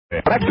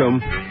Rectum.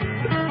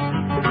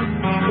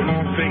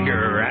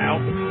 Figure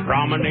out,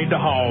 promenade the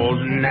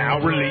halls, now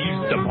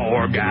release the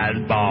poor guy's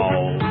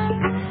balls.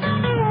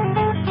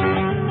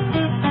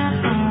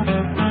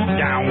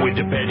 Down with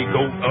the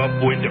petticoat,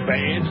 up with the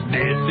pants,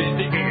 this is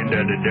the end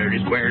of the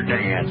dirty square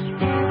dance.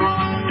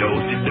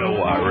 Do-si-do,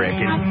 I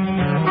reckon.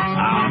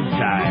 I'm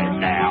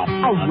tired now.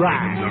 All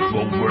right. I'm gonna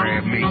go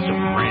grab me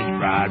some French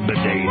fried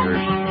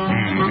potatoes.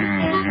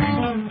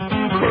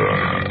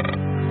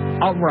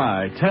 All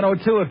right,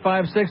 10:02 at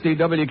 560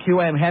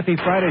 WQAM. Happy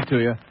Friday to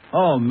you.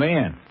 Oh,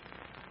 man.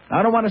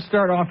 I don't want to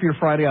start off your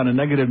Friday on a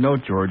negative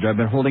note, George. I've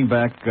been holding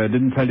back.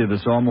 Didn't tell you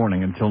this all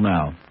morning until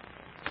now.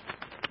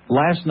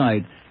 Last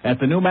night at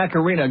the new Mac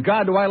Arena.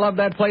 God, do I love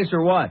that place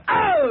or what?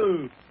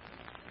 Oh!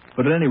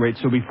 But at any rate,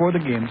 so before the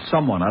game,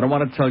 someone, I don't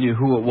want to tell you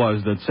who it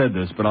was that said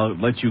this, but I'll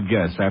let you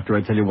guess after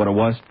I tell you what it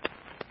was.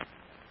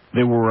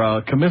 They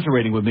were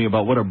commiserating with me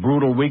about what a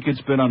brutal week it's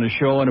been on the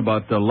show and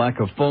about the lack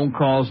of phone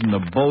calls and the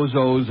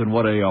bozos and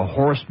what a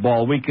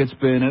horseball week it's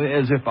been,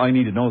 as if I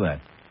need to know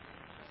that.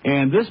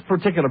 And this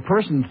particular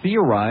person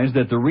theorized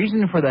that the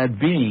reason for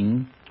that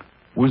being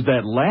was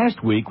that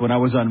last week when I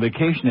was on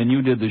vacation and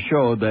you did the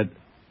show, that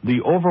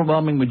the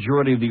overwhelming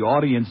majority of the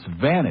audience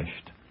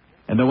vanished.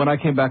 And then when I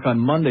came back on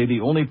Monday,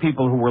 the only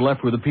people who were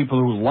left were the people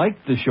who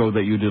liked the show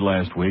that you did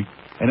last week.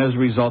 And as a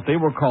result, they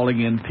were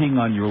calling in, peeing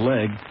on your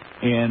leg.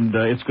 And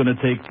it's going to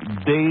take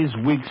days,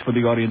 weeks for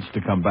the audience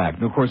to come back.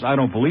 And, of course, I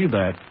don't believe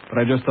that, but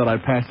I just thought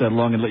I'd pass that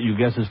along and let you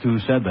guess as to who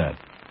said that.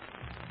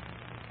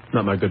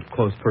 Not my good,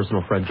 close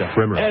personal friend, Jeff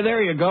Rimmer. Hey,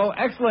 there you go.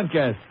 Excellent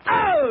guess.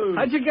 Oh!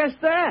 How'd you guess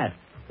that?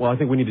 Well, I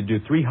think we need to do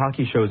 3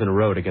 hockey shows in a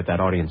row to get that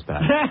audience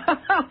back.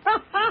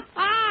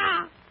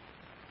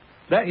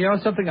 That, you know,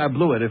 something I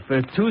blew it. If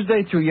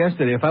Tuesday through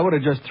yesterday, if I would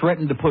have just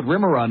threatened to put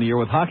Rimmer on the air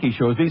with hockey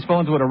shows, these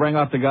phones would have rang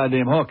off the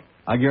goddamn hook.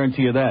 I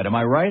guarantee you that. Am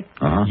I right?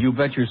 Uh-huh. You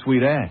bet your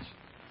sweet ass.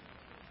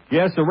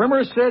 Yeah, so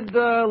Rimmer said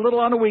a little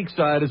on the weak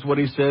side is what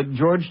he said.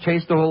 George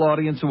chased the whole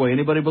audience away.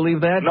 Anybody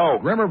believe that? No.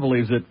 Rimmer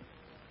believes it.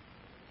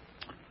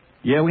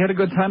 Yeah, we had a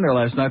good time there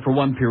last night for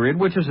one period,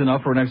 which is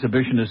enough for an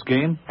exhibitionist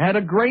game. Had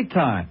a great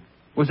time.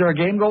 Was there a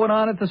game going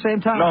on at the same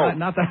time? No.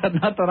 Not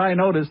that I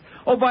noticed.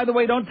 Oh, by the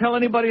way, don't tell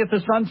anybody at the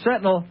Sun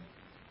Sentinel.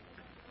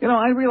 You know,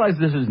 I realize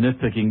this is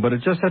nitpicking, but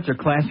it's just such a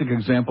classic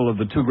example of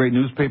the 2 great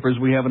newspapers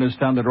we have in this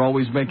town that are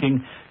always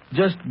making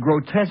just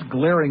grotesque,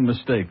 glaring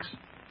mistakes.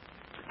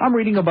 I'm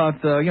reading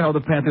about,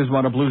 the Panthers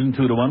wound up losing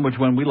 2-1, which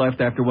when we left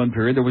after one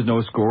period, there was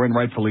no score, and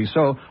rightfully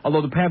so,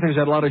 although the Panthers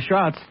had a lot of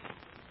shots.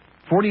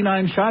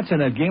 49 shots in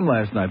that game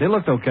last night. They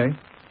looked okay,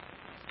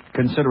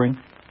 considering.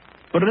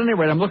 But at any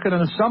rate, I'm looking at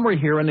a summary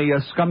here in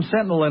the Scum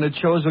Sentinel, and it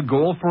shows a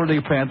goal for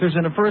the Panthers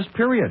in the first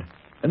period.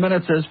 And then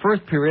it says,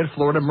 first period,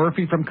 Florida,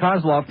 Murphy from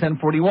Kozlov,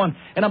 10:41.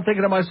 And I'm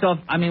thinking to myself,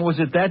 was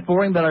it that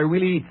boring that I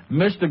really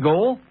missed a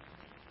goal?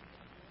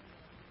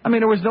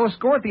 There was no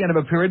score at the end of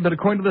a period, but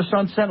according to the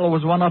Sun Sentinel, it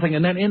was 1-0.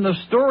 And then in the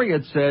story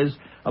it says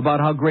about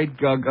how great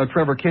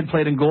Trevor Kidd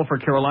played in goal for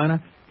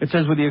Carolina. It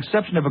says, with the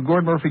exception of a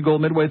Gord Murphy goal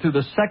midway through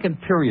the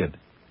second period,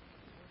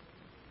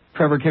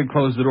 Trevor Kidd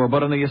closed the door.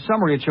 But in the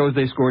summary, it shows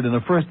they scored in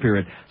the first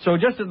period. So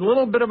just a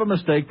little bit of a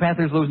mistake.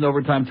 Panthers losing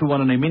overtime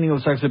 2-1 in a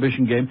meaningless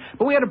exhibition game.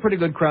 But we had a pretty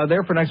good crowd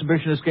there for an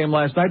exhibitionist game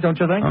last night, don't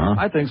you think? Uh-huh.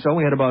 I think so.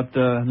 We had about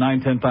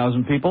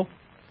 9,000-10,000 people.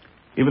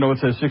 Even though it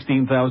says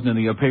 16,000 in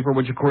the paper,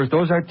 which, of course,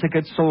 those are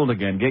tickets sold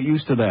again. Get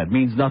used to that.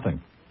 Means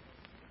nothing.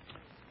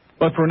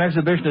 But for an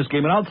exhibitionist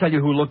game, and I'll tell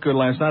you who looked good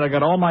last night, I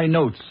got all my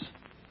notes,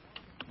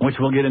 which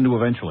we'll get into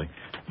eventually.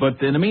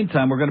 But in the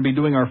meantime, we're going to be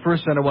doing our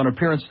first Center One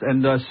appearance,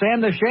 and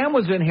Sam the Sham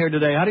was in here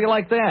today. How do you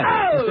like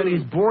that? Oh! He said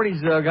he's bored.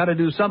 He's got to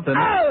do something.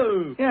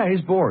 Oh! Yeah,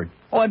 he's bored.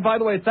 Oh, and by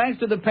the way, thanks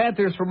to the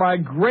Panthers for my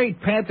great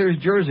Panthers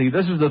jersey.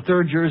 This is the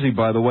 3rd jersey,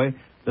 by the way,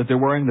 that they're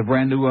wearing, the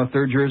brand new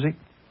 3rd jersey.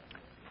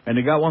 And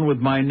they got one with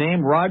my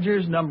name,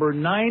 Rogers, number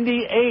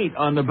 98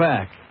 on the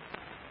back,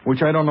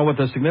 which I don't know what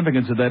the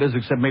significance of that is,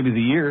 except maybe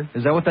the year.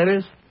 Is that what that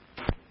is?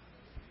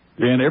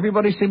 And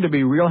everybody seemed to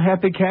be real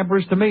happy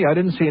campers to me. I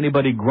didn't see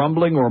anybody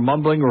grumbling or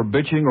mumbling or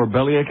bitching or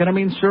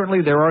bellyaching.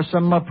 Certainly there are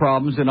some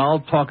problems, and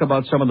I'll talk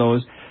about some of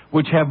those,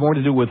 which have more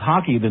to do with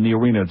hockey than the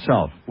arena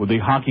itself, with the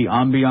hockey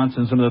ambiance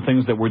and some of the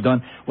things that were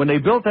done. When they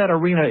built that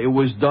arena, it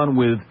was done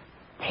with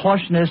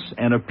plushness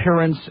and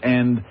appearance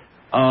and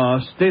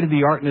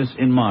state-of-the-artness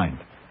in mind.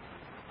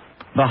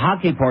 The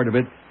hockey part of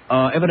it,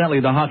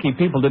 evidently the hockey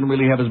people didn't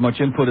really have as much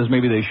input as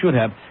maybe they should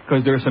have,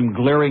 because there are some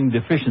glaring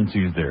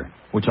deficiencies there,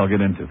 which I'll get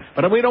into.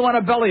 But we don't want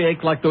to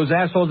bellyache like those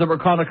assholes that were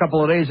called a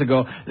couple of days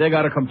ago. They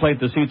got a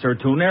complaint the seats are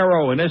too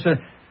narrow and this.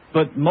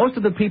 But most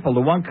of the people, the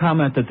one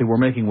comment that they were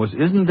making was,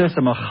 isn't this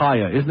a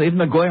machaya? Even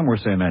the Goyim were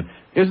saying that.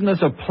 Isn't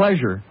this a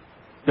pleasure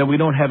that we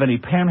don't have any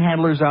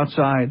panhandlers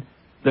outside,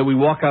 that we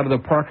walk out of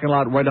the parking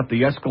lot right up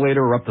the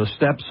escalator or up the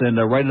steps and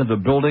right into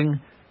the building?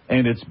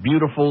 And it's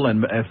beautiful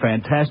and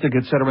fantastic,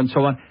 et cetera, and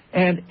so on.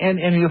 And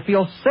you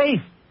feel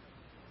safe.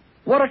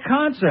 What a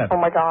concept. Oh,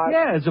 my God.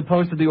 Yeah, as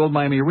opposed to the old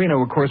Miami Arena,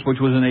 of course, which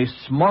was in a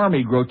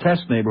smarmy,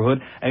 grotesque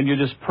neighborhood, and you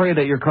just pray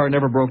that your car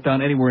never broke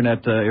down anywhere in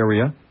that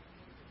area.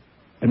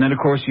 And then, of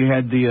course, you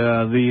had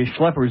the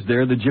schleppers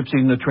there, the gypsies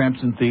and the tramps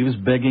and thieves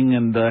begging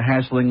and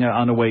hassling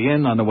on the way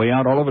in, on the way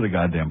out, all over the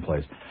goddamn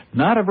place.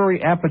 Not a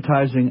very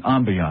appetizing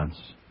ambiance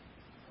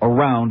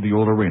around the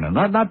old arena.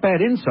 Not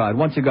bad inside,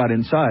 once you got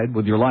inside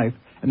with your life.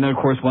 And then, of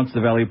course, once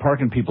the valet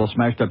parking people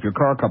smashed up your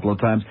car a couple of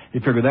times, you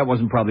figured that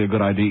wasn't probably a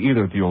good idea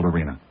either at the old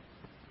arena.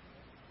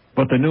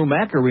 But the new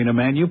Mac Arena,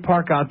 man, you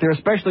park out there,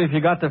 especially if you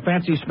got the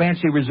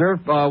fancy reserve,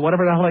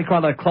 whatever the hell they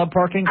call that, club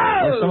parking,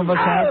 like some of us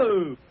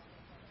have.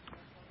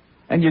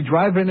 And you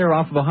drive in there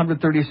off of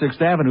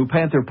 136th Avenue,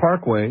 Panther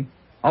Parkway.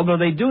 Although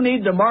they do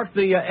need to mark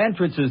the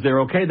entrances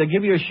there, okay? They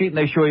give you a sheet and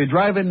they show you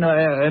drive-in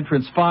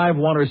entrance 5,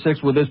 1, or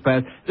 6 with this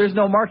pass. There's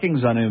no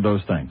markings on any of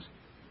those things.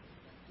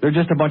 They're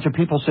just a bunch of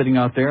people sitting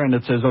out there, and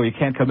it says, oh, you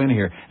can't come in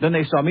here. Then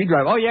they saw me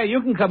drive. Oh, yeah, you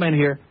can come in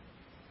here.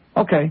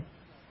 Okay.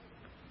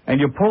 And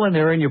you pull in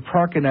there and you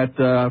park in that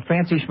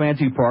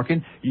fancy-schmancy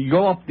parking. You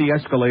go up the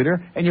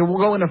escalator, and you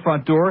go in the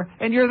front door,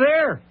 and you're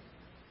there.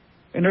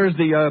 And there's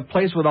the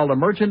place with all the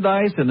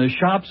merchandise and the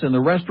shops and the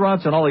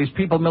restaurants and all these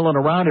people milling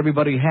around,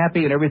 everybody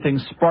happy and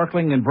everything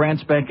sparkling and brand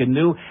spanking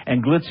new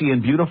and glitzy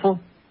and beautiful.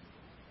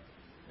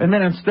 And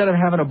then instead of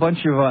having a bunch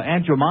of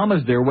Aunt Your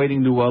Mamas there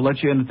waiting to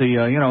let you in at the,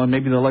 and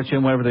maybe they'll let you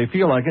in whenever they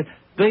feel like it,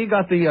 they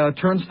got the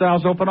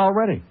turnstiles open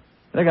already.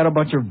 They got a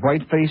bunch of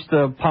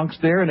bright-faced punks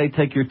there, and they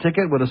take your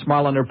ticket with a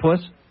smile on their puss.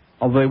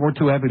 Although they weren't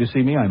too happy to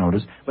see me, I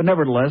noticed. But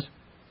nevertheless.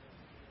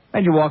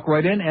 And you walk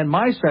right in, and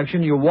my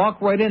section, you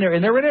walk right in there,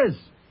 and there it is.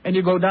 And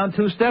you go down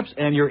 2 steps,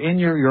 and you're in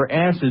your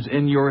ass is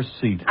in your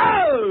seat.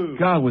 Oh!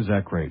 God, was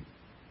that great.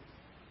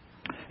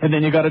 And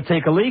then you got to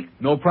take a leak.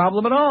 No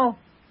problem at all.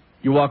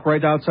 You walk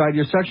right outside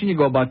your section. You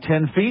go about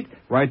 10 feet.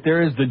 Right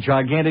there is the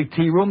gigantic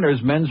tea room.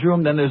 There's men's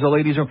room. Then there's a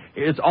ladies' room.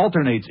 It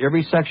alternates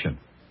every section.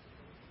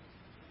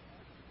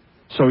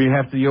 So you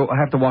have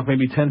to walk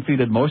maybe 10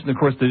 feet at most. And, of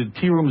course, the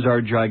tea rooms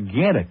are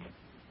gigantic.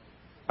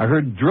 I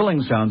heard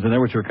drilling sounds in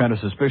there, which were kind of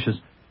suspicious.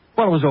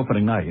 Well, it was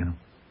opening night,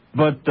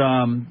 But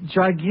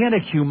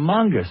gigantic,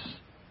 humongous,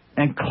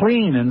 and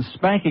clean and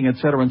spanking, et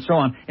cetera, and so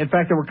on. In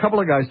fact, there were a couple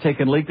of guys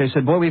taking a leak. They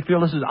said, boy, we feel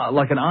this is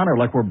like an honor,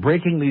 like we're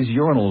breaking these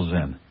urinals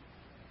in.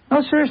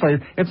 No, seriously.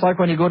 It's like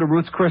when you go to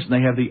Ruth's Chris and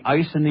they have the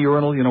ice in the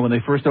urinal. When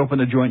they first open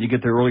the joint, you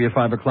get there early at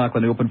 5 o'clock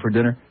when they open for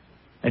dinner.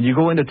 And you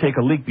go in to take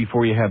a leak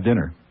before you have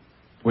dinner,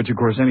 which, of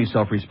course, any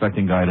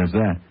self-respecting guy does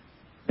that.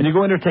 And you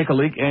go in to take a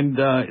leak, and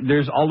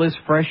there's all this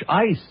fresh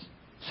ice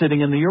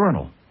sitting in the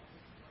urinal.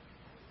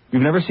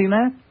 You've never seen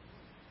that?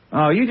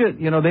 Oh,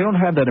 they don't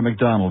have that at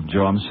McDonald's,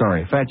 Joe. I'm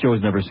sorry. Fat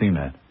Joe's never seen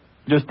that.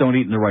 Just don't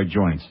eat in the right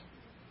joints.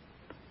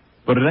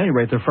 But at any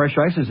rate, the fresh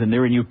ice is in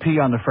there, and you pee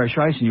on the fresh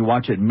ice, and you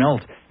watch it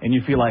melt, and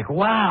you feel like,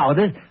 wow,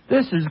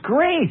 this is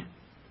great.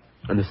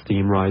 And the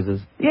steam rises?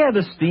 Yeah,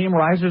 the steam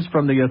rises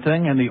from the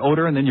thing and the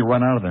odor, and then you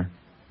run out of there.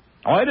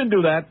 Oh, I didn't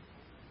do that.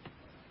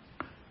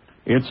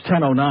 It's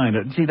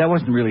 10:09. See, that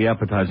wasn't really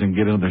appetizing,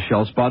 get into the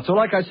shell spot. So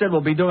like I said,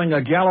 we'll be doing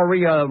a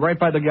gallery right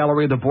by the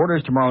Gallery of the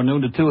Borders tomorrow,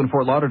 noon to 2 in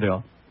Fort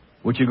Lauderdale.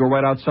 Which you go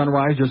right out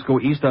Sunrise, just go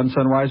east on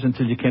Sunrise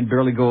until you can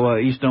barely go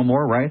east no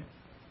more, right?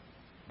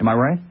 Am I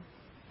right?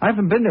 I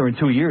haven't been there in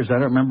 2 years. I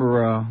don't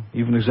remember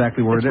even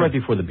exactly where it is. It's right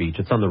before the beach.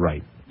 It's on the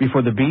right.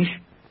 Before the beach?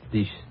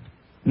 Beach.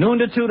 Noon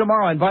to 2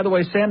 tomorrow. And by the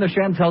way, Sam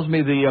Nashan tells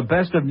me the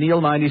best of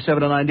Neil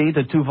 97 and 98,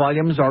 the 2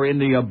 volumes, are in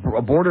the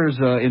Borders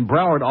in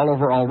Broward all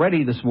over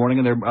already this morning,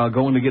 and they're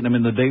going to get them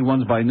in the day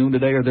ones by noon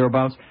today or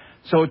thereabouts.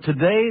 So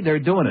today they're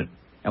doing it.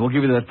 And we'll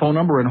give you that phone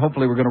number, and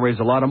hopefully we're going to raise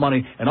a lot of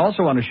money. And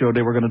also on the show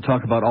today, we're going to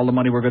talk about all the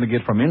money we're going to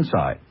get from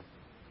inside.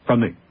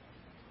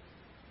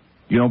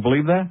 You don't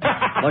believe that?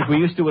 Like we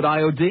used to with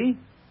IOD?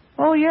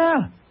 Oh,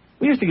 yeah.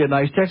 We used to get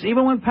nice checks.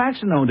 Even when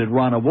Paxton owned it,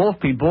 Ronna Wolf,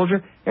 Pete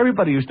Bulger,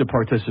 everybody used to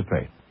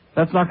participate.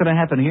 That's not going to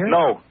happen here?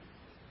 No.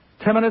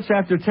 10 minutes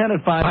after 10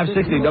 at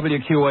 560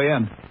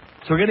 WQAM.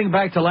 So getting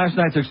back to last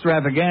night's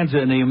extravaganza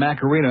in the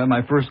Mac Arena,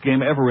 my first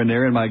game ever in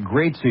there, in my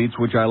great seats,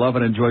 which I love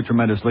and enjoy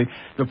tremendously.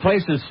 The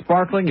place is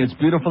sparkling. It's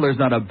beautiful. There's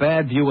not a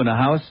bad view in the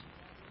house.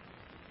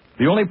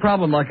 The only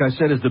problem, like I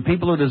said, is the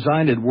people who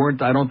designed it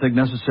weren't, I don't think,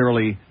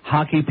 necessarily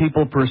hockey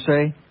people per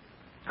se,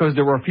 because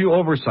there were a few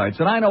oversights.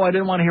 And I know I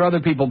didn't want to hear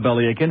other people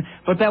bellyaching,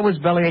 but that was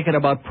bellyaching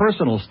about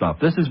personal stuff.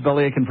 This is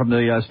bellyaching from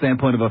the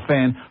standpoint of a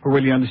fan who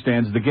really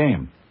understands the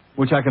game,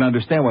 which I can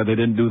understand why they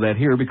didn't do that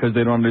here, because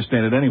they don't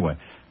understand it anyway.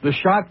 The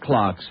shot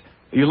clocks,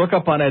 you look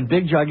up on that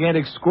big,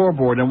 gigantic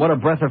scoreboard, and what a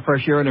breath of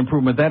fresh air and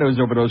improvement that is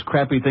over those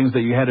crappy things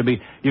that you had to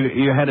be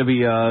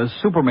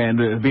Superman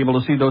to be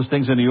able to see those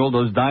things in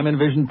those Diamond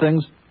Vision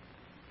things.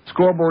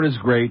 Scoreboard is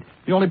great.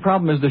 The only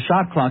problem is the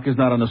shot clock is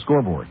not on the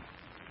scoreboard.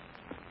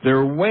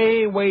 They're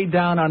way, way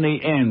down on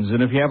the ends,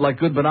 and if you have like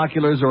good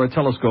binoculars or a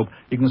telescope,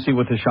 you can see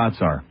what the shots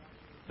are.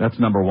 That's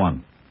number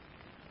one.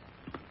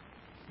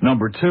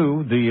 Number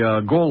two,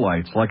 the goal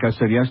lights. Like I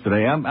said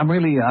yesterday, I'm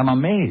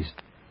amazed.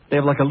 They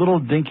have like a little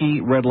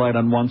dinky red light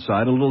on one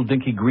side, a little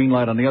dinky green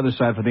light on the other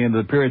side for the end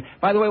of the period.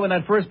 By the way, when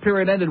that first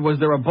period ended, was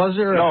there a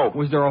buzzer? No.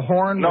 Was there a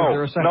horn? No. Was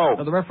there a sound? No.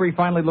 Now, the referee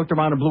finally looked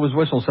around and blew his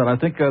whistle, said, I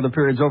think the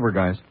period's over,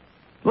 guys.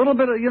 A little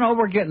bit of,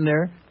 we're getting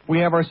there. We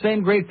have our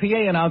same great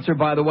PA announcer,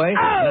 by the way. And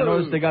I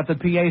noticed they got the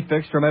PA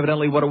fixed from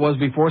evidently what it was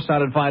before.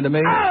 Sounded fine to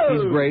me.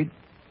 He's great.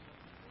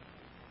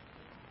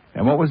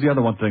 And what was the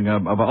other one thing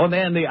about? Oh,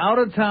 and the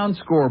out-of-town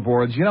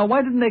scoreboards. You know,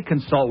 why didn't they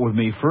consult with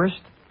me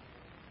first?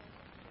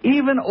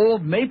 Even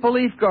old Maple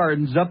Leaf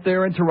Gardens up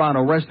there in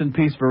Toronto, rest in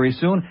peace very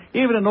soon,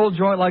 even an old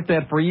joint like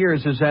that for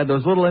years has had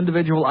those little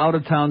individual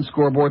out-of-town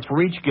scoreboards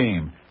for each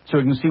game. So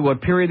you can see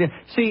what period.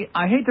 See,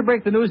 I hate to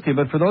break the news to you,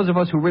 but for those of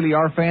us who really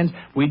are fans,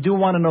 we do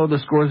want to know the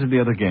scores of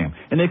the other game.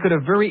 And they could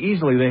have very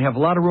easily, they have a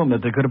lot of room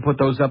that they could have put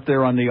those up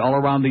there on the all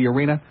around the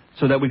arena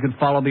so that we could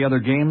follow the other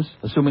games,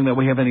 assuming that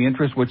we have any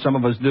interest, which some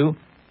of us do.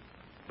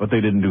 But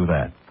they didn't do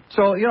that.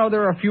 So, you know,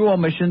 there are a few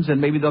omissions,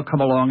 and maybe they'll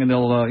come along and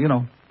they'll,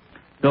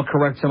 they'll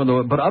correct some of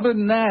the... But other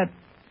than that,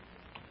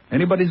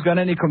 anybody's got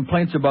any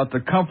complaints about the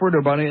comfort or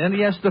about it? And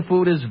yes, the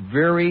food is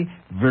very,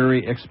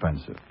 very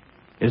expensive.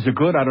 Is it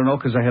good? I don't know,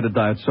 because I had a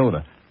diet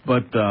soda.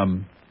 But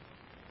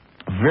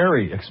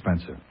very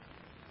expensive.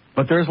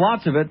 But there's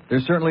lots of it.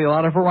 There's certainly a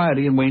lot of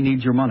variety, and Wayne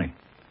needs your money.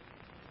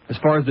 As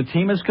far as the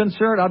team is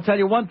concerned, I'll tell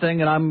you one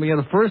thing, and I'm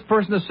the first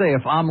person to say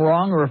if I'm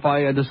wrong or if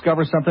I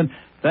discover something,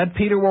 that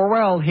Peter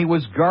Worrell, he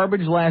was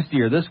garbage last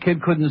year. This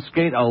kid couldn't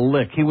skate a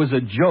lick. He was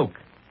a joke.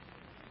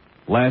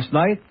 Last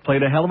night,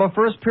 played a hell of a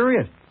first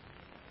period.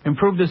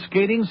 Improved his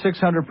skating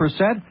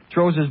 600%,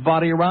 throws his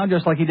body around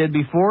just like he did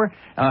before,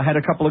 had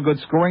a couple of good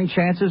scoring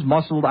chances,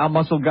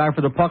 out-muscled guy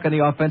for the puck in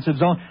the offensive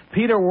zone.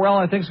 Peter Worrell,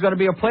 I think, is going to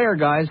be a player,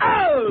 guys.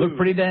 Looked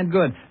pretty damn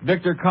good.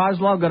 Victor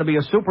Kozlov, going to be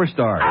a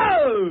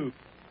superstar.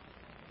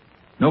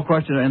 No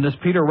question. And this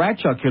Peter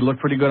Ratchuk kid looked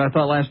pretty good, I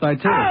thought, last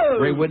night, too.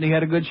 Ray Whitney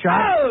had a good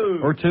shot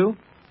or two.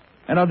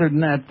 And other than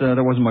that,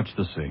 there wasn't much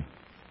to see.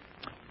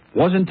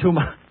 Wasn't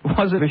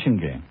a fishing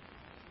game.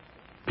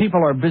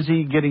 People are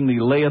busy getting the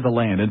lay of the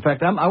land. In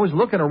fact, I was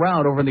looking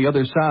around over on the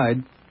other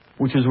side,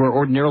 which is where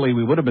ordinarily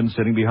we would have been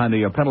sitting behind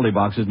the penalty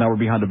boxes. Now we're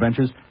behind the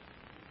benches.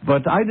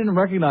 But I didn't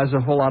recognize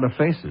a whole lot of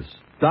faces.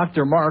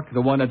 Dr. Mark,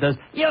 the one that does,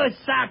 "You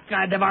suck,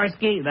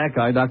 Dvorsky." That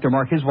guy, Dr.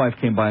 Mark, his wife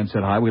came by and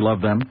said hi. We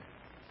love them.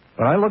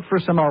 But I looked for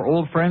some of our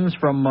old friends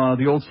from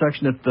the old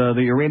section at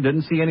the arena.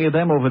 Didn't see any of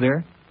them over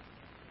there.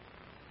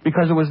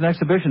 Because it was an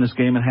exhibitionist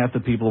game and half the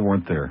people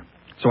weren't there.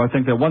 So I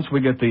think that once we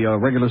get the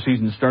regular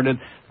season started,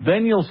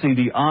 then you'll see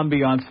the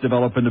ambiance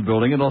develop in the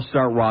building, and it'll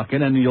start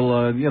rocking, and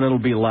it'll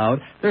be loud.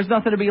 There's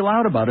nothing to be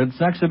loud about it. It's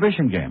an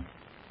exhibition game.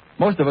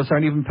 Most of us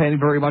aren't even paying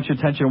very much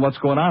attention to what's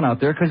going on out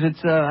there because it's,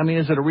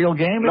 is it a real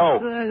game? No.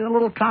 It's a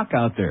little cock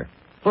out there.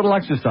 A little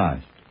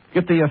exercise.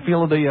 Get the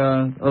feel of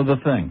the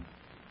thing.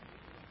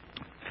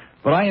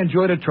 But I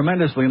enjoyed it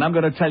tremendously, and I'm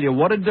going to tell you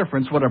what a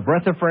difference, what a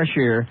breath of fresh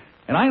air.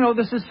 And I know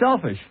this is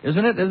selfish,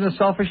 isn't it? Isn't it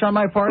selfish on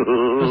my part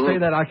to say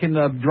that I can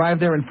drive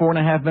there in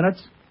 4.5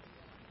 minutes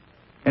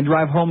and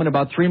drive home in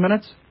about 3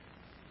 minutes?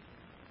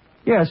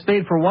 Yeah, I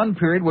stayed for one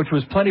period, which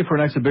was plenty for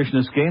an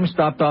exhibitionist game.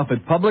 Stopped off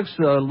at Publix,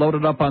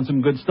 loaded up on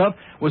some good stuff.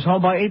 Was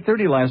home by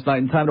 8:30 last night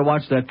in time to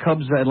watch that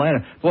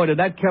Cubs-Atlanta. Boy, did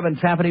that Kevin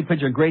Tapani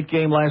pitch a great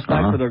game last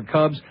night for the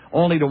Cubs,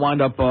 only to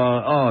wind up,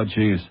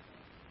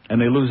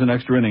 and they lose in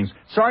extra innings.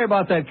 Sorry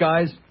about that,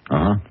 guys.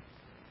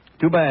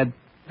 Too bad.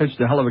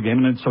 Pitched a hell of a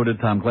game, and so did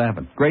Tom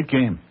Glavine. Great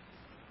game.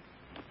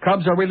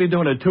 Cubs are really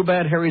doing it. Too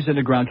bad Harry's in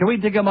the ground. Can we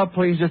dig him up,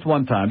 please, just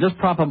one time? Just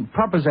prop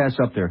his ass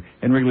up there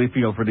in Wrigley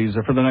Field for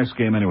the next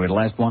game anyway, the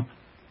last one.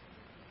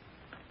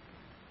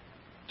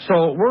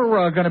 So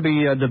we're going to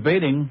be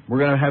debating. We're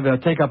going to have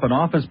take up an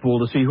office pool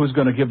to see who's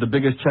going to give the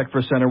biggest check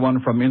for center one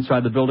from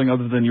inside the building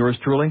other than yours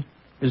truly.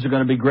 Is it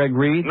going to be Greg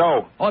Reed?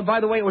 No. Oh, and by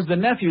the way, it was the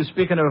nephew,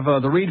 speaking of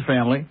the Reed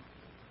family.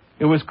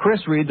 It was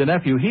Chris Reed, the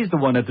nephew. He's the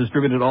one that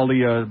distributed all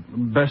the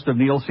Best of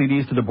Neil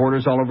CDs to the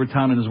boarders all over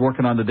town and is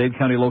working on the Dade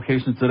County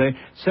locations today.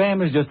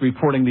 Sam is just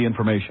reporting the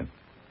information.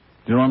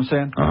 You know what I'm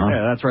saying?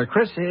 Yeah, that's right.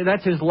 Chris,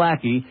 that's his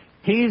lackey.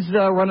 He's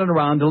running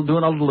around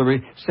doing all the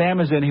delivery. Sam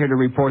is in here to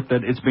report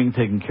that it's being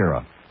taken care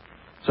of.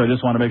 So I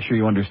just want to make sure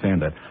you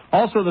understand that.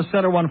 Also, the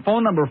Center One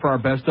phone number for our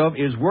Best of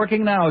is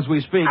working now as we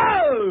speak.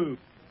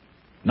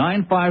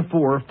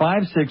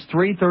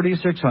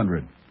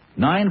 954-563-3600.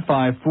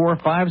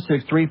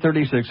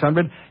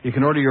 954-563-3600. You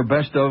can order your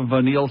Best of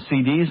Neil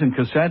CDs and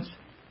cassettes,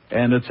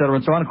 and et cetera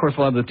and so on. Of course,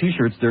 we'll have the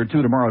T-shirts there,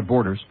 too, tomorrow at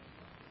Borders.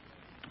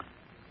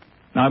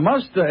 Now, I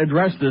must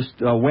address this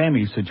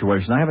Whammy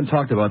situation. I haven't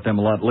talked about them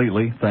a lot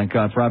lately, thank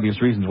God, for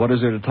obvious reasons. What is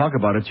there to talk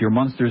about? It's your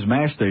Munsters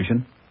MASH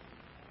station.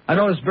 I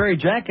noticed Barry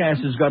Jackass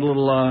has got a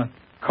little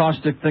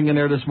caustic thing in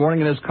there this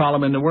morning in his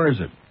column, and where is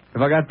it?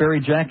 Have I got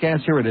Barry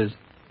Jackass? Here it is.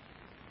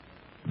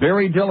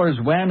 Barry Diller's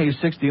Whammy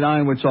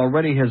 69, which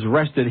already has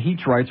wrested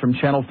Heat rights from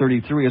Channel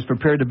 33, is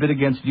prepared to bid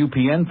against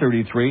UPN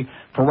 33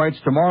 for rights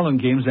to Marlin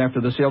games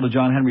after the sale to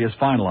John Henry is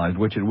finalized,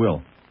 which it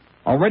will.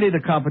 Already the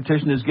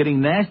competition is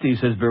getting nasty,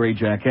 says Barry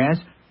Jackass.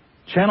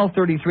 Channel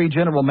 33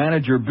 General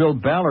Manager Bill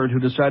Ballard, who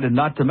decided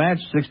not to match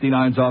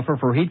 69's offer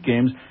for Heat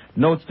games,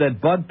 notes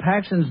that Bud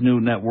Paxson's new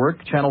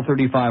network, Channel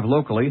 35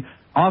 locally,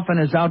 often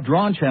has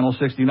outdrawn Channel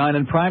 69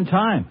 in prime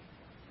time.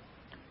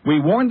 We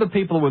warned the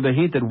people with the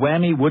Heat that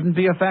Whammy wouldn't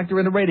be a factor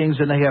in the ratings,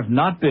 and they have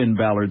not been,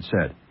 Ballard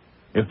said.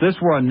 If this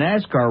were a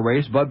NASCAR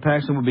race, Bud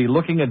Paxton would be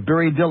looking at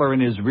Barry Diller in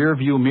his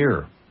rearview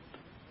mirror.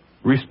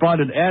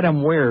 Responded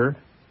Adam Ware,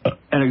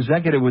 an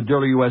executive with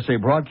Diller USA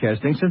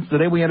Broadcasting. Since the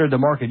day we entered the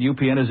market,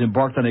 UPN has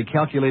embarked on a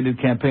calculated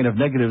campaign of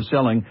negative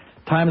selling.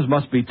 Times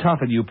must be tough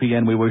at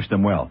UPN. We wish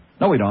them well.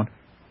 No, we don't.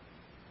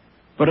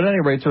 But at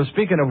any rate, so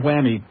speaking of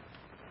Whammy,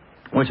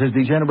 which has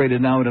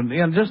degenerated now,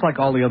 and just like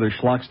all the other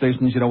schlock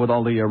stations, with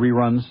all the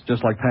reruns,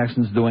 just like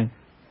Paxton's doing.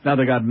 Now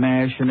they got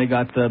MASH, and they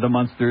got the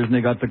Munsters, and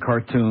they got the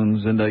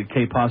cartoons, and the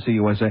K-Posse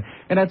USA.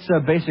 And that's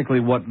basically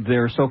what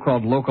their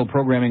so-called local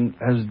programming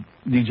has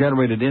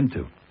degenerated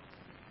into.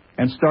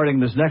 And starting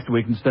this next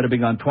week, instead of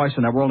being on twice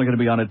a night, we're only going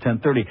to be on at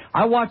 10:30.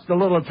 I watched a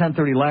little at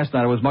 10:30 last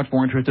night. I was much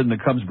more interested in the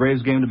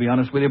Cubs-Braves game, to be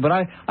honest with you, but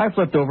I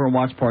flipped over and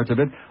watched parts of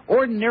it.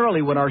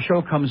 Ordinarily, when our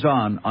show comes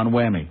on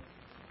Whammy,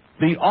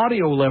 the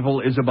audio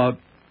level is about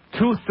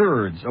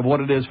 2/3 of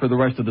what it is for the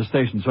rest of the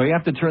station. So you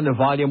have to turn the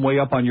volume way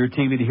up on your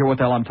TV to hear what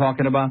the hell I'm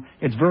talking about.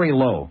 It's very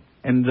low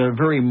and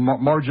very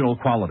marginal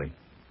quality.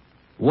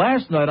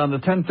 Last night on the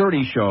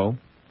 10:30 show,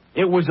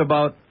 it was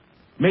about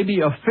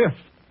maybe a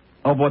fifth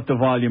of what the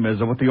volume is,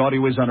 of what the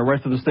audio is on the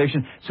rest of the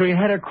station. So you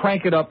had to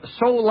crank it up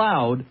so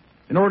loud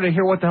in order to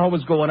hear what the hell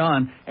was going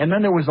on. And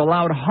then there was a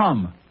loud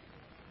hum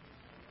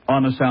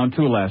on the sound,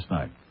 too, last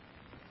night.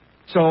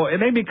 So it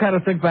made me kind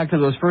of think back to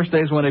those first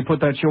days when they put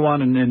that show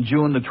on in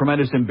June, the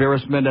tremendous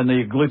embarrassment and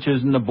the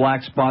glitches and the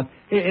black spot.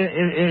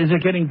 Is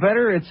it getting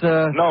better? It's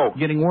no.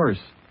 Getting worse.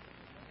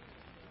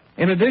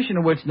 In addition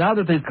to which, now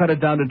that they've cut it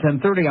down to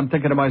 10:30, I'm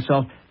thinking to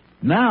myself,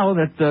 now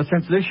that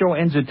since this show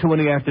ends at 2 in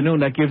the afternoon,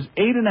 that gives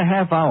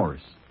 8.5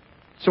 hours.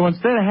 So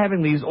instead of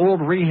having these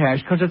old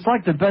rehash, because it's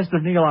like the best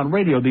of Neil on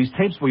radio, these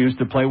tapes we used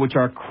to play, which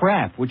are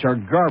crap, which are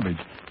garbage,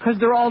 because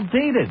they're all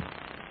dated.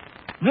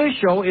 This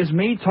show is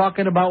me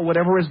talking about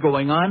whatever is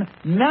going on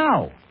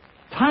now.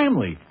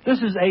 Timely.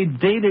 This is a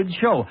dated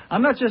show.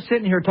 I'm not just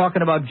sitting here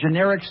talking about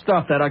generic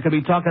stuff that I could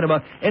be talking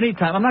about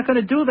anytime. I'm not going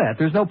to do that.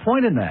 There's no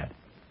point in that.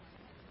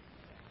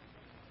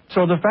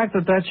 So the fact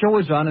that show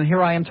is on, and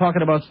here I am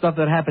talking about stuff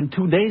that happened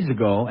 2 days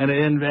ago, and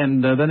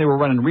then they were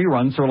running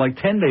reruns, so like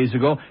 10 days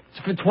ago,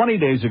 20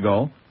 days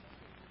ago.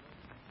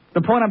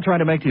 The point I'm trying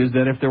to make to you is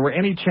that if there were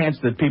any chance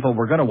that people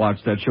were going to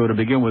watch that show to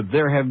begin with,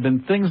 there have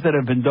been things that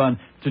have been done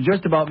to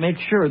just about make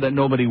sure that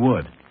nobody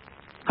would.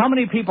 How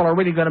many people are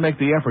really going to make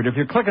the effort? If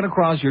you're clicking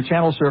across your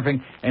channel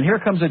surfing, and here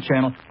comes a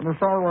channel,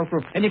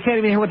 and you can't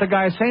even hear what the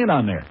guy is saying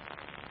on there.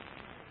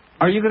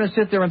 Are you going to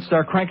sit there and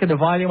start cranking the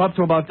volume up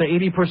to about the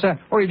 80%,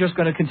 or are you just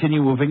going to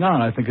continue moving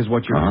on, I think is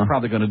what you're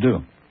probably going to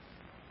do.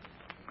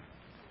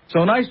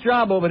 So nice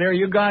job over there.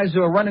 You guys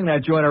who are running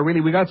that joint are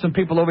we got some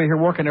people over here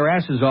working their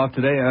asses off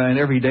today and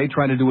every day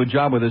trying to do a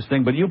job with this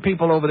thing. But you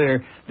people over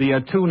there,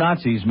 the two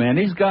Nazis, man,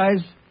 these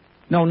guys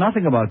know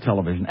nothing about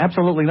television.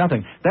 Absolutely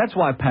nothing. That's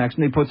why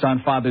Paxton, he puts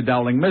on Father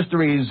Dowling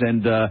Mysteries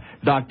and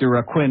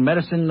Dr. Quinn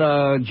Medicine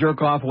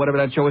Jerk-Off, whatever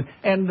that show is.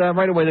 And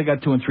right away they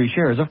got 2 and 3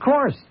 shares. Of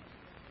course.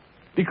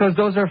 Because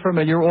those are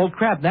familiar old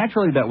crap.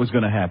 Naturally that was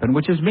going to happen,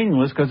 which is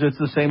meaningless because it's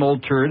the same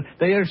old turd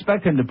they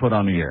expect him to put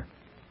on the air.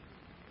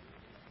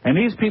 And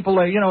these people,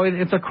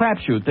 it's a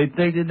crapshoot. They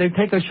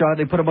take a shot,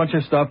 they put a bunch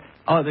of stuff.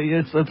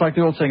 It's like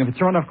the old saying, if you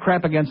throw enough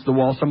crap against the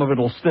wall, some of it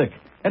will stick.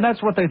 And that's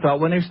what they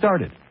thought when they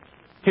started.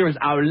 Here's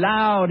Out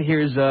Loud,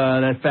 here's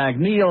that Fag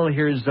Neil,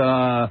 here's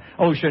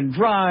Ocean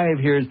Drive,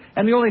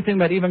 and the only thing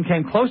that even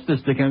came close to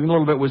sticking a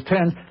little bit was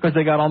Tens, because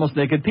they got almost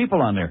naked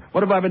people on there.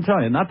 What have I been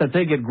telling you? Not that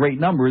they get great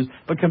numbers,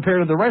 but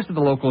compared to the rest of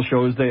the local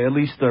shows, they're at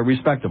least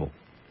respectable.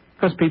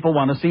 Because people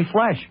want to see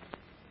flesh.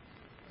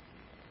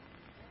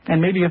 And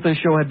maybe if this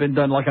show had been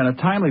done like on a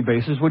timely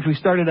basis, which we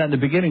started at in the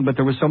beginning, but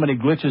there were so many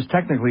glitches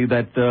technically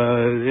that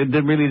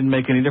it really didn't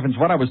make any difference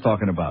what I was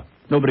talking about.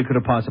 Nobody could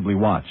have possibly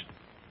watched.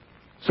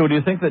 So do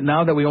you think that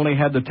now that we only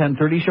had the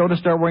 10:30 show to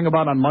start worrying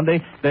about on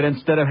Monday, that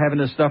instead of having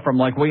this stuff from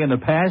like way in the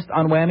past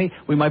on Whammy,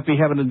 we might be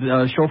having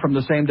a show from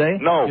the same day?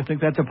 No. You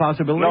think that's a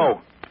possibility? No.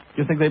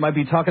 You think they might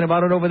be talking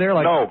about it over there?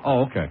 No.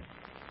 Oh, okay.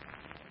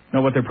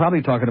 No, what they're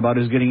probably talking about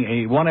is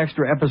getting one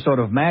extra episode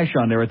of MASH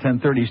on there at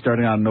 10:30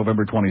 starting on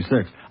November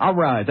 26th. All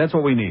right, that's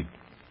what we need.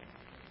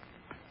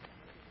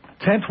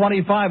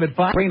 10:25 at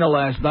 5 Arena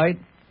last night.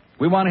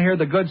 We want to hear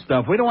the good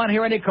stuff. We don't want to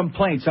hear any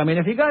complaints. I mean,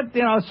 if you got,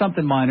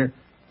 something minor,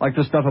 like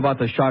the stuff about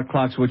the shot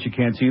clocks, which you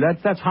can't see,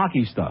 that's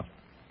hockey stuff.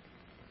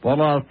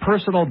 Well,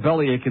 personal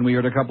bellyaching we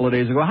heard a couple of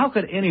days ago. How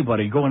could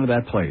anybody go into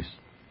that place?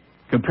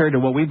 Compared to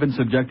what we've been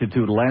subjected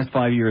to the last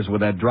 5 years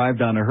with that drive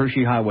down the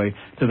Hershey Highway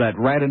to that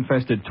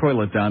rat-infested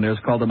toilet down there.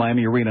 It's called the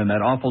Miami Arena in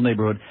that awful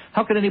neighborhood.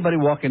 How could anybody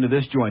walk into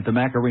this joint, the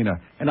Mac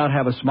Arena, and not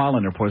have a smile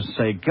on their face and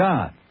say,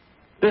 God,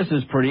 this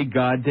is pretty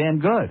goddamn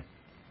good.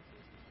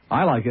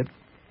 I like it.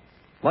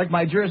 Like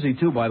my jersey,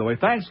 too, by the way.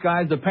 Thanks,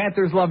 guys. The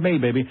Panthers love me,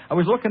 baby. I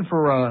was looking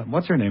for,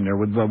 what's her name there?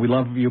 With We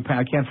Love You,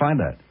 I can't find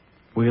that.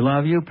 We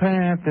Love You,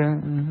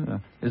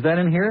 Panther. Is that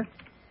in here?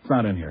 It's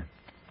not in here.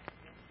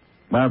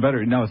 Well,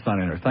 no, it's not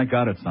in here. Thank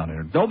God it's not in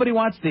here. Nobody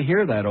wants to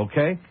hear that,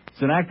 okay?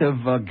 It's an act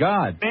of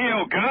God.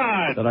 Oh,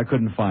 God. That I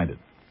couldn't find it.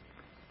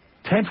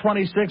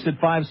 10:26 at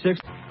 5-6.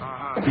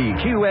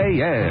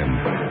 WQAM.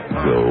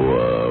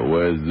 So,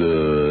 where's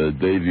the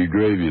Davy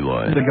Gravy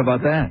line? Think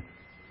about that.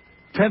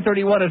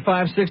 1031 at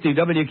 560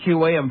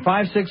 WQAM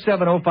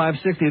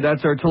 5670560.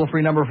 That's our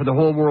toll-free number for the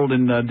whole world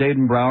in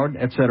Dayton, Broward,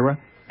 etc.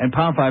 And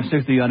pound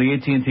 560 on the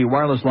AT&T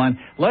wireless line.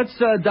 Let's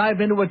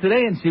dive into it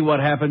today and see what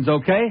happens.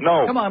 Okay?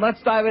 No. Come on,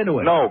 let's dive into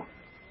it. No.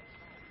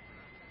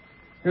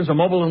 Here's a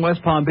mobile in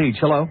West Palm Beach.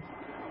 Hello.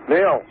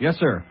 Neil, Yes,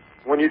 sir.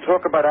 when you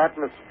talk about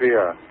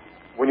atmosphere,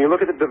 when you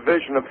look at the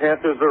division the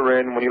Panthers are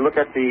in, when you look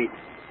at the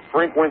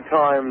frequent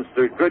times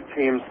the good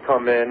teams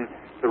come in,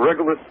 the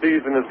regular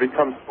season has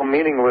become so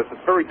meaningless.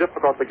 It's very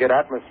difficult to get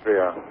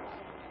atmosphere.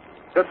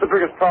 That's the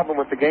biggest problem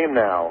with the game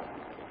now.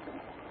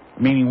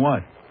 Meaning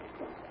what?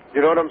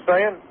 You know what I'm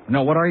saying?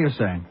 No, what are you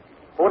saying?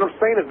 What I'm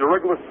saying is the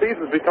regular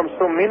season has become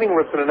so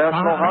meaningless in the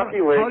National Hockey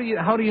League.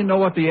 How do you know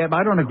what the...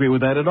 I don't agree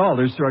with that at all.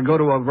 I go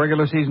to a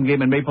regular season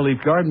game in Maple Leaf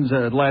Gardens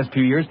the last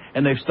few years,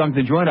 and they've stunk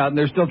the joint out, and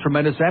there's still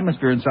tremendous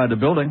atmosphere inside the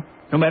building,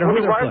 no matter who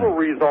The they're playing.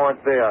 rivalries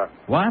aren't there.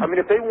 What? I mean,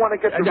 if they want to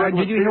get the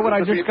regular Did you hear what I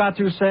season to just be- got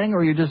through saying,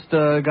 or you just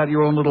got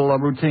your own little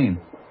routine?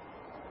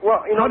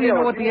 Well, you know, How do you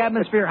know Neil, what the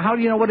atmosphere... How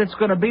do you know what it's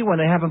going to be when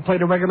they haven't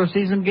played a regular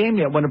season game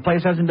yet, when the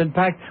place hasn't been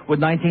packed with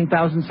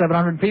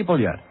 19,700 people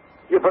yet?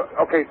 Yeah, but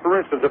okay. For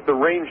instance, if the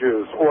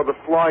Rangers or the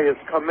Flyers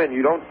come in,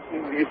 you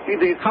see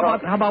these. How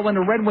about when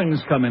the Red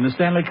Wings come in, the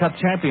Stanley Cup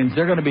champions?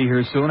 They're going to be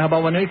here soon. How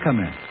about when they come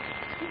in?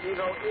 You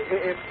know,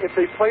 if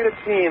they played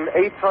a team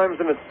 8 times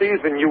in a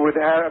season, you would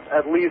have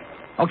at least.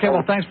 Okay,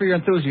 well, thanks for your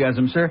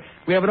enthusiasm, sir.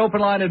 We have an open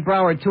line at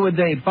Broward,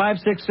 2-a-date,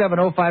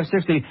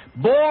 5670560.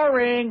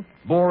 Boring.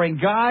 Boring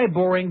guy,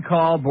 boring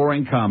call,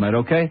 boring comment,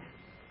 okay?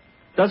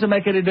 Doesn't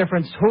make any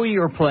difference who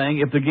you're playing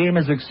if the game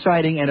is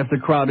exciting and if the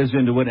crowd is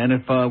into it and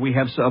if we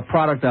have a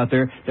product out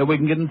there that we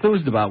can get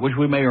enthused about, which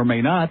we may or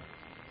may not.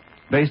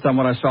 Based on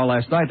what I saw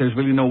last night, there's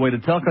really no way to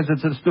tell because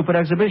it's a stupid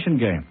exhibition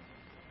game.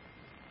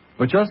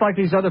 But just like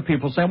these other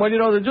people saying, well, you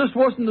know, there just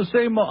wasn't the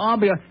same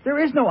ambiance. There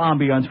is no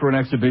ambiance for an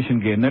exhibition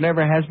game. There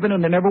never has been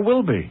and there never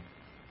will be.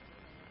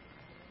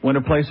 When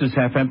a place is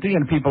half empty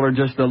and people are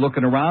just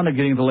looking around and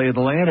getting the lay of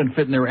the land and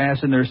fitting their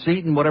ass in their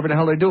seat and whatever the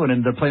hell they're doing.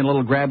 And they're playing a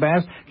little grab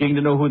ass, getting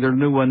to know who their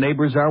new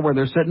neighbors are, where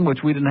they're sitting, which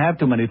we didn't have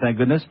too many, thank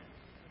goodness.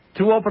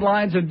 2 open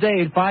lines a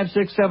day,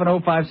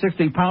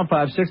 5670560, pound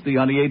 560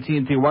 on the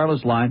AT&T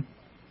wireless line.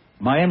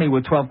 Miami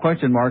with 12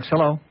 question marks.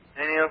 Hello.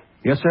 Hey, Neil.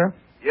 Yes, sir?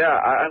 Yeah,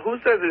 who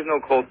says there's no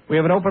cold? We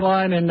have an open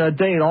line in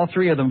Dade, all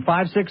three of them,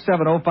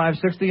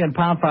 5670560 and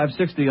pound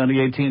 560 on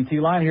the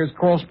AT&T line. Here's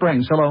Coral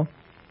Springs. Hello.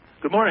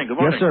 Good morning. Good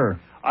morning. Yes, sir.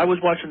 I was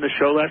watching the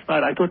show last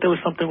night. I thought there was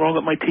something wrong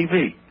with my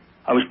TV.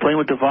 I was playing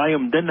with the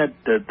volume. Then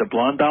the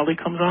blonde dolly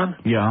comes on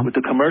with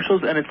the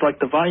commercials, and it's like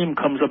the volume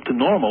comes up to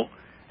normal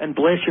and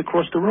blasts you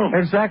across the room.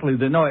 Exactly.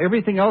 No,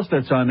 everything else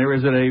that's on there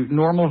is at a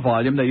normal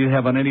volume that you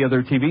have on any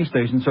other TV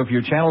station. So if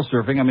you're channel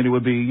surfing, I mean, it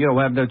would be,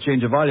 have no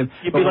change of volume.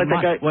 You'd be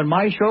like when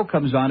my show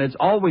comes on, it's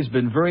always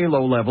been very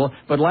low level.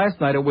 But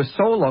last night it was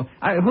so low.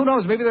 Who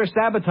knows? Maybe they're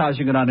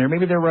sabotaging it on there.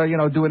 Maybe they're,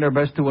 doing their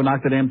best to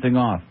knock the damn thing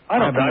off. I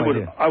don't know.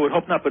 I would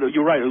hope not, but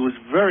you're right. It was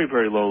very,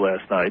 very low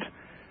last night.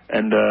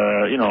 And,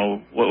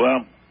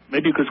 well,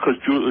 maybe because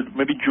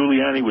maybe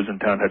Giuliani was in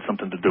town had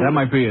something to do with it. That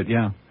might be it,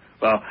 yeah.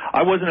 Well,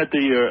 I wasn't at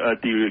the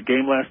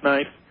game last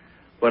night,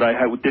 but I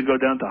did go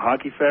down to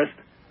Hockey Fest.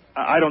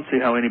 I don't see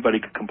how anybody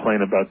could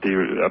complain about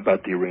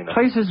the arena.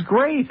 Place is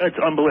great. It's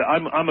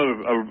unbelievable. I'm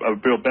a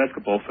real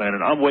basketball fan,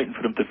 and I'm waiting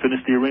for them to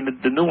finish the arena,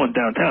 the new one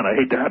downtown. I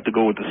hate to have to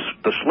go with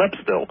the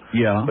schlep still.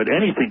 Yeah. But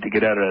anything to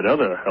get out of that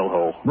other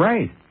hellhole.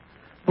 Right.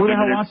 Who the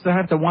hell wants to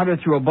have to wander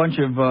through a bunch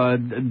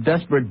of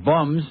desperate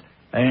bums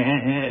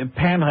and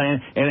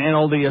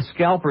all the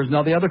scalpers and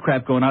all the other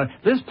crap going on?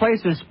 This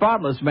place is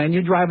spotless, man.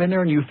 You drive in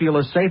there and you feel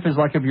as safe as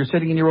like if you're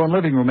sitting in your own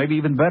living room, maybe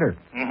even better.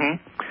 Mm-hmm.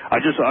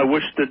 I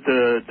wish that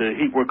the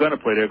Heat were going to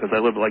play there because I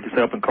live, like you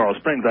say, up in Coral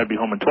Springs. I'd be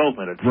home in 12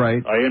 minutes.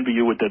 Right. I envy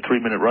you with that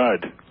 3-minute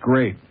ride.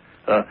 Great.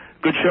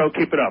 Good show.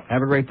 Keep it up.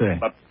 Have a great day.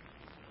 Bye.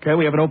 Okay,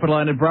 we have an open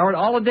line in Broward.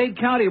 All of Dade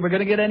County. We're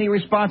going to get any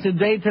response in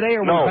Dade today,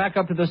 or we're back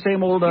up to the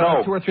same old 2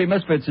 or 3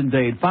 misfits in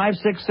Dade.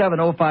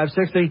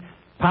 5670560,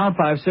 pound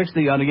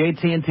 560 on the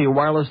AT&T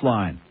wireless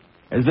line.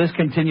 As this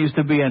continues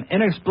to be an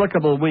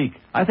inexplicable week.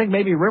 I think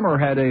maybe Rimmer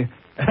had a...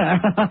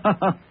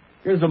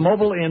 Here's a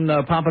mobile in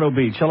Pompano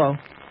Beach. Hello.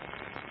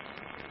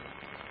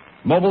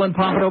 Mobile in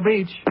Pompano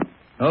Beach.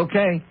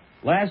 Okay.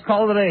 Last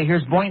call of the day.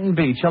 Here's Boynton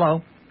Beach.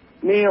 Hello.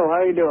 Neil,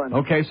 how you doing?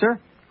 Okay, sir.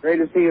 Great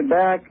to see you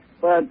back,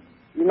 but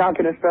you're not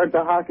going to start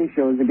the hockey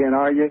shows again,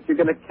 are you? You're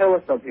going to kill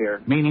us up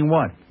here. Meaning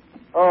what?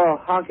 Oh,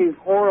 hockey's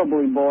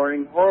horribly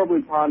boring,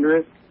 horribly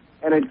ponderous,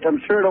 and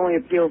I'm sure it only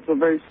appeals to a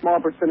very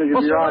small percentage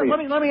of your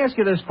audience. Let me ask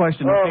you this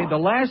question, okay? The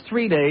last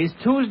 3 days,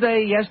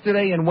 Tuesday,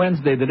 yesterday, and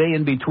Wednesday, the day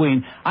in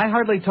between, I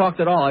hardly talked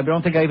at all. I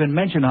don't think I even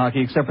mentioned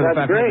hockey except for the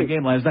fact that the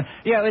game last night.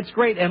 Yeah, it's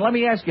great. And let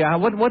me ask you,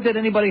 what did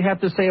anybody have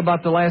to say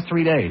about the last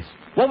 3 days?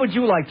 What would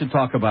you like to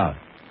talk about?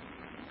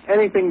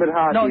 anything but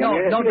hockey. No, I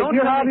mean, if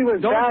your hobby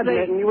was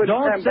badminton, you would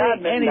don't say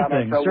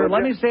anything, sir.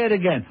 Let me say it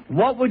again.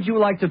 What would you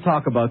like to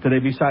talk about today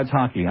besides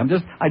hockey? I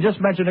just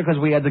mentioned it because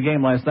we had the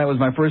game last night. It was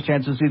my first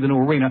chance to see the new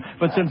arena.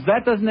 But since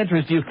that doesn't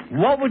interest you,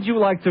 what would you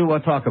like to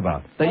talk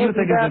about that you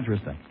think is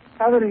interesting?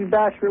 How about you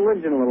bash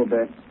religion a little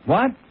bit?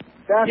 What?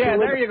 Bash religion.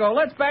 There you go.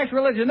 Let's bash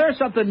religion. There's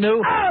something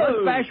new.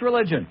 Let's bash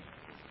religion.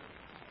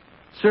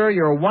 Sir,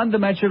 you're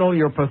one-dimensional,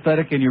 you're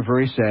pathetic, and you're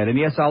very sad. And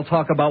yes, I'll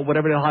talk about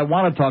whatever the hell I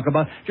want to talk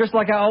about, just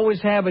like I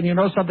always have, and you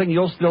know something,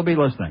 you'll still be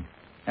listening.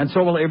 And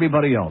so will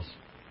everybody else.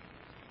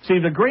 See,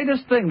 the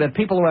greatest thing that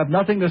people who have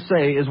nothing to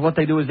say is what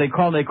they do is they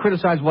call and they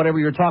criticize whatever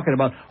you're talking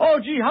about. Oh,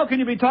 gee, how can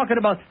you be talking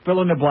about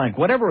fill in the blank,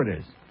 whatever it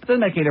is. It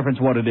doesn't make any difference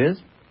what it is.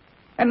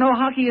 And no,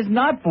 hockey is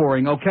not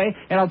boring, okay?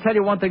 And I'll tell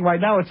you one thing right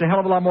now, it's a hell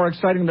of a lot more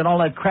exciting than all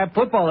that crap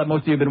football that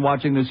most of you have been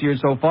watching this year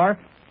so far.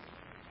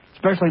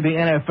 Especially the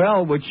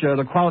NFL, which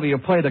the quality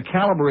of play, the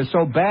caliber is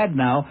so bad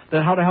now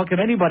that how the hell can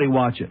anybody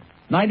watch it?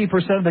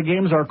 90% of the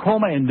games are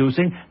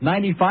coma-inducing.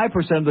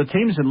 95% of the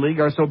teams in the league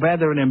are so bad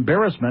they're an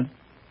embarrassment.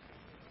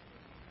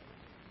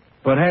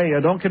 But hey,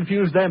 don't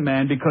confuse them,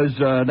 man, because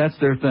that's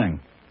their thing.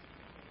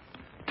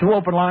 2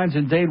 open lines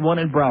in Dade, 1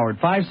 in Broward.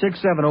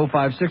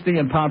 567-0560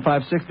 and pound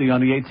 560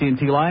 on the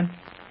AT&T line.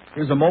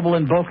 Here's a mobile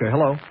in Boca.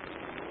 Hello.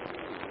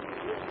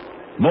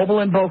 Mobile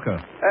in Boca.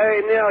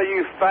 Hey, Neil,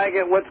 you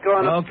faggot. What's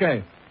going on?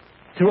 Okay.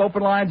 2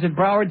 open lines in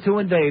Broward, 2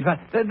 in Dade.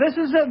 This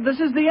is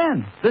the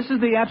end. This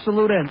is the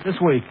absolute end this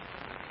week.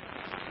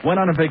 Went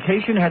on a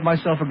vacation, had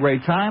myself a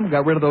great time,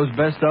 got rid of those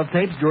best of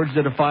tapes. George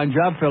did a fine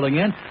job filling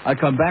in. I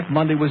come back,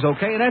 Monday was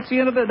okay, and that's the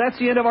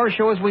end of our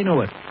show as we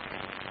knew it.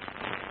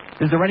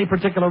 Is there any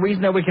particular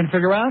reason that we can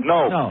figure out?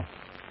 No.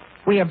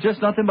 We have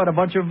just nothing but a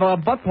bunch of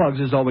butt plugs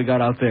is all we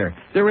got out there.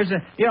 There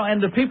isn't,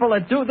 and the people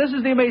that do, this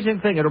is the amazing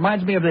thing. It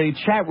reminds me of the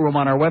chat room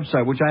on our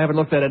website, which I haven't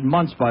looked at in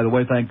months, by the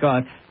way, thank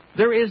God.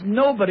 There is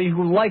nobody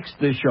who likes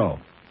this show.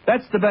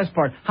 That's the best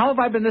part. How have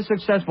I been this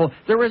successful?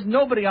 There is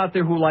nobody out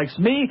there who likes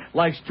me,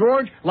 likes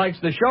George, likes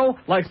the show,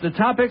 likes the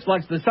topics,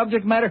 likes the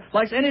subject matter,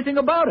 likes anything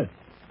about it.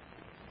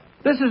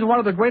 This is one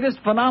of the greatest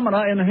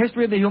phenomena in the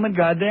history of the human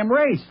goddamn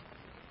race.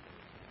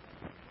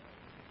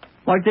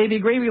 Like Davy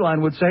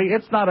Gravyline would say,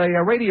 it's not a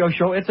radio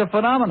show, it's a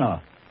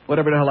phenomena.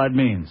 Whatever the hell that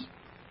means.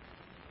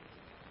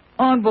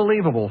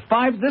 Unbelievable.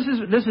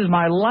 This is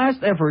my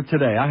last effort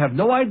today. I have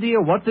no idea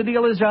what the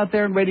deal is out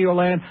there in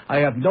Radioland. I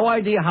have no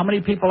idea how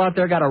many people out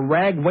there got a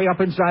rag way up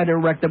inside their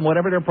rectum,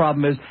 whatever their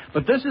problem is.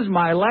 But this is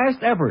my last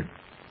effort.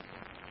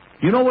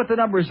 You know what the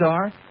numbers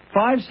are?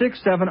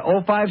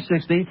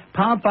 567-0560,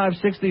 pound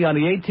 560 on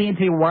the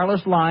AT&T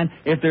wireless line.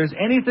 If there's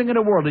anything in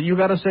the world that you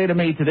got to say to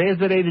me, today is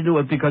the day to do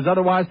it, because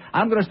otherwise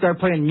I'm going to start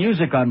playing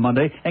music on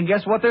Monday, and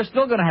guess what? They're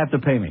still going to have to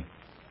pay me.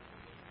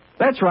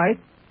 That's right.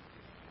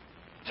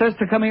 It says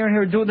to come here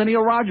and do the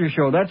Neil Rogers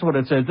show. That's what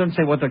it says. It doesn't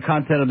say what the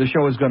content of the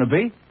show is going to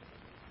be.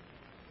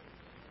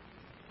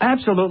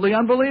 Absolutely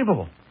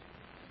unbelievable.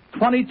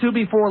 22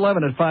 before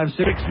 11 at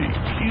 560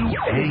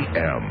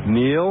 QAM.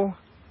 Neil?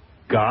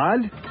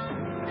 God?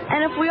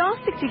 And if we all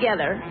stick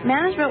together,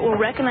 management will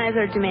recognize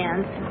our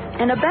demands,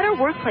 and a better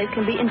workplace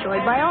can be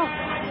enjoyed by all.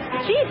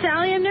 Gee,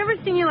 Sally, I've never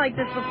seen you like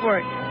this before.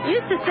 You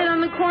used to sit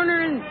on the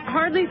corner and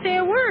hardly say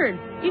a word.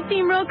 You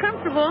seem real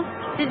comfortable.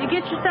 Did you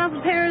get yourself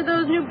a pair of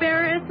those new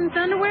Bare Essence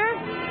underwear?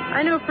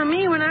 I know for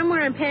me, when I'm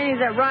wearing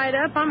panties that ride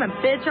up, I'm a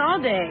bitch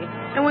all day.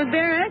 And with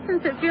Bare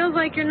Essence, it feels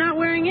like you're not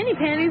wearing any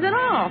panties at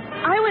all.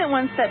 I went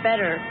one step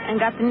better and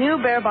got the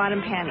new bare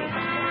bottom panties.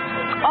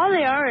 All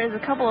they are is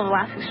a couple of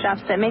elastic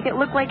straps that make it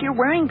look like you're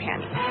wearing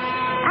panties.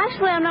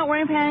 Actually, I'm not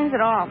wearing panties at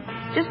all.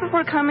 Just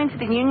before coming to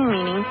the union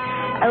meeting,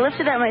 I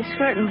lifted up my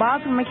skirt and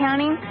Bob from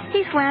accounting,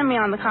 he slammed me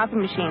on the copy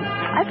machine.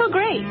 I feel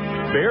great.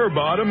 Bare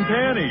bottom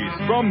panties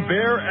from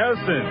Bare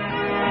Essence.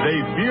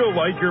 They feel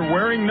like you're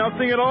wearing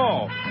nothing at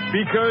all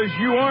because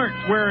you aren't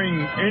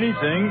wearing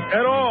anything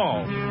at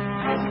all.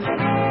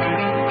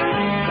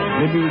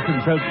 Maybe we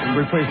could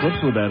replace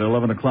lips with that at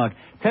 11 o'clock.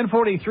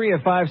 10:43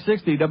 at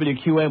 560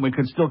 WQAM. We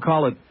could still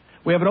call it.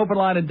 We have an open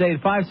line at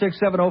Dade,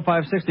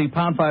 567-0560,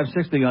 pound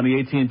 560 on the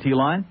AT&T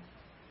line.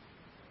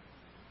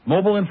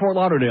 Mobile in Fort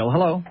Lauderdale.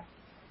 Hello.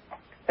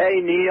 Hey,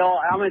 Neil.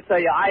 I'm going to tell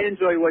you, I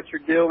enjoy what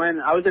you're doing.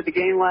 I was at the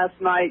game last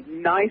night.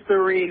 Nice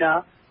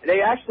arena.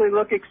 They actually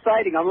look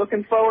exciting. I'm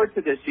looking forward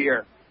to this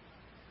year.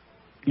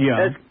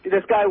 Yeah.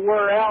 This guy,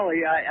 Worrell,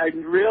 I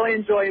really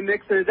enjoy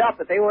mixing it up,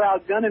 but they were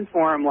outgunning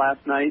for him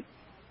last night.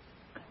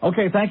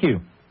 Okay, thank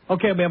you.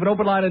 Okay, we have an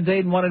open line in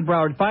Dade and one in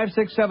Broward.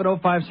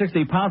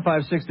 567-0560, pound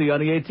 560 on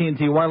the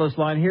AT&T wireless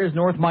line. Here's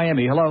North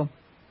Miami. Hello.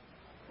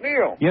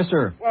 Neil. Yes,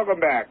 sir. Welcome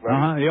back,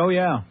 buddy. Oh,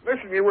 yeah.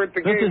 Listen, you were at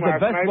the game last night. This is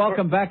the best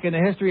welcome back in the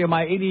history of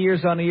my 80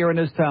 years on the air in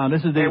this town.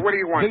 This is the what do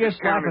you want? biggest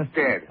This town is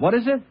dead. What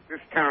is it? This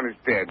town is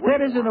dead.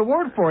 That isn't a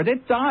word for it.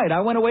 It died.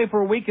 I went away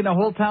for a week and the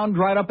whole town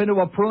dried up into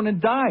a prune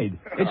and died.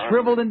 It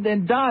shriveled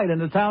and died in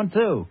the town,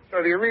 too.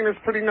 So the arena's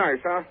pretty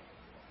nice, huh?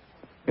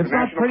 It's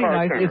not pretty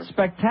nice. Center. It's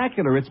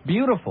spectacular. It's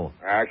beautiful.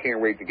 I can't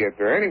wait to get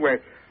there. Anyway,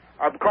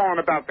 I'm calling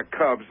about the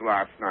Cubs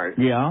last night.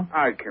 Yeah.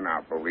 I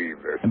cannot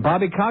believe this. And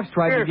Bobby Cox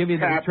tried to give you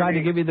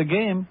the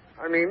game.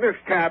 I mean, this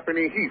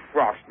Tapani, he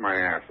frost my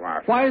ass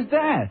last Why night. is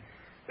that?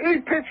 He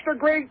pitched a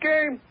great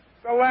game.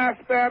 The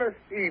last batter,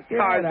 he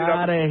ties Get it up.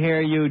 out of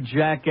here, you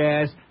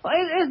jackass.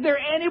 Is there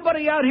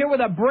anybody out here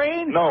with a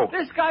brain? No.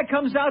 This guy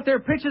comes out there,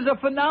 pitches a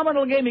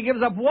phenomenal game. He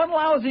gives up one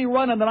lousy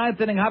run in the ninth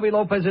inning. Javi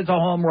Lopez hits a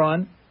home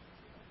run.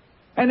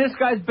 And this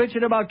guy's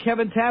bitching about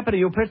Kevin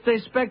Tapani, who pitched a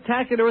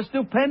spectacular, a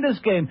stupendous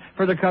game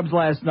for the Cubs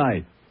last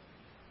night.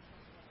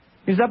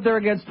 He's up there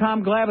against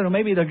Tom Glavine, who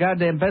may be the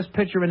goddamn best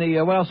pitcher in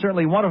the, well,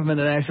 certainly one of them in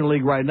the National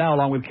League right now,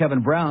 along with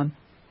Kevin Brown.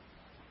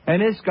 And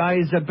this guy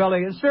is a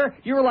belly. Sir,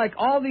 you're like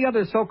all the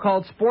other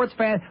so-called sports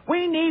fans.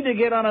 We need to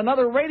get on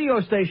another radio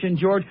station,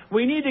 George.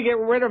 We need to get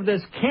rid of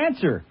this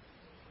cancer.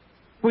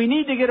 We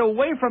need to get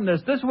away from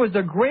this. This was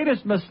the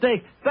greatest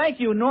mistake.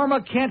 Thank you,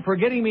 Norma Kent, for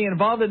getting me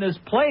involved in this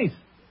place.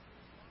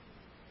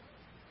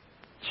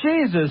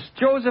 Jesus,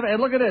 Joseph,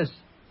 and look at this.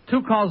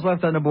 2 calls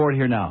left on the board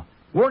here now.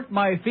 Worked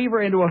my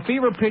fever into a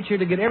fever pitch here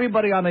to get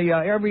everybody on the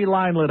every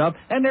line lit up,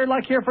 and they're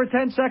like here for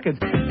 10 seconds.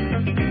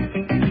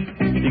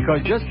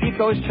 Because just keep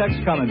those checks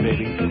coming,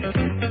 baby.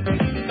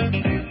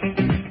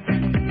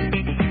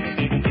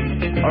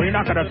 Oh, you're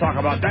not going to talk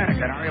about that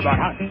again, are you? About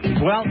how?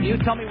 Well, you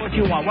tell me what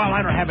you want. Well,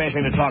 I don't have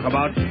anything to talk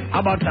about. How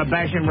about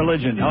bashing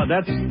religion? Oh,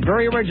 that's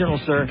very original,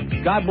 sir.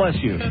 God bless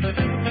you.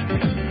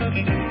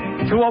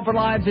 2 open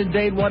lines in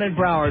Dade, 1 in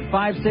Broward.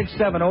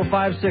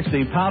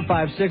 567-0560, pound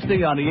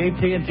 560 on the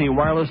AT&T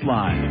wireless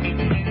line.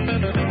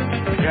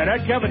 Yeah,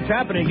 that Kevin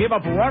Tapani gave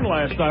up a run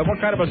last night.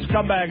 What kind of a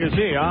scumbag is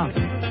he, huh?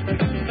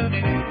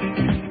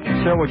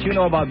 Sir, what you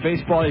know about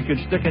baseball, you could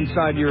stick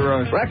inside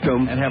your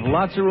rectum and have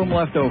lots of room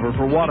left over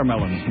for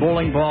watermelons,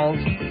 bowling balls,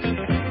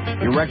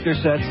 erector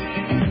sets.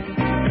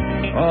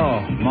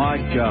 Oh, my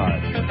God.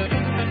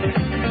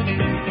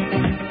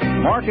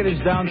 Market is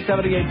down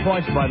 78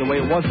 points, by the way.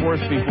 It was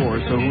worse before,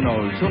 so who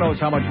knows? Who knows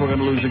how much we're going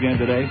to lose again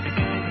today?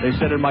 They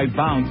said it might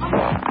bounce.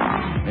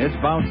 It's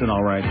bouncing,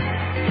 all right.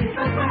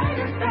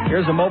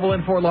 Here's a mobile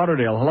in Fort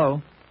Lauderdale.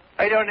 Hello.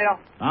 How you doing, Neil?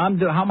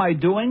 How am I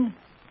doing?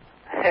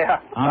 Yeah.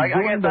 I'm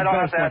doing the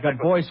best, like a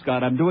Boy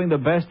Scout. I'm doing the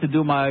best to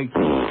do my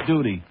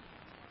duty.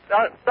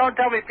 Don't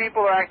tell me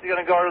people are actually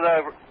going to go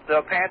to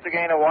the Panther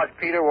game to watch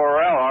Peter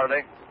Worrell, are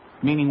they?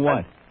 Meaning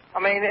what? I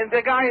mean,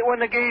 the guy, when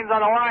the game's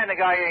on the line, the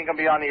guy ain't going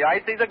to be on the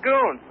ice. He's a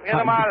goon. Get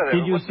him out of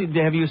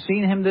there. Have you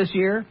seen him this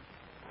year?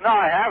 No,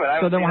 I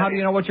haven't. So then how do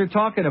you know what you're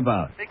talking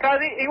about? Because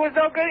he was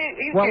no good.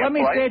 Well, let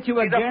me say it to you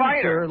again,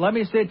 sir. Let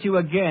me say it to you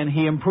again.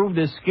 He improved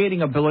his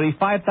skating ability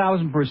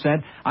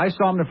 5,000%. I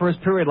saw him the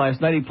first period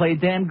last night. He played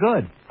damn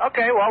good.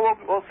 Okay, well,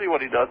 we'll see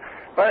what he does.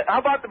 But how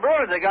about the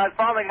Brewers? They got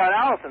finally got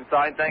Allison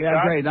signed, thank God.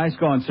 Yeah, great. Nice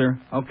going, sir.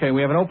 Okay,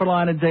 we have an open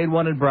line in Dade,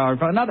 1 in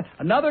Broward.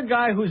 Another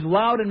guy who's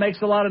loud and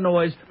makes a lot of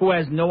noise who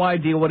has no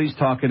idea what he's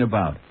talking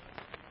about.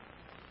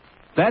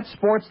 That's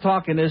sports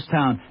talk in this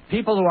town.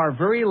 People who are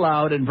very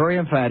loud and very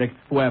emphatic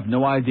who have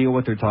no idea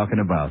what they're talking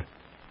about.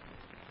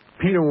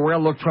 Peter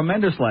Worrell looked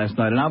tremendous last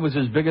night, and I was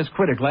his biggest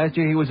critic. Last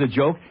year he was a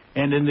joke,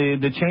 and in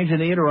the change in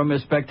the interim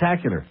is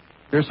spectacular.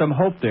 There's some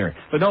hope there.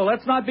 But no,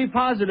 let's not be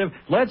positive.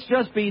 Let's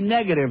just be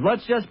negative.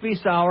 Let's just be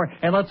sour,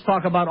 and let's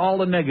talk about all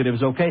the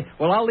negatives, okay?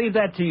 Well, I'll leave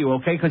that to you,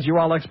 okay, because you're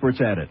all experts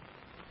at it.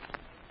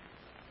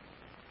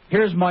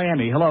 Here's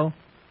Miami. Hello.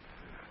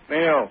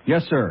 Neil.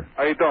 Yes, sir.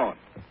 How you doing?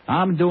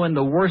 I'm doing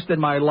the worst in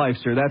my life,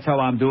 sir. That's how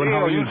I'm doing. Neil,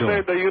 how are you doing?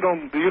 You say that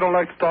you don't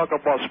like to talk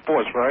about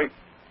sports, right?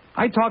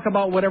 I talk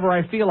about whatever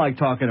I feel like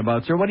talking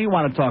about, sir. What do you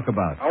want to talk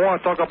about? I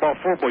want to talk about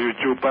football, you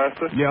Jew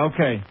bastard. Yeah,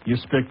 okay. You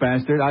spick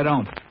bastard. I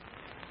don't.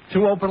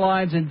 2 open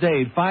lines in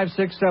Dade,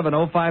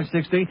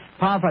 567-0560,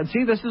 pound 5.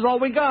 See, this is all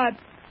we got.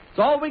 It's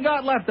all we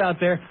got left out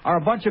there are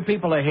a bunch of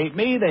people that hate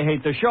me, they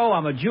hate the show,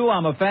 I'm a Jew,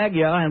 I'm a fag,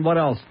 yeah, and what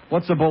else?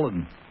 What's the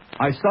bulletin?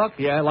 I suck,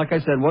 yeah, like I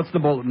said, what's the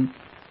bulletin?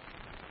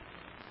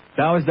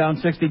 Dow is down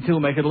 62,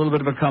 making a little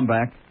bit of a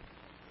comeback.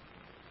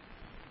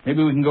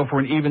 Maybe we can go for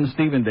an even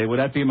Steven day. Would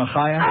that be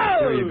Machia?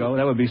 Oh! There you go,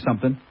 that would be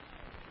something.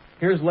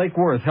 Here's Lake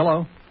Worth,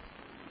 hello.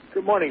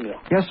 Good morning, Neil.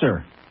 Yes,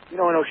 sir. You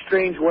know, in a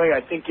strange way,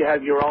 I think you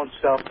have your own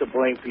self to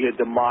blame for your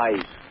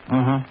demise.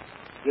 Uh-huh.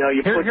 You know,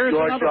 you put George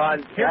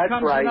on. Here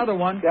comes right. another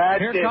one.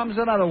 That's Here comes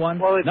another one.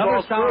 Well, it's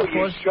another all true.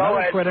 Your show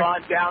has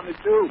gone down the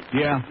tube.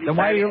 Yeah. Then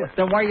why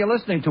are you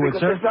listening to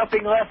because it, sir? There's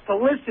nothing left to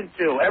listen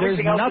to.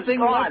 Everything there's else nothing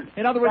is gone. left.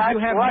 In other words, That's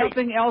you have right.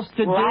 nothing else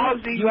to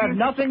Lousy do. You have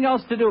nothing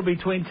else to do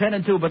between 10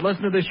 and 2 but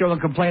listen to this show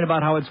and complain about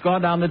how it's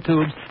gone down the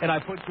tubes and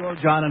I put George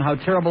on and how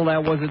terrible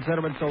that was,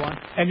 etc. and so on.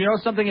 And you know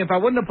something? If I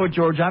wouldn't have put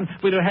George on,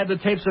 we'd have had the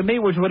tapes of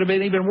me, which would have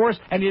been even worse,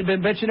 and you'd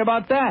been bitching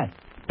about that.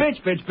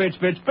 Bitch, bitch, bitch,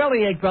 bitch,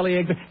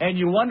 bellyache, and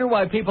you wonder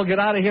why people get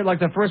out of here like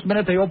the first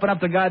minute they open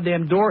up the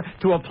goddamn door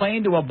to a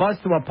plane, to a bus,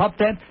 to a pup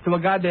tent, to a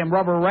goddamn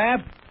rubber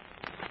raft.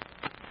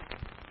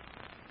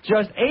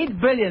 Just 8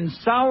 billion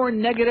sour,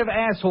 negative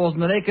assholes in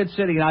the naked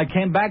city, and I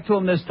came back to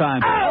them this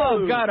time.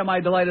 Oh, God, am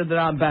I delighted that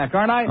I'm back,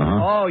 aren't I?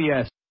 Uh-huh. Oh,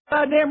 yes.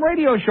 Goddamn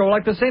radio show,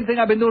 like the same thing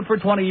I've been doing for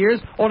 20 years,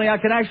 only I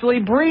can actually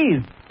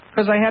breathe,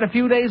 because I had a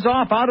few days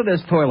off out of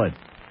this toilet.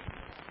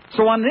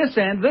 So on this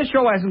end, this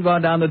show hasn't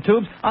gone down the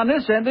tubes. On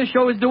this end, this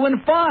show is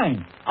doing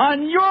fine.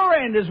 On your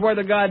end is where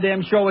the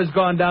goddamn show has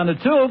gone down the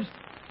tubes.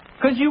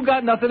 Because you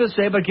got nothing to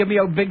say but give me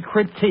a big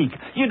critique.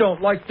 You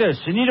don't like this,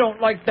 and you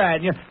don't like that.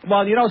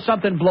 Well, you know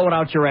something? Blow it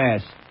out your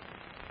ass.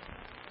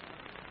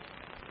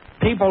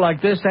 People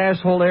like this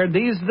asshole there,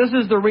 this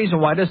is the reason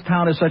why this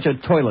town is such a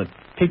toilet.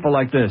 People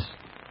like this.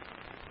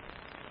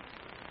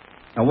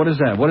 Now, what is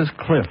that? What is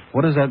Cliff?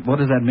 What does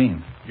that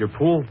mean? Your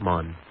pool,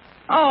 man.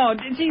 Oh,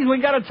 geez,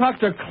 we got to talk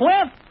to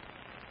Cliff?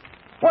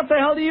 What the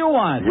hell do you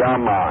want? Yeah,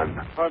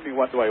 man. Tell me,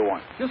 what do I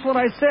want? Just what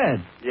I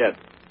said. Yes.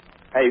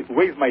 Hey,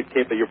 where's my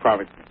tape that you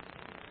promised me?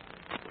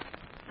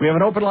 We have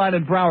an open line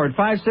in Broward,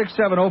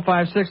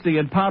 567-0560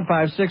 and pound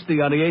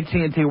 560 on the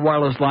AT&T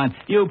wireless line.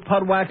 You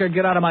pudwhacker,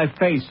 get out of my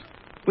face.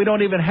 We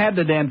don't even have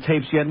the damn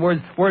tapes yet.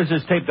 Where's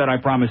this tape that I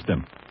promised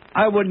him?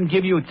 I wouldn't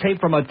give you a tape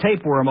from a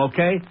tapeworm,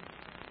 okay?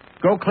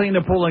 Go clean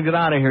the pool and get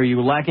out of here,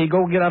 you lackey.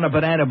 Go get on a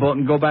banana boat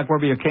and go back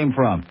wherever you came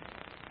from.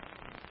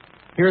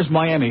 Here's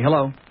Miami.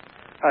 Hello.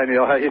 Hi,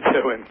 Neil. How you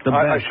doing?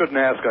 I shouldn't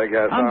ask, I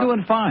guess. I'm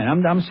doing fine.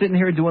 I'm sitting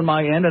here doing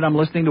my end, and I'm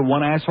listening to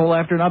one asshole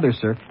after another,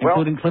 sir,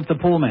 including Cliff the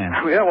Pool Man.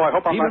 Yeah, well, I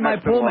hope I'm Even not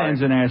my pool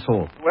man's an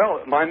asshole.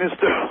 Well, mine is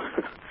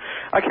too.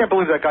 I can't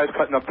believe that guy's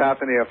cutting up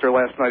Pathany after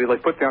last night. He,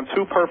 put down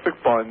 2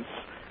 perfect bunts.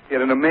 He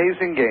had an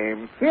amazing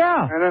game.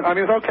 Yeah. And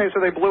then, okay, so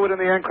they blew it in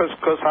the end because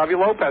Javi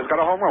Lopez got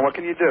a home run. What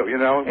can you do,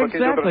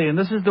 Exactly, and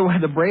this is the way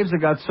the Braves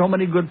have got so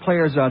many good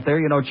players out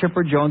there.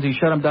 Chipper Jones, he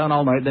shut him down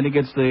all night. Then he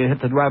gets the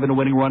hit to drive in the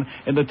winning run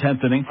in the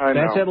 10th inning.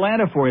 That's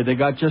Atlanta for you. They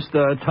got just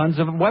tons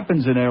of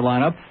weapons in their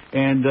lineup.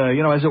 And,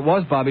 as it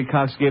was, Bobby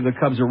Cox gave the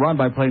Cubs a run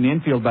by playing the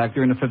infield back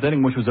there in the 5th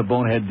inning, which was a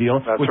bonehead deal,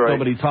 which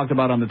nobody talked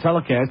about on the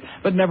telecast.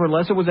 But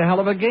nevertheless, it was a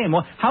hell of a game.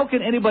 Well, how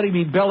can anybody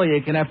be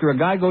bellyaching after a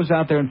guy goes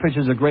out there and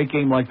pitches a great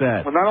game like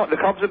that? Well, the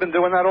Cubs have been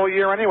doing that all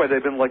year anyway.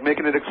 They've been,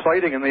 making it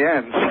exciting in the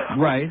end.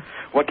 Right.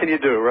 What can you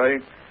do,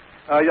 right?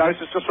 I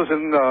just was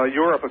in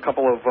Europe a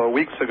couple of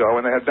weeks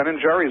ago, and they had Ben and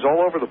Jerry's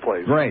all over the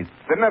place. Right.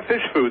 They didn't have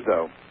fish food,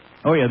 though.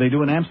 Oh, yeah, they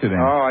do in Amsterdam.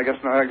 Oh, I guess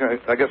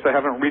they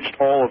haven't reached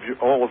all of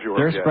Europe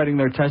They're yet. spreading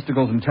their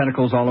testicles and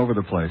tentacles all over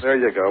the place. There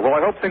you go. Well,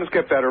 I hope things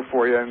get better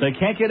for you. They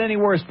can't get any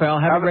worse, pal.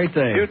 Have a great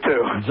day. You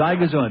too. Sei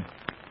gesund.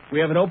 We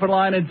have an open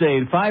line at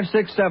Dade,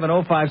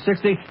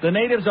 567-0560. The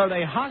natives, are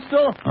they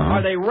hostile?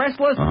 Are they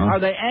restless?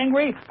 Are they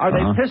angry? Are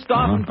they pissed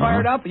off and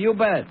fired up? You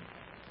bet.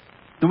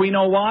 Do we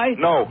know why?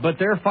 No. But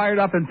they're fired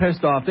up and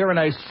pissed off. They're in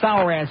a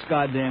sour-ass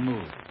goddamn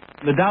mood.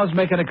 The Dow's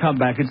making a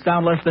comeback. It's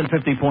down less than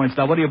 50 points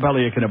now. What are you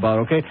bellyaching about,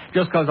 okay?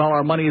 Just because all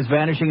our money is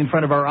vanishing in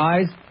front of our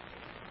eyes?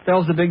 What the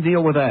hell's the big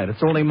deal with that?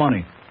 It's only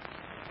money.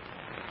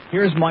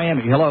 Here's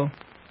Miami. Hello.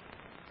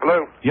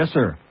 Hello. Yes,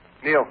 sir.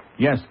 Neil.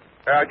 Yes.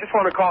 I just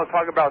want to call and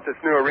talk about this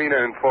new arena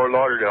in Fort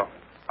Lauderdale.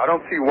 I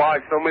don't see why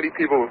so many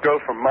people would go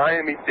from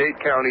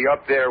Miami-Dade County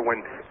up there when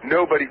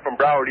nobody from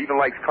Broward even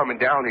likes coming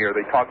down here.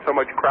 They talk so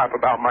much crap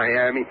about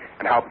Miami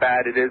and how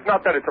bad it is.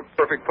 Not that it's a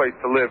perfect place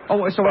to live.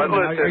 Oh, so but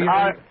listen,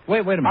 wait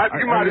a minute.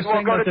 You might as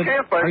well go to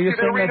Tampa and see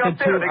the arena up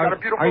there. They got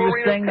a beautiful arena. Are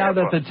you saying now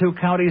that the two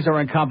counties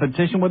are in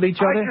competition with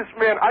each other?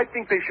 I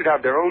think they should have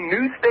their own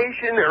news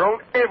station, their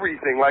own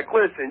everything.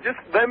 Listen,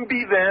 just them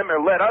be them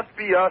and let us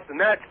be us, and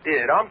that's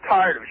it. I'm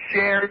tired of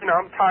sharing.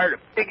 I'm tired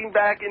of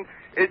piggybacking.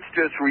 It's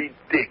just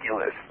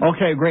ridiculous.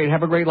 Okay, great.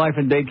 Have a great life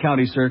in Dade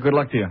County, sir. Good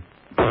luck to you.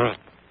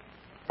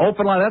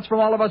 Open line. That's from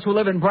all of us who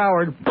live in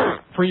Broward.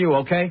 For you,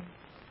 okay?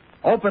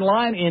 Open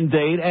line in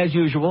Dade, as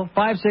usual,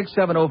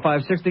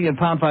 567-0560 and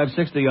pound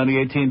 560 on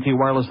the AT&T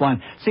wireless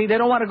line. See, they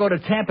don't want to go to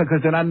Tampa because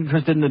they're not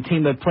interested in the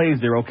team that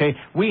plays there, okay?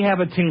 We have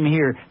a team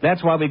here.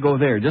 That's why we go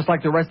there. Just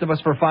like the rest of us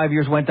for 5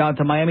 years went down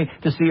to Miami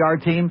to see our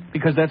team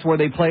because that's where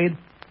they played.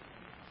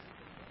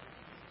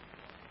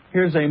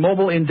 Here's a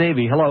mobile in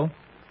Davie. Hello.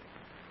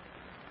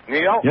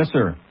 Neil? Yes,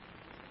 sir.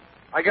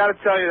 I got to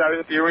tell you, I was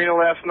at the arena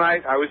last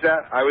night. I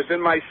was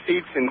in my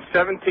seats in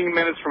 17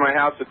 minutes from my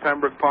house at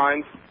Pembroke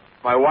Pines.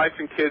 My wife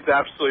and kids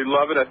absolutely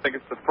love it. I think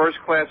it's the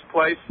first-class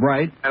place.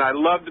 Right. And I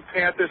love the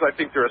Panthers. I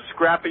think they're a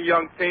scrappy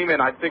young team,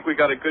 and I think we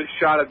got a good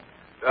shot at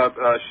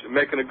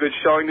making a good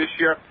showing this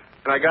year.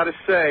 And I got to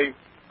say,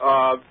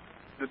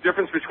 the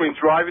difference between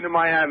driving to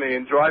Miami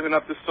and driving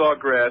up to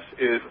Sawgrass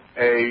is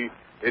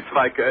it's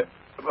like a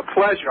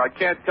pleasure. I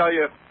can't tell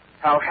you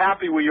how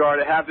happy we are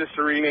to have this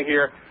arena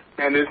here.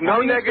 And there's no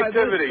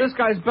negativity. This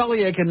guy's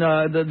bellyaching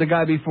the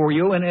guy before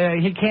you,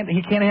 and he can't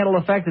handle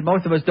the fact that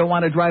most of us don't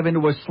want to drive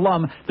into a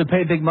slum to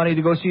pay big money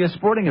to go see a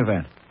sporting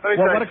event.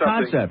 What a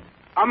concept!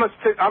 I'm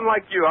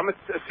like you. I'm a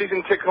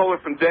season ticket holder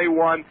from day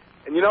one,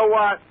 and you know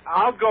what?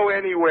 I'll go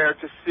anywhere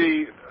to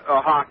see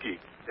hockey.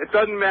 It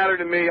doesn't matter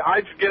to me.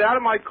 I get out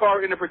of my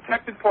car in a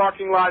protected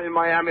parking lot in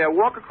Miami. I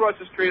walk across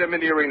the street. I'm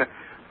in the arena.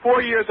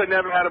 4 years, I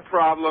never had a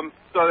problem,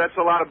 so that's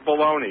a lot of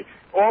baloney.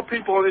 All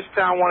people in this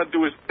town want to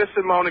do is piss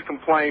and moan and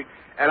complain.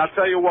 And I'll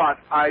tell you what,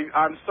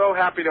 I'm so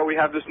happy that we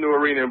have this new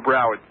arena in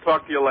Broward.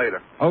 Talk to you later.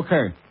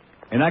 Okay.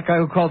 And that guy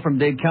who called from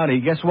Dade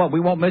County, guess what? We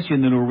won't miss you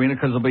in the new arena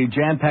because it'll be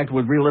jam-packed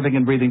with reliving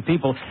and breathing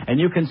people, and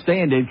you can stay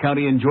in Dade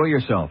County and enjoy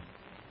yourself.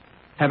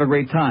 Have a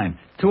great time.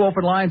 2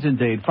 open lines in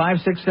Dade,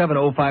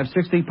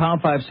 567-0560,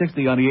 pound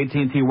 560 on the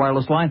AT&T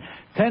wireless line.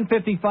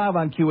 10:55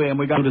 on QAM.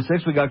 We got to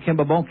 6. We got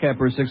Kimba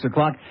Bonecapper at 6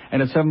 o'clock,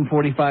 and at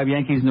 7:45,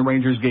 Yankees and the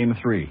Rangers game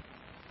 3.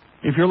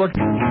 If you're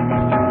looking...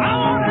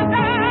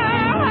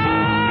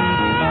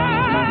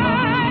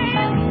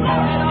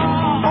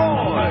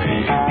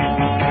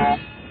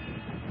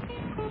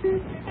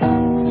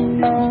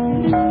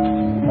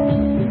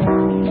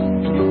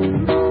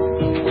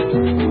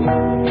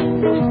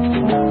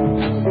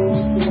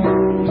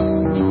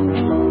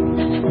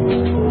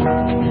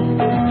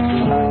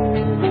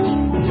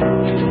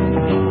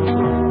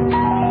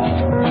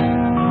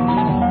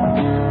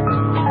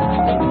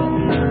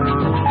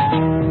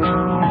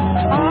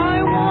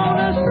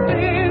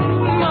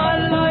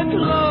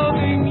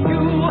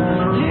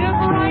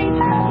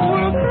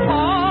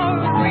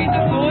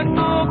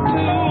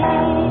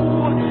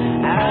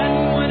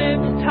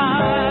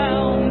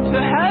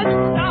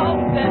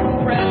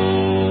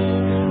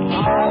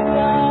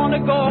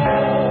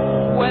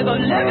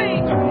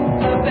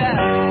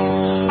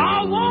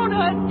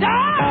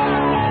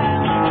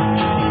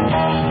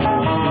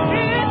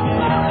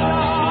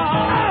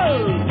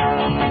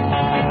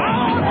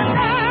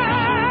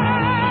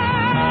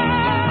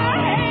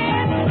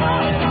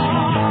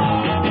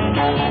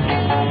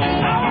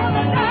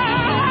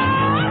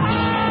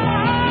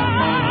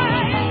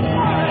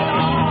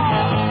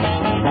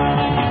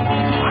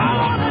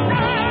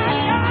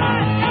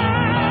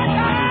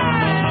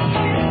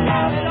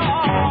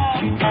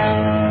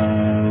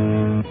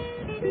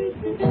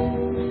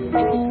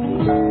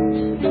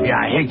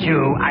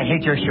 I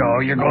hate your show.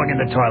 You're going in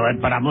the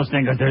toilet, but I'm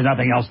listening because there's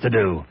nothing else to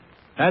do.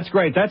 That's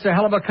great. That's a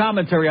hell of a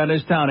commentary on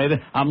this town, eh?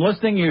 I'm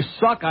listening. You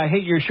suck. I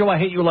hate your show. I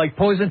hate you like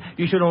poison.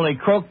 You should only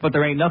croak, but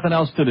there ain't nothing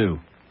else to do.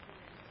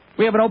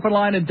 We have an open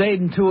line in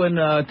Dayton, two in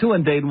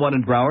Dayton, one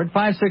in Broward.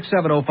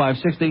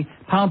 567-0560,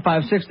 pound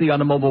 560 on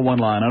the mobile one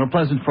line on a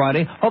pleasant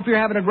Friday. Hope you're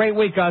having a great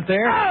week out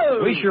there.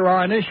 Oh! We sure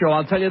are on this show,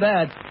 I'll tell you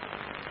that.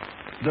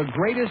 The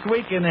greatest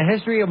week in the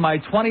history of my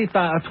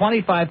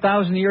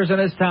 25,000 years in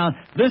this town.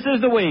 This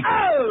is the week.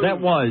 Oh! That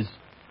was.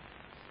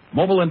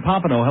 Mobile in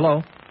Pompano,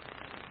 hello.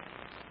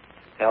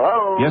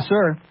 Hello. Yes,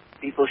 sir.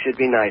 People should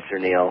be nicer,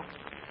 Neil.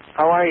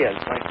 How are you?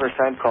 It's my first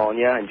time calling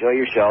you. Enjoy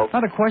your show.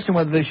 Not a question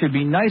whether they should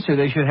be nicer.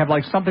 They should have,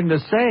 like, something to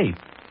say.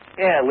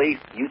 Yeah, at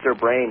least use their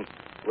brain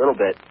a little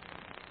bit.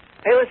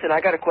 Hey, listen,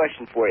 I got a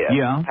question for you.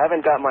 Yeah?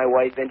 Haven't got my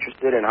wife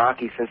interested in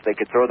hockey since they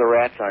could throw the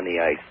rats on the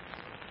ice.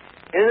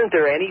 Isn't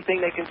there anything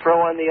they can throw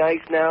on the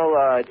ice now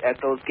at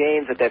those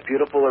games at that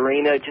beautiful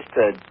arena just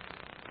to,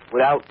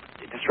 without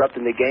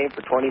disrupting the game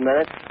for 20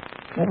 minutes?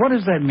 Well, what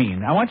does that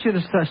mean? I want you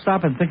to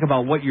stop and think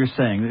about what you're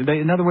saying.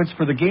 In other words,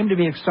 for the game to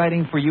be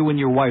exciting for you and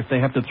your wife, they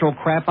have to throw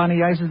crap on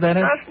the ice, is that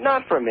it?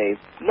 Not for me.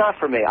 Not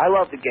for me. I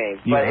love the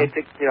game. But,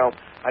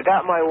 I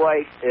got my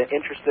wife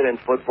interested in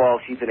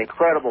football. She's an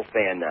incredible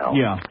fan now.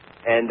 Yeah.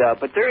 And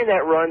but during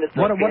that run,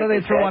 what do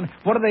they throw on?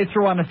 What do they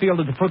throw on the field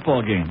at the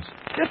football games?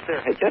 Just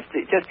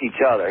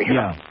each other. You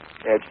know?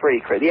 Yeah, it's pretty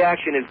crazy. The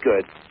action is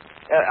good.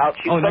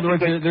 In other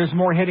words, there's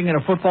more hitting in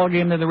a football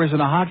game than there is in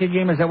a hockey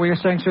game. Is that what you're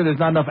saying, sir? There's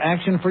not enough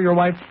action for your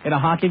wife in a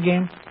hockey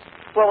game?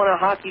 Well, in a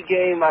hockey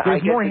game,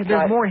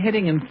 there's more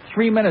hitting in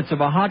 3 minutes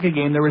of a hockey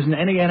game there isn't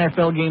any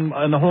NFL game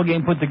in the whole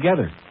game put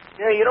together.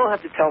 Yeah, you don't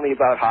have to tell me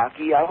about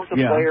hockey. I was a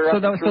player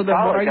up through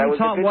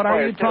college. What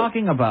are you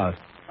talking about?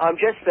 I'm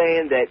just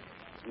saying that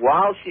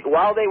while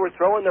they were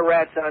throwing the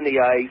rats on the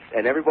ice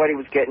and everybody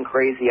was getting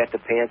crazy at the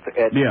Panther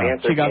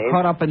she got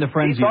caught up in the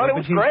frenzy. She thought it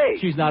was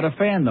great. She's not a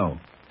fan, though.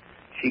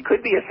 She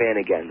could be a fan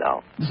again,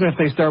 though. So if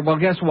they start, well,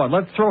 guess what?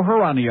 Let's throw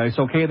her on the ice,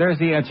 okay? There's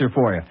the answer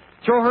for you.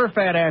 Throw her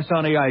fat ass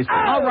on the ice. Oh!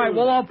 All right,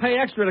 we'll all pay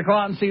extra to go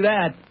out and see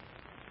that.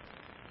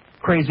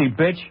 Crazy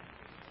bitch.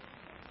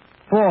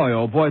 Boy,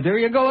 oh boy, there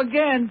you go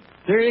again.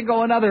 There you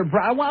go, another.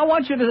 I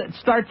want you to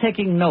start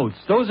taking notes.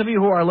 Those of you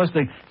who are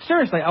listening,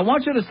 seriously, I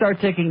want you to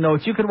start taking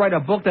notes. You could write a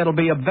book that'll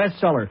be a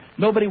bestseller.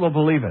 Nobody will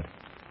believe it.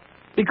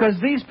 Because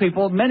these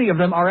people, many of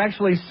them, are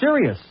actually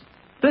serious.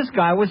 This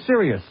guy was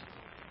serious.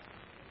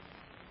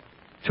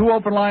 2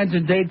 open lines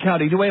in Dade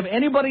County. Do we have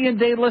anybody in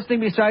Dade listening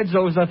besides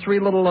those 3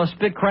 little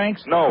spit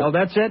cranks? No. Oh,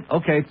 that's it?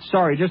 Okay,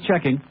 sorry, just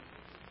checking.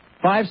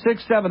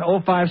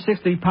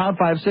 567-0560, pound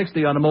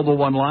 560 on the mobile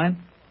one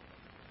line.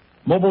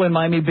 Mobile in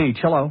Miami Beach.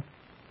 Hello.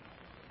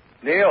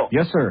 Neil.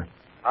 Yes, sir.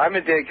 I'm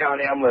in Dade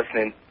County. I'm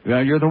listening.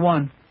 Yeah, you're the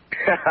one.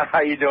 How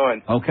you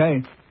doing?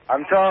 Okay.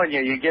 I'm telling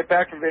you, you get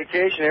back from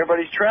vacation,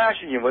 everybody's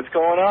trashing you. What's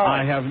going on?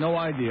 I have no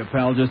idea,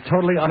 pal. Just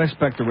totally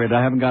unexpected.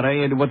 I haven't got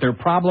any idea what their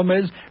problem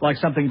is, like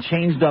something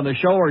changed on the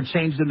show or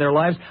changed in their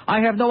lives.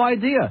 I have no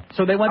idea.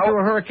 So they went through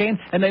a hurricane,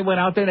 and they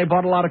went out there, and they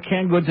bought a lot of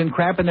canned goods and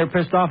crap, and they're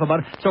pissed off about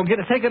it. So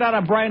take it out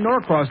on Brian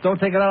Norcross. Don't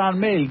take it out on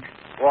me.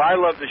 Well, I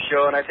love the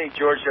show, and I think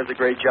George does a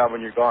great job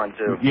when you're gone,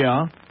 too.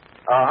 Yeah.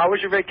 How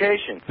was your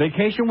vacation?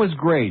 Vacation was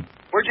great.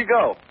 Where'd you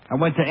go? I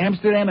went to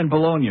Amsterdam and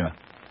Bologna.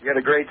 You had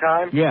a great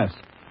time? Yes.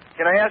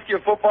 Can I ask you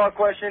a football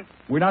question?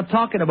 We're not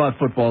talking about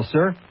football,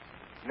 sir.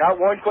 Not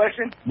one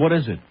question? What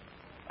is it?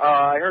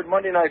 I heard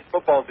Monday Night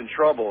Football's in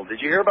trouble. Did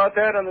you hear about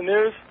that on the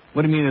news?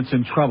 What do you mean it's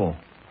in trouble?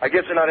 I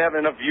guess they're not having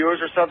enough viewers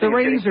or something. The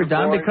ratings are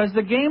down because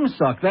the games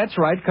suck. That's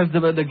right, because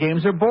the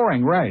games are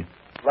boring, right.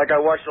 Like I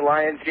watched the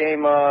Lions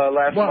game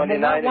last Monday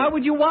night. Why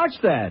would you watch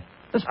that?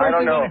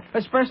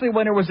 Especially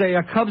when there was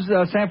a Cubs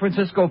San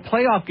Francisco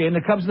playoff game,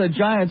 the Cubs and the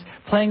Giants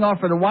playing off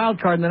for the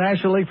wild card in the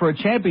National League for a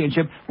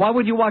championship. Why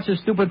would you watch a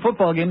stupid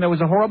football game? That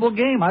was a horrible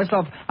game. I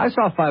saw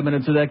 5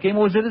 minutes of that game. It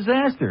was a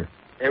disaster.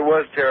 It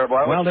was terrible.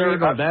 Well, there you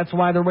go. That's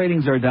why the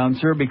ratings are down,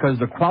 sir, because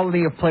the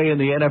quality of play in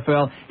the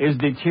NFL is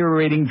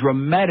deteriorating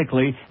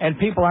dramatically, and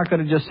people aren't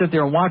going to just sit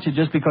there and watch it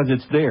just because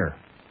it's there.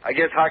 I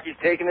guess hockey's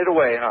taking it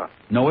away, huh?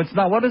 No, it's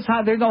not.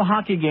 There's no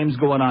hockey games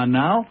going on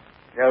now.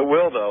 Yeah, it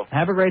will, though.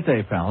 Have a great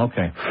day, pal.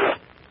 Okay.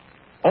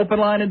 Open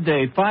line and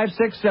Dave,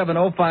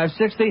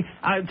 567-0560.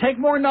 Take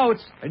more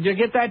notes. Did you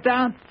get that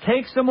down?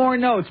 Take some more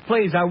notes,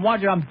 please. I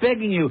want you. I'm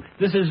begging you.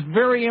 This is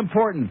very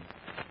important.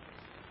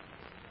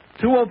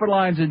 2 open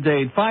lines in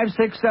Dade,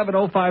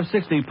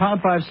 567-0560,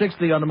 pound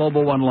 560 on the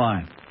Mobile One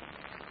line.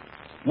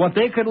 What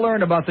they could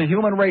learn about the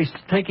human race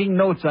taking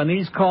notes on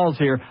these calls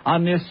here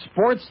on this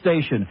sports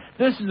station.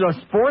 This is a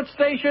sports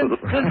station?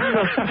 This is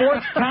a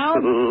sports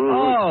town?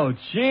 Oh,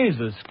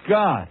 Jesus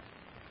God.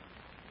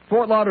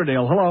 Fort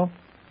Lauderdale, hello.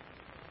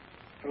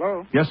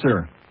 Hello? Yes,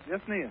 sir. Yes,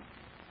 Neil.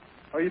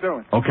 How are you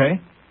doing? Okay.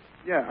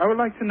 Yeah, I would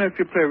like to know if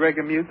you play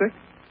reggae music.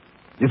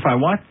 If I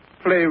what?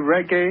 Play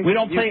reggae. We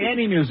don't play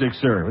any music,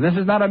 sir. This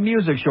is not a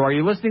music show. Are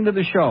you listening to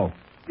the show?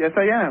 Yes,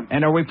 I am.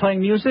 And are we playing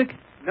music?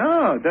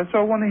 No, that's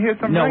why I want to hear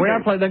some reggae. No, we're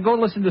not playing. Then go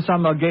listen to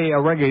some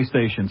reggae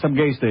station, some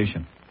gay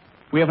station.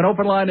 We have an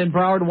open line in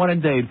Broward, one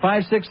in Dade.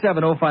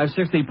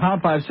 567-0560,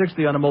 pound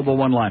 560 on the Mobile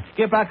One line.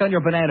 Get back on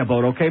your banana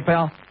boat, okay,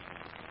 pal?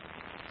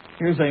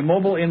 Here's a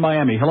mobile in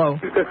Miami. Hello.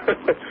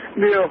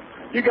 Neil,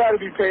 you got to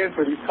be paying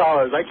for these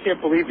callers. I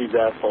can't believe these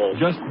assholes.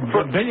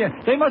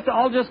 They must have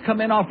all just come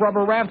in off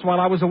rubber rafts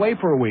while I was away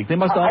for a week. They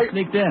must have all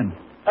sneaked in.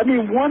 I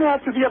mean, one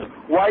after the other.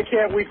 Why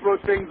can't we throw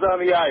things on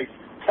the ice?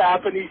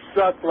 Tapani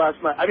sucked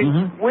last night. I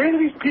mean, where do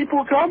these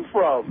people come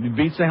from? It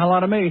beats the hell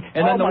out of me.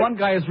 And then the one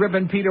guy is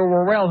ripping Peter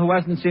Worrell, who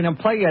hasn't seen him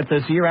play yet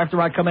this year,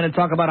 after I come in and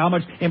talk about how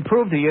much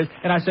improved he is.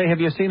 And I say, have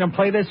you seen him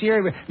play this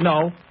year?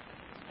 No.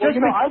 Well,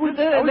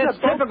 that's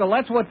typical.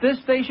 That's what this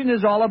station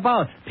is all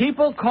about.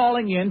 People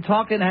calling in,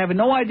 talking, having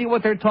no idea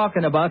what they're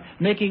talking about,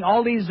 making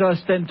all these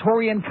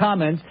stentorian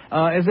comments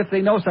as if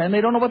they know something. And they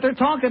don't know what they're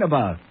talking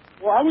about.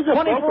 Well, I was at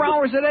 24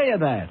 hours a day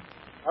of that.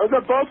 I was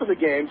at both of the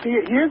games. He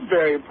is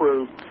very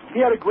improved. He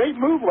had a great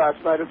move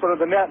last night in front of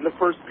the net in the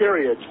first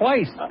period.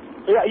 Twice.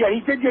 Yeah, he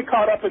did get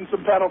caught up in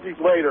some penalties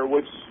later,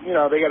 which,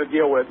 they got to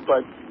deal with,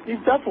 but he's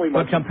definitely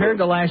much But compared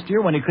to last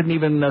year when he couldn't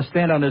even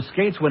stand on his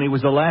skates when he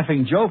was a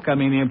laughing joke, I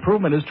mean, the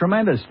improvement is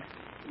tremendous.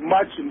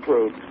 Much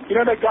improved. You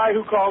know that guy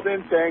who called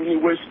in saying he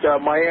wished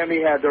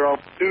Miami had their own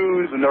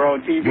news and their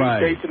own TV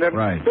station?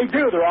 Right. They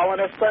do. They're all in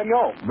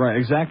Espanol. Right,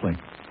 exactly.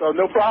 So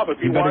no problem.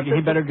 He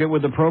better get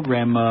with the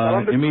program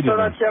immediately. Turn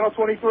on Channel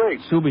 23.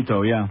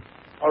 Subito, yeah.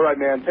 All right,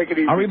 man. Take it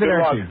easy.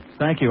 Arrivederci.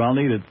 Thank you. I'll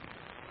need it.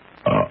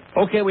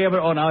 Okay, we have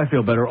it. Oh, now I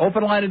feel better.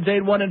 Open line in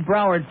Dade 1 in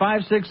Broward,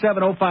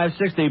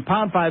 567-0560,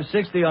 pound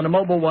 560 on the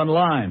Mobile One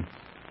line.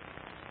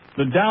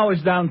 The Dow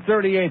is down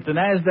 38. The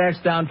Nasdaq's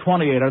down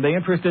 28. Are they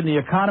interested in the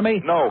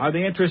economy? No. Are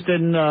they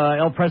interested in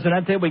El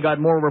Presidente? We got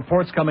more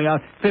reports coming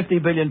out. 50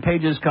 billion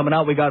pages coming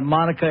out. We got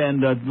Monica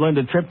and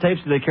Linda Tripp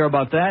tapes. Do they care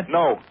about that?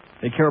 No.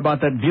 They care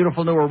about that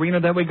beautiful new arena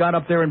that we got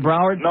up there in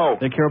Broward? No.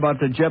 They care about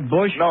the Jeb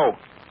Bush? No.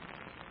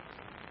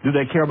 Do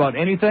they care about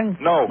anything?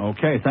 No.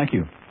 Okay, thank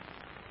you.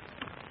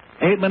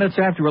 8 minutes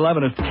after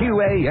 11 at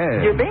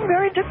QAM. You're being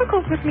very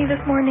difficult with me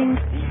this morning.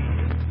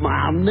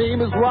 My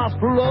name is Ross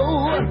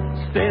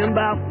Perot. Stand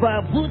about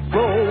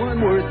 5'4"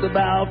 and worth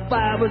about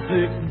 5 or 6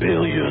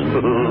 billion.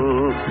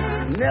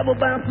 Never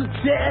bounced a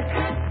check,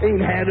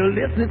 ain't had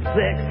illicit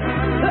sex.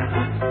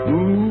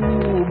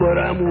 Ooh, but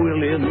I'm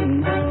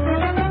willing.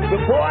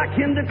 Before I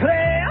can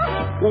declare,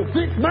 won't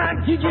fix my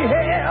Gigi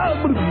hair.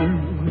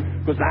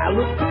 'Cause I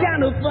look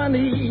kind of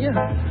funny,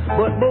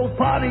 but both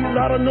parties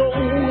ought to know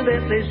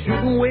that they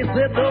shouldn't waste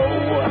their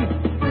dough.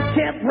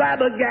 Can't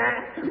bribe a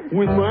guy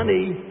with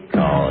money,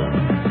 'cause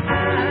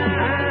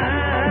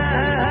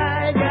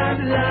I got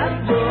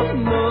lots of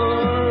money.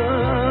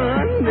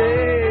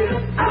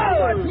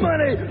 So much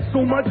money,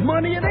 so much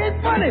money it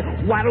ain't funny.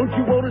 Why don't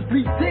you go to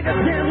street, take a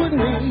chance with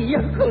me?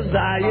 'Cause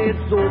I ain't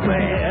so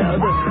bad.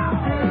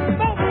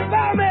 Vote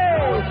for me!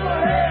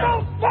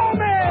 Vote for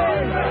me!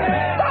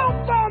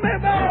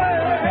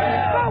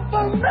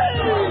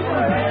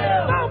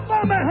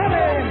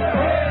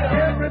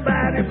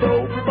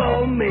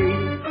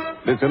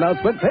 This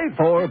announcement paid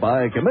for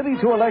by Committee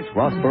to Elect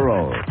Ross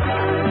Perot.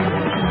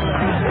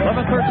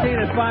 11:13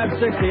 at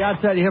 560. I'll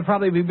tell you, he'll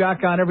probably be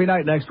back on every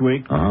night next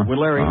week with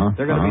Larry.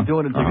 They're going to be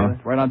doing it together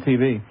right on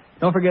TV.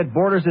 Don't forget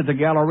Borders at the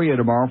Galleria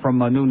tomorrow from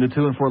noon to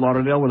 2 in Fort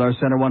Lauderdale with our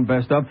Center One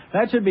Best Of.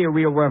 That should be a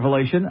real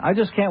revelation. I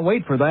just can't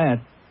wait for that.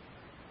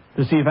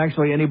 To see if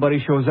actually anybody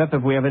shows up,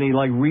 if we have any,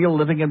 real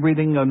living and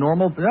breathing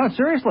normal. No,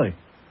 seriously.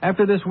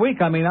 After this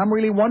week, I'm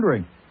really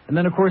wondering. And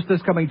then, of course,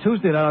 this coming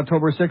Tuesday night,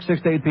 October 6th,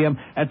 6 to 8 p.m.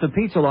 at the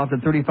Pizza Loft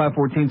at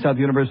 3514 South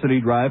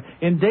University Drive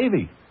in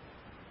Davie.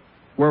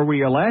 Where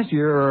we last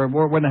year, or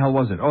when the hell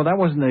was it? Oh, that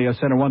wasn't the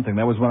Center One thing.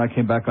 That was when I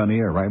came back on the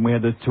air, right? And we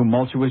had this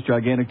tumultuous,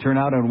 gigantic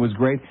turnout, and it was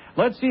great.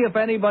 Let's see if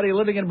anybody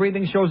living and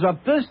breathing shows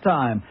up this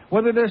time,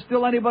 whether there's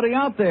still anybody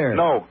out there.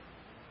 No.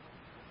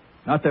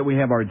 Not that we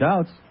have our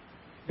doubts.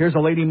 Here's a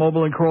lady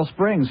mobile in Coral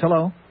Springs.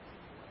 Hello.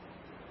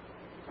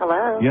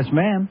 Hello. Yes,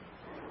 ma'am.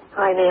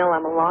 Hi, Neil.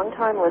 I'm a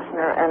long-time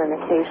listener and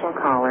an occasional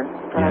caller,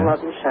 and I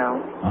love your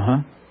show. Uh-huh.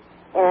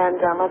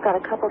 And I've got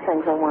a couple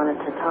things I wanted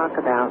to talk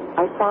about.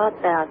 I thought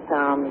that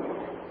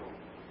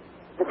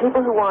the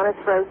people who want to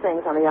throw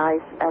things on the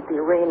ice at the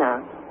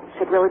arena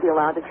should really be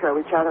allowed to throw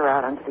each other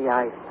out onto the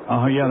ice.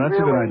 Oh, yeah, that's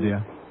a good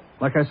idea.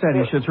 Like I said,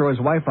 he should throw his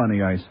wife on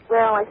the ice.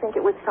 Well, I think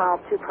it would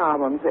solve two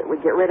problems. It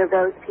would get rid of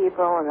those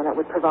people, and then it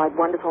would provide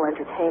wonderful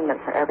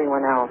entertainment for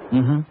everyone else.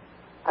 Mm-hmm.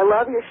 I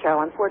love your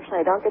show. Unfortunately,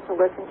 I don't get to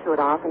listen to it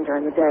often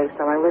during the day,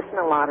 so I listen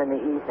a lot in the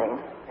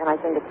evening, and I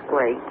think it's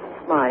great.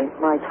 It's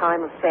my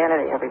time of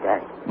sanity every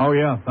day. Oh,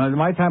 yeah.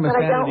 My time of but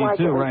sanity, I don't like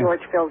too, it when right?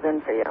 George fills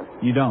in for you.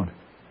 You don't?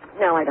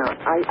 No, I don't.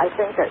 I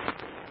think that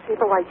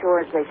people like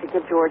George, they should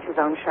give George his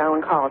own show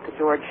and call it the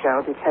George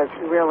Show, because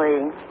he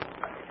really...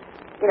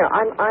 You know,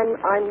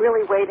 I'm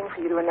really waiting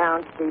for you to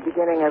announce the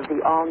beginning of the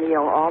All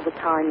Neil, All the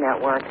Time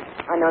network.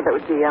 I know that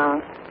would be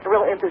a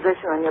real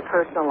imposition on your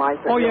personal life.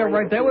 Oh, yeah,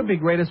 right. That would be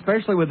great,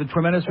 especially with the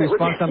tremendous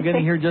response I'm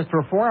getting here just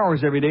for 4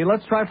 hours every day.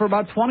 Let's try for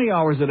about 20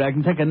 hours a day. I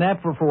can take a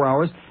nap for 4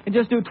 hours and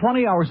just do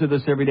 20 hours of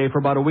this every day for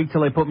about a week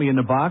till they put me in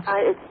the box.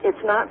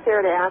 It's not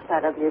fair to ask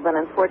that of you, but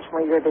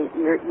unfortunately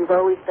you've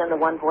always been the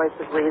one voice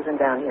of reason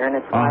down here, and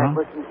it's why I've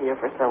listened to you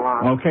for so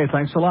long. Okay,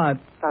 thanks a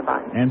lot.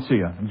 Bye-bye. And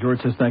see ya. And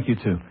George says thank you,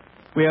 too.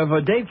 We have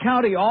Dade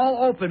County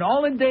all open,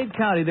 all in Dade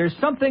County. There's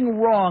something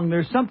wrong.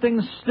 There's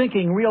something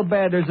stinking real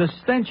bad. There's a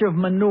stench of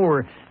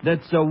manure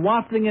that's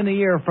wafting in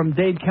the air from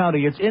Dade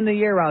County. It's in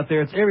the air out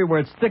there. It's everywhere.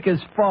 It's thick as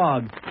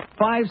fog.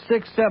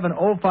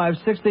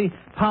 567-0560,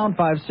 pound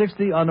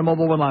 560 on the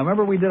mobile one line.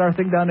 Remember we did our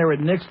thing down there at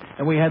Nick's,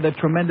 and we had that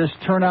tremendous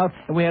turnout,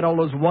 and we had all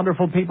those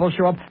wonderful people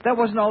show up? That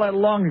wasn't all that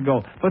long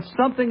ago. But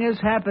something has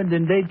happened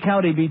in Dade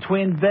County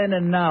between then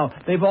and now.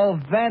 They've all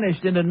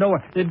vanished into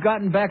nowhere. They've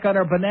gotten back on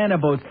our banana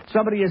boats.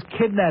 Somebody has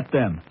kidnapped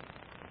them.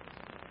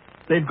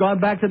 They've gone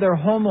back to their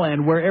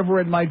homeland,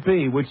 wherever it might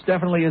be, which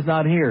definitely is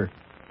not here.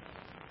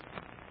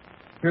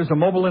 Here's a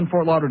mobile in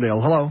Fort Lauderdale.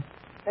 Hello.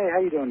 Hey,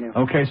 how you doing, Neil?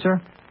 Okay, sir.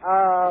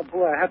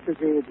 Boy, I have to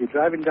agree with you.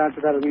 Driving down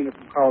to that arena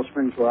from Coral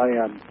Springs where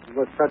I am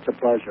was such a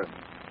pleasure.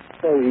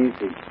 So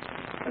easy.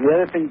 And the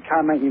other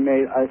comment you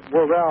made,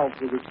 Worrell,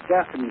 it was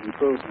definitely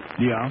improvement.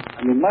 Yeah.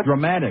 I mean, much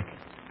dramatic.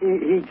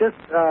 He just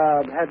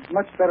had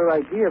much better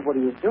idea of what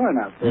he was doing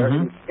out there.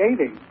 Mm-hmm. His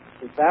skating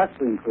was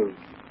vastly improved.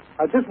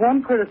 Just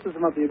one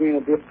criticism of the arena: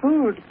 the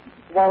food,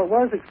 while it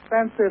was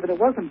expensive and it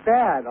wasn't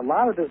bad, a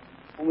lot of it,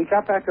 when we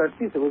got back to our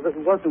seats, it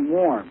wasn't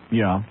warm.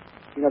 Yeah.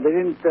 You know, they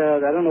didn't.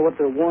 I don't know what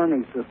their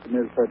warming system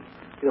is, but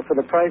you know, for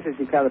the prices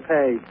you got to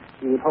pay,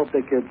 you would hope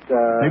they could.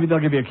 Maybe they'll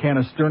give you a can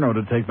of Sterno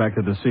to take back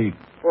to the seat,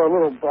 or a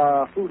little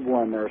food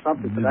warmer or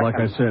something. Like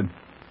I said.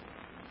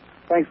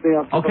 Thanks,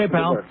 Neil. Okay,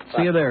 pal.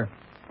 See you there.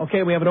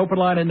 Okay, we have an open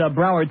line in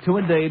Broward, 2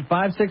 and Dade,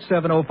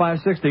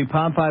 567-0560,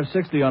 pound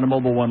 560 on the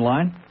mobile one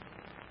line.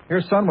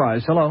 Here's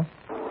Sunrise. Hello.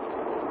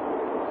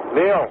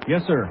 Neil.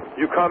 Yes, sir.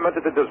 You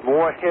commented that there's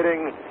more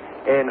hitting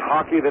in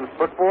hockey than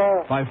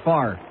football? By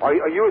far. Are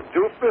you a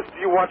doofus? Do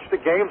you watch the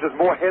games? There's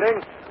more hitting?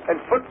 And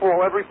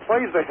football, every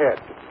play's a hit.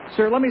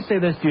 Sir, let me say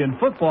this to you. In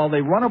football, they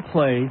run a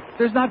play.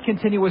 There's not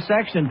continuous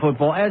action in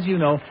football. As you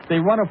know, they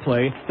run a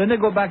play, then they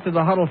go back to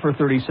the huddle for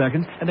 30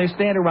 seconds, and they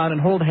stand around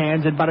and hold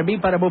hands and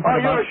bada-beep, bada-boop, bada-bop. Oh,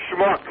 you're a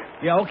schmuck.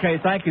 Yeah, okay,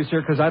 thank you,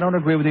 sir, because I don't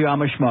agree with you.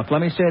 I'm a schmuck. Let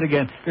me say it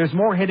again. There's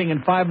more hitting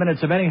in 5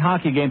 minutes of any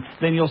hockey game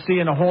than you'll see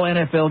in a whole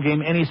NFL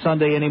game any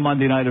Sunday, any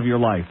Monday night of your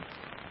life.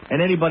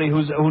 And anybody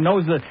who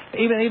knows that,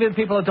 even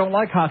people that don't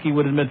like hockey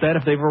would admit that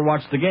if they've ever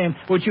watched the game,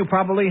 which you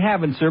probably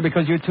haven't, sir,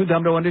 because you're too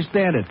dumb to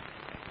understand it.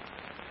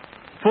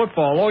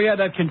 Football. Oh, yeah,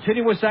 that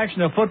continuous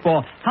action of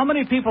football. How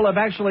many people have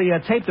actually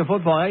taped a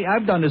football?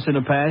 I've done this in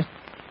the past.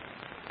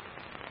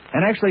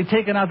 And actually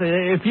taken out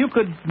if you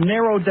could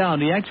narrow down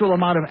the actual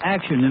amount of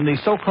action in the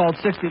so-called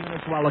 60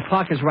 minutes while the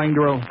clock is running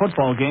during a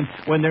football game,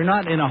 when they're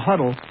not in a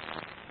huddle,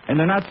 and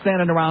they're not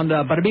standing around,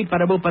 bada-beep,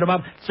 bada-boop,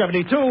 bada-bop,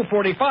 72,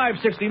 45,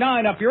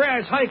 69, up your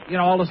ass, hike, you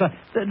know, all this stuff.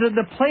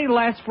 The play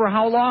lasts for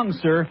how long,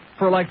 sir?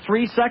 For like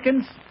 3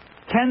 seconds?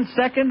 10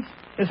 seconds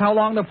is how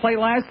long the play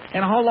lasts?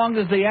 And how long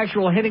does the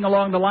actual hitting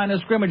along the line of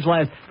scrimmage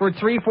last? For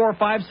 3, 4,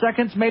 5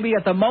 seconds, maybe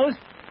at the most?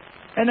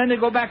 And then they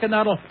go back and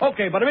that'll,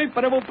 okay, bada-beep,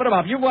 bada-boop,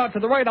 bada-bop. You go out to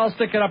the right, I'll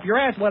stick it up your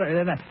ass. What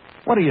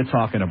are you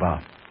talking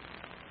about?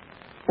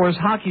 Whereas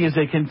hockey is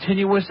a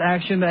continuous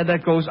action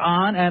that goes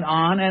on and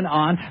on and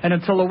on, and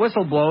until the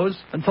whistle blows,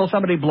 until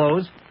somebody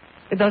blows,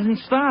 it doesn't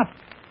stop.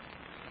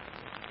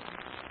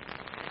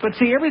 But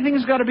see,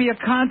 everything's got to be a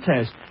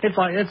contest. It's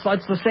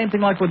the same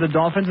thing like with the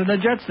Dolphins and the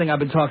Jets thing I've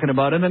been talking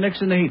about, and the Knicks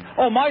and the Heat.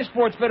 Oh, my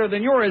sport's better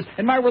than yours,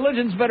 and my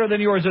religion's better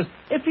than yours is.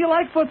 If you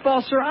like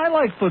football, sir, I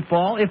like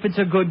football. If it's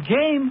a good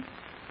game,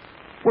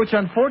 which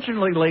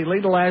unfortunately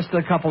lately, the last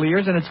couple of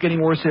years, and it's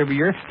getting worse every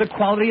year, the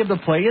quality of the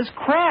play is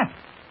crap.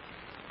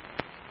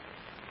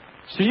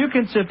 So you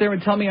can sit there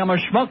and tell me I'm a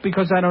schmuck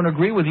because I don't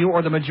agree with you,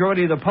 or the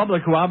majority of the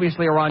public who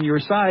obviously are on your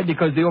side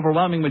because the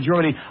overwhelming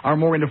majority are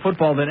more into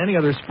football than any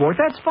other sport.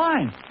 That's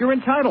fine. You're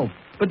entitled.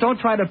 But don't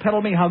try to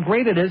peddle me how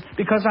great it is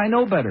because I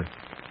know better.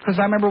 Because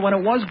I remember when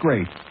it was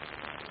great.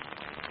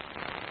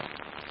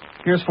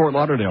 Here's Fort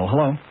Lauderdale.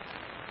 Hello.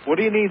 What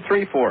do you need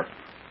 3 for?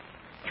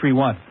 3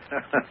 what?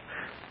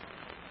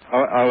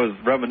 I was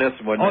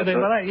reminiscing when but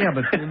very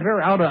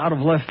out of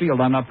left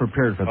field. I'm not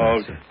prepared for that. Oh,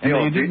 okay.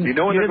 And do you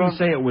know when you they're didn't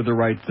say it with the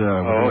right.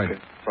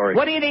 Okay. Sorry.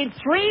 What do you need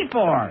 3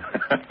 for?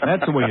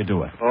 That's the way you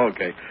do it.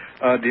 Okay.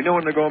 Do you know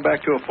when they're going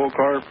back to a full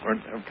car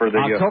for the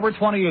October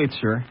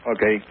 28th, sir.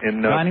 Okay.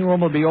 And dining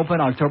room will be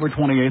open October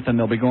 28th, and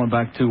they'll be going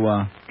back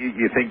to.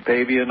 You think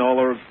Pavey and all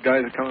those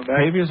guys are coming back?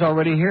 Pavey is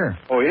already here.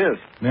 Oh, he is.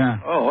 Yeah.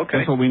 Oh, okay.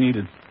 That's what we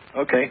needed.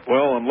 Okay.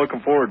 Well, I'm looking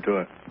forward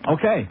to it.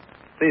 Okay.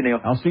 See you, Neil.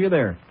 I'll see you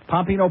there.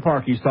 Pompino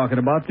Park, he's talking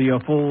about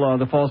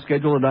the fall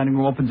schedule. The dining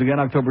room opens again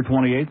October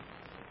 28th.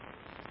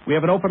 We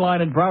have an open line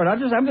in Broward.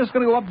 I'm just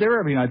going to go up there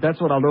every night. That's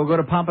what I'll do. I'll go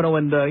to Pompano,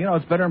 and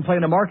it's better than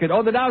playing the market.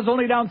 Oh, the Dow's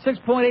only down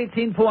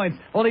 6.18 points.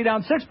 Only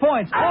down 6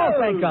 points. Oh,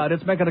 thank God,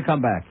 it's making a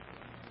comeback.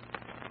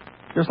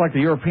 Just like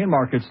the European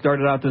market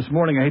started out this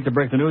morning. I hate to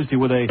break the news to you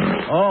with a,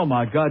 oh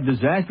my God,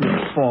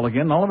 disastrous fall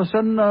again. And all of a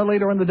sudden,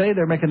 later in the day,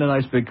 they're making a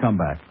nice big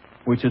comeback.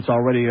 Which it's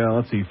already,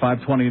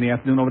 5:20 in the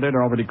afternoon over there.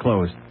 They're already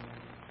closed.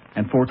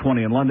 And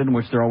 4:20 in London,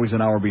 which they're always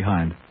an hour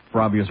behind for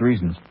obvious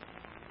reasons.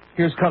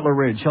 Here's Cutler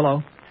Ridge.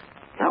 Hello.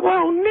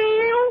 Hello,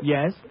 Neil.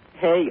 Yes.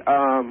 Hey,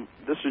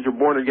 this is your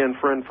born-again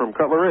friend from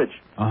Cutler Ridge.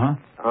 Uh-huh.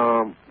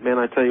 Man,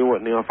 I tell you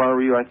what, Neil, if I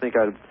were you, I think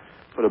I'd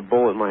put a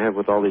bullet in my head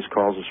with all these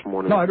calls this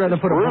morning. No, I'd rather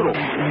it's put brutal. a bullet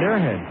in their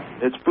head.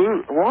 It's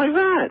brutal. Why is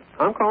that?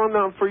 I'm calling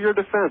them for your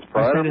defense,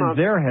 bro. I said in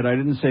their head. I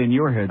didn't say in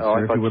your head,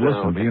 sir, if you would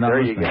listen. But you're not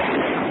there listening. You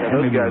go. Yeah,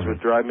 those guys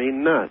would drive me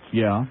nuts.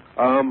 Yeah.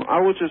 I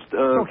was just...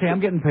 okay, I'm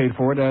getting paid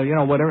for it.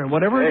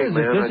 Whatever hey, it is.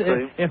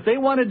 Man, if they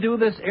want to do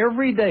this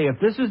every day, if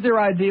this is their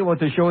idea what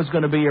the show is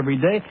going to be every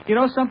day, you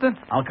know something?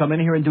 I'll come in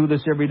here and do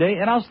this every day,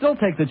 and I'll still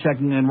take the check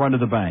and run to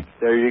the bank.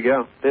 There you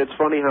go. It's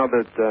funny how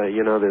that,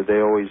 that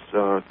they always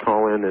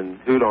call in and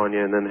hoot on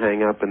you and then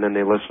hang up, and then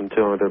they listen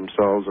to it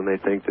themselves, and they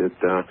think that...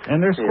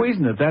 and they're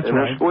squeezing it, that's and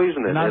right. They're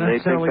squeezing it, and they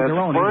think that's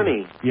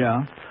funny. Either.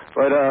 Yeah.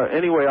 But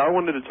anyway, I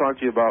wanted to talk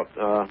to you about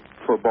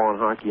football and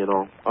hockey and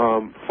all.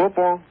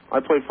 Football, I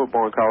played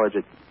football in college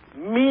at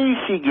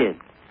Michigan.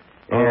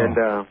 And,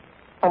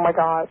 oh my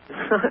God.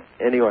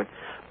 Anyway,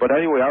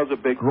 I was a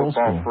big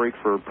football freak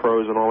for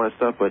pros and all that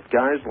stuff, but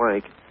guys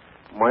like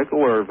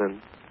Michael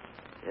Irvin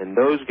and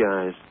those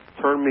guys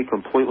turned me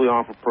completely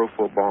off of pro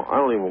football. I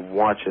don't even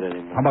watch it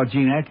anymore. How about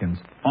Gene Atkins?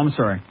 Oh, I'm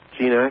sorry.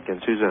 Gene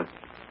Atkins, who's that?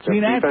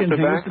 Gene Atkins, who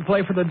used to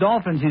play for the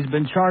Dolphins, he's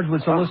been charged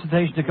with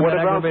solicitation to commit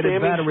aggravated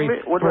battery.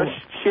 What about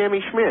Shammy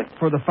Schmidt?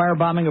 For the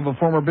firebombing of a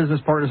former business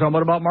partner's home.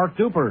 What about Mark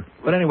Duper?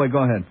 But anyway,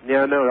 go ahead.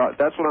 Yeah, no,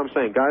 that's what I'm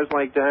saying. Guys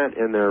like that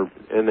in their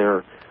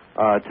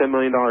 $10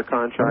 million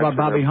contracts. What about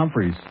Bobby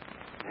Humphreys?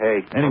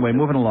 Hey. Anyway,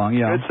 moving along,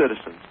 yeah. Good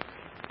citizens.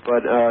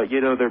 But,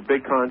 their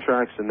big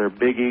contracts and their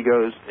big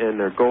egos and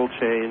their gold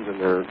chains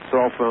and their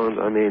cell phones,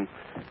 I mean,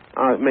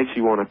 it makes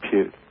you want to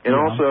puke. And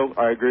also,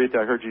 I agree with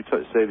that. I heard you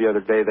say the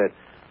other day that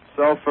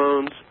cell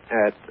phones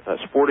at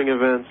sporting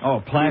events.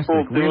 Oh,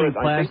 plastic. Really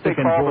plastic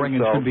and boring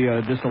and should be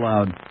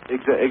disallowed.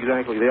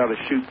 Exactly. They ought to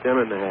shoot them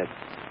in the head.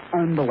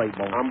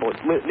 Unbelievable.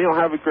 Neil,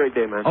 have a great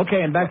day, man.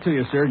 Okay, and back to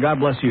you, sir. God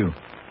bless you.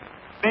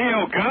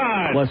 Neil,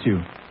 God. Bless you.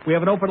 We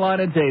have an open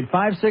line at Dade,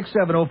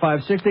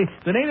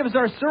 5670560. The natives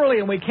are surly,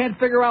 and we can't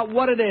figure out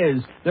what it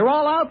is. They're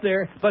all out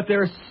there, but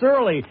they're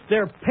surly.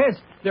 They're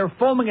pissed. They're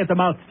foaming at the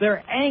mouth.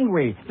 They're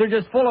angry. They're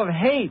just full of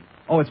hate.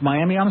 Oh, it's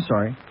Miami? I'm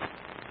sorry.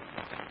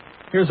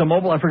 Here's a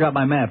mobile. I forgot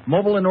my map.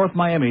 Mobile in North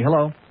Miami.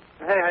 Hello.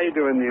 Hey, how you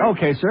doing, Neil?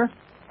 Okay, sir.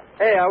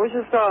 Hey, I was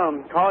just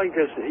calling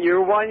because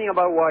you're whining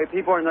about why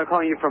people are not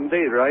calling you from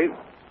Dade, right?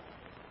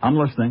 I'm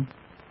listening.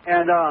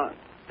 And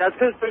that's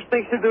because there's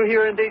things to do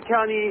here in Dade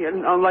County,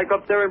 and unlike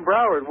up there in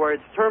Broward, where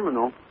it's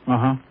terminal.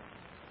 Uh-huh.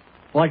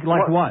 Like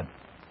what?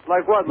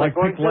 Like what? Like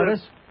pick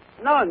lettuce?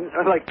 No,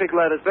 like pick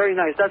lettuce. Very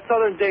nice. That's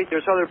southern Dade.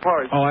 There's other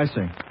parts. Oh, I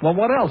see. Well,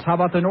 what else? How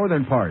about the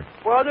northern part?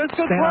 Well, there's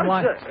good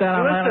parts. Stand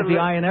on line at the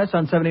INS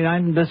on 79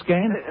 in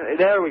Biscayne?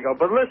 There we go.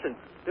 But listen,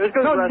 there's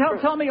good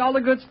restaurants. Tell me all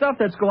the good stuff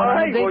that's going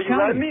on in Dade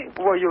County.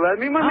 Will you let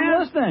me, my man?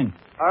 I'm listening.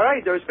 All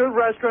right, there's good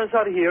restaurants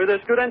out here.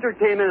 There's good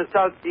entertainment in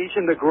South Beach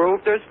and the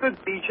Grove. There's good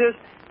beaches.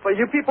 But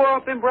you people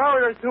up in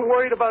Broward are too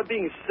worried about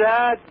being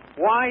sad,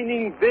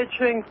 whining,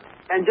 bitching,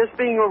 and just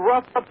being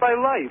roughed up by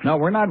life. No,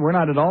 we're not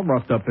at all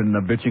roughed up in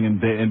bitching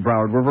in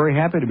Broward. We're very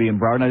happy to be in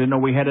Broward. I didn't know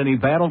we had any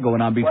battle going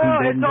on between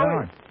Dade and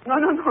Broward. No.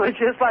 It's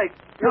just like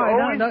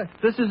no.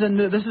 This is a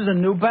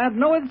new battle.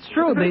 No, it's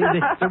true.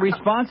 The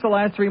response the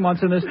last 3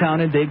 months in this town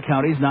in Dade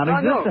County is not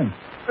existent.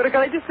 But can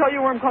I just tell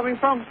you where I'm coming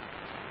from?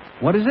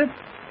 What is it?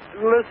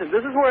 Listen,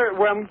 this is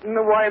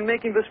why I'm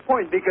making this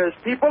point, because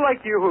people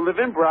like you who live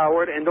in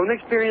Broward and don't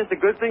experience the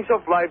good things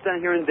of life down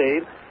here in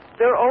Dade,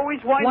 they're always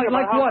whining about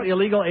like what?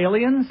 Illegal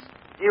aliens?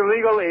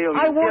 Illegal aliens.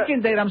 I work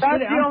in Dade.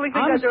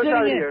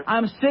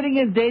 I'm sitting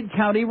in Dade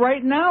County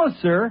right now,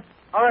 sir.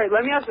 All right,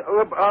 let me ask. In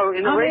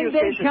the I'm radio in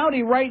Dade station.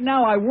 County right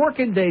now. I work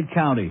in Dade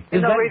County.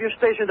 In the radio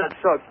station, that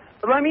sucks.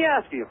 But let me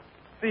ask you.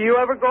 Do you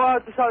ever go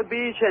out to South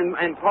Beach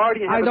and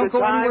party and have I a don't good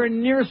go time? anywhere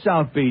near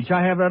South Beach.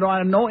 I have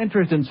no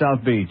interest in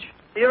South Beach.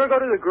 Do you ever go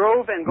to the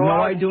Grove and go No,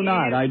 out I do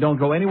not. I don't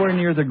go anywhere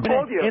near the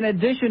told you. In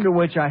addition to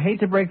which, I hate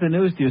to break the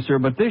news to you, sir,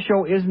 but this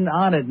show isn't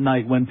on at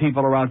night when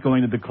people are out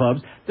going to the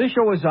clubs. This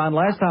show is on,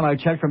 last time I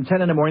checked, from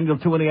 10 in the morning till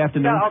 2 in the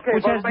afternoon, Yeah, okay,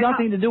 which but has right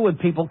nothing to do with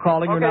people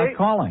calling or not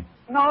calling.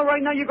 No,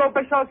 right now you go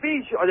by South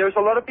Beach. There's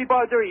a lot of people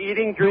out there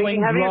eating,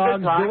 drinking, having a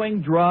good time.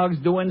 Doing drugs,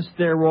 doing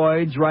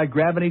steroids, right,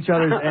 grabbing each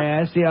other's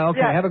ass. Yeah, okay,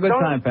 Yeah, have a good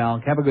don't- time,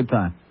 pal. Have a good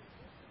time.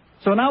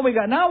 So now we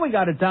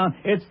got it down.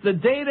 It's the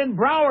Dade and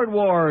Broward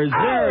Wars.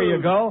 There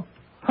you go.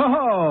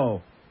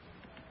 Ho-ho.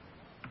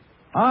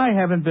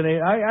 I've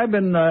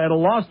been at a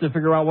loss to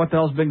figure out what the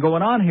hell's been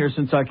going on here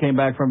since I came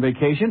back from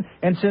vacation.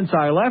 And since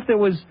I left, it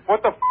was...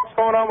 What the f***'s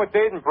going on with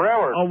Dade and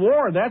Broward? A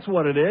war, that's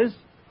what it is.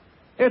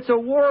 It's a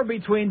war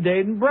between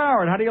Dade and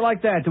Broward. How do you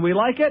like that? Do we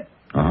like it?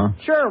 Uh-huh.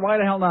 Sure, why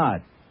the hell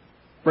not?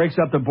 Breaks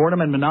up the boredom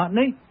and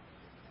monotony.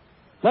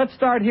 Let's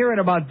start hearing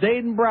about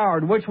Dade and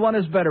Broward. Which one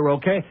is better,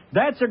 okay?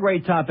 That's a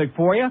great topic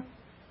for you.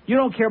 You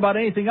don't care about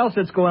anything else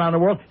that's going on in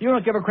the world. You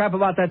don't give a crap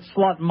about that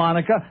slut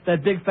Monica,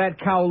 that big fat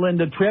cow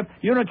Linda Tripp.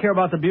 You don't care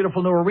about the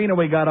beautiful new arena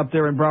we got up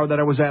there in Broward that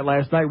I was at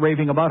last night,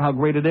 raving about how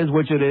great it is,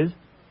 which it is.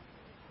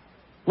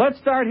 Let's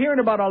start hearing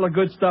about all the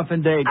good stuff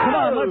in Dade. Come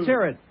on, let's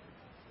hear it.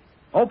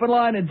 Open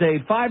line in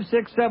Dade,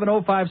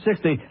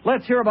 5670560.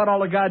 Let's hear about all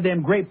the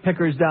goddamn grape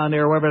pickers down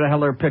there, wherever the hell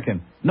they're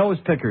picking. Nose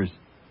pickers.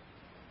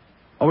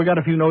 Oh, we got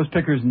a few nose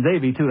pickers in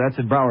Davie, too. That's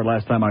in Broward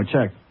last time I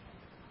checked.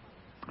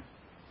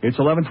 It's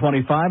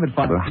 11:25 at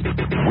 5.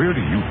 Where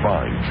do you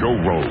find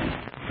Joe Rose,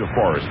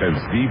 DeForest, and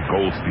Steve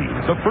Goldstein?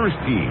 The first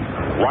team,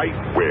 right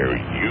where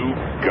you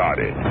got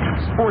it.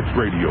 Sports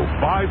Radio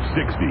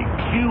 560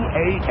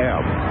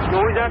 QAM.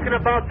 We're talking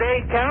about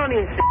Dade County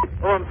and shit.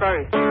 Oh, I'm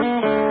sorry.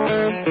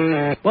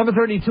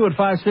 11:32 at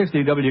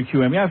 560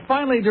 WQM. Yeah,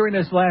 finally, during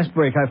this last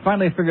break, I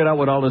finally figured out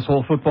what all this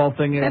whole football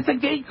thing is. That's a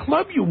gay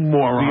club, you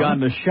moron.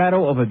 Beyond the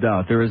shadow of a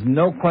doubt. There is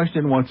no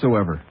question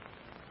whatsoever.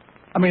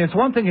 I mean, it's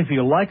one thing if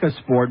you like a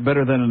sport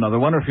better than another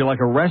one, or if you like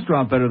a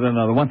restaurant better than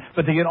another one,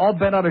 but to get all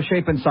bent out of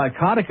shape and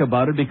psychotic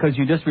about it because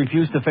you just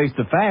refuse to face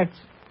the facts.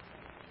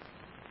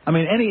 I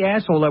mean, any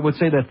asshole that would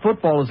say that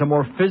football is a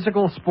more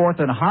physical sport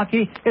than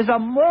hockey is a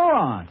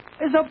moron,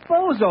 is a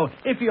bozo.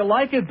 If you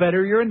like it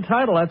better, you're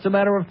entitled. That's a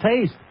matter of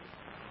taste.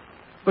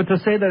 But to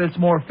say that it's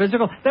more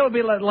physical, that would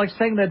be like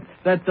saying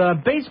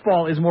that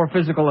baseball is more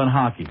physical than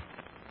hockey.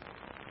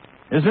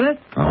 Isn't it?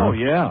 Oh,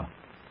 yeah.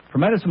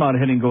 Tremendous amount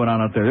of hitting going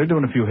on out there. They're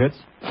doing a few hits.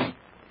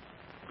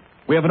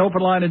 We have an open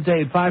line in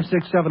Dade,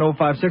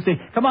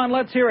 5670560. Come on,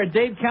 let's hear it.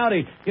 Dade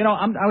County. You know,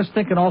 I was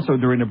thinking also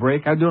during the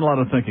break. I'm doing a lot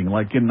of thinking,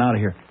 like getting out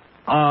of here.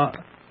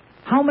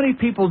 How many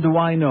people do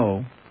I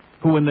know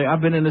who,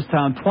 I've been in this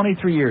town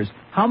 23 years,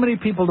 how many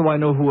people do I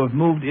know who have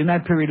moved in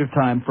that period of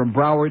time from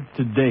Broward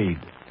to Dade?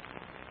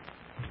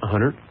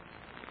 100?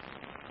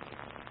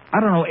 I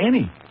don't know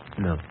any.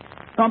 No.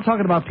 No, I'm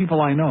talking about people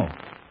I know.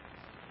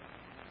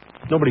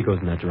 Nobody goes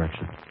in that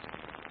direction.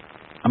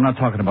 I'm not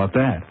talking about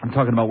that. I'm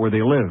talking about where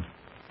they live.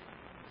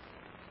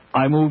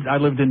 I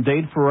lived in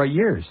Dade for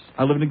years.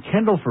 I lived in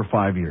Kendall for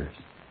 5 years.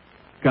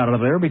 Got out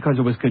of there because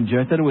it was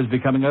congested. It was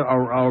becoming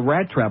a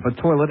rat trap,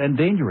 a toilet, and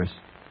dangerous,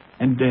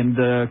 and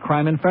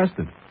crime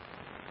infested.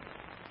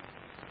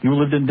 You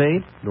lived in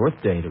Dade? North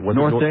Dade. It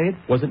wasn't North Dade?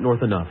 Wasn't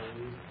north enough.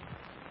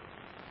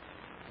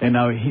 And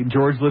now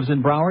George lives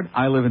in Broward.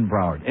 I live in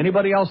Broward.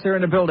 Anybody else there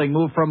in the building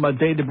moved from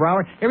Dade to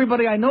Broward?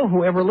 Everybody I know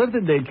who ever lived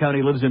in Dade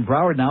County lives in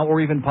Broward now,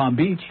 or even Palm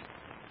Beach.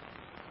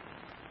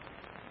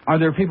 Are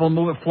there people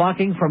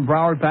flocking from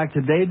Broward back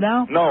to Dade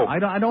now? No. I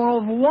don't know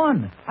of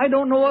one. I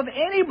don't know of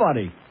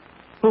anybody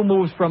who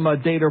moves from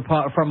Dade or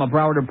from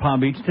Broward or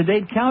Palm Beach to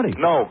Dade County.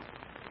 No.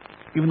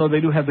 Even though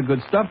they do have the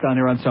good stuff down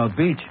here on South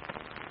Beach.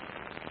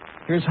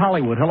 Here's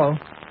Hollywood. Hello.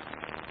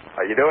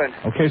 How you doing?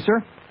 Okay,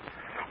 sir.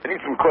 I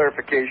need some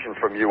clarification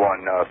from you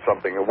on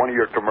something, one of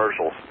your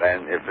commercials.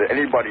 And if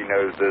anybody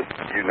knows this,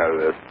 you know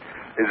this.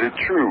 Is it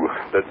true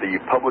that the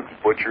Publix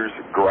butchers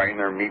grind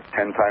their meat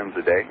 10 times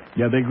a day?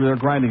 Yeah, they're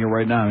grinding it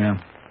right now, yeah.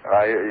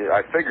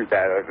 I figured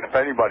that. If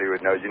anybody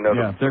would know, you know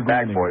the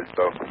bag boys,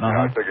 so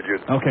I figured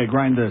you'd... Okay,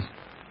 grind this.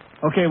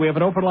 Okay, we have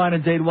an open line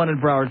in Dade 1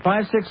 in Broward.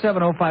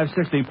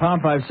 5670560,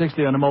 pound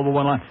 560 on the mobile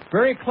one line.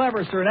 Very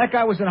clever, sir. And that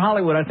guy was in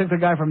Hollywood. I think the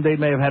guy from Dade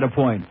may have had a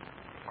point.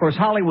 Of course,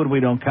 Hollywood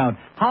we don't count.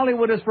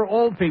 Hollywood is for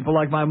old people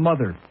like my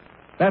mother.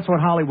 That's what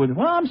Hollywood...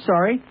 Well, I'm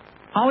sorry.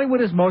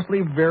 Hollywood is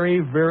mostly very,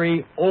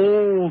 very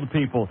old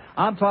people.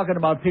 I'm talking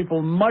about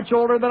people much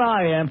older than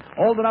I am,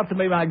 old enough to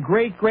be my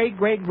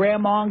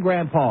great-great-great-grandma and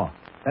grandpa.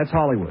 That's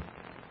Hollywood.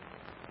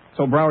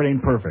 So Broward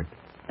ain't perfect.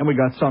 And we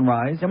got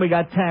Sunrise, and we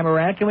got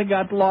Tamarack, and we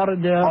got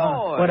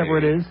Lauderdale, whatever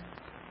it is.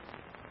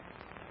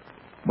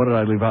 What did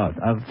I leave out?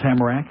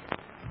 Tamarack?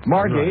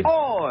 Margate.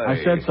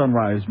 I said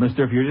sunrise,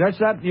 mister. If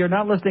you're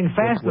not listening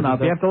fast enough.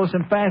 You have to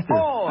listen faster.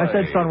 I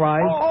said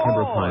sunrise.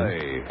 Pembroke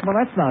Pines. Well,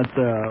 that's not...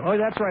 oh,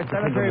 that's right.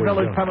 Cemetery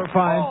Village, Pembroke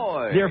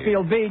Pines,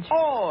 Deerfield Beach,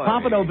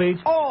 Pompano Beach.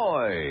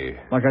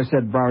 Like I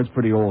said, Broward's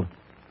pretty old.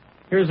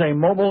 Here's a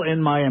mobile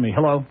in Miami.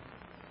 Hello.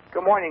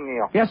 Good morning,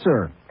 Neil. Yes,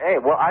 sir. Hey,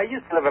 well, I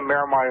used to live in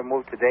Miramar and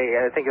moved today.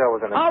 I think that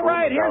was an All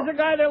right, here's the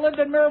guy that lived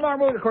in Miramar.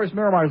 Of course,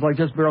 Miramar is like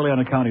just barely on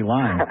the county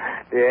line.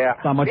 Yeah.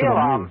 It's not much Neil, of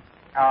a move.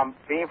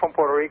 being from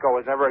Puerto Rico,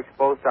 was never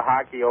exposed to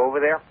hockey over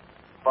there.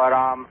 But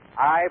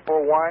I,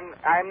 for one,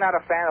 I'm not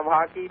a fan of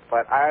hockey,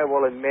 but I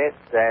will admit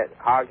that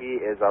hockey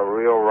is a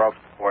real rough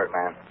sport,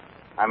 man.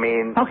 I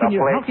mean, how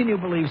can you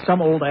believe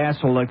some old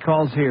asshole that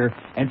calls here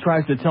and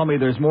tries to tell me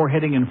there's more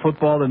hitting in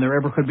football than there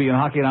ever could be in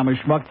hockey, and I'm a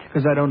schmuck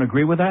because I don't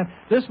agree with that?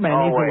 This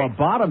man needs a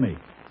lobotomy.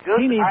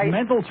 He needs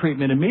mental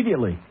treatment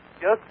immediately.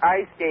 Just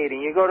ice skating.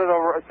 You go to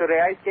the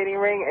ice skating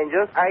ring, and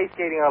just ice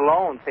skating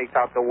alone takes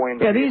out the wind.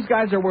 Yeah, these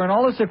guys are wearing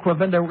all this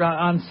equipment. They're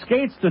on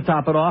skates to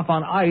top it off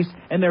on ice,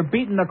 and they're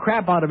beating the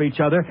crap out of each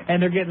other, and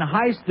they're getting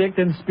high-sticked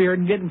and speared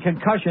and getting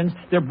concussions.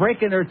 They're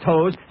breaking their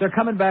toes. They're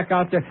coming back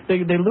out there.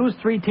 They lose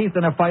 3 teeth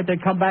in a fight. They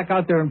come back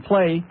out there and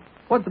play.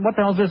 What the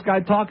hell is this guy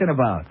talking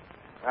about?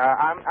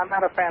 I'm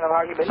not a fan of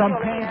hockey, but some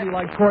pansy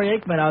like Troy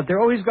Aikman out there.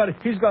 Oh, he's got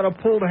a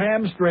pulled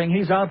hamstring.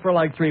 He's out for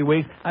like 3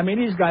 weeks. I mean,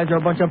 these guys are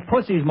a bunch of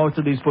pussies. Most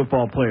of these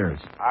football players.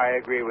 I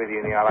agree with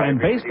you, Neil. And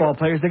baseball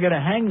players, they get a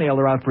hangnail.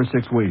 They're out for 6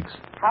 weeks.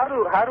 How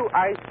do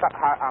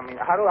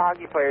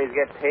hockey players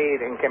get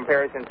paid in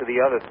comparison to the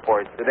other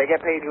sports? Do they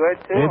get paid good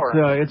too?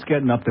 It's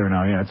getting up there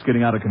now. Yeah, it's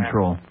getting out of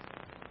control.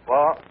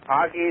 Well,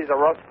 hockey is a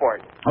rough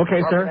sport.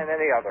 Okay, sir. Rougher than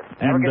any other.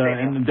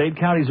 And Dade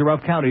County's a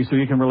rough county, so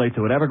you can relate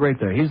to it. Have a great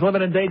day. He's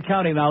living in Dade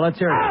County now. Let's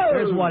hear it. Oh!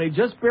 There's one. He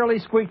just barely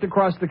squeaked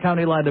across the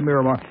county line to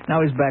Miramar.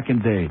 Now he's back in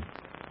Dade.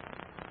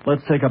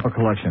 Let's take up a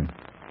collection.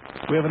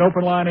 We have an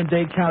open line in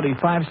Dade County,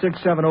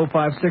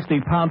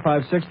 5670560, pound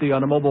 560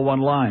 on the mobile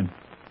one line.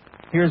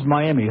 Here's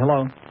Miami.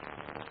 Hello.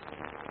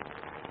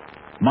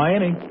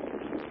 Miami.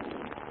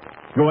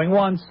 Going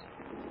once.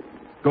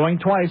 Going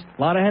twice.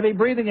 A lot of heavy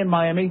breathing in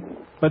Miami.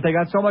 But they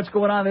got so much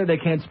going on there they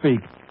can't speak.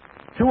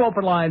 2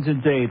 open lines in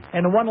Dade.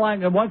 And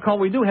one call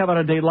we do have on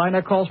a Dade line,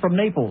 that calls from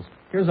Naples.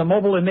 Here's a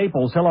mobile in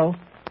Naples. Hello.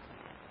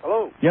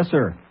 Hello. Yes,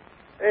 sir.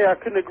 Hey, I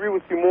couldn't agree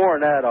with you more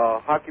on that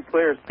hockey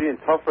players being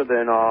tougher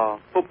than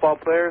football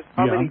players.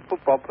 How many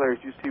football players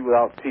do you see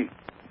without teeth?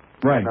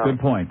 Right, good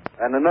point.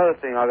 And another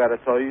thing I got to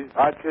tell you,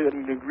 I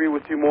couldn't agree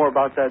with you more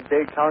about that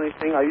Dade County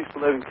thing. I used to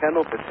live in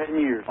Kendall for 10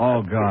 years.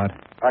 Oh, God.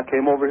 I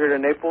came over here to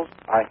Naples.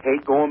 I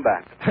hate going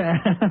back.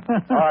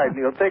 All right,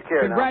 Neil, take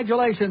care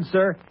Congratulations,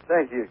 sir.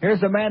 Thank you.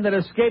 Here's a man that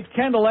escaped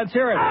Kendall. Let's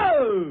hear it.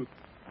 Oh!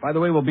 By the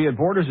way, we'll be at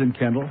Borders in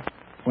Kendall.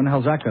 When the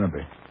hell's that going to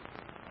be?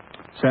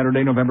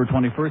 Saturday, November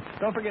 21st.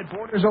 Don't forget,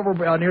 Borders over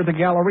near the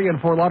Galleria in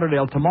Fort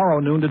Lauderdale tomorrow,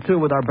 noon to 2,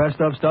 with our best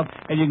of stuff.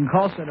 And you can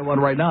call Center One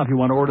right now if you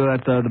want to order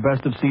that the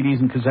best of CDs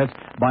and cassettes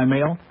by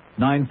mail.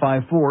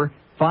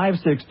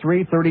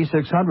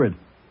 954-563-3600.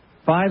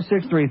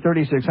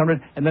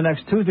 563-3600. And the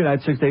next Tuesday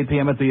night, 6 to 8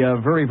 p.m. at the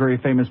very, very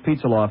famous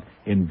Pizza Loft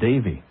in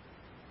Davie.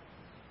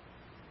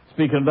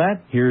 Speaking of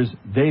that, here's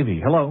Davie.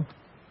 Hello.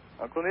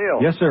 Uncle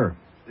Neil. Yes, sir.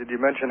 Did you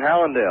mention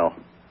Hallandale?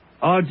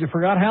 Oh, you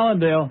forgot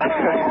Hallandale.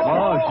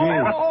 Oh,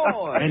 geez.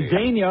 And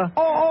Dania.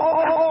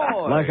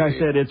 Like I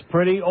said, it's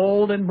pretty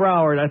old in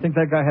Broward. I think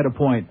that guy had a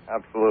point.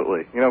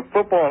 Absolutely. You know,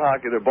 football and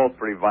hockey, they're both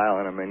pretty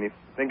violent. I mean, you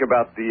think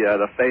about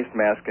the face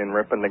mask and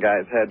ripping the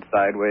guy's head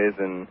sideways,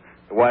 and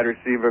the wide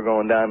receiver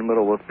going down the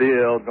middle of the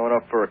field, going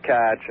up for a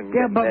catch and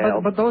getting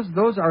nailed. But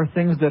those are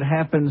things that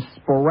happen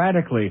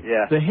sporadically.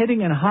 Yeah. The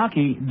hitting in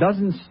hockey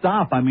doesn't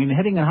stop. I mean,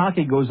 hitting in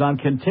hockey goes on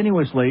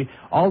continuously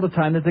all the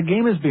time that the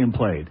game is being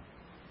played.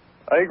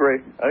 I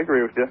agree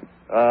with you.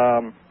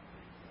 I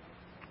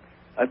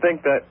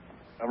think that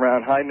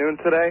around high noon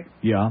today,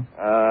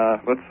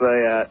 let's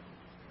say at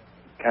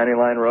County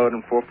Line Road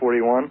and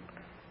 441,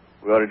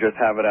 we ought to just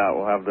have it out.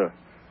 We'll have the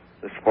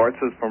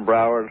Spartzes from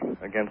Broward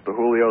against the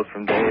Julios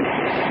from Dade.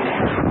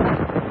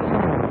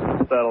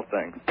 Settle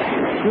things.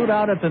 Shoot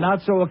out at the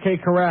not-so-okay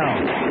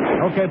corral.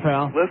 Okay,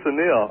 pal. Listen,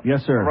 Neil.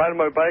 Yes, sir. I'm riding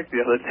my bike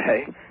the other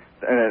day,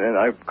 and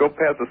I go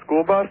past the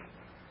school bus.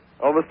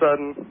 All of a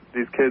sudden,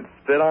 these kids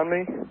spit on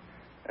me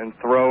and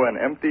throw an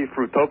empty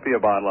Fruitopia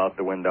bottle out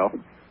the window.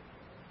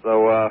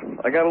 So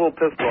I got a little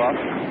pissed off.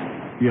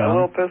 Yeah. Got a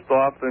little pissed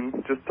off and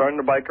just turned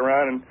the bike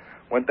around and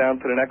went down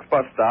to the next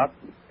bus stop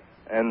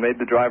and made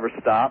the driver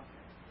stop.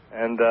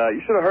 And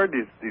you should have heard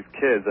these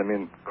kids. I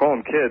mean, call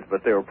them kids,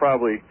 but they were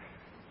probably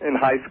in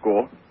high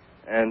school.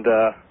 And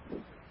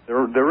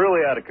they're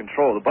really out of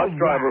control. The bus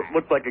driver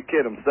looked like a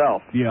kid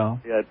himself. Yeah.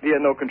 He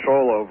had no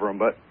control over them.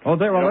 But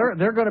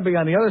they're going to be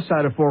on the other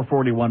side of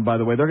 441. By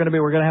the way, we're going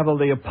to have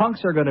the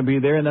punks are going to be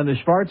there, and then the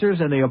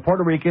Schwarzers and the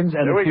Puerto Ricans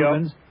and the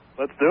Cubans. Go.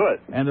 Let's do it.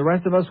 And the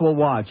rest of us will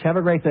watch. Have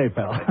a great day,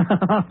 pal.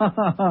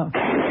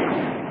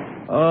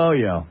 Oh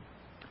yeah.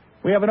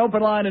 We have an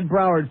open line in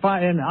Broward.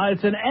 And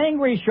it's an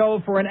angry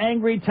show for an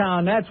angry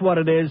town. That's what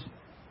it is.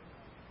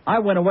 I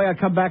went away. I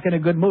come back in a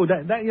good mood.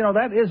 That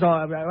is.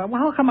 Well,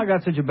 how come I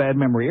got such a bad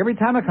memory? Every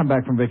time I come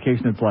back from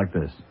vacation, it's like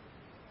this.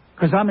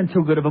 Because I'm in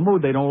too good of a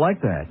mood. They don't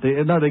like that. They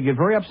get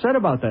very upset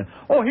about that.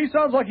 Oh, he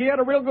sounds like he had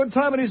a real good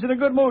time and he's in a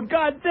good mood.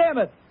 God damn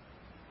it!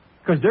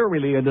 Because they're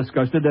really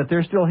disgusted that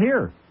they're still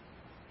here.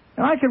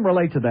 And I can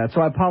relate to that,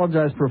 so I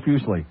apologize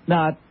profusely.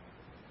 Not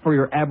for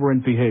your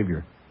aberrant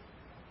behavior.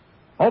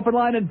 Open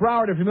line in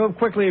Broward. If you move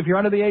quickly, if you're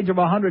under the age of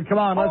 100, come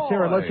on, let's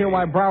hear it. Let's hear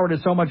why Broward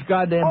is so much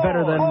goddamn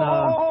better than...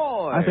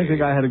 I think the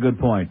guy had a good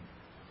point.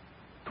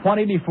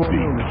 20 before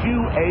noon.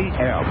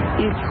 QAM.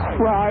 It's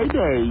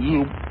Friday,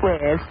 you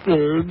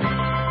bastards.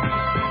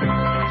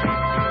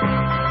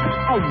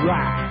 All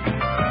right.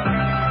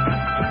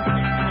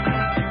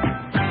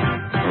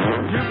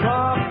 You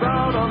pop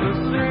out on the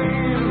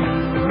scene,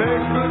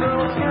 make the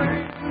girl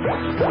scream.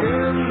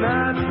 Skin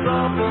that's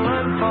supple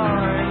and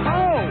fine.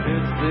 Oh,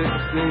 it's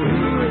 16.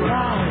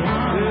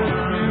 It's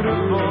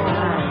beautiful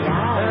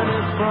and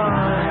it's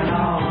fine.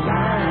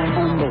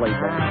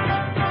 Unbelievable.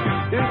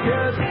 It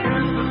gets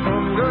kisses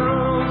from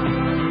girls,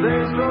 they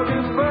stroke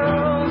his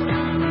pearls,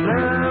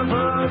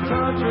 never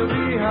touch her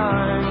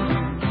behind.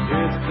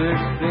 It's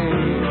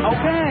 16.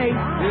 Okay.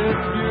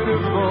 It's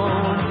beautiful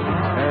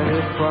and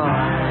it's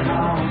fine.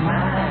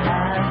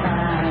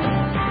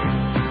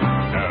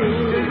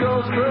 It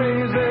goes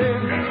crazy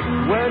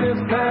when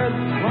it's pet.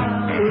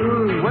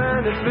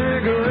 When it's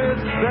bigger,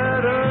 it's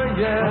better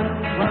yet.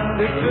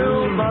 It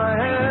filled my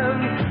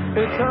hand,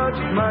 it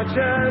touched my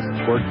chest.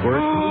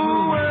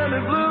 Ooh, when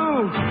it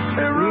blew,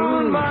 it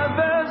ruined my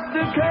vest.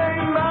 It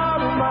came out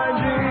of my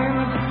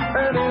jeans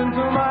and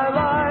into my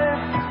life.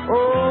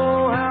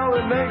 Oh, how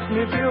it makes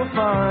me feel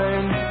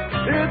fine.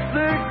 It's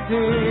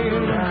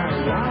 16,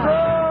 so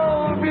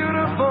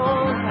beautiful,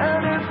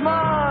 and it's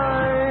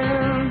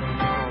mine.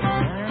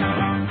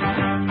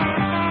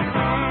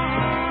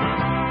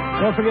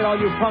 Don't forget, all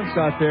you punks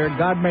out there,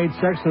 God made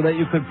sex so that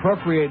you could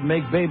procreate and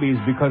make babies,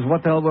 because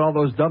what the hell would all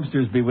those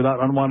dumpsters be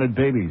without unwanted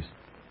babies?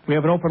 We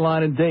have an open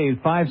line in Dave,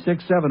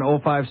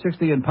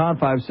 567-0560 and pound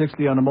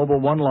 560 on the mobile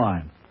one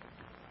line.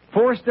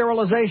 Forced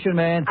sterilization,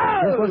 man.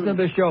 Let's listen to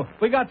this show.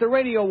 We got the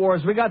radio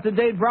wars. We got the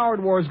Dave Broward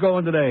wars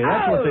going today.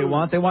 That's what they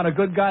want. They want a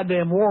good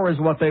goddamn war is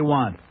what they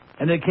want.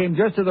 And they came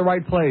just to the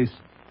right place.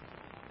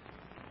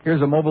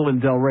 Here's a mobile in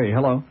Delray.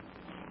 Hello.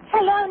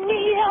 Hello,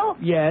 Neil.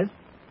 Yes.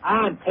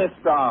 I'm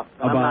pissed off.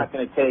 I'm not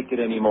going to take it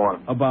anymore.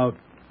 About?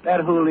 That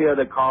Julio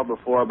that called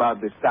before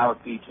about the South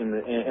Beach and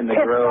the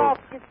Pissed Grove. off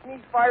gets me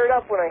fired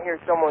up when I hear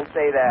someone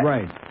say that.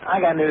 Right. I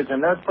got news for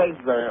them. Those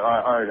places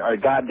are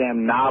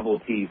goddamn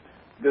novelties.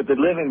 The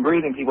living,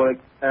 breathing people,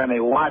 and they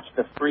watch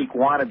the freak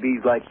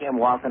wannabes like him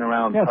walking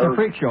around. Yeah, it's a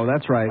freak show.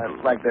 That's right.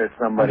 Like there's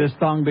somebody. With his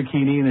thong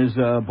bikini and his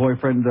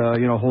boyfriend,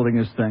 holding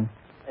his thing.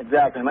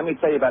 Exactly. And let me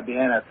tell you about the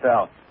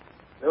NFL.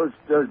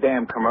 Those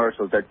damn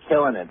commercials, they're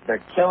killing it.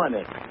 They're killing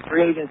it.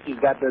 Free agency's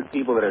got those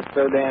people that are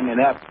so damn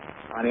inept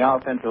on the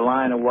offensive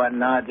line and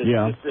whatnot.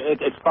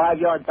 It's 5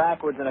 yards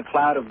backwards in a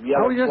cloud of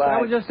yellow flags.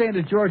 I was just saying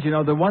to George,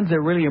 the ones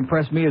that really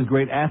impress me as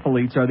great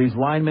athletes are these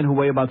linemen who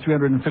weigh about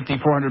 350,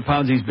 400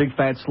 pounds, these big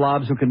fat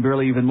slobs who can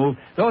barely even move.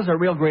 Those are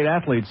real great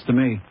athletes to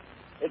me.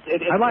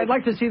 I'd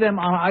like to see them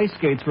on ice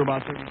skates for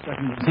about 30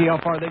 seconds and see how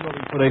far they go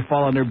before they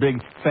fall on their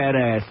big fat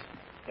ass.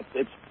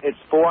 It's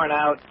 4 and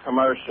out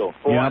commercial.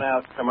 4 and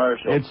out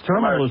commercial. It's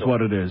terminal is what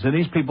it is, and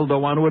these people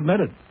don't want to admit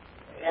it.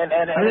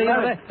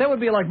 That would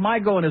be like my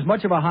going, as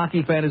much of a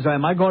hockey fan as I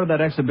am, I going to that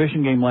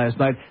exhibition game last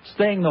night,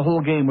 staying the whole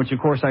game, which of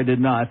course I did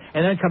not,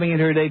 and then coming in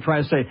here today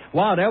trying to say,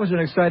 wow, that was an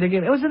exciting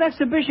game. It was an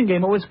exhibition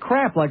game. It was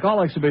crap, like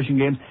all exhibition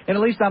games, and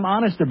at least I'm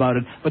honest about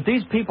it. But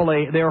these people,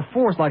 they are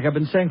forced, like I've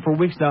been saying for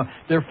weeks now,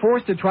 they're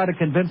forced to try to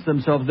convince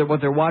themselves that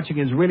what they're watching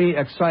is really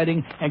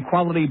exciting and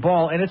quality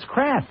ball, and it's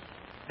crap.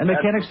 And they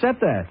can't accept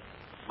that.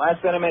 My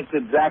sentiment's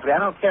exactly. I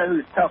don't care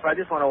who's tough. I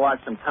just want to watch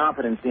some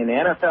competency, and the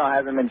NFL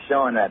hasn't been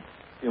showing that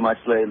too much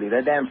lately.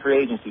 That damn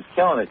free agency's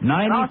killing it.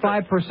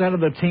 95%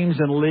 of the teams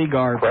in the league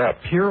are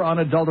pure,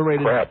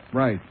 unadulterated.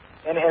 Right.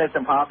 And it's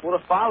impossible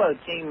to follow a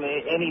team,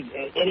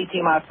 any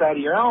team outside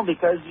of your own,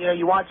 because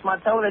you watch them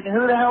on television.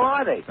 Who the hell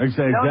are they?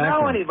 Exactly. You don't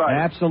know anybody.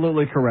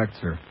 Absolutely correct,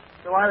 sir.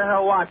 So why the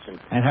hell watch them?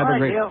 And have a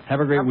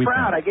great I'm weekend.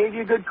 I'm proud. I gave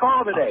you a good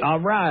call today.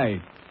 All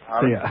right.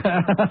 See ya.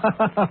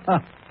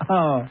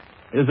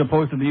 As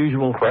opposed to the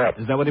usual crap.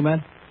 Is that what he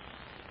meant?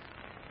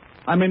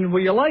 I mean,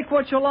 well, you like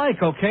what you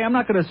like, okay? I'm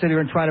not going to sit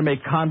here and try to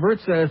make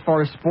converts as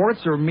far as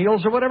sports or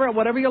meals or whatever.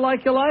 Whatever you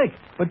like, you like.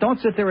 But don't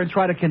sit there and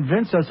try to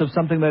convince us of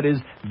something that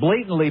is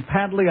blatantly,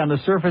 patently on the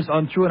surface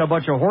untrue and a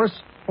bunch of horse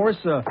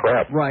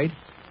crap. Right.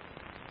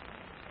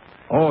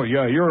 Oh,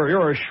 yeah,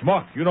 you're a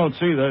schmuck. You don't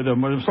see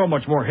there's so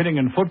much more hitting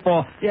in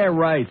football. Yeah,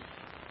 right.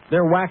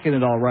 They're whacking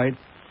it all right.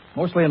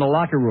 Mostly in the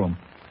locker room.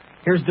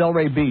 Here's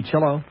Delray Beach.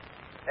 Hello.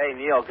 Hey,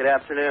 Neil, good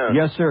afternoon.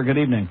 Yes, sir. Good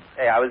evening.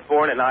 Hey, I was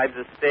born in Ives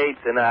Estates,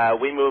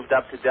 and we moved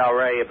up to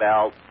Delray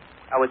about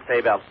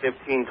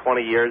 15,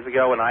 20 years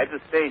ago. And Ives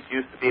Estates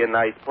used to be a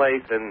nice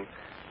place, and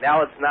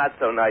now it's not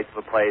so nice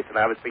of a place. And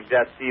I would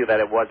suggest to you that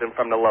it wasn't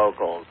from the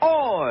locals.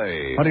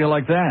 Oi! How do you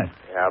like that?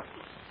 Yeah.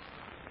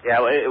 Yeah,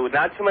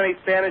 not too many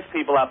Spanish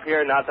people up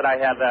here. Not that I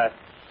have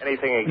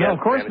anything against. No, of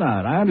course Spanish,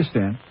 not. I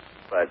understand.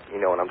 but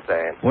you know what I'm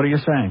saying. What are you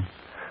saying?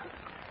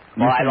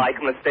 Well, I like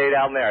them to stay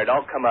down there.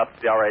 Don't come up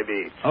to Delray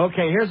Beach.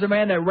 Okay, here's a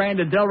man that ran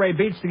to Delray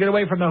Beach to get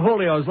away from the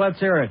Julios. Let's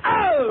hear it.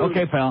 Oh!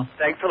 Okay, pal.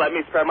 Thanks for letting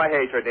me spread my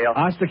hatred, Neil.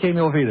 Hasta que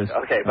mil vidas.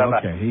 Okay, bye-bye.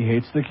 Okay, he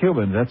hates the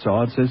Cubans. That's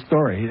all. It's his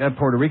story.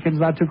 Puerto Rican's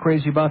not too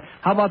crazy about.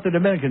 How about the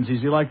Dominicans?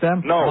 Does he like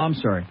them? No. Oh, I'm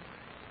sorry.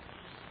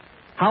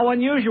 How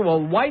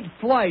unusual. White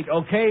flight,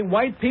 okay?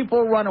 White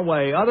people run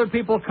away. Other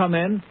people come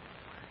in.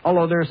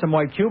 Although there are some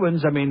white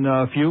Cubans. I mean,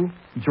 a few.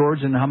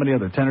 George and how many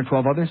others? 10 or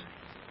 12 others?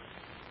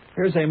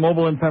 Here's a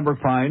mobile in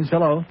Pembroke Pines.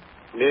 Hello.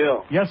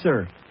 Neil. Yes,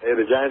 sir. Hey,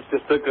 the Giants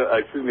just took the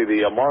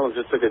Marlins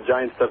just took a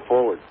giant step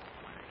forward.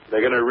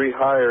 They're going to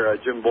rehire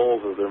Jim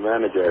Bowles as their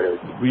manager.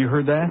 Well, you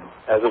heard that?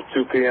 As of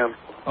 2 p.m.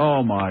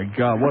 Oh, my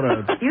God. What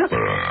a...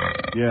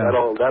 yeah.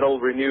 That'll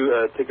renew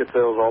ticket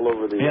sales all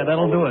over the... Yeah,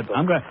 that'll do it.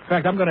 In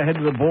fact, I'm going to head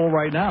to the Bowl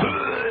right now.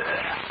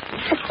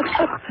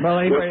 Well,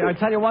 I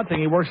tell you one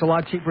thing. He works a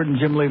lot cheaper than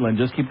Jim Leland.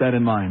 Just keep that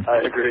in mind.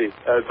 I agree.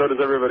 So does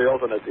everybody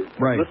else on that team.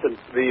 Right. Listen,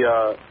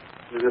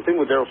 the thing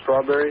with Darryl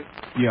Strawberry,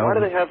 yeah. Why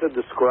do they have to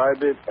describe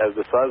it as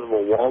the size of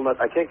a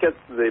walnut? I can't get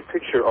the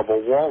picture of a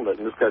walnut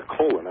in this guy's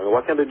colon. I mean,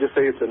 why can't they just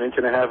say it's 1.5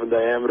 inches in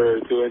diameter,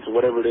 2 inches,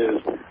 whatever it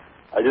is?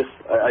 I just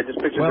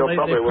pictured Darryl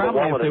Strawberry with a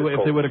walnut in his colon.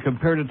 If they would have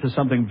compared it to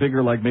something bigger,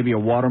 like maybe a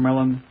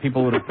watermelon,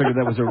 people would have figured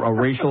that was a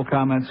racial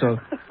comment.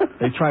 So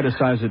they try to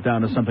size it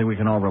down to something we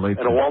can all relate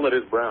to. And a walnut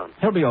is brown.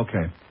 He'll be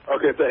okay.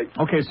 Okay, thanks.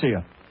 Okay, see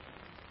ya.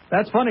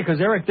 That's funny because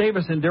Eric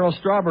Davis and Darryl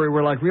Strawberry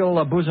were like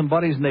real bosom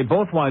buddies, and they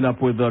both wind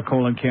up with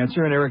colon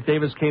cancer. And Eric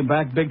Davis came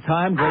back big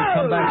time, great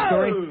comeback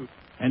story.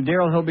 And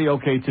Darryl, he'll be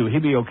okay too.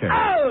 He'll be okay,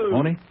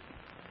 won't he?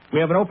 We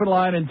have an open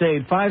line in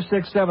Dade,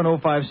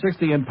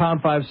 5670560 and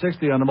pound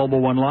 560 on the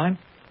mobile one line.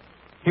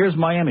 Here's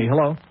Miami.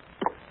 Hello.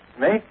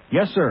 Me?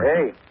 Yes, sir.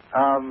 Hey,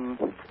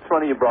 it's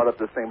funny you brought up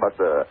this thing about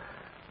the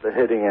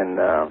hitting and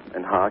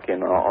hockey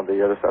and all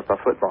the other stuff about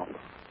football.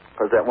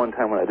 Because at one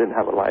time when I didn't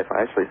have a life,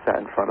 I actually sat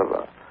in front of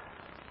a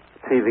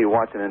TV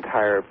watching an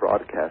entire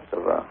broadcast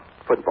of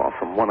football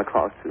from 1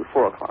 o'clock to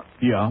 4 o'clock.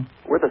 Yeah.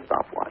 With a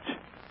stopwatch.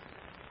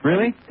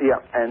 Really?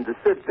 Yeah, and to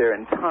sit there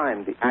and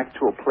time the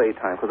actual play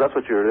time, because that's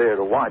what you're there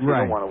to watch.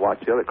 Right. You don't want to watch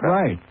the other crap.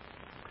 Right.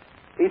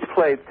 Each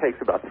play takes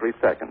about 3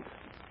 seconds.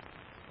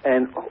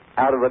 And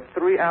out of a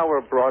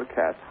 3-hour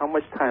broadcast, how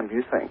much time do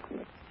you think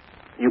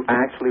you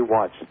actually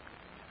watch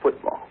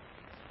football?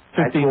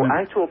 15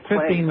 actual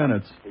playing. 15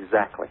 minutes.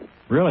 Exactly.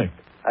 Really?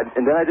 And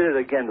then I did it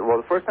again. Well,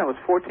 the first time was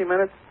 14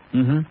 minutes.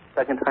 Mm-hmm.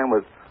 Second time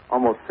was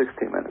almost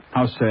 16 minutes.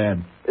 How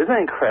sad. Isn't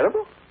that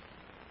incredible?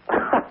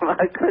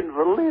 I couldn't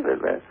believe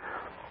it, man.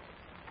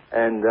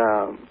 And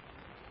the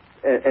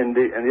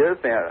other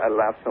thing I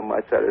laughed so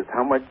much at is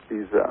how much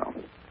these,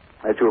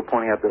 as you were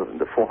pointing out,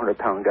 the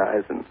 400-pound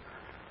guys and.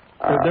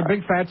 They're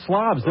big fat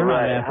slobs. They're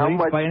right. not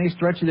athletes by any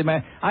stretch of the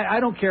imagination. I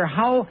don't care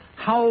how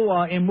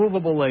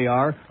immovable they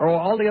are or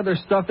all the other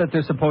stuff that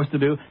they're supposed to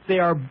do. They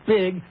are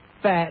big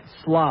fat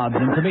slobs,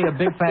 and to me, a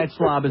big fat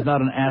slob is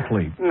not an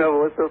athlete. No,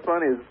 what's so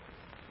funny is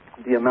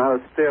the amount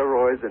of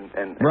steroids and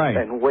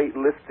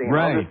weightlifting and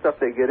all the stuff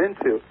they get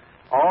into.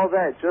 All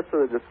that just so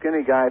that the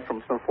skinny guy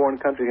from some foreign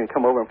country can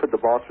come over and put the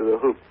ball through the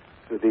hoop,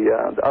 through the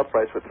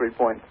uprights for 3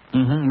 points.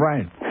 Mm-hmm,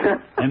 right.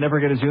 And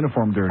never get his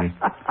uniform dirty.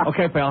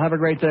 Okay, pal, have a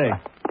great day.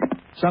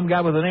 Some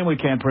guy with a name we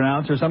can't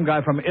pronounce, or some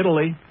guy from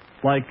Italy,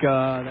 like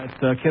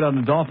that kid on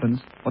the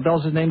Dolphins. What the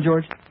hell's his name,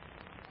 George?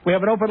 We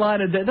have an open line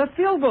today. The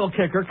field goal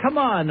kicker, come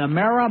on.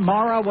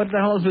 Mara, what the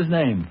hell is his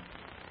name?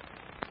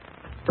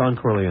 Don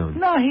Corleone.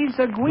 No, he's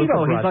a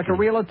Guido. He's like a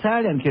real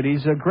Italian kid.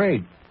 He's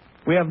great.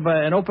 We have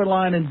an open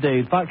line in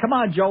Dade. Come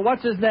on, Joe,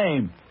 what's his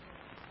name?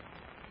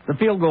 The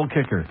field goal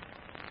kicker.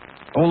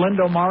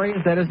 Olindo Mari,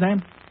 is that his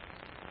name?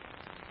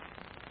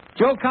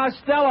 Joe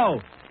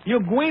Costello,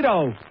 you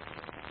Guido.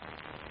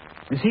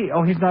 Is he?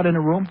 Oh, he's not in the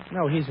room?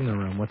 No, he's in the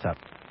room. What's up?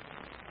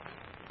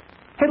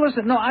 Hey,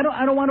 listen, no, I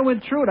don't want to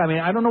intrude. I mean,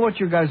 I don't know what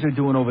you guys are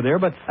doing over there,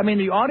 but, I mean,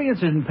 the audience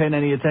isn't paying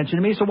any attention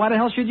to me, so why the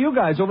hell should you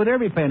guys over there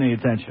be paying any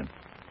attention?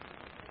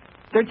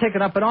 They're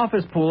taking up an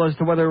office pool as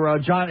to whether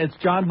it's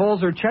John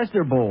Bowles or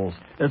Chester Bowles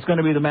that's going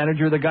to be the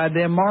manager of the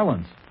goddamn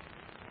Marlins.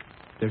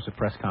 There's a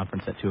press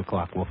conference at 2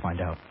 o'clock. We'll find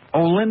out.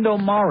 Olindo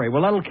Mari.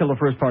 Well, that'll kill the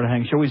first part of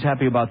Hank's show. He's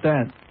happy about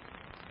that.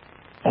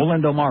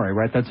 Olindo Mari,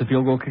 right? That's a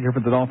field goal kicker for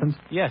the Dolphins?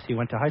 Yes, he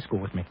went to high school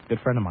with me. Good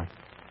friend of mine.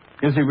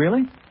 Is he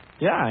really?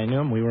 Yeah, I knew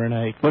him. We were in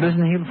a... But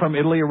isn't he from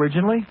Italy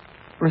originally?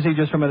 Or is he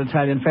just from an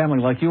Italian family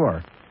like you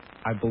are?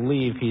 I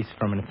believe he's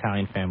from an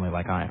Italian family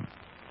like I am.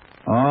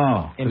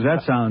 Oh, because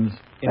that sounds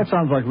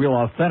like real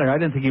authentic. I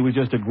didn't think he was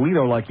just a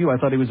Guido like you. I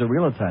thought he was a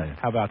real Italian.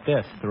 How about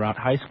this? Throughout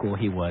high school,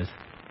 he was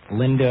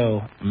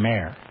Lindo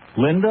Mayer.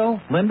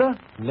 Lindo? Linda?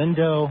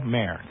 Lindo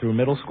Mayer through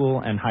middle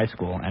school and high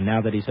school, and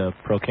now that he's a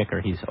pro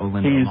kicker, he's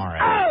Olindo Mare.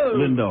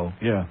 Lindo,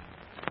 yeah.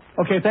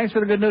 Okay, thanks for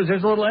the good news.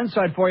 There's a little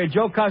insight for you.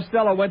 Joe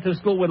Costello went to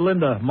school with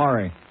Linda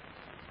Mare.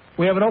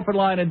 We have an open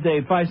line in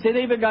Dade.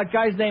 They even got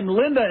guys named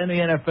Linda in the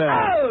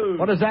NFL.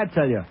 What does that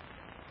tell you?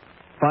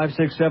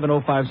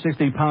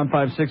 5670560, pound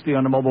 560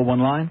 on the mobile one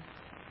line.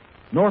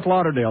 North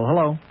Lauderdale,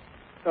 hello.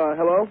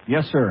 Hello?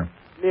 Yes, sir.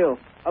 Neil,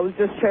 I was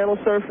just channel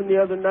surfing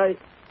the other night,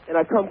 and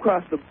I come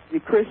across the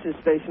Christian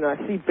station, and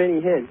I see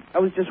Benny Hinn. I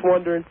was just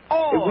wondering,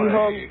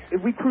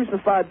 if we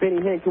crucified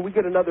Benny Hinn, can we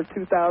get another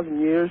 2,000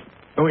 years?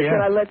 Oh, yeah.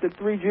 Can I let the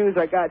 3 Jews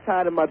I got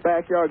tied in my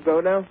backyard go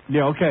now?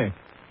 Yeah, okay.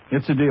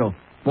 It's a deal.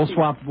 We'll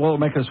swap. We'll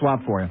make a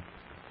swap for you.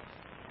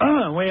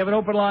 We have an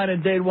open line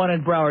in Dade 1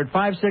 in Broward,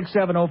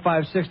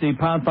 567-0560,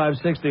 pound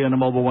 560 on the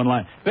mobile 1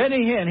 line.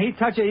 Benny Hinn, he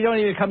touches it. You don't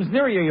even comes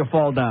near you, you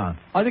fall down.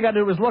 All you got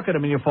to do is look at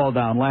him and you fall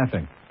down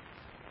laughing.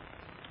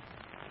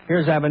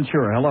 Here's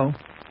Aventura. Hello.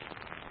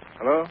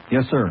 Hello?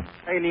 Yes, sir.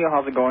 Hey, Neil,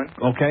 how's it going?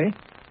 Okay.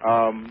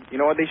 You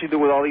know what they should do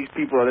with all these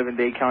people that live in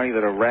Dade County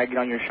that are ragging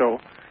on your show?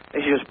 They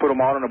should just put them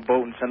out on a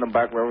boat and send them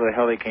back wherever the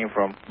hell they came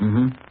from.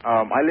 Mm-hmm.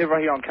 I live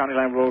right here on County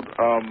Line Road.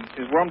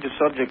 Since we're on the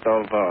subject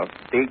of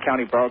Dade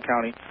County, Broward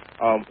County,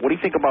 what do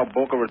you think about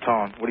Boca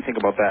Raton? What do you think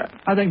about that?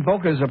 I think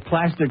Boca is a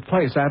plastic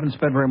place. I haven't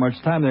spent very much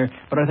time there,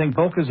 but I think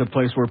Boca is a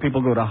place where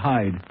people go to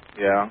hide.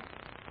 Yeah.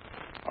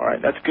 All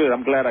right, that's good.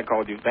 I'm glad I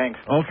called you. Thanks.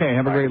 Okay,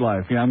 have a great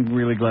life. Yeah, I'm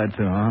really glad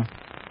to, huh?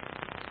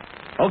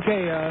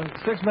 Okay,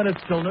 6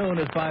 minutes till noon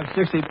at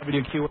 560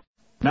 WQ.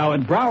 Now,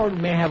 in Broward,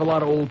 we may have a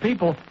lot of old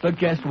people, but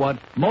guess what?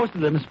 Most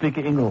of them speak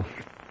English.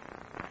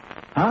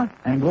 Huh?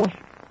 English?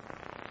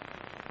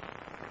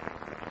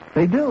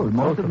 They do.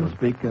 Most of them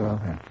speak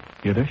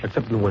Yiddish.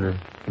 Except in the winter,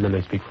 and then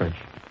they speak French.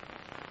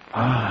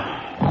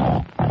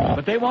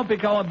 But they won't be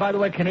calling, by the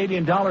way,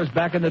 Canadian dollars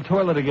back in the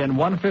toilet again,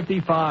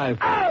 155.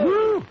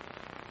 Woo!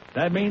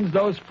 That means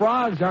those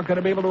frogs aren't going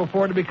to be able to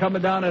afford to be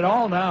coming down at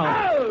all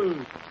now.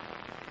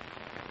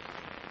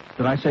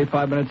 Did I say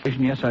 5 minutes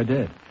station? Yes, I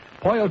did.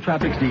 Pollo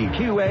Traffic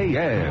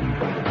QAM.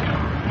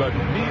 The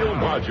Neil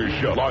Rogers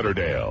Show,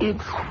 Lauderdale.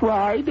 It's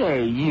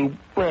Friday, you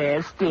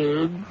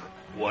bastards.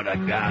 What I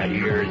got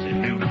here is a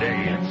new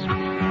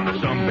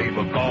dance. Some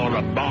people call it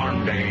a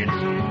barn dance.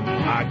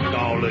 I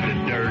call it a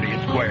dirty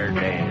square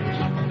dance.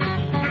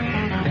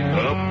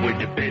 Up with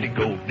the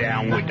petticoat,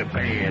 down with the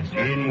pants,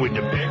 in with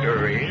the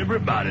beggar,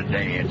 everybody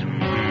dance.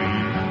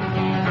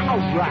 All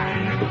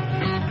right.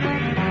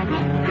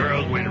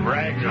 Girls with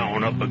rags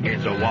on up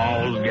against the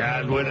walls,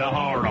 guys with a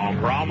heart on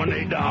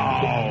promenade the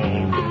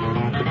halls.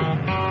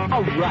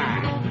 All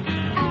right.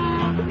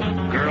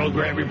 Girls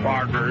grab your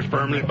partners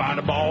firmly by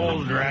the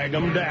balls, drag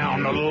them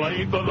down the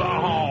length of the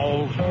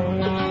halls.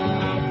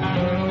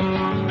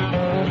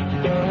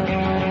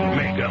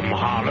 Make them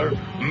holler,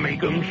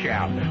 make them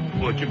shout,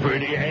 put your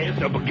pretty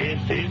ass up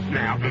against his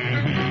snout.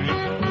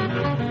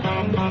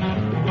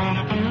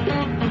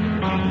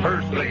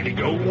 First lady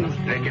goes,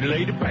 second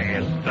lady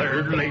pass,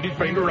 third lady's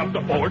finger up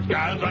the fourth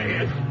guy's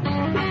ass.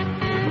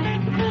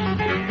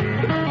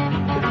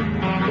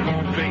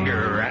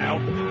 Finger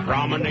out,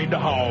 promenade the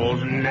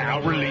halls, now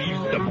release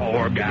the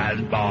poor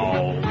guy's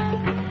balls.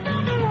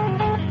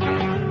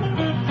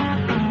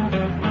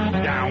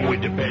 Down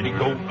with the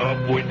petticoat,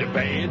 up with the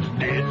pants,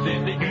 dance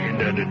is the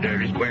end of the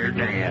dirty square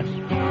dance.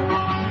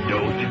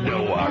 Do-to-do,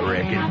 I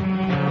reckon.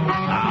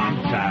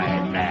 I'm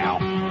tired now.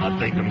 I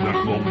think I'm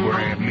gonna go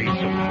grab me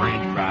some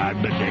French fried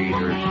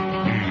potatoes.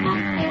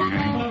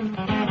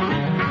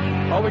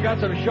 Oh, we got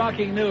some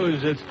shocking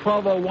news. It's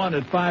 12:01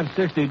 at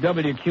 560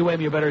 WQAM.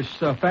 You better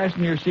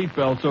fasten your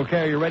seatbelts,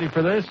 okay? Are you ready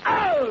for this?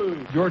 Oh!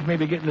 George may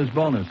be getting his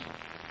bonus.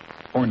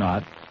 Or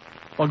not.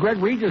 Well, Greg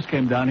Regis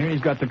came down here.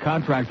 He's got the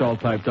contract all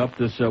typed up,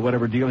 this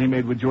whatever deal he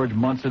made with George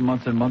months and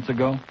months and months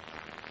ago.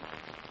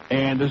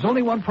 And there's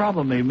only one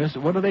problem they missed.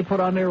 What do they put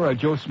on there?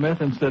 Joe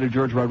Smith instead of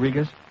George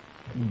Rodriguez?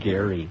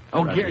 Gary.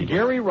 Oh,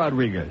 Gary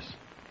Rodriguez,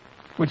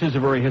 which is a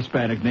very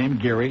Hispanic name,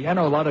 Gary. I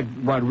know a lot of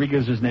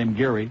Rodriguez's named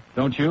Gary,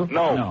 don't you?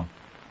 No.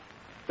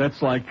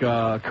 That's like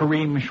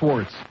Kareem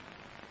Schwartz.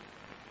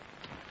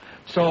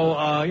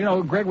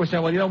 So, Greg was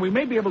saying, well, we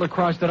may be able to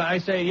cross that. I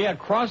say, yeah,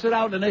 cross it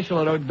out and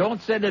initial it. Don't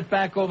send it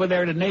back over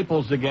there to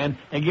Naples again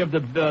and give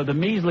the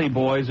measly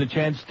boys a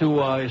chance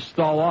to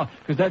stall off,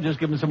 because that just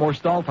gives them some more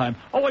stall time.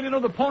 Oh, well,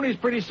 the pony's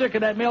pretty sick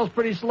and that mail's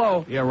pretty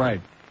slow. Yeah,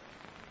 right.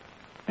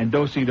 And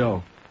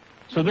do-si-do.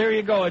 So there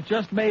you go. It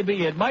just may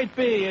be. It might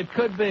be. It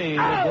could be.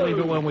 We'll believe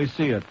it when we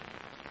see it.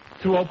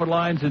 2 open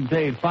lines in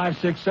Dade,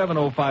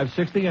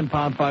 567-0560 and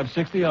pound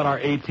 560 on our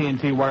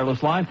AT&T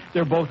wireless line.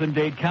 They're both in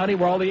Dade County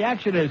where all the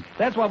action is.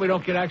 That's why we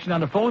don't get action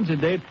on the phones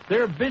in Dade.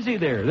 They're busy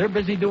there. They're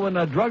busy doing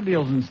drug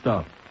deals and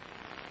stuff.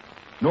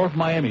 North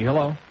Miami,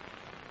 hello.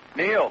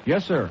 Neil.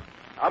 Yes, sir.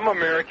 I'm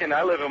American.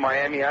 I live in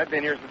Miami. I've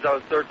been here since I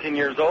was 13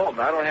 years old,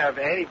 and I don't have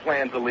any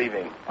plans of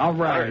leaving. All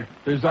right.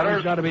 There's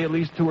always got to be at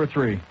least 2 or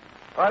 3.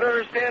 I don't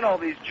understand all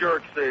these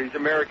jerks, these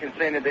Americans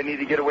saying that they need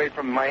to get away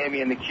from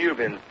Miami and the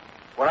Cubans.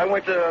 When I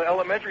went to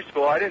elementary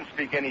school, I didn't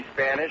speak any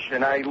Spanish,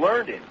 and I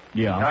learned it.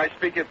 Yeah. And I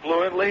speak it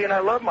fluently, and I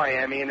love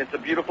Miami, and it's a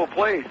beautiful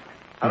place.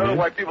 I don't know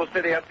why people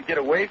say they have to get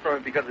away from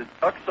it because it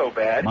sucks so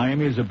bad.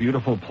 Miami is a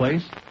beautiful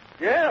place?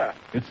 Yeah.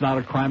 It's not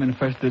a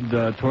crime-infested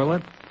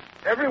toilet?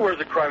 Everywhere's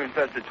a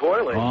crime-infested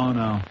toilet. Oh,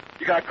 no.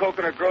 You got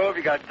Coconut Grove,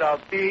 you got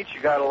South Beach,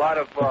 you got a lot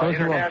of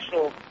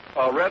international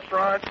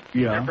restaurants.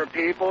 Yeah. different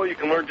people. You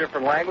can learn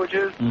different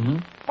languages. Mm-hmm.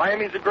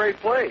 Miami's a great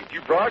place.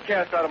 You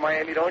broadcast out of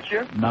Miami, don't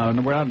you? No,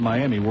 we're not in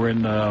Miami. We're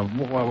in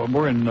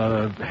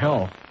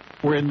hell.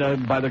 We're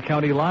in by the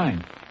county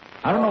line.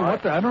 I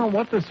don't know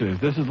what this is.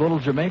 This is Little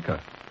Jamaica.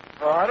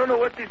 I don't know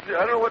what these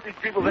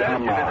people's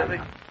attitude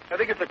is. I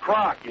think it's a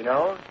crock, you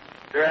know,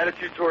 their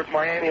attitude towards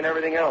Miami and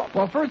everything else.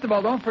 Well, first of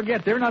all, don't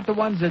forget, they're not the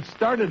ones that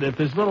started it.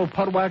 This little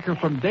pudwhacker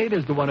from Dade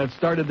is the one that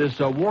started this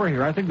war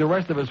here. I think the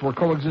rest of us were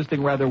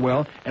coexisting rather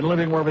well and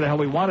living wherever the hell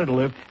we wanted to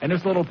live. And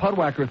this little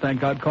pudwhacker, thank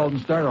God, called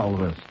and started all of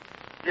this.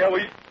 Yeah, well,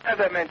 you have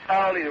that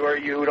mentality where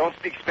you don't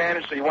speak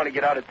Spanish, so you want to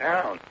get out of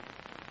town.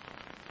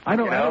 I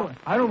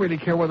don't really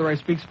care whether I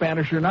speak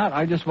Spanish or not.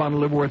 I just want to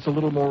live where it's a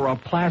little more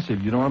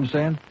placid. You know what I'm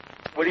saying?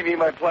 What do you mean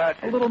by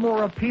placid? A little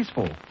more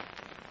peaceful.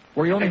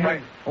 Where you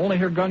only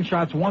hear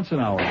gunshots once an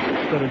hour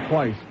instead of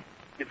twice.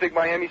 You think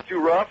Miami's too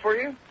rough for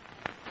you?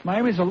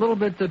 Miami's a little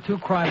bit too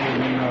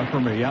crime-ridden for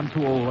me. I'm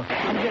too old.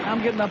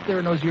 I'm getting up there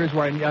in those years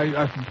where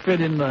I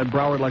fit in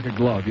Broward like a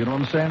glove. You know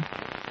what I'm saying?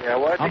 Yeah,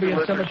 well, I think the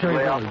listeners should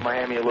lay off Village. of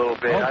Miami a little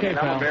bit. Okay, I'm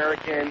pal.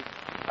 American.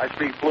 I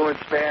speak fluent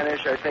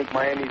Spanish. I think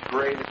Miami's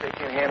great. If they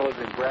can't handle it,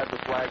 then grab the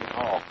flag and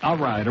haul. All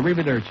right.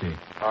 Arrivederci.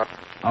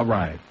 All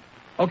right.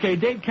 Okay,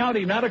 Dade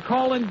County, not a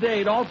call in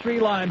Dade. All three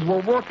lines.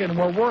 We're working,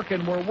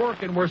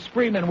 we're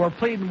screaming, we're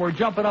pleading, we're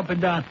jumping up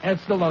and down, and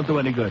it still don't do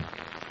any good.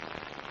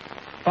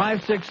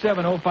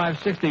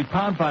 567-0560,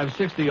 pound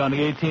 560 on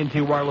the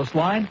AT&T wireless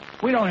line.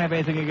 We don't have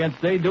anything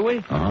against Dade, do we?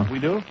 Uh-huh. We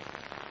do?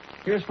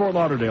 Here's Fort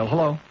Lauderdale.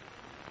 Hello.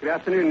 Good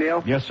afternoon,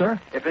 Neil. Yes, sir?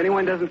 If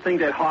anyone doesn't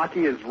think that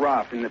hockey is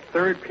rough, in the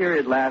third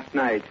period last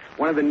night,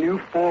 one of the new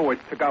forwards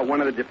took out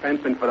one of the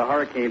defensemen for the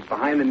Hurricanes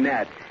behind the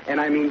net,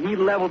 and I mean, he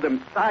leveled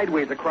him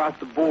sideways across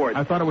the board.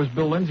 I thought it was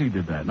Bill Lindsay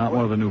did that, not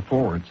one of the new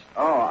forwards.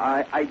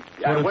 Oh,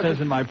 That's what it says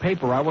in my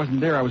paper. I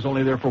wasn't there. I was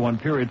only there for one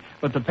period.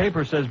 But the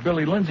paper says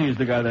Billy Lindsay is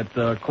the guy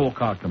that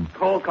cold-cocked him.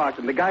 Cold-cocked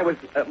him. The guy was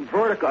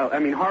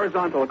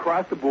horizontal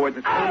across the board.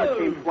 The helmet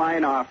came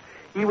flying off.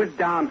 He was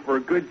down for a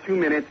good 2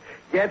 minutes.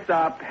 Gets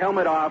up,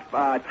 helmet off,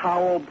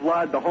 towel,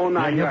 blood, the whole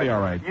nine Yeah, yards. he'll be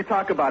all right. You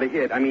talk about a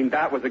hit. I mean,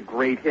 that was a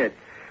great hit.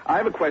 I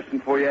have a question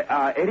for you.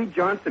 Eddie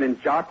Johnson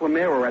and Jacques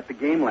Lemaire were at the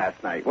game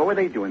last night. What were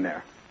they doing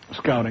there?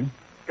 Scouting.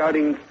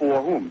 Scouting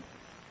for whom?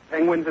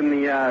 Penguins and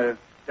the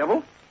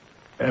Devils?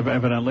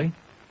 Evidently.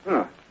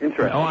 Huh.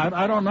 Interesting. Oh,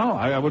 I don't know.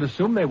 I would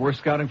assume they were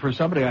scouting for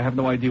somebody. I have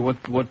no idea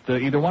what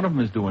either one of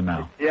them is doing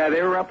now. Yeah,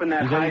 they were up in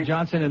that Is high... Eddie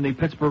Johnson in the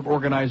Pittsburgh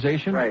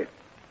organization? Right,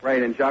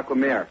 and Jacques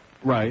Lemaire.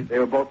 Right. They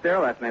were both there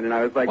last night, and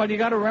I was like... Well, you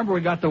got to remember, we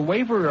got the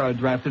waiver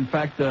draft. In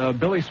fact,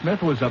 Billy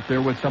Smith was up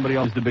there with somebody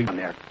else. The big on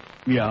there.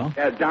 Yeah.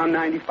 Down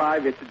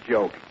 95, it's a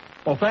joke.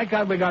 Well, thank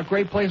God we got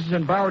great places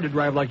in Broward to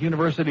drive, like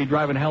University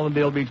Drive and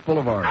Hallandale Beach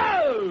Boulevard.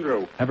 Oh!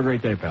 True. Have a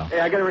great day, pal.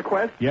 Hey, I got a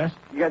request. Yes?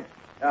 You got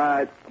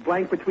a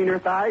blank between her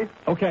thighs?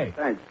 Okay.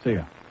 Thanks. See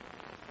ya.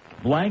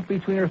 Blank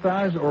between her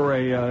thighs, or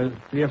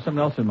do you have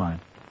something else in mind?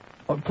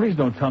 Oh, please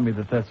don't tell me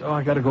that's... Oh,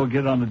 I got to go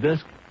get it on the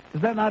disc.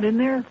 Is that not in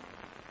there?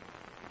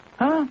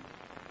 Huh?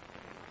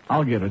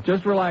 I'll get it.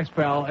 Just relax,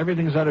 pal.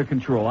 Everything's under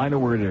control. I know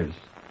where it is.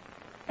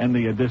 And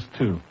the disc,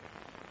 too.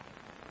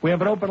 We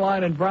have an open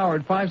line in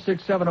Broward,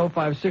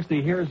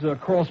 567-0560. Here's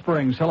Coral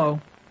Springs. Hello.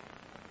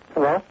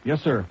 Hello?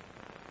 Yes, sir.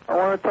 I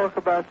want to talk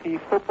about the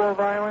football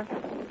violence.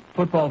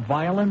 Football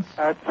violence?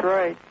 That's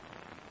right.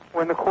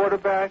 When the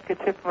quarterback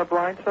gets hit from the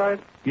blind side,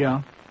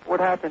 Yeah. what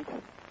happens?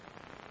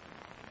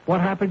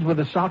 What happens with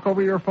a sock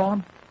over your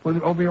phone?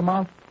 Over your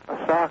mouth? A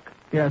sock.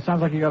 Yeah, it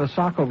sounds like you got a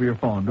sock over your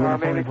phone.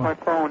 Maybe it's my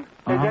phone.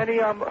 Has any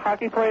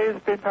hockey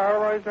players been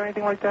paralyzed or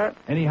anything like that?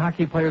 Any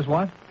hockey players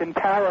what? Been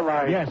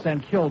paralyzed. Yes,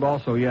 and killed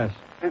also, yes.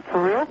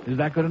 For real? Is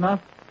that good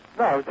enough?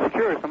 No, I was just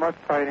curious. I'm not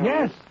fighting.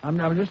 Yes, I'm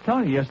just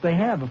telling you. Yes, they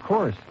have, of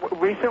course.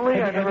 Recently?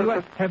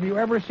 Have you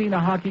ever seen a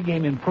hockey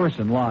game in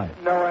person live?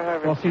 No, I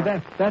haven't. Well, see,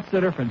 that's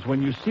the difference.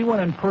 When you see one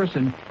in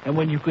person and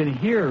when you can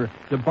hear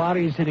the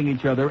bodies hitting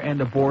each other and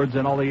the boards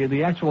and all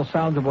the actual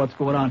sounds of what's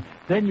going on,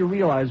 then you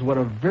realize what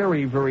a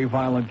very, very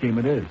violent game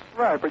it is.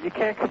 Right, but you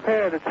can't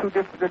compare the two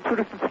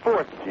different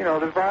sports. You know,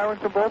 there's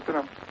violence in both of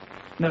them.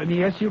 No,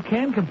 yes, you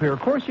can compare.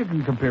 Of course you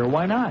can compare.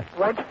 Why not?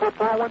 One's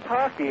football, one's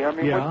hockey. I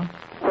mean, Yeah.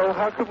 so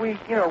how could we,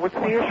 what's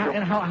the issue?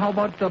 And how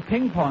about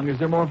ping pong? Is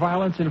there more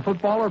violence in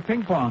football or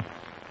ping pong?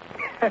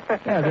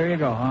 Yeah, there you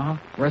go.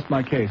 Rest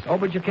my case. Oh,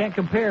 but you can't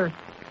compare.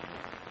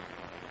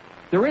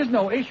 There is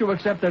no issue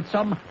except that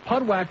some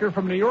pudwhacker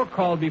from New York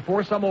called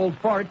before, some old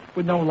fart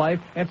with no life,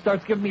 and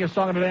starts giving me a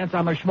song and a dance.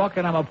 I'm a schmuck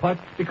and I'm a putt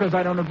because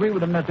I don't agree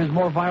with him that there's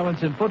more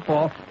violence in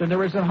football than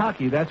there is in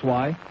hockey. That's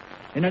why.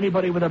 And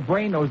anybody with a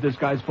brain knows this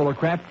guy's full of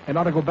crap and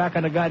ought to go back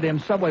on the goddamn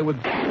subway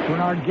with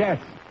Bernard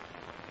Getz.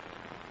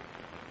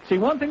 See,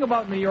 one thing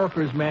about New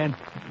Yorkers, man,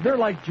 they're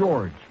like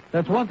George.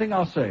 That's one thing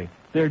I'll say.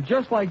 They're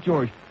just like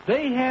George.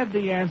 They have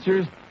the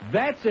answers.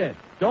 That's it.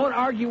 Don't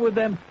argue with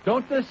them.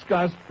 Don't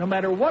discuss, no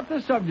matter what the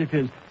subject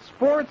is.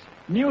 Sports,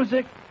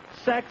 music,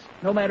 sex,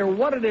 no matter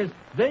what it is,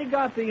 they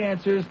got the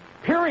answers,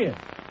 period.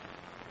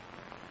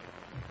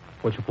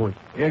 What's your point?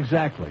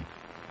 Exactly.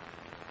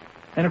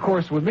 And, of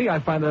course, with me, I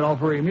find that all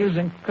very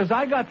amusing because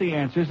I got the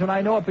answers, and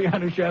I know it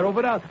beyond a shadow of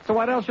a doubt. So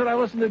what else should I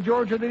listen to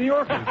George or the New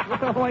Yorkers? What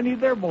the hell do I need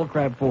their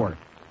bullcrap for?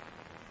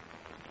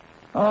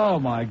 Oh,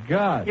 my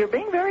God. You're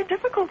being very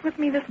difficult with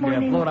me this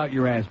morning. Yeah, blow it out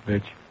your ass,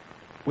 bitch.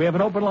 We have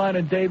an open line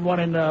in Dade, one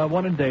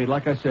in Dade.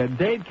 Like I said,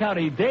 Dade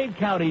County,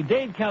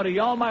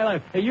 all my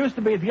life. It used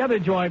to be at the other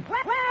joint.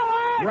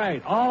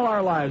 Right, all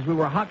our lives. We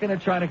were hocking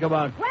and trying to come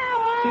out.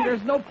 See,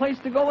 there's no place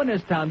to go in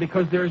this town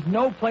because there's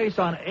no place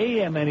on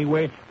AM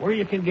anyway where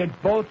you can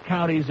get both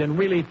counties and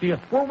really feel.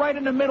 We're right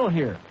in the middle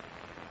here.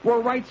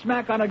 We're right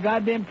smack on a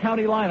goddamn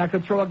county line. I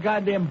could throw a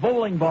goddamn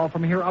bowling ball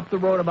from here up the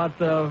road about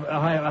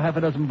a half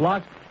a dozen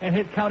blocks and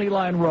hit County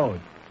Line Road.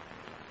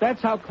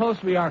 That's how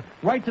close we are,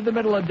 right to the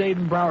middle of Dade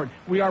and Broward.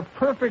 We are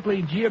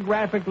perfectly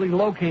geographically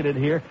located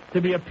here to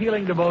be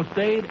appealing to both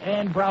Dade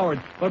and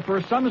Broward. But for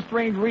some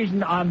strange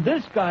reason on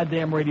this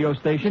goddamn radio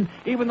station,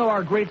 even though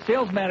our great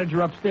sales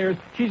manager upstairs,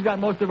 she's got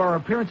most of our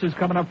appearances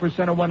coming up for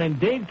Center 1 in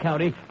Dade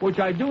County, which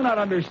I do not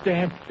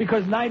understand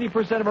because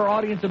 90% of our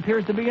audience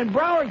appears to be in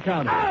Broward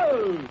County.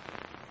 Oh!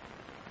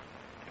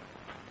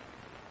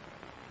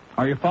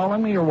 Are you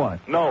following me or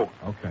what? No.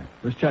 Okay,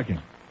 just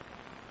checking.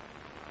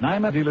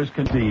 Nyma dealers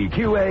can see A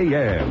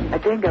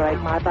dingo ate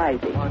my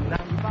baby.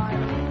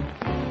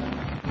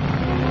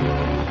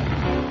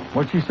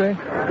 What'd she say?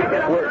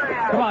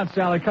 Come on,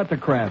 Sally, cut the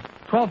crap.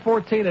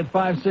 12:14 at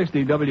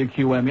 560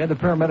 WQM. Yeah, the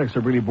paramedics are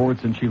really bored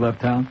since she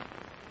left town.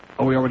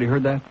 Oh, we already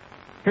heard that?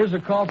 Here's a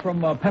call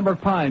from Pembroke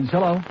Pines.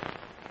 Hello.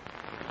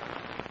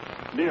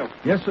 Neil.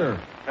 Yes,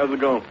 sir. How's it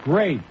going?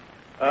 Great.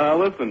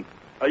 Listen,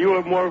 are you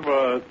more of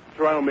a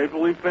Toronto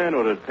Maple Leaf fan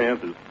or the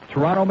Panthers?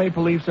 Toronto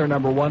Maple Leafs are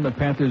number one. The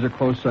Panthers are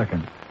close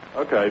second.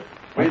 Okay.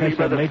 Like I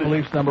said, Maple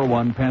Leafs number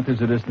one. Panthers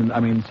are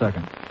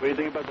second. What do you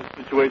think about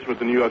the situation with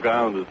the New York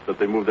Islanders that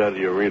they moved out of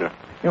the arena?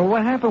 Yeah, well,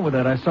 what happened with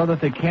that? I saw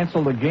that they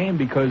canceled the game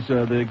because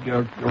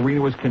the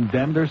arena was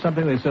condemned or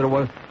something. They said,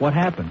 what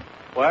happened?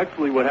 Well,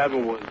 actually, what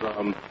happened was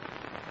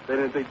they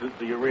didn't think that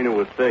the arena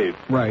was safe.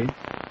 Right.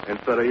 And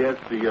so they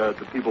asked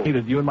the people... Need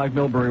it. You and Mike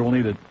Milbury will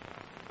need it.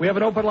 We have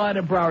an open line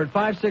in Broward,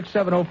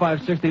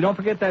 5670560. Don't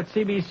forget that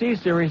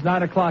CBC series,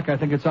 9 o'clock. I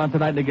think it's on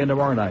tonight and again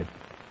tomorrow night.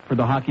 For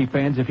the hockey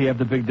fans, if you have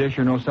the big dish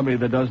or know somebody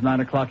that does 9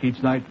 o'clock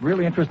each night,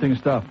 really interesting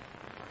stuff.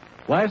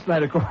 Last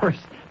night, of course,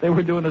 they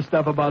were doing the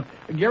stuff about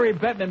Gary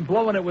Bettman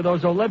blowing it with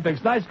those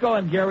Olympics. Nice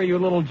going, Gary, you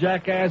little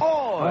jackass.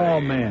 Oh,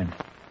 man.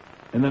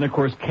 And then, of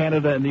course,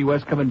 Canada and the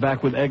U.S. coming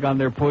back with egg on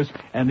their puss.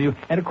 And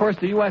of course,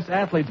 the U.S.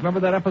 athletes. Remember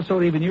that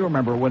episode? Even you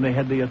remember when they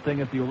had the thing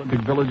at the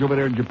Olympic Village over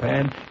there in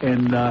Japan,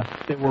 and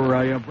they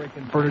were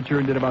breaking furniture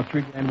and did about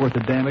 $3,000 worth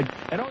of damage.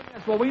 And, oh,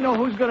 yes, well, we know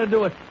who's going to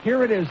do it.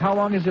 Here it is. How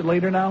long is it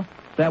later now?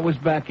 That was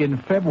back in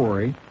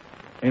February,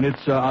 and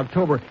it's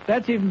October.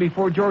 That's even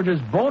before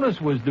Georgia's bonus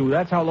was due.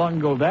 That's how long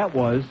ago that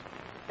was.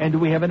 And do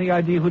we have any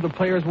idea who the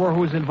players were who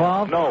was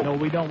involved? No. No,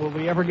 we don't. Will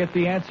we ever get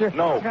the answer?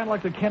 No. It's kind of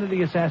like the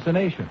Kennedy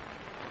assassination.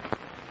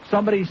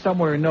 Somebody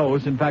somewhere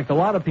knows. In fact, a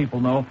lot of people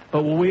know.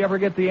 But will we ever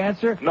get the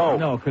answer? No.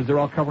 No, because they're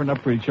all covering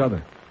up for each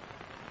other.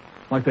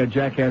 Like that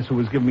jackass who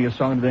was giving me a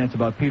song to dance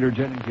about Peter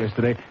Jennings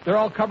yesterday. They're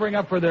all covering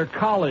up for their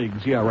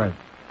colleagues. Yeah, right.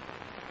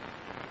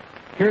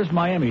 Here's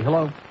Miami.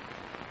 Hello.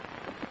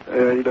 Hey,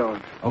 how you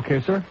doing?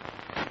 Okay, sir.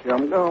 Yeah,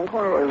 I'm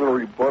calling as a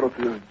rebuttal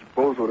to this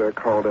bozo that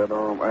called that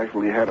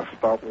actually had a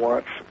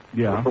stopwatch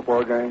for a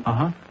football game.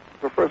 Uh-huh.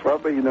 So first of all,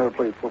 I bet you never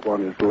played football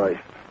in his life.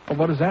 Well,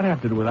 what does that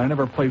have to do with it? I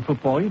never played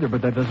football either,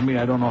 but that doesn't mean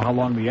I don't know how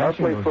long the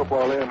action I goes. played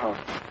football and hockey.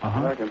 Uh-huh.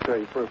 And I can tell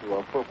you, first of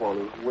all, football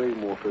is way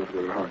more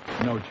physical than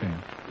hockey. No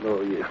chance.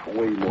 No, yeah,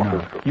 way more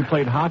physical. You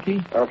played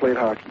hockey? I played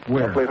hockey.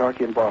 Where? I played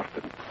hockey in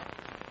Boston.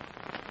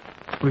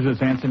 Was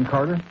this Anson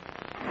Carter?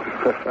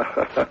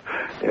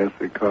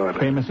 Anson Carter.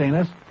 Famous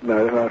anus?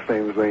 No, that's not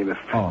famous anus.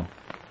 Oh.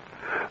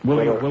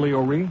 Willie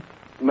O'Ree?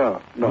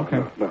 No.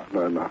 Okay.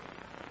 No.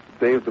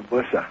 Dave the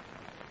Busher.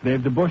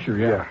 Dave the Busher,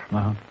 yeah.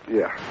 Uh-huh.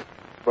 Yeah.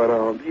 But,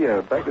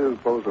 back to this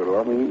bozo, though.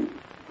 I mean,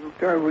 this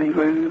guy really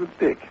he's a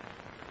dick.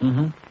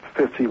 Mm-hmm.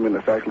 15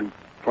 minutes actually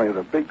playing is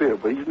a big deal,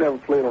 but he's never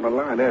played on the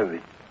line, has he?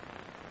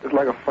 It's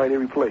like a fight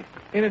every play.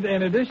 In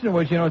addition to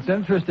which, it's an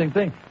interesting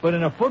thing. But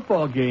in a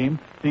football game,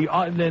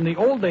 in the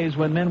old days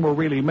when men were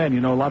really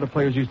men, a lot of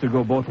players used to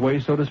go both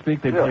ways, so to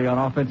speak. They play on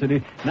offense and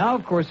defense. Now,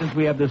 of course, since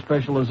we have this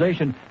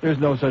specialization, there's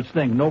no such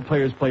thing. No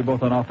players play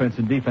both on offense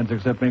and defense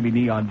except maybe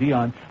Neon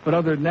Dion. But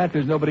other than that,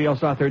 there's nobody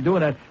else out there doing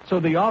that. So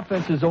the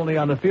offense is only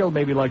on the field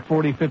maybe like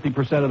 40,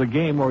 50% of the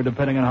game, or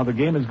depending on how the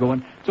game is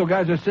going. So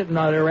guys are sitting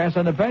on their ass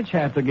on the bench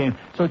half the game.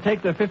 So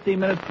take the 15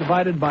 minutes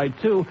divided by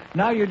 2.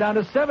 Now you're down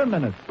to 7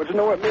 minutes. But you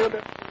know what, Neil?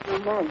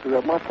 That's wrong, because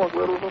at my Punk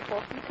Little, we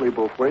play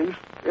both ways.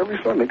 Every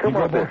Sunday, come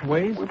out there. Both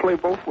ways? We play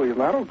both ways,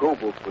 and I don't go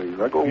both ways.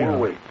 I go one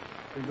way.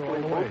 You go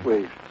play both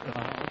ways.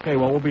 Okay,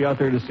 well, we'll be out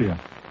there to see you.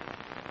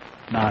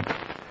 Not.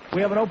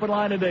 We have an open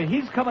line today.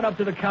 He's coming up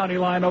to the county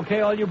line,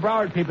 okay? All you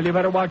Broward people, you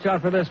better watch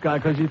out for this guy,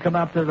 because he's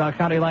coming up to the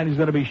county line. He's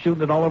going to be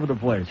shooting it all over the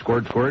place.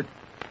 Squirt, squirt.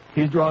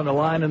 He's drawing the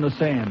line in the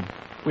sand.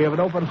 We have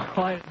an open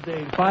line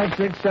today,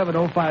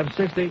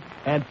 5670560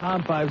 and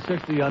Tom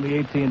 560 on the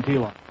AT&T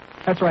line.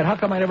 That's right. How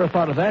come I never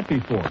thought of that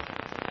before?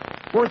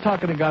 We're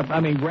talking about,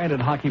 granted,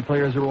 hockey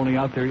players are only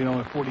out there, a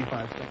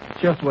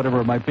 45-second shift,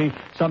 whatever it might be.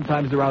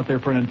 Sometimes they're out there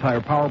for an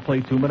entire power play,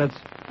 2 minutes.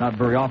 Not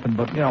very often,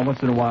 but,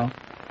 once in a while.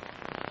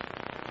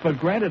 But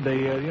granted,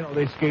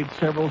 they skate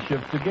several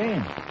shifts a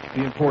game.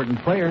 The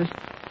important players,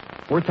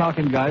 we're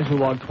talking guys who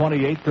log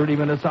 28, 30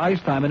 minutes of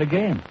ice time in a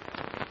game.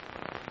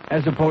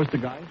 As opposed to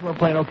guys who are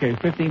playing,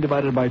 15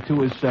 divided by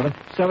 2 is 7.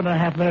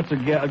 7.5 minutes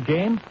a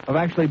game of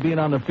actually being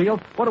on the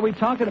field? What are we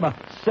talking about?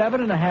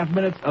 7.5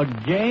 minutes a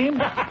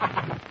game?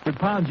 For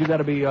pounds, you got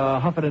to be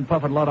huffing and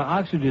puffing a lot of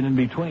oxygen in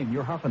between.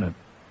 You're huffing it.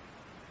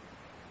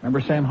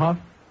 Remember Sam Huff?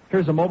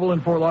 Here's a mobile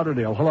in Fort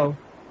Lauderdale. Hello.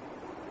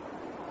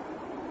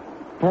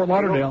 Fort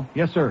Lauderdale.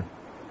 Yes, sir.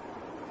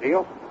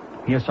 Neil?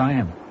 Yes, I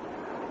am.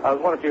 I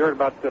was wondering if you heard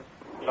about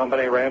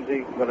Somebody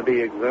Ramsey going to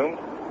be exhumed.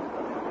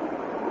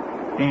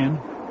 And?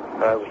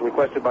 It was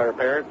requested by her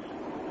parents.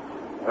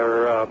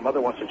 Her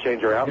mother wants to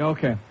change her out. Yeah,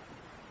 okay.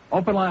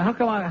 Open line.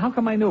 How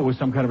come I knew it was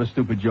some kind of a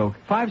stupid joke?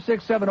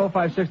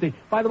 5670560.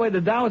 By the way,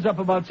 the Dow is up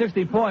about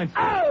 60 points.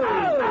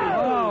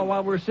 Oh,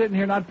 while we're sitting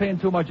here not paying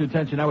too much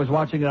attention, I was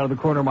watching it out of the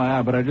corner of my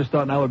eye, but I just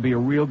thought now would be a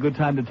real good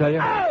time to tell you.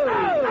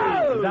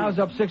 The Dow's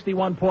up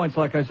 61 points,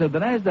 like I said. The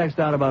Nasdaq's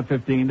down about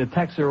 15. The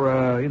techs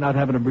are not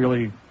having a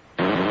really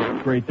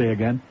great day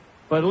again.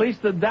 But at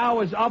least the Dow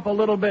is up a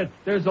little bit.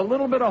 There's a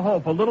little bit of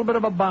hope, a little bit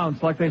of a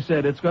bounce. Like they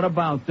said, it's going to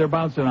bounce. They're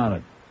bouncing on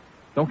it.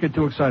 Don't get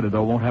too excited,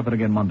 though. It won't happen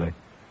again Monday.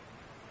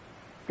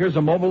 Here's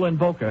a mobile in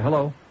Boca.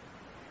 Hello.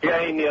 Yeah,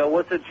 hey, Neil,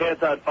 what's the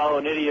chance I'd follow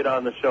an idiot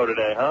on the show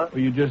today, huh?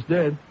 Well, you just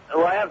did.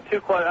 Well, I have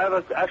two questions. I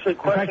have actually a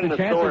question. In fact,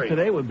 the chances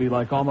today would be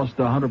like almost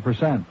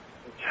 100%.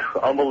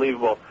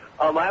 Unbelievable.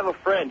 I have a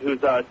friend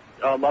who's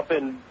up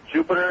in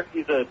Jupiter.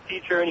 He's a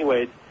teacher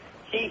anyways.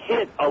 He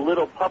hit a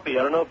little puppy.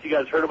 I don't know if you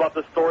guys heard about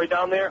the story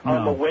down there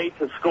on the way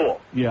to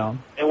school. Yeah.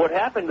 And what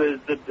happened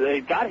is that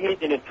they got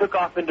hit and it took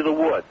off into the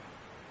woods.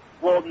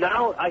 Well,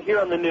 now I hear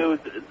on the news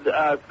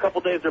a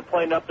couple days they're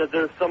playing up that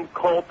there's some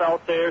cult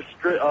out there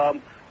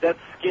that's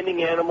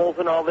skinning animals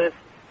and all this.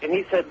 And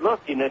he said,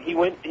 look, he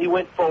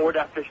went forward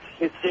after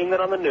seeing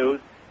that on the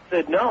news.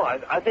 Said, no,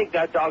 I think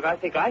that dog. I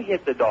think I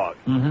hit the dog.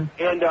 Mm-hmm.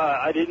 And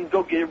I didn't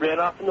go get it. Ran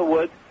off in the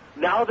woods.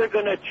 Now they're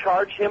going to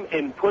charge him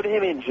and put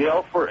him in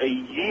jail for a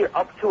year,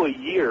 up to a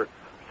year,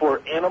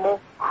 for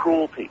animal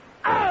cruelty.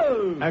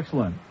 Oh!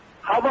 Excellent.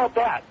 How about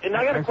that? And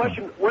I got a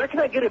question. Where can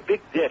I get a big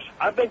dish?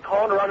 I've been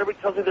calling around.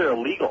 Everybody tells me they're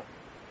illegal.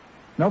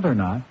 No, they're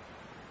not.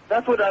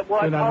 That's what I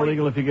want. They're not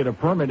illegal if you get a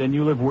permit. And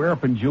you live where,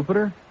 up in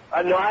Jupiter?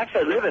 No,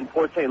 actually, I live in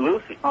Port St.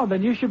 Lucie. Oh,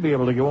 then you should be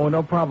able to go. Oh,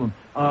 no problem.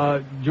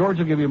 George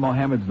will give you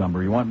Mohammed's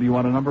number. You want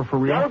a number for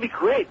real? That would be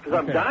great, because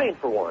I'm dying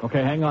for one.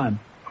 Okay, hang on.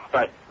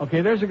 Right.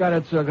 Okay, there's a guy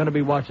that's going to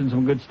be watching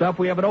some good stuff.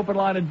 We have an open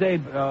line in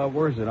Dade.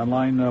 Where is it? On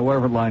line,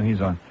 wherever line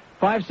he's on.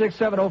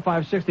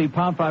 5670560,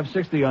 pound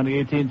 560 on the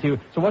AT&T.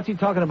 So what's he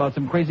talking about?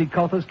 Some crazy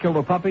cultist killed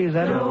a puppy? Is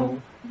that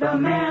it? The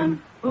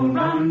man who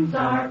runs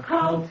our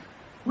cult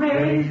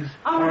weighs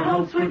our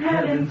hopes with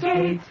heaven's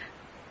gate.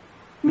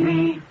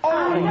 Me,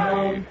 I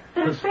know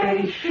the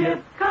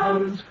spaceship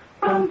comes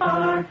from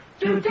far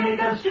to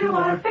take us to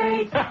our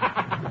fate.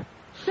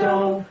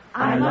 So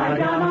I lie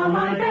down on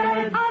my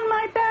bed,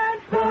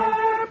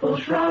 purple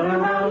shroud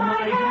around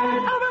my head,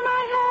 over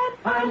my head.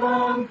 I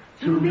long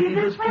to leave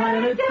this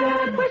planet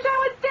dead, wish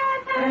I was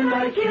dead, and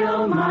I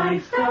kill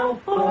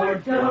myself for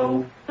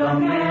dough, the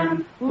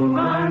man who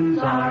runs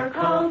our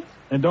cult.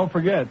 And don't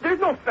forget, there's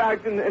no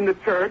fags in the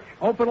church.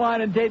 Open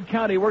line in Dade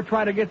County. We're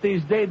trying to get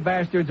these Dade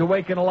bastards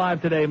awake and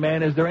alive today,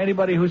 man. Is there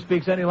anybody who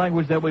speaks any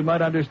language that we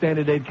might understand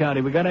in Dade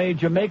County? We got any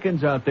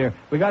Jamaicans out there?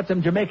 We got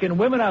some Jamaican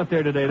women out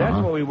there today.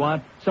 That's what we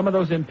want. Some of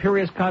those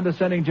imperious,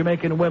 condescending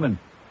Jamaican women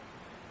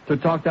to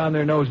talk down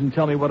their nose and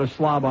tell me what a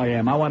slob I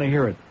am. I want to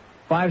hear it.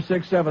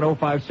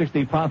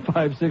 5670560, pound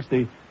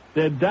 560.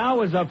 The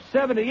Dow is up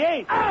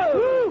 78.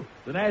 Oh!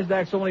 The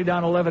Nasdaq's only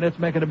down 11. It's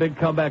making a big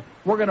comeback.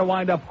 We're going to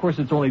wind up. Of course,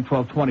 it's only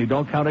 12:20.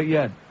 Don't count it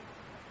yet.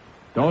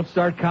 Don't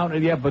start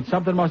counting it yet. But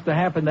something must have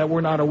happened that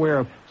we're not aware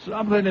of.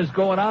 Something is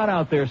going on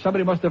out there.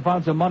 Somebody must have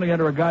found some money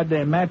under a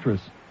goddamn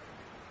mattress.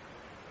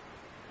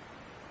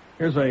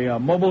 Here's a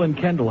mobile in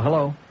Kendall.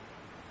 Hello.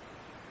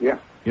 Yeah.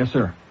 Yes,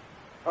 sir.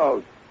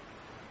 Oh,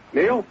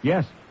 Neil?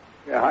 Yes.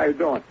 Yeah, how you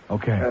doing?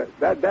 Okay.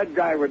 That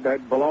guy with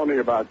that baloney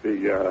about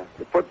the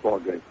football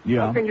game.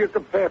 Yeah. How can you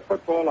compare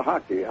football to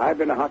hockey? I've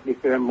been a hockey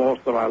fan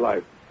most of my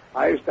life.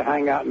 I used to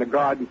hang out in the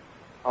garden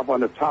up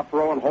on the top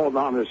row and hold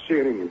on to the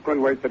ceiling and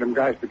couldn't wait for them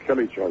guys to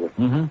kill each other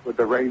with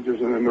the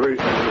Rangers and the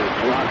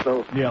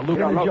Toronto. Yeah, Luke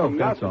and the joke,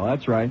 that's all.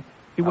 That's right.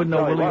 He wouldn't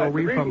know Willie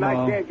O'Ree from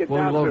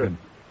Willie Logan.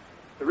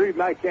 The reason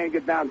I can't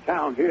get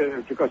downtown here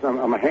is because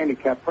I'm a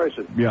handicapped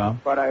person. Yeah.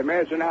 But I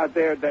imagine out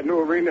there that new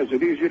arena, is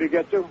it easier to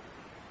get to?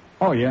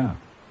 Oh, yeah.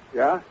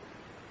 Yeah?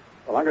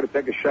 Well, I'm going to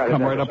take a shot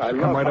come at right that.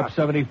 Come right up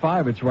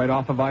 75. It's right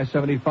off of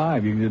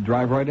I-75. You can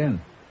drive right in.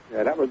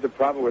 Yeah, that was the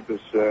problem with this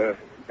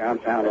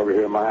downtown over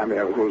here in Miami.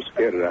 I was a little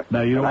scared of that.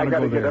 No, you don't want to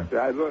go get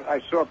there. Up there.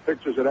 I saw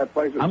pictures of that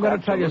place. I'm going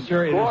to tell you,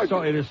 sir,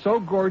 it is so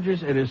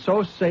gorgeous. It is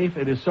so safe.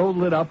 It is so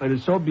lit up. It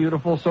is so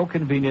beautiful, so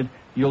convenient.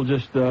 You'll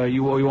just,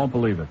 you won't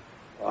believe it.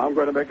 Well, I'm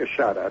going to make a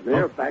shot at it.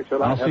 Neil, thanks a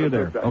lot. I'll see you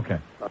there. Okay.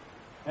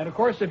 And of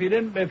course, if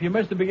you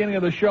missed the beginning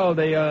of the show,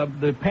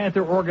 the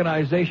Panther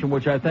organization,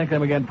 which I thank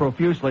them again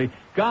profusely,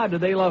 God, do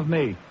they love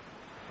me.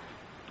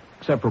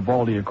 Except for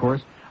Baldy, of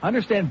course. I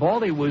understand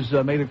Baldy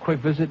made a quick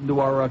visit into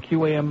our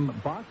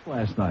QAM box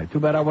last night. Too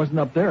bad I wasn't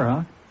up there,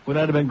 huh? Would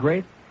that have been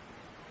great?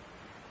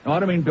 No, I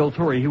don't mean Bill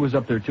Torrey. He was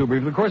up there, too,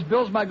 briefly. Of course,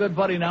 Bill's my good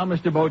buddy now,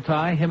 Mr.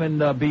 Bowtie. Him and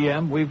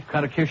BM, we've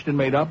kind of kissed and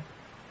made up.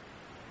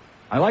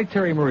 I like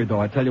Terry Murray, though.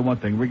 I tell you one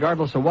thing.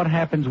 Regardless of what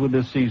happens with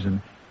this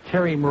season,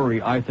 Terry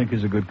Murray, I think,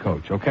 is a good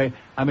coach, okay?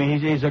 I mean,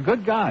 he's a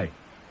good guy.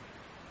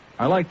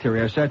 I like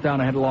Terry. I sat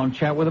down. I had a long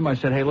chat with him. I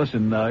said, hey,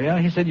 listen,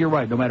 he said, you're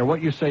right. No matter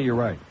what you say, you're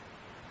right.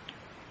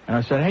 And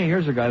I said, hey,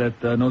 here's a guy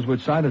that knows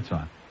which side it's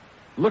on.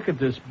 Look at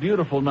this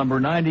beautiful number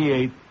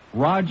 98,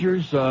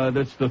 Rogers.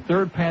 That's the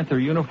third Panther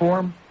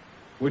uniform,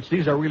 which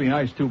these are really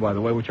nice, too, by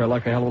the way, which I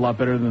like a hell of a lot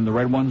better than the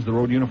red ones, the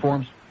road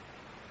uniforms.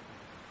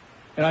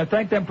 And I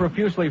thank them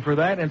profusely for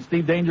that, and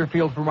Steve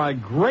Dangerfield for my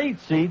great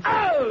seats.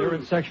 They're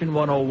in Section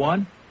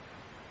 101.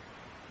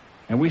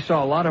 And we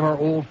saw a lot of our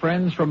old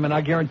friends from, and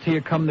I guarantee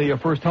you, come the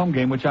first home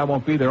game, which I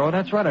won't be there. Oh,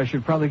 that's right, I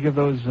should probably give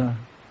those...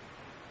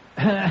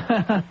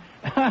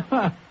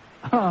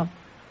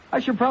 I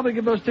should probably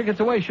give those tickets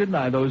away, shouldn't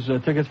I? Those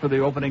tickets for the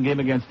opening game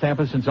against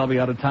Tampa, since I'll be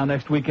out of town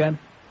next weekend.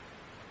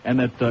 And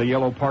that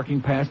yellow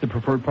parking pass, the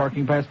preferred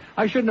parking pass.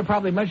 I shouldn't have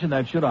probably mentioned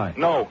that, should I?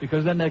 No.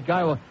 Because then that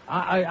guy will...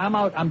 I'm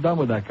out. I'm done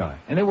with that guy.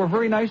 And they were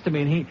very nice to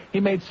me. And he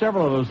made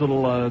several of those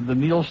little... the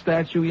Neil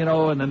statue,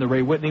 and then the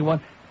Ray Whitney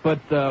one.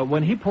 But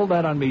when he pulled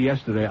that on me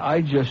yesterday,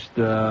 I just...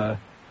 I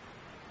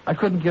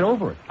couldn't get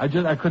over it.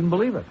 I couldn't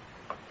believe it.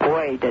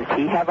 Boy, does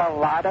he have a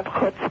lot of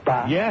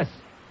chutzpah. Yes.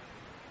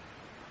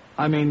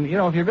 I mean,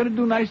 if you're going to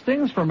do nice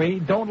things for me,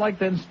 don't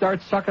then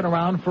start sucking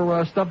around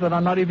for stuff that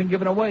I'm not even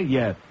giving away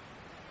yet.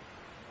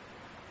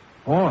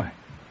 Boy,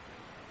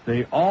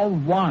 they all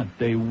want.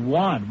 We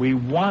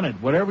want it.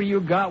 Whatever you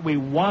got, we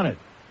want it.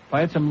 If I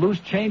had some loose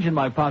change in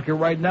my pocket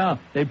right now,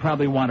 they'd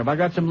probably want it. If I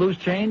got some loose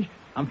change,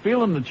 I'm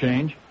feeling the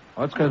change.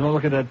 Oh, that's because I'm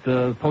looking at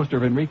the poster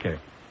of Enrique.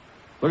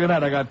 Look at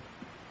that. I got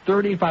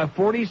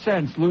 40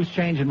 cents loose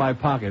change in my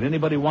pocket.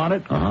 Anybody want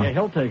it? Uh-huh. Yeah,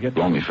 he'll take it.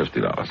 Only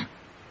 $50.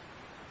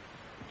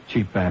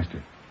 Cheap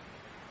bastard.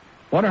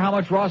 Wonder how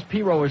much Ross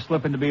Perot is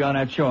slipping to be on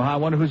that show, huh? I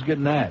wonder who's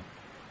getting that.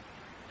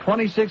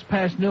 26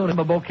 past noon. I'm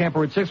a Bo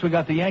Camper at 6. We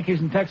got the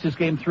Yankees and Texas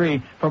Game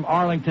 3 from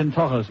Arlington,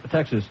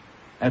 Texas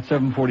at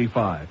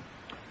 7:45.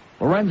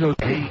 Lorenzo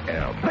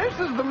AM. This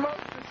is the most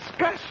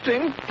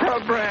disgusting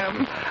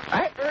program.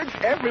 I urge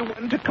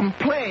everyone to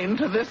complain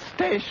to this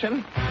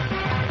station.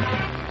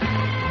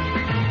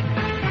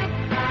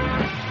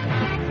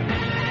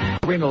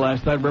 Arena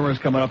last night, Rimmer's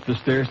coming up the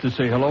stairs to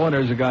say hello, and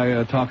there's a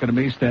guy talking to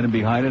me, standing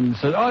behind him, and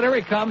says, oh, there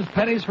he comes,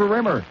 pennies for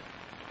Rimmer.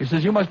 He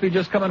says, you must be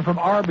just coming from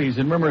Arby's.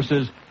 And Rimmer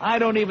says, I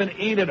don't even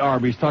eat at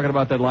Arby's. Talking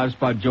about that live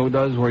spot Joe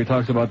does where he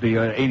talks about the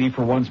 80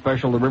 for 1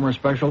 special, the Rimmer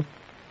special.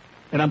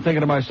 And I'm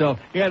thinking to myself,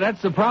 yeah, that's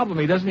the problem.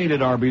 He doesn't eat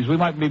at Arby's. We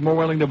might be more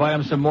willing to buy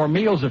him some more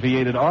meals if he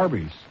ate at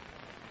Arby's.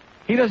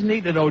 He doesn't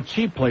eat at no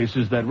cheap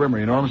places, that Rimmer.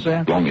 You know what I'm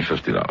saying? Only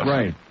 $50.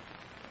 Right.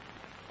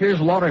 Here's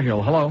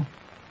Lauderhill. Hello.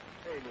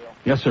 Hey, Neil.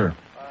 Yes, sir.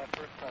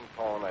 First time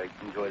calling. I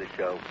enjoy the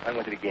show. I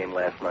went to the game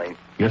last night.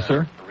 Yes,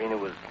 sir. The arena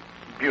was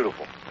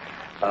beautiful.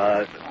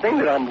 The thing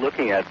that I'm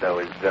looking at, though,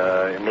 is,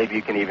 and maybe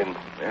you can even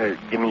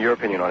give me your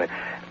opinion on it,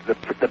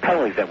 the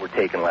penalties that were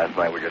taken last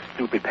night were just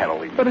stupid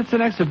penalties. But it's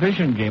an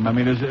exhibition game. I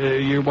mean,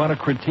 you want to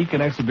critique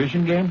an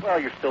exhibition game? Well,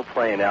 you're still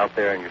playing out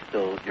there, and you're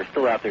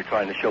still out there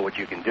trying to show what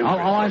you can do.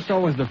 All I saw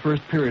was the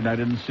first period. I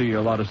didn't see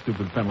a lot of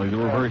stupid penalties.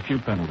 There were very few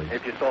penalties.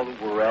 If you saw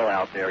Worrell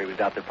out there, he was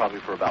out there probably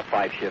for about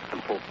 5 shifts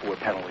and pulled 4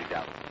 penalties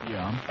out.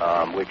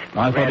 Yeah. Which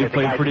I thought he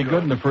played pretty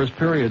good in the first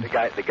period. The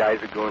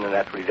guys are going, and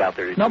that's what he's out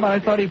there to do. No, but I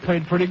thought he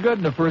played pretty good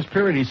in the first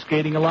period. He's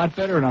skating a lot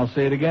better, and I'll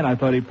say it again. I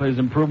thought his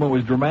improvement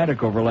was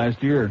dramatic over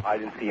last year. I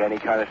didn't see any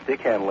kind of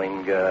stick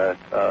handling. He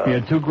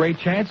had 2 great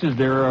chances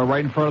there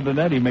right in front of the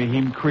net.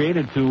 He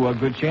created 2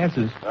 good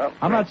chances.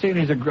 I'm not saying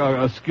he's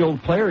a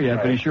skilled player yet,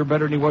 but he's sure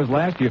better than he was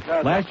last year.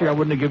 Last year, I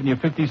wouldn't have given you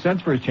 50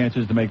 cents for his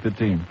chances to make the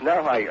team.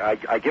 No,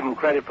 I give him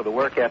credit for the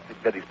work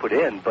ethic that he's put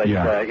in, but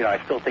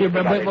I still think.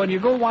 Yeah, but when you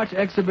go watch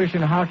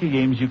exhibition hockey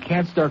games, you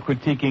can't start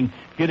critiquing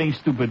getting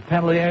stupid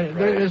penalties.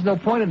 There's no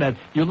point in that.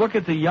 You look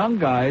at the young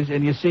guys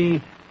and you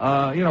see.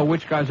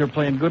 Which guys are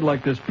playing good,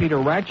 like this Peter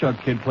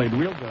Ratchuk kid played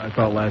real good, I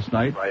thought, last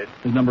night. Right.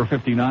 His number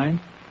 59.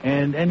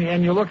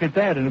 And you look at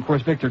that, and, of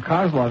course, Victor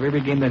Kozlov,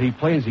 every game that he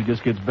plays, he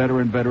just gets better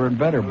and better and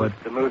better. But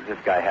the moves this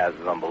guy has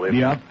is unbelievable.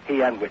 Yeah.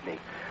 He and Whitney.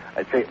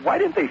 I'd say, why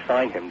didn't they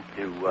sign him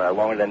to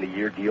longer than the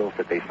year deals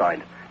that they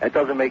signed? That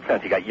doesn't make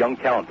sense. You got young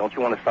talent. Don't you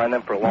want to sign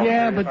them for a long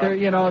period of time?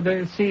 Yeah,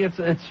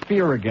 but it's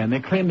fear again. They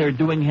claim they're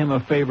doing him a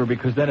favor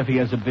because then if he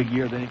has a big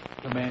year, then he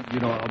can command,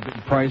 a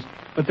big price.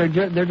 But they're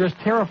just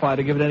terrified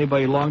of giving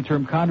anybody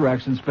long-term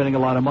contracts and spending a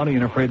lot of money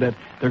and afraid that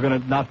they're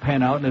going to not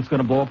pan out and it's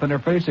going to blow up in their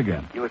face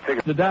again. You would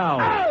figure the Dow.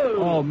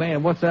 Oh,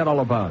 man, what's that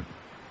all about?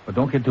 But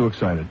don't get too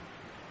excited.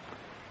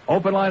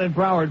 Open line in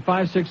Broward,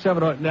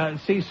 567. Now,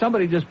 see,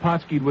 somebody just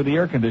potskied with the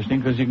air conditioning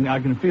because I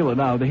can feel it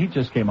now. The heat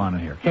just came on in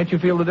here. Can't you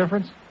feel the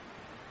difference?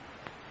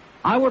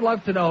 I would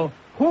love to know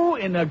who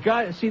in the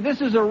guy. See,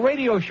 this is a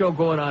radio show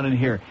going on in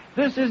here.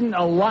 This isn't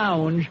a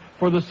lounge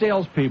for the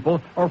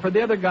salespeople or for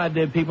the other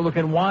goddamn people who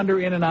can wander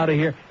in and out of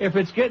here. If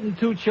it's getting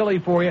too chilly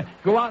for you,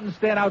 go out and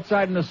stand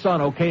outside in the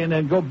sun, okay, and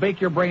then go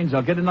bake your brains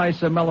out. Get a nice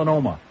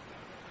melanoma.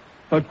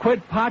 But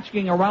quit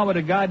potchking around with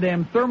a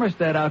goddamn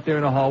thermostat out there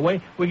in the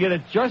hallway. We get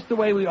it just the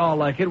way we all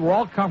like it. We're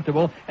all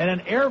comfortable. And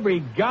then every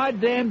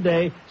goddamn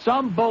day,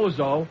 some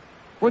bozo,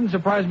 wouldn't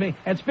surprise me.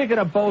 And speaking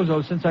of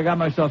bozo, since I got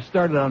myself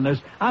started on this,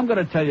 I'm going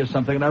to tell you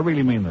something, and I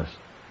really mean this.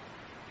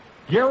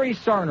 Gary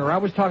Sarner, I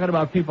was talking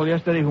about people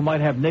yesterday who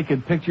might have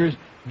naked pictures.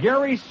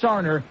 Gary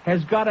Sarner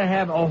has got to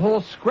have a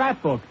whole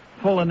scrapbook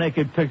full of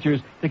naked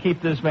pictures to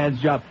keep this man's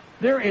job.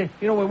 There is,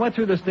 we went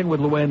through this thing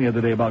with Luann the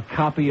other day about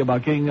copy,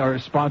 about getting our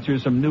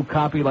sponsors some new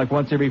copy, like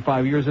once every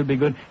 5 years would be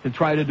good to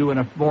try to do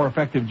a more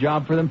effective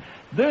job for them.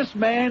 This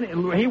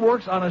man, he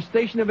works on a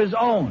station of his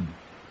own.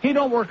 He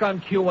don't work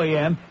on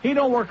QAM. He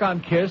don't work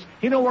on KISS.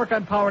 He don't work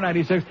on Power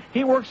 96.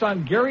 He works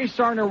on Gary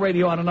Sarner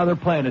Radio on another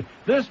planet.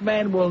 This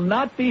man will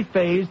not be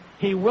phased.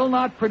 He will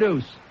not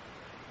produce.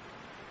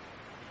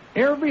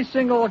 Every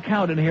single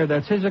account in here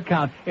that's his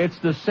account, it's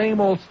the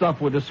same old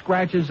stuff with the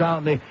scratches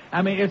out.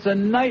 It's a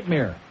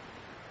nightmare.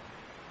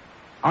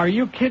 Are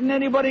you kidding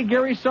anybody,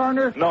 Gary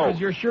Sarner? No. Because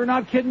you're sure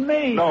not kidding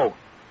me. No.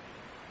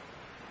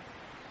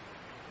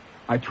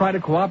 I try to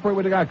cooperate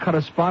with the guy. I cut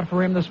a spot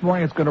for him this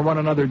morning. It's going to run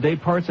another day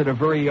parts at a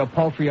very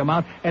paltry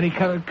amount. And he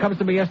comes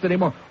to me yesterday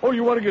morning. Oh,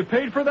 you want to get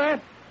paid for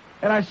that?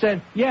 And I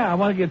said, yeah, I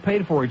want to get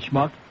paid for it,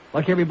 schmuck,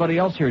 like everybody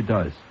else here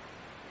does.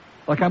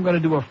 Like I'm going to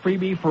do a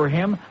freebie for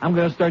him. I'm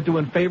going to start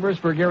doing favors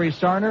for Gary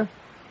Sarner.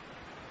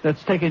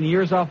 That's taken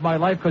years off my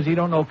life because he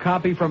don't know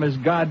copy from his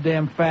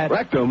goddamn fat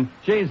rectum.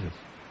 Jesus.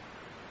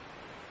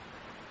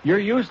 You're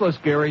useless,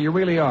 Gary. You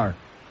really are.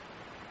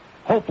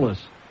 Hopeless.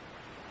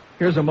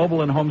 Here's a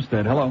mobile in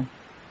Homestead. Hello.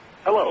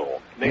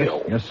 Hello,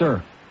 Neil. Yes,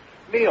 sir.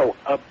 Neil,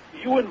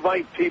 you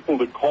invite people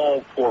to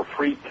call for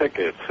free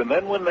tickets, and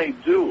then when they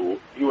do,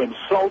 you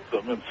insult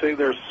them and say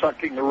they're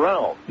sucking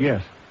around.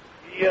 Yes.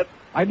 Yet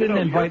I didn't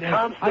invite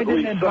anybody. I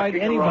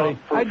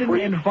didn't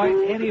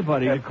invite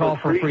anybody to call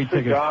for free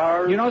tickets.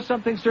 You know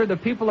something, sir? The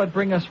people that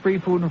bring us free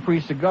food and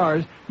free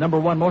cigars, number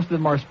one, most of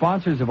them are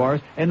sponsors of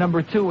ours, and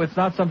number two, it's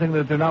not something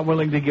that they're not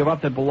willing to give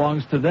up that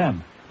belongs to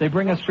them. They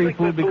bring us free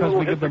food because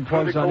we give them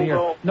plugs on the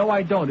air. No,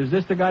 I don't. Is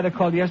this the guy that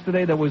called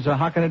yesterday that was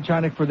hocking and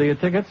chining for the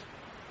tickets?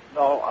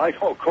 No, I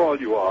don't call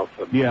you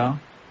often. Yeah.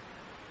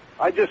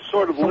 I just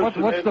sort of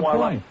listen what's in the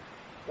point?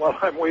 While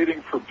I'm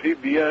waiting for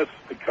PBS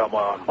to come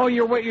on. Oh,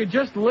 you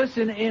just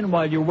listen in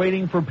while you're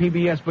waiting for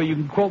PBS, but you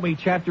can quote me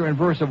chapter and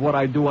verse of what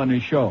I do on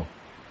this show.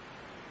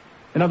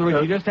 In other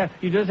words,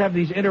 you just have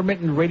these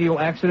intermittent radio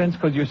accidents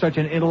because you're such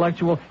an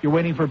intellectual. You're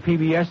waiting for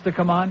PBS to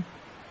come on.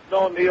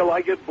 No, Neil,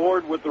 I get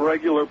bored with the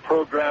regular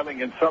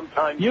programming, and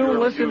sometimes you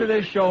listen to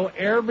this show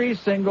every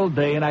single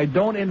day, and I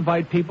don't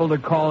invite people to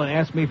call and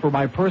ask me for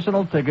my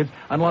personal tickets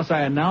unless I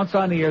announce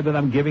on the air that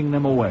I'm giving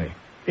them away.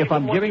 If Even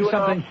I'm giving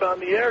something announce on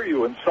the air,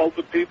 you insult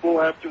the people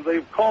after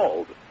they've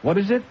called. What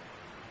is it?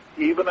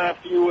 Even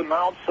after you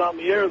announce on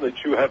the air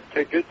that you have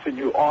tickets and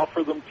you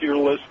offer them to your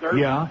listeners.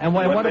 Yeah, and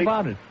what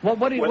about it?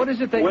 What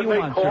is it that you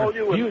want, sir?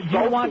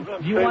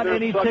 Do you want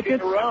any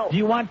tickets? Do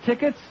you want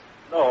tickets?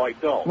 No, I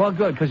don't. Well,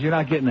 good, because you're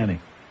not getting any.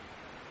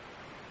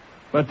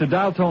 But the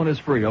dial tone is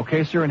free,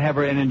 okay, sir,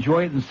 and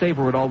enjoy it and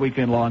savor it all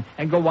weekend long,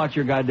 and go watch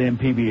your goddamn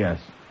PBS.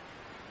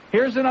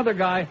 Here's another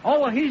guy. Oh,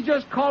 well, he's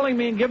just calling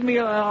me and giving me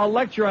a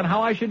lecture on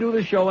how I should do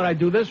the show, and I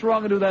do this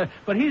wrong and do that.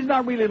 But he's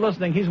not really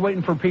listening. He's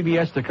waiting for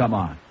PBS to come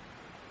on.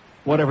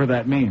 Whatever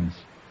that means.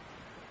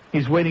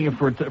 He's waiting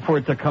for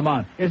it to come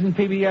on. Isn't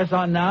PBS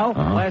on now?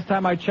 Uh-huh. Last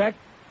time I checked.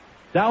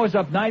 Dow is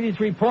up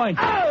 93 points.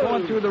 Oh!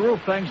 Going through the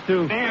roof thanks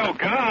to... Neil,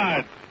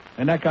 God!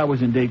 And that guy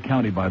was in Dade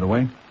County, by the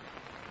way.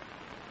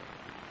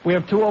 We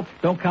have two...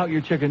 Don't count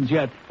your chickens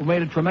yet. We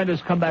made a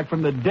tremendous comeback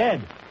from the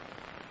dead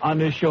on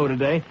this show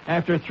today,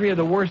 after 3 of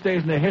the worst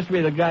days in the history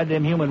of the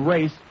goddamn human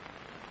race.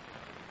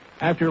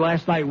 After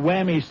last night,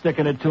 Whammy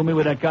sticking it to me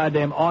with that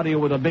goddamn audio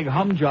with a big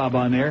hum job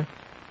on there.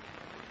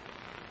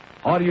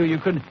 Audio you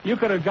could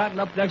have gotten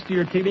up next to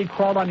your TV,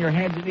 crawled on your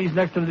hands and knees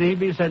next to the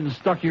TV set and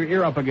stuck your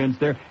ear up against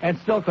there, and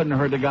still couldn't have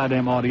heard the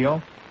goddamn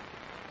audio.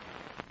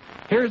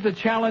 Here's the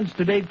challenge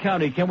to Dade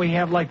County. Can we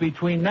have,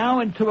 between now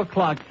and 2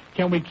 o'clock,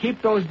 can we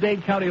keep those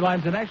Dade County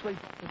lines and actually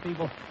talk to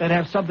people that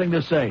have something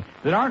to say,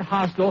 that aren't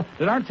hostile,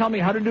 that aren't telling me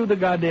how to do the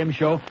goddamn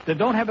show, that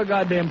don't have a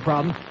goddamn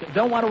problem, that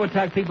don't want to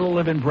attack people who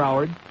live in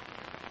Broward,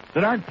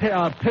 that aren't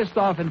pissed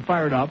off and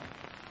fired up?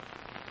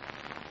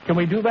 Can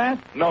we do that?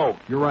 No.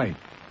 You're right.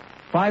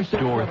 5,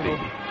 6, Dorothy,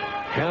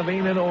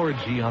 having an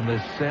orgy on the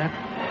set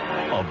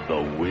of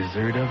The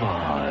Wizard of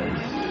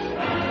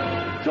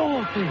Oz.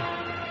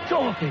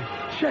 Dorothy,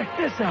 check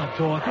this out,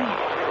 Dorothy.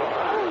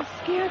 Oh,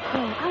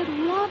 Scarecrow, I'd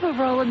love a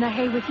roll in the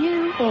hay with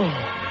you. Oh,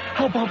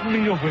 how about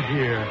me over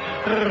here?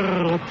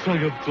 I'll tell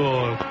you,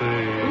 Dorothy.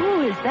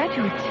 Ooh, is that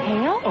your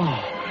tail?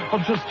 Oh,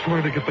 I'm just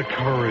trying to get the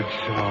courage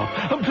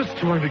up. I'm just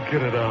trying to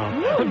get it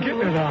up. I'm getting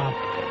it up.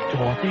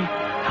 Dorothy,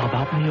 how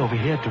about me over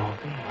here,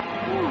 Dorothy?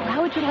 Ooh,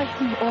 how would you like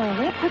some oil?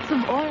 We'll put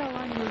some oil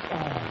on you.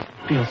 Oh,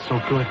 feels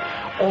so good.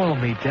 Oil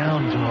me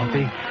down,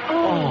 Dorothy.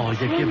 Oh,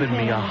 you're giving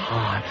me a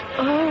heart.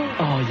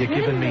 Oh, you're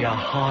giving me a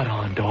heart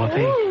on,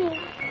 Dorothy.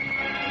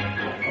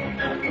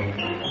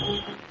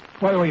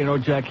 By the way, you know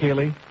Jack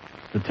Haley,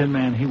 the Tin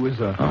Man, he was...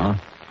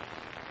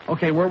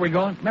 Okay, where are we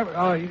going?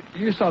 Remember,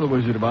 you saw The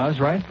Wizard of Oz,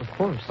 right? Of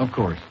course. Of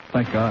course.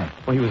 Thank God.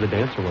 Well, he was a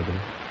dancer, wasn't he?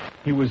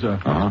 He was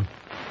a...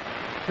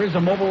 Here's a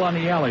mobile on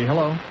the alley.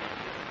 Hello.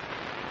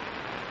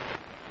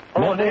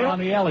 Hello, mobile Neil? on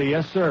the alley.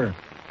 Yes, sir.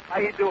 How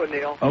you doing,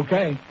 Neil?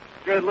 Okay.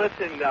 Good.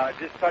 Listen,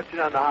 just touching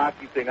on the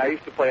hockey thing. I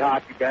used to play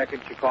hockey back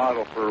in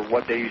Chicago for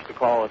what they used to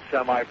call a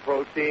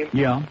semi-pro team.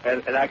 Yeah.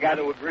 And I got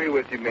to agree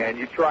with you, man.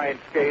 You try and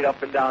skate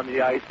up and down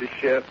the ice to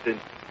shift and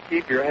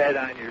keep your head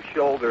on your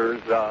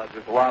shoulders.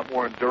 There's a lot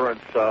more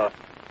endurance, for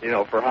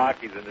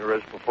hockey than there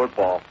is for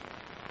football.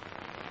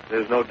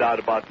 There's no doubt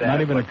about that.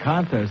 Not even a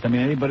contest. I mean,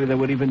 anybody that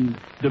would even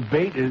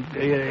debate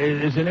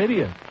is an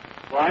idiot.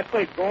 Well, I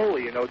played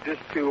goalie,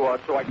 just to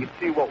so I could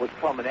see what was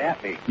coming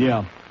at me.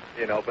 Yeah.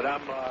 But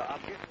I'm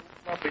getting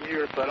up in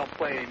years, so I don't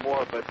play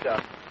anymore. But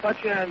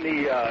touching on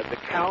the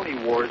county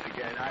wars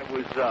again,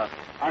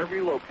 I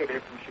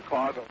relocated from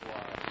Chicago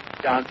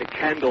down to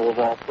Kendall, of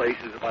all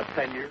places, about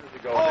 10 years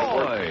ago.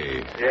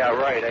 Yeah,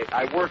 right.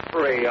 I worked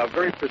for a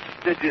very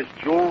prestigious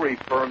jewelry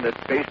firm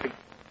that's based in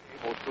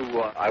Gables, who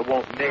I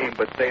won't name,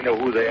 but they know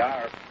who they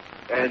are.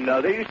 And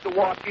they used to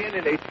walk in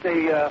and they'd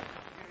say, you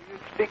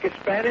speak a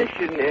Spanish?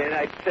 And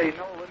I'd say,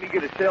 no, let me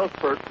get a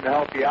salesperson to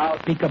help you out.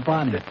 Speak a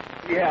bonnet.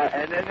 Yeah,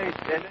 and then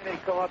they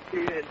come up to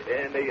you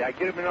and I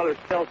get them another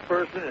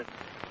salesperson and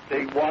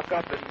they walk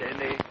up and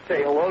they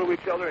say hello to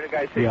each other and the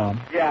guy says,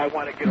 yeah, I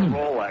want to get a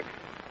Rolex.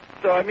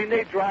 So, I mean,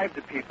 they drive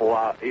the people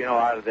out,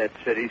 out of that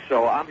city.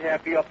 So I'm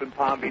happy up in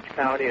Palm Beach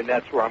County, and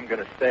that's where I'm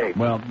going to stay.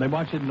 Well, they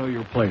want you to know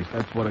your place.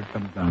 That's what it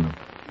comes down to.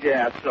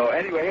 Yeah, so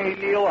anyway,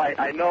 hey, Neil,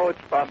 I know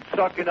I'm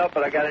sucking up,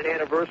 but I got an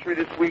anniversary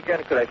this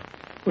weekend.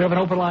 We have an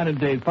open line in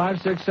Dade,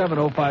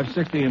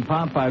 567-0560 and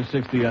pound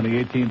 560 on the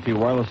AT&T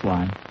wireless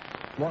line.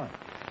 What?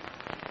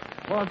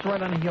 Well, it's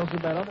right on the heels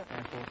of that other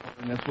asshole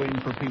that's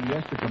waiting for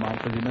PBS to come out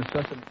because he missed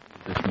Sesame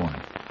this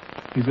morning.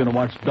 He's going to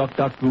watch Duck,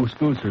 Duck, Goose,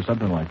 Goose or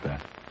something like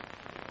that.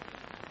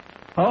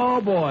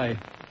 Oh, boy.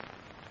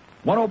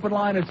 One open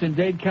line, it's in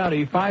Dade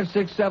County,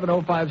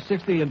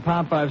 567-0560 and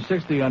pound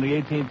 560 on the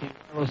AT&T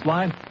wireless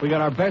line. We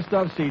got our best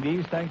of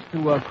CDs, thanks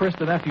to Chris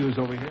the Nephews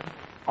over here.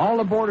 All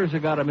the borders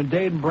have got them in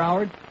Dade and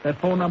Broward. That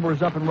phone number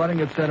is up and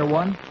running at Center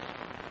 1.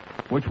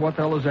 What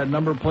the hell is that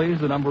number, please?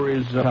 The number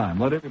is time.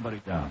 Let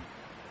everybody down.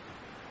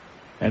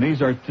 And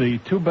these are the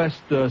two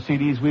best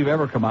CDs we've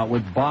ever come out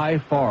with by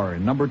far.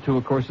 And number 2,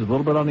 of course, is a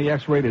little bit on the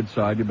X-rated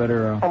side. You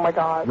better... oh, my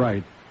God.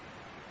 Right.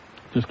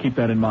 Just keep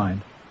that in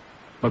mind.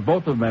 But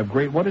both of them have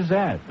great... What is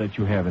that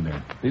you have in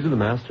there? These are the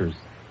masters.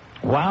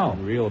 Wow.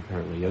 Real,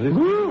 apparently. Yeah, this is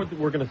what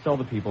we're going to sell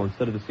to people.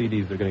 Instead of the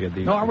CDs, they're going to get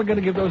these. No, aren't we going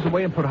to give those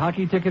away and put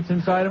hockey tickets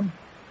inside them?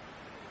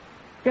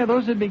 Yeah,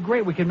 those would be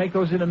great. We can make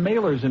those into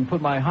mailers and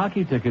put my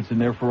hockey tickets in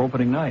there for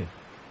opening night.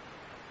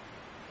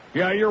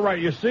 Yeah, you're right.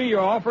 You see, you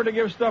offer to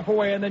give stuff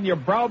away, and then you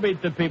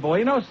browbeat the people.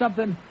 You know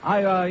something?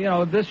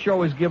 This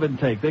show is give and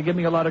take. They give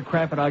me a lot of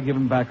crap, and I give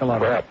them back a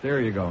lot of crap. There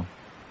you go.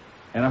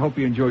 And I hope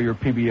you enjoy your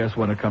PBS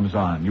when it comes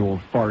on, you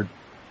old fart.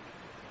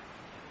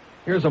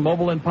 Here's a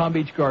mobile in Palm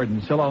Beach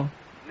Gardens. Hello.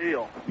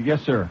 Neil.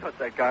 Yes, sir. Cut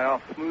that guy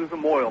off smooth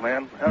as oil,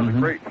 man. That was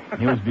great.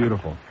 He was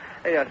beautiful.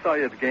 Hey, I saw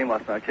you at the game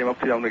last night. I came up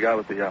to you. I'm the guy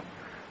with the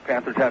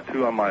Panther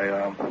tattoo on my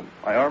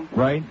arm.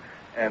 Right.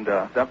 And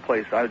that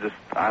place, I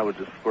was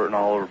just squirting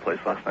all over the place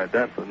last night.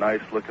 That's a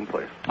nice-looking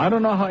place. I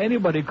don't know how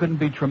anybody couldn't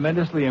be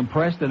tremendously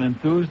impressed and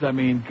enthused. I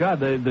mean, God,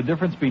 the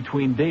difference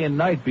between day and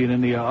night being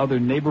in the other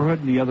neighborhood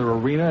and the other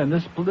arena, and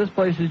this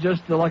place is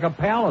just like a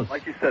palace.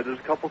 Like you said, there's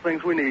a couple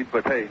things we need,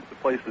 but, hey, the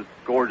place is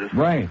gorgeous.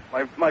 Right.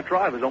 My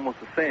drive is almost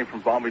the same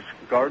from Palm Beach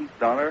Gardens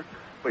down there,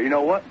 but you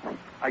know what?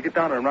 I get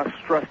down there, I'm not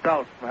stressed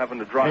out from having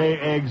to drive.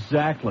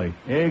 Exactly.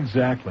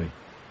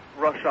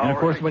 Rush hour. And, of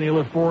course, when you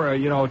live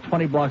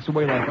 20 blocks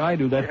away like I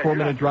do, that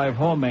 4-minute drive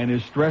home, man,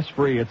 is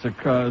stress-free. It's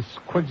a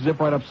quick zip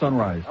right up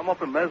Sunrise. I'm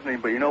up in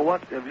Mezzanine, but you know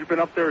what? Have you been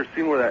up there and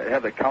seen where they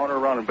have the counter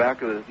around in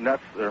back of the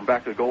nets, or in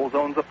back of the goal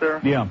zones up there?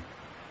 Yeah.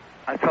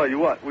 I tell you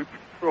what, we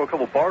throw a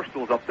couple bar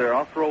stools up there.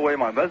 I'll throw away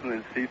my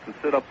mezzanine seats and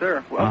sit up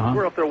there.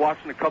 We're up there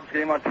watching the Cubs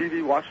game on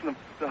TV, watching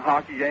the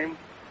hockey game.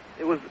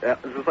 It was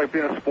just like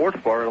being a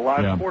sports bar, a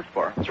live sports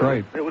bar. That's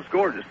right. It was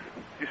gorgeous.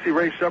 You see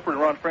Ray Shepard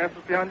and Ron Francis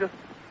behind you?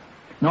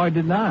 No, I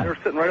did not. They were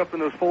sitting right up in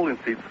those folding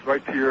seats,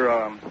 right to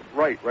your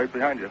right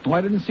behind you. Oh,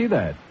 I didn't see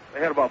that. They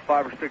had about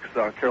 5 or 6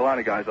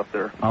 Carolina guys up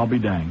there. I'll be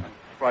danged. I'm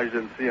surprised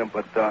you didn't see them,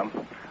 but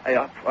hey,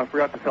 I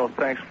forgot to tell us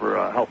thanks for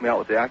helping me out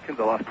with the Atkins.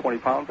 I lost 20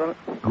 pounds on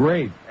it.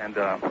 Great. And,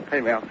 hey,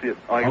 man, I'll see you.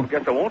 I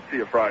guess I won't see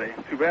you Friday.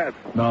 Too bad.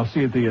 No, I'll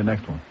see you at the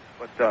next one.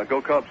 But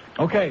go Cubs.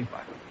 Okay.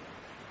 Bye.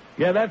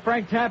 Yeah, that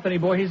Frank Tapani,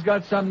 boy, he's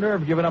got some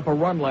nerve giving up a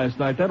run last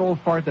night. That old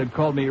fart that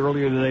called me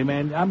earlier today,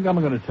 man, I'm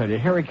going to tell you,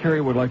 Harry Carey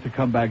would like to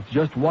come back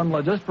just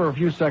for a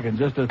few seconds,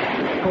 just to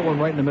put one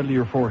right in the middle of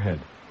your forehead.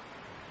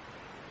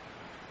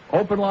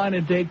 Open line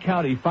in Dade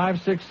County,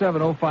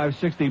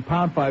 567-0560,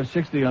 pound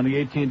 560 on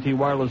the AT&T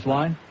wireless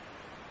line.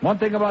 One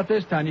thing about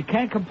this town, you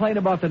can't complain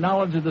about the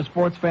knowledge of the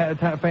sports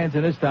fans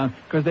in this town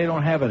because they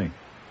don't have any.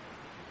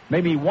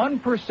 Maybe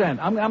 1%.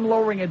 I'm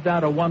lowering it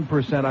down to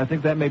 1%. I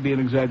think that may be an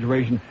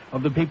exaggeration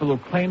of the people who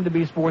claim to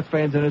be sports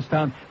fans in this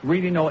town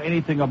really know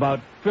anything about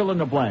fill in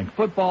the blank.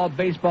 Football,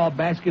 baseball,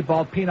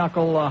 basketball,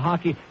 pinochle,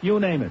 hockey, you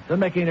name it. Doesn't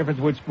make any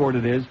difference which sport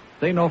it is.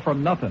 They know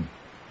from nothing.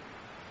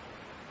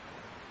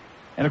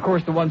 And, of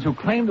course, the ones who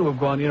claim to have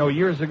gone,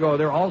 years ago,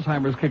 their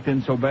Alzheimer's kicked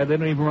in so bad they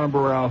don't even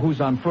remember who's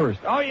on first.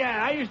 Oh,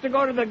 yeah, I used to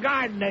go to the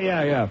Garden.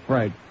 Yeah,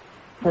 right.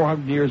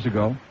 400 years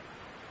ago.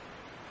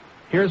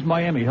 Here's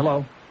Miami.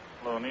 Hello.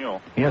 Hello,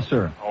 Neil. Yes,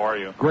 sir. How are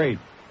you? Great.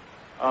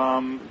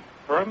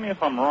 Correct me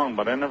if I'm wrong,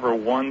 but I never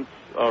once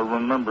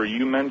remember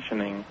you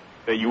mentioning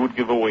that you would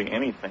give away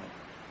anything.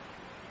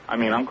 I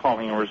mean, I'm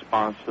calling in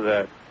response to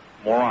that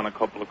moron a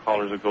couple of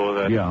callers ago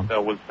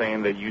that was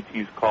saying that you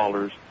tease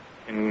callers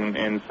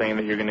and saying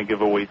that you're going to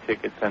give away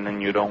tickets and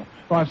then you don't.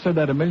 Well, I've said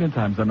that a million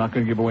times. I'm not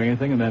going to give away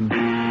anything, and then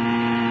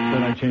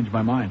I change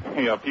my mind.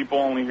 Yeah, people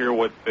only hear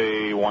what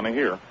they want to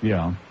hear.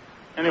 Yeah.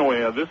 Anyway,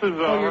 this is...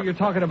 you're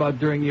talking about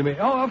during you.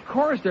 Oh, of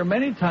course. There are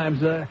many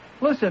times.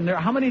 Listen,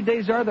 how many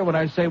days are there when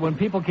I say when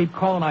people keep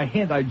calling, I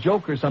hint, I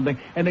joke or something,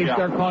 and they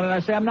start calling and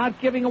I say, I'm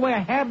not giving away. I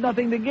have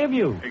nothing to give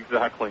you.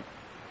 Exactly.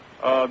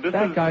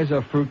 That guy's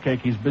a fruitcake.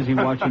 He's busy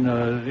watching,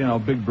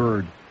 Big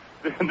Bird.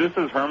 This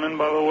is Herman,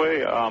 by the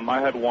way. I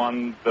had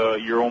won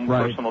your own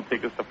personal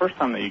tickets the first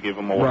time that you gave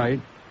them away.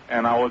 Right.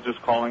 And I was just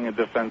calling in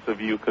defense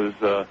of you because,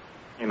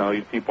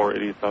 these people are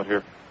idiots out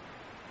here.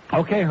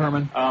 Okay,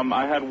 Herman.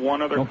 I had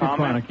one other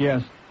comment.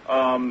 Yes.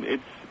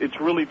 It's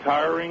really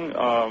tiring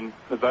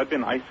because I've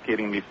been ice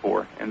skating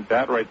before, and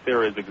that right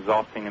there is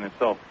exhausting in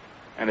itself.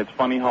 And it's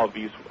funny how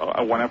these,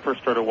 when I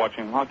first started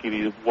watching hockey,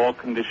 these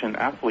well-conditioned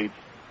athletes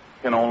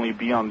can only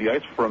be on the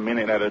ice for a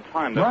minute at a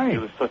time. That's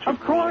because it's such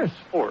a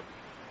sport.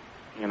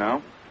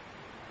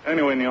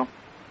 Anyway, Neil,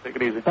 take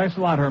it easy. Thanks a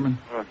lot, Herman.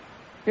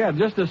 Yeah,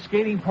 just the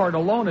skating part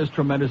alone is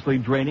tremendously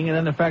draining, and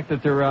then the fact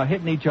that they're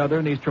hitting each other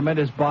in these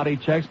tremendous body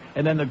checks,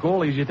 and then the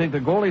goalies, you think the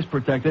goalie's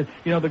protected.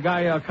 The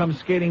guy comes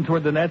skating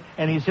toward the net,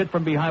 and he's hit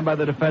from behind by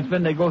the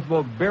defenseman. They go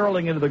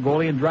barreling into the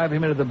goalie and drive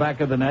him into the back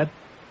of the net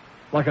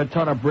like a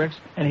ton of bricks,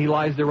 and he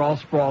lies there all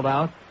sprawled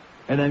out,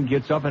 and then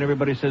gets up, and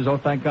everybody says, oh,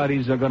 thank God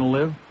he's going to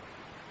live,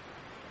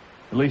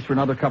 at least for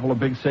another couple of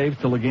big saves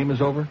till the game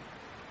is over.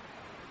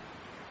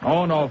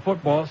 Oh, no,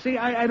 football. See,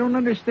 I don't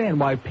understand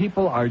why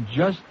people are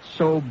just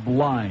so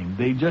blind.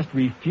 They just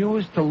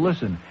refuse to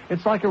listen.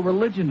 It's like a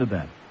religion to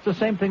them. It's the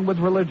same thing with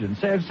religion.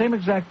 Same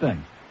exact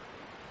thing.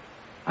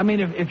 I mean,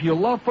 if you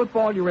love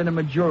football, you're in a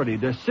majority.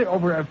 In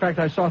fact,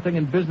 I saw a thing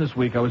in Business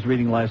Week I was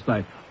reading last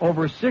night.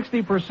 Over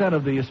 60%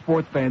 of the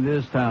sports fans in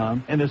this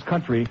town, in this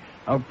country,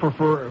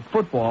 prefer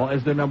football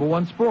as their number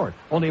one sport.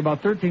 Only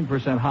about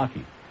 13%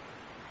 hockey.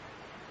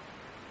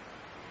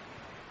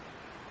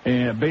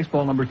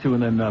 Baseball number 2,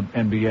 and then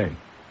NBA.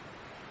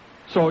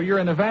 So you're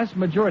in the vast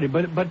majority,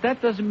 but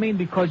that doesn't mean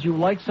because you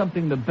like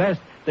something the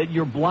best that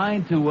you're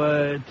blind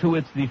to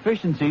its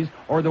deficiencies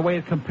or the way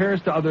it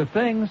compares to other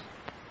things.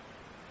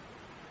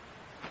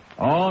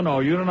 Oh, no,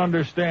 you don't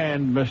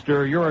understand,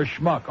 mister. You're a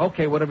schmuck.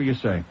 Okay, whatever you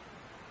say.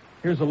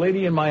 Here's a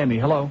lady in Miami.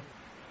 Hello.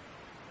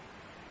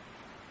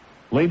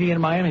 Lady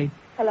in Miami.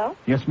 Hello?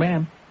 Yes,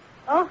 ma'am.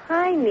 Oh,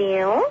 hi,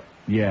 Neil.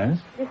 Yes.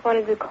 Just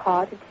wanted to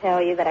call to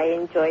tell you that I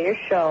enjoy your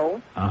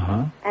show.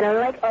 Uh-huh. And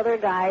unlike other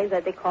guys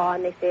that they call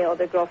and they say, oh,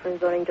 their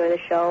girlfriends don't enjoy the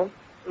show,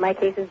 my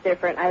case is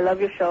different. I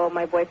love your show.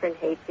 My boyfriend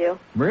hates you.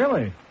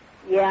 Really?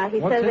 Yeah, he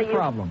What's says his that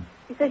problem?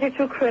 He says you're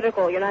too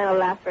critical. You're not going to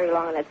last very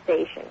long on that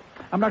station.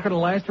 I'm not going to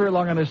last very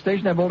long on this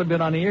station. I've only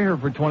been on the air here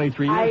for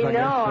 23 years. I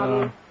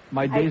know. Guess,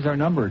 my days are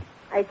numbered.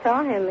 I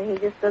tell him, and he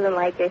just doesn't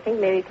like it. I think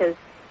maybe because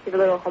he's a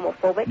little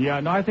homophobic. Yeah,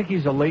 no, I think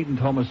he's a latent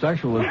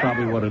homosexual is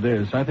probably what it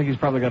is. I think he's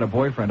probably got a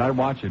boyfriend. I'd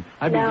watch it.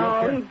 He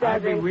doesn't.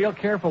 I'd be real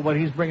careful what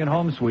he's bringing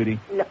home, sweetie.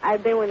 No,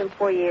 I've been with him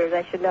 4 years.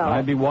 I should know.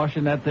 I'd be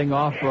washing that thing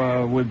off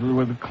with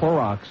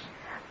Clorox.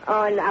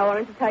 Oh, and I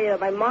wanted to tell you that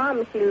my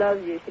mom, she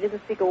loves you. She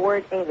doesn't speak a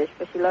word English,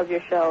 but she loves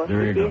your show.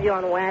 There she sees you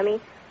on Whammy.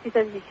 She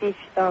says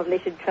they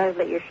should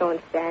translate your show in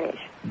Spanish.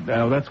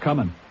 Oh, that's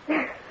coming.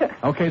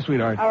 Okay,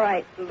 sweetheart. All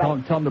right.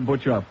 Bye. Tell him to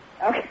butch up.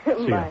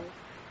 Okay, bye.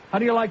 How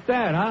do you like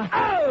that, huh?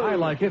 Oh! I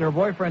like it. Her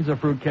boyfriend's a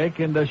fruitcake,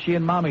 and she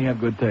and Mommy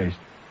have good taste.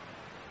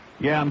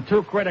 Yeah, I'm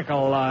too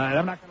critical.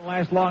 I'm not going to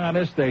last long on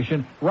this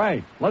station.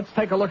 Right. Let's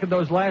take a look at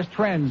those last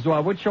trends.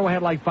 Which show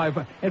had like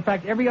 5... In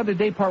fact, every other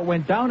day part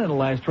went down in the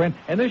last trend,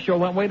 and this show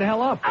went way the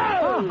hell up.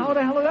 Oh! How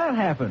the hell did that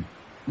happen?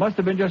 Must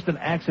have been just an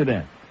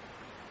accident.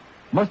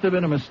 Must have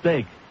been a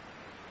mistake.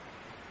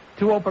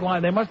 2 open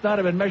lines. They must not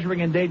have been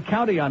measuring in Dade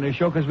County on this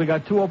show because we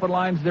got 2 open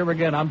lines there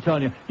again. I'm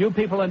telling you, you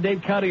people in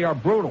Dade County are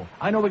brutal.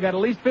 I know we got at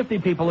least 50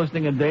 people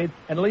listening in Dade,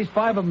 and at least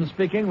 5 of them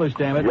speak English,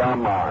 damn it. Yeah,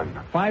 man.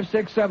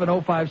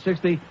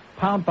 567-0560,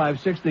 pound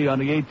 560 on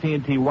the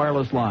AT&T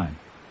wireless line.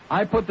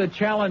 I put the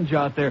challenge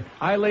out there.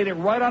 I laid it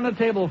right on the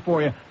table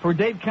for you, for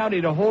Dade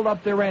County to hold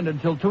up their end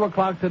until 2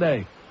 o'clock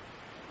today.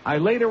 I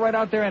laid it right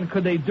out there, and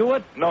could they do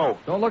it? No.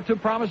 Don't look too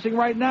promising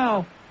right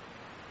now.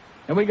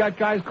 And we got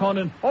guys calling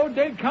in, oh,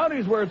 Dade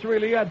County's where it's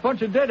really at.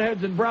 Bunch of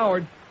deadheads in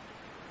Broward.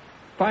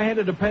 If I had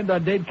to depend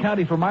on Dade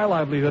County for my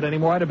livelihood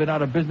anymore, I'd have been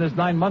out of business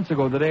 9 months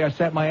ago. The day I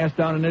sat my ass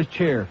down in this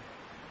chair.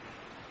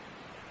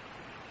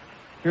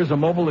 Here's a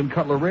mobile in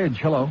Cutler Ridge.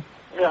 Hello.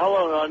 Yeah,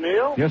 hello,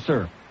 Neil? Yes,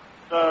 sir.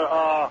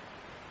 I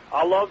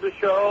love the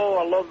show.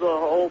 I love the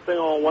whole thing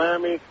on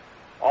Whammy.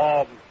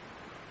 The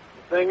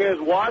thing is,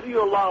 why do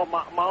you allow,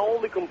 my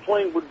only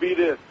complaint would be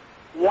this,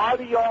 why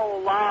do y'all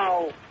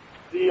allow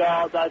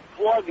that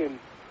plug-in?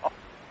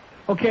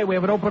 Okay, we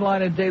have an open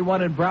line at Dade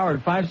 1 in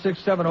Broward,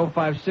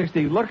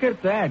 567-0560. Look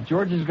at that.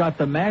 George has got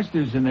the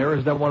Masters in there.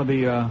 Is that one of the...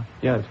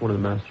 Yeah, it's one of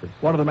the Masters.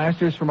 One of the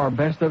Masters from our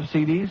best of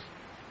CDs?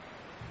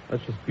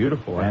 That's just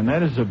beautiful. And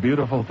that is a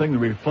beautiful thing. The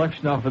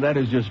reflection off of that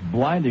is just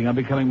blinding. I'm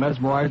becoming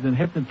mesmerized and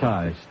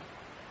hypnotized.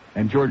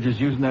 And George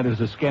is using that as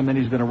a scam. Then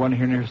he's going to run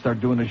here and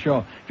start doing the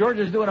show. George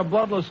is doing a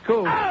bloodless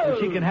coup, and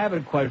she can have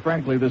it, quite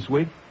frankly, this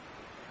week.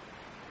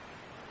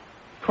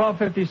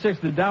 1256.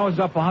 The Dow is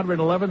up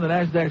 111. The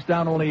Nasdaq's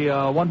down only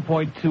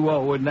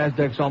 1.20. And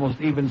Nasdaq's almost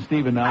even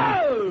Steven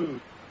now.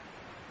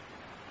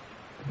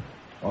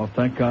 Oh,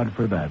 thank God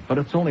for that. But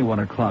it's only 1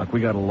 o'clock. We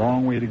got a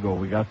long way to go.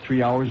 We got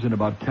 3 hours and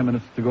about 10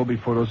 minutes to go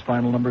before those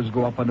final numbers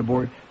go up on the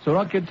board. So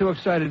don't get too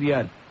excited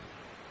yet.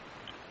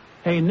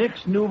 Hey,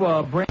 Nick's new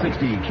brand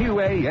 60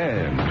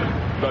 QAM.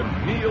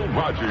 The Neil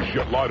Rogers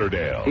Show,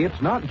 Lauderdale.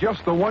 It's not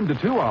just the 1 to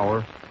 2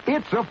 hour.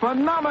 It's a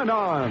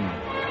phenomenon.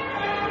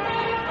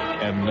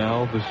 And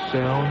now the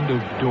sound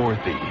of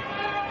Dorothy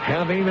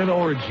having an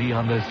orgy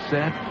on the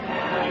set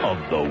of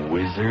The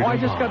Wizard Oh, I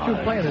just of got through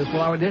Oz. playing this.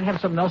 Well, I did have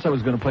something else I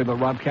was going to play, but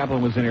Rob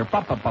Kaplan was in here.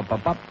 Pop, pop, pop,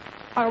 pop, pop.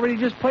 I already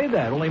just played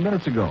that only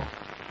minutes ago.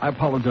 I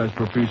apologize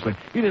profusely.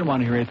 You didn't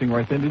want to hear anything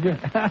right then, did you?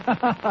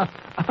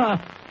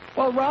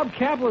 Well, Rob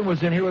Kaplan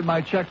was in here with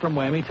my check from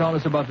Whammy telling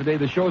us about the day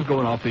the show's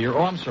going off the air.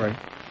 Oh, I'm sorry.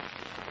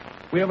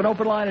 We have an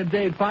open line at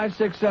Dade,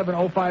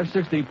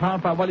 567-0560,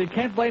 pound 5. Well, you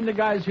can't blame the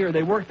guys here.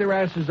 They worked their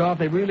asses off.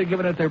 They've really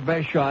given it their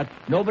best shot.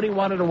 Nobody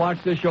wanted to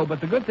watch this show, but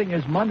the good thing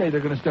is Monday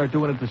they're going to start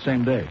doing it the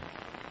same day.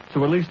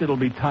 So at least it'll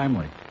be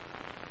timely.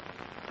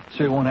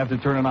 So you won't have to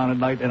turn it on at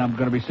night, and I'm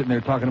going to be sitting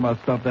there talking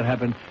about stuff that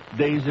happened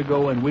days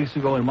ago and weeks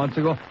ago and months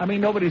ago. I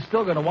mean, nobody's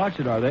still going to watch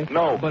it, are they?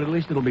 No. But at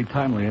least it'll be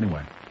timely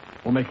anyway.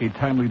 We'll make a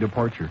timely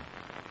departure.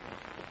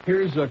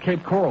 Here's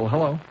Cape Coral.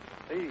 Hello.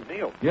 Hey,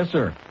 Neil. Yes,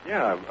 sir.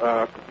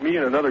 Yeah, me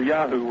and another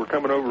Yahoo were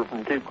coming over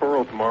from Cape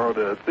Coral tomorrow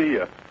to see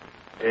you.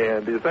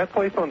 And is that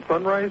place on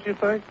Sunrise, you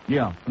think?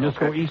 Yeah, just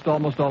go east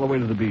almost all the way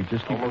to the beach.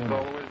 Just keep Almost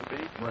going. all the way to the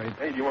beach? Right.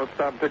 Hey, do you want to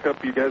stop and pick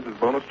up you guys'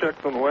 bonus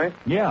checks on the way?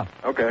 Yeah.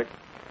 Okay.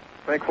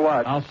 Thanks a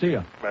lot. I'll see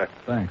you. Bye.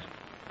 Thanks.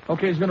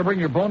 Okay, he's going to bring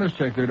your bonus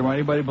check there. Do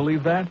anybody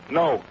believe that?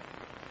 No.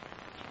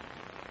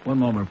 One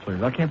moment,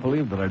 please. I can't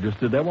believe that I just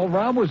did that. Well,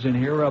 Rob was in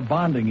here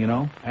bonding, you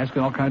know,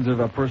 asking all kinds of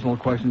personal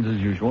questions as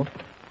usual.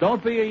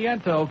 Don't be a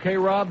yenta, okay,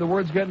 Rob? The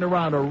word's getting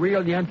around. A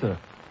real yenta.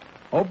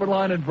 Open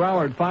line at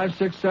Broward,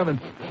 567.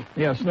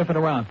 Yeah, sniffing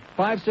around.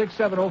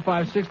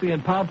 567-0560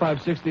 and pound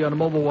 560 on the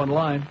mobile one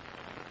line.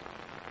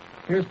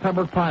 Here's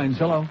Pembroke Pines.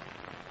 Hello.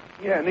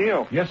 Yeah,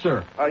 Neil. Yes,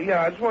 sir.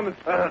 Yeah, I just wanted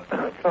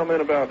to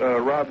comment about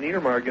Rob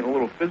Niedermeyer getting a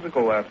little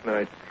physical last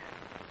night.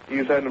 He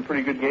was having a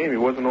pretty good game. He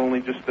wasn't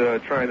only just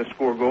trying to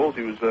score goals.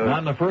 He was... Not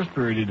in the first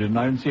period, he didn't.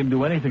 I didn't see him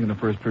do anything in the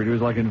first period. He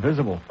was like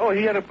invisible. Oh,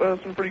 he had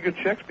some pretty good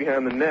checks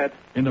behind the net.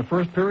 In the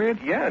first period?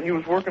 Yeah, and he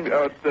was working...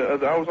 I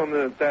was on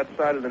that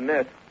side of the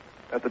net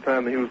at the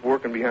time that he was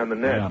working behind the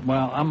net. Yeah,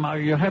 well,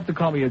 you'll have to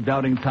call me a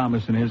doubting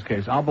Thomas in his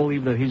case. I'll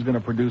believe that he's going to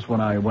produce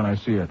when I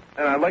see it.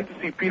 And I'd like to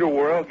see Peter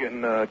Worrell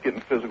getting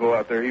physical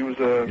out there. He was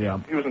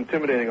he was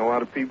intimidating a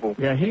lot of people.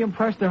 Yeah, he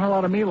impressed the hell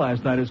out of me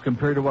last night as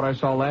compared to what I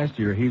saw last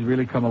year. He's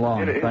really come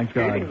along. And Thank his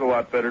God. skating's a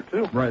lot better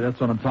too. Right,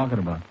 that's what I'm talking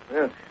about.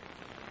 Yeah.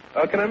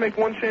 Can I make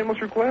one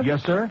shameless request?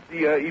 Yes, sir.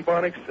 The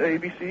Ebonics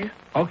ABCs.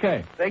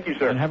 Okay. Thank you,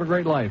 sir. And have a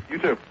great life. You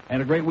too.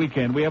 And a great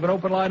weekend. We have an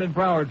open line in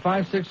Broward,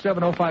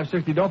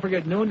 567-0560. Don't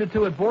forget, noon to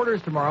 2 at Borders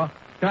tomorrow.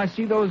 Can I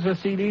see those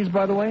CDs,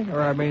 by the way?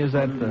 Or, I mean, is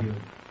that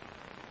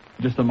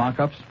just the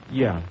mock-ups?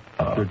 Yeah.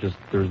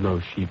 There's no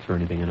sheets or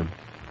anything in them.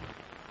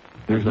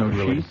 There's no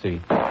really sheet? to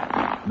see.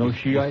 No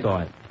sheet? You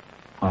saw it.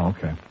 Oh,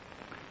 okay.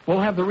 We'll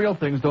have the real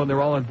things, though, and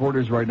they're all at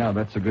Borders right now.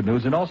 That's the good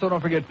news. And also,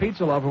 don't forget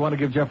Pizza Loft. We want to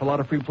give Jeff a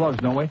lot of free plugs,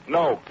 don't we?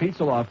 No.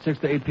 Pizza Loft, 6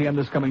 to 8 p.m.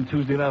 this coming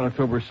Tuesday night,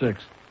 October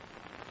 6th.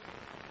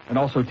 And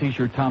also,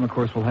 T-shirt Tom, of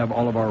course, will have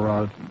all of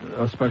our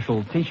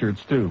special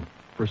T-shirts, too,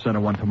 for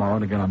Center 1 tomorrow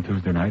and again on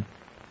Tuesday night.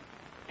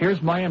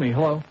 Here's Miami.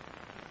 Hello.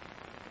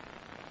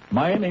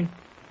 Miami.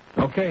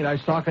 Okay,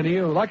 nice talking to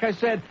you. Like I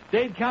said,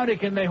 Dade County,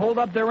 can they hold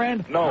up their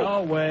end? No.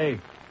 No way.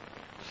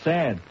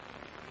 Sad.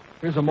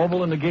 Here's a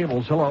mobile in the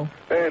Gables. Hello.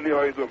 Hey, Neil,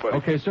 how you doing, buddy?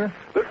 Okay, sir.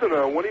 Listen, when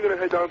are you going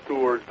to head down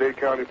towards Dade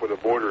County for the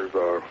Borders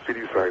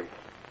CD sign?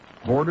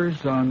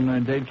 Borders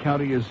on Dade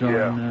County is on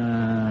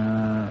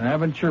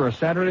Aventura.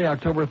 Saturday,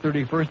 October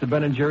 31st, at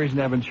Ben & Jerry's in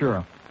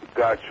Aventura.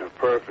 Gotcha.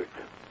 Perfect.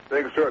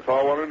 Thank you, sir. That's all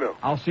I want to know.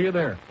 I'll see you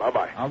there.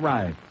 Bye-bye. All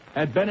right.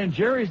 At Ben &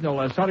 Jerry's, no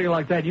less. How do you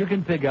like that? You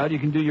can pig out. You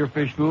can do your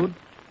fish food.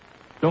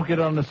 Don't get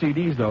it on the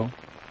CDs, though.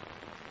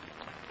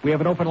 We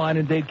have an open line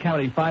in Dade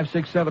County,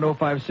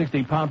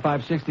 567-0560, pound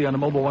 560 on the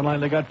mobile one line.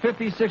 They got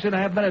 56 and a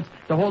half minutes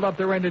to hold up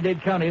their end in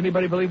Dade County.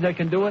 Anybody believe they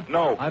can do it?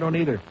 No. I don't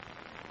either.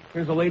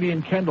 Here's a lady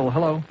in Kendall.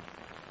 Hello.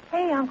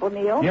 Hey, Uncle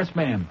Neil. Yes,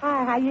 ma'am.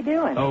 Hi, how you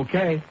doing?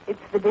 Okay.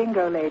 It's the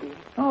Dingo Lady.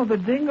 Oh, the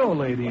Dingo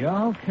Lady.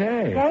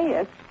 Okay.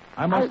 Yes.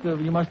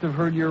 You must have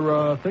heard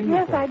your thing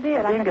Yes, before. I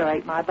did. Dingo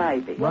ate my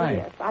baby. Right.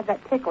 Yes, I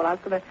got tickled. I was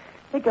going to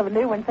think of a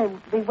new one. Say,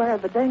 beware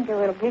of the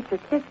dingo. It'll get your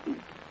kissy.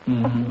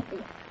 Mm-hmm.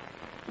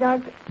 I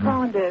was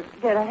calling to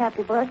get a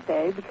happy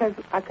birthday because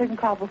I couldn't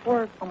call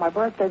before on my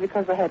birthday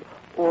because I had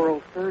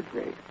oral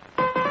surgery.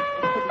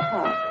 I couldn't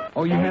talk.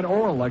 Oh, you had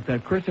oral like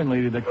that Christian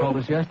lady that called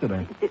us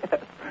yesterday. Yes.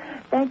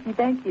 Thank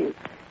you.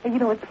 And you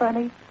know what's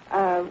funny?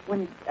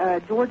 When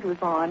George was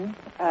on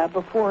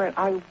before,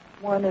 I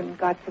won and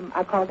got some.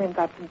 I called in and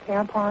got some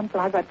tampons,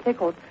 and I got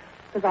tickled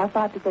because I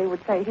thought that they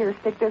would say, "Here,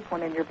 stick this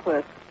one in your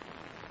puss."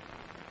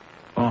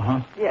 Uh-huh.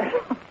 Yeah.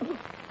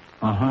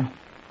 Uh-huh.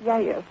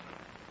 Yes.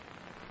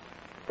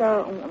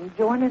 So I'm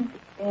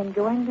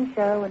enjoying the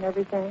show and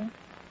everything.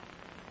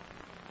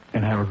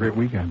 And have a great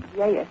weekend.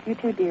 Yes. You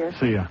too, dear.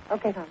 See ya.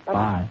 Okay, hon. Bye.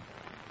 Bye.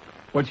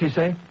 What'd she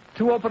say?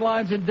 2 open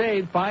lines in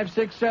Dade,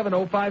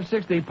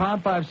 567-0560,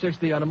 pound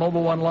 560 on a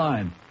mobile one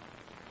line.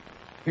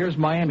 Here's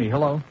Miami.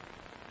 Hello.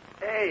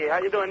 Hey, how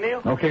you doing,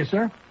 Neil? Okay,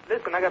 sir.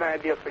 Listen, I got an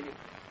idea for you.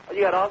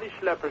 You got all these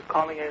schleppers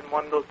calling in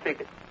one of those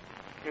tickets.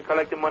 You're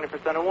collecting money for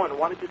Center One.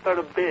 Why don't you start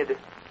a bid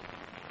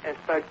and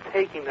start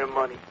taking their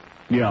money?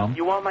 Yeah.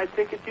 You want my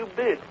ticket, you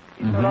bid.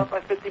 You start off by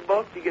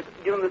 $50, you give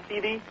them the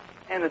CD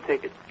and the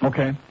ticket.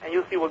 Okay. And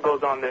you'll see what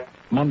goes on there.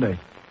 Monday.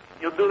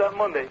 You'll do that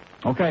Monday.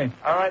 Okay.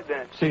 All right,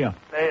 then. See ya.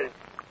 Later.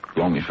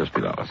 You owe me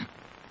 $50.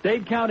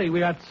 Dade County, we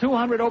got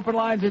 200 open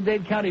lines in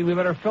Dade County. We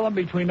better fill them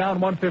between now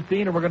and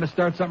 1:15, and we're going to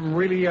start something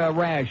really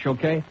rash,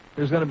 okay?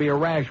 There's going to be a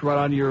rash right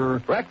on your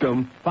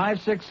rectum.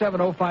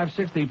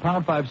 567-0560,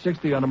 pound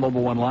 560 on the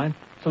mobile one line.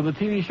 So the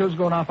TV show's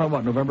going off on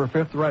what, November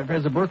 5th? Right,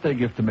 as a birthday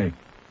gift to me,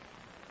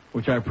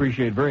 which I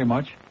appreciate very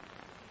much.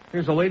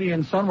 Here's a lady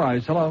in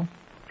Sunrise. Hello.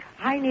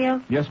 Hi, Neil.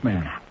 Yes,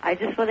 ma'am. I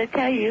just want to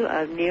tell you,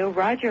 I'm Neil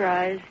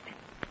Rogerized.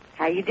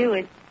 How you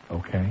doing?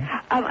 Okay.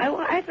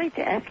 I'd like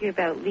to ask you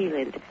about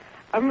Leland.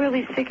 I'm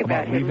really sick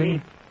about him.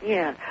 Leaving?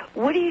 Yeah.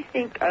 What do you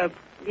think of,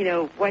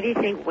 why do you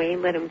think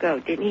Wayne let him go?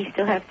 Didn't he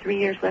still have 3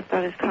 years left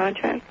on his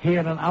contract? He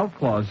had an out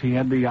clause. He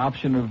had the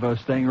option of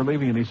staying or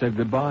leaving, and he said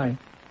goodbye.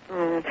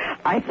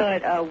 I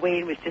thought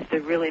Wayne was just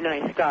a really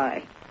nice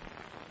guy.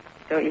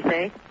 Don't you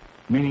think?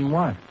 Meaning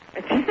what?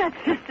 That's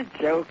just a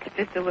joke,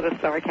 just a little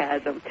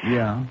sarcasm.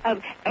 Yeah.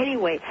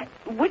 Anyway,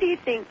 what do you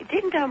think?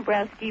 Didn't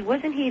Dombrowski,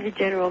 wasn't he the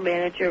general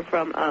manager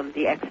from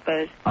the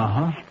Expos?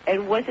 Uh-huh.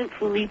 And wasn't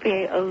Felipe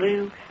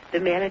Alou the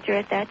manager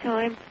at that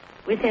time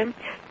with him?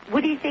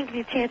 What do you think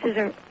the chances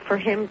are for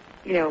him,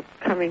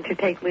 coming to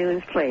take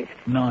Leland's place?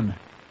 None.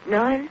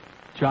 None?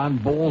 John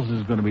Bowles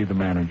is going to be the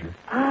manager.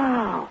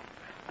 Oh.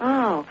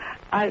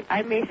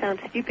 I may sound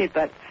stupid,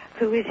 but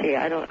who is he?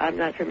 I'm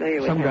not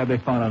familiar with him. Some guy they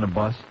found on a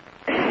bus.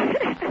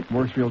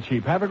 Works real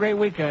cheap. Have a great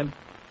weekend.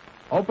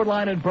 Open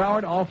line in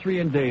Broward, all 3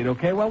 in Dade,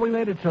 okay? Well, we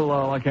made it till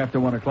like after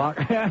 1 o'clock.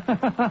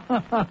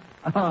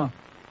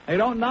 Hey,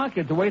 don't knock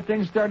it. The way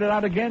things started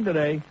out again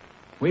today,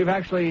 we've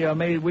actually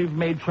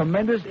made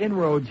tremendous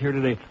inroads here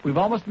today. We've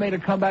almost made a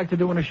comeback to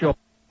doing a show.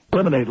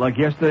 Eliminate like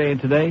yesterday and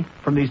today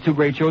from these 2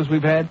 great shows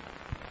we've had.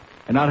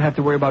 And not have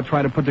to worry about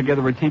trying to put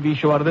together a TV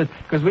show out of this,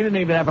 because we didn't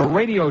even have a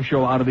radio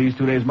show out of these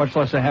 2 days, much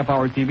less a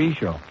half-hour TV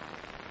show.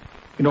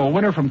 A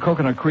winner from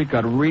Coconut Creek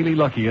got really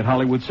lucky at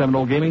Hollywood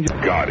Seminole Gaming.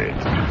 Got it.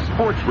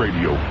 Sports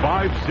Radio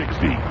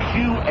 560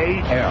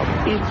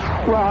 QAM.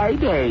 It's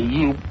Friday,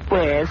 you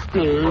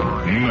bastard.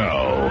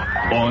 Now,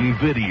 on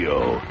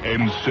video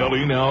and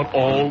selling out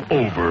all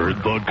over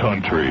the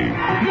country.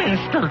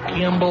 Mr.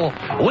 Kimball,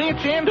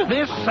 which end of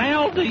this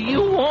Sal do you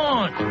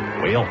want?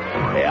 Well,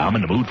 I'm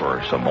in the mood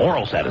for some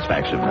oral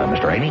satisfaction,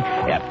 Mr. Haney.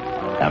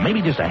 Yeah,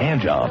 maybe just a hand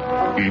job.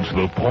 It's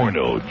the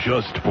porno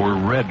just for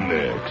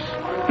rednecks.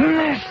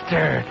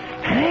 Mr.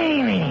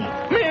 Haney,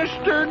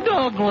 Mr.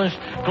 Douglas,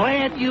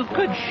 glad you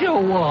could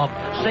show up.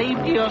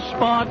 Saved you a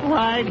spot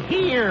right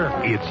here.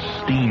 It's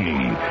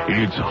steamy.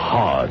 It's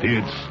hot.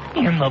 It's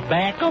in the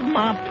back of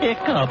my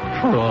pickup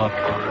truck.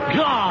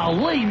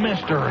 Golly,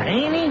 Mr.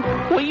 Haney,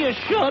 will you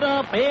shut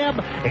up, Eb,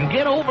 and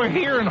get over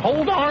here and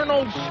hold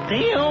Arnold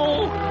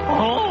still?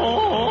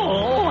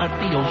 Oh, that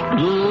feels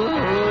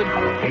good.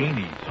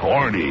 Haney's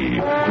horny.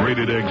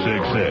 Rated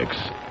XXX.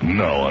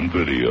 Now on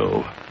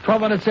video.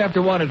 12 minutes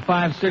after 1 at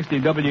 560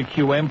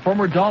 WQM.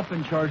 Former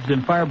Dolphin charged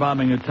in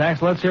firebombing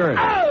attacks. Let's hear it.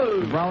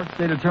 The Broward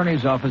State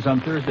Attorney's Office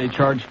on Thursday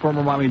charged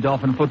former Miami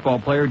Dolphin football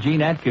player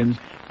Gene Atkins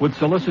with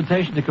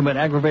solicitation to commit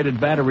aggravated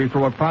battery for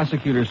what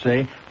prosecutors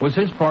say was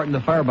his part in the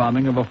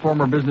firebombing of a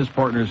former business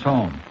partner's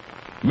home.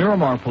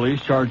 Miramar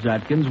police charged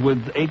Atkins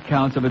with 8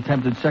 counts of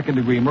attempted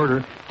second-degree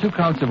murder, 2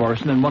 counts of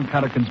arson, and 1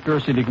 count of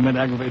conspiracy to commit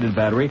aggravated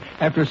battery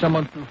after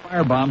someone threw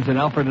firebombs in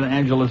Alfred and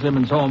Angela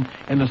Simmons' home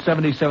in the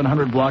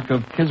 7700 block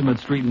of Kismet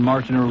Street in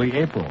March and early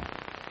April.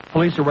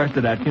 Police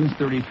arrested Atkins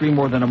 33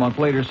 more than a month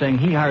later, saying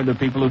he hired the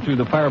people who threw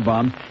the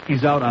firebombs.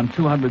 He's out on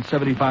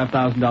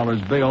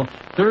 $275,000 bail.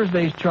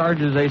 Thursday's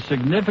charge is a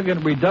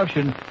significant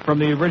reduction from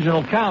the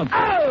original count.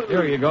 Oh!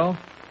 There you go.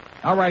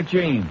 All right,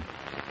 Gene.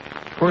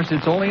 Of course,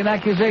 it's only an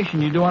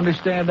accusation. You do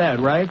understand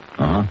that, right?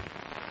 Uh-huh.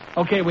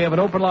 Okay, we have an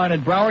open line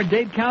in Broward.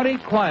 Dade County,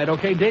 quiet,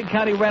 okay? Dade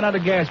County ran out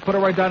of gas. Put it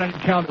right down and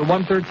count.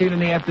 1:13 in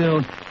the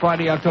afternoon,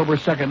 Friday, October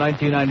 2nd,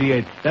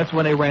 1998. That's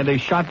when they ran. They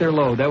shot their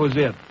load. That was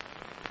it.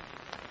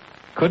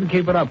 Couldn't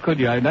keep it up,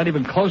 could you? Not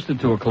even close to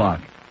 2 o'clock.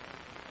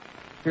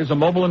 Here's a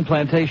mobile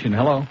implantation.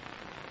 Hello?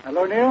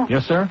 Hello, Neil?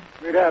 Yes, sir?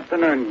 Good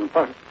afternoon.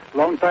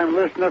 Long-time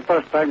listener,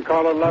 first-time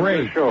caller. Love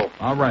Great. the show.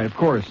 All right, of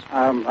course.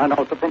 And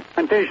also from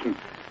plantation.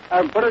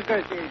 But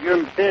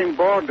you're saying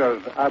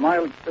borders.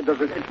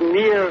 It's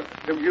near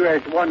the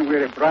US 1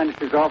 where it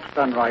branches off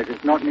Sunrise.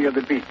 It's not near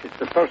the beach. It's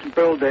the first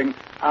building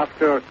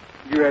after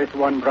US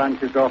 1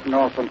 branches off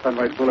north on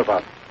Sunrise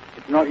Boulevard.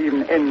 It's not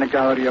even in the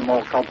Galleria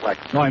Mall complex.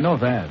 No, I know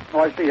that.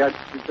 Oh, I see.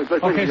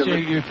 Okay, so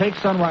you take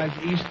Sunrise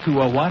east to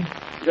what?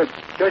 Just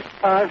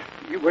past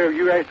where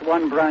US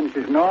 1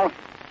 branches north.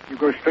 You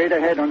go straight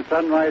ahead on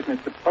Sunrise, and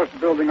it's the first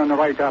building on the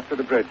right after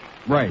the bridge.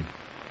 Right.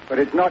 But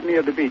it's not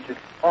near the beach. It's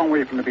a long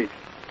way from the beach.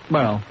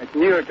 Well, it's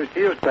nearer to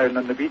Searstown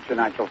than the beach, in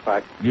actual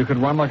fact. You could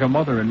run like a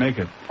mother and make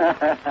it.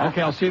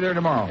 Okay, I'll see you there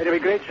tomorrow. It'll be a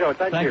great show.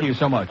 Thank you. You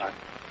so much. Bye.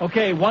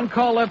 Okay, 1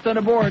 call left on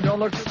the board. Don't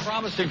look too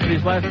promising for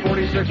these last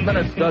 46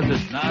 minutes, does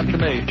it? Not to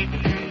me.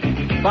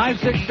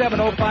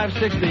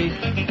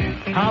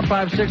 567-0560. Pound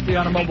 560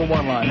 on a mobile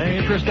 1 line. Any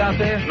interest out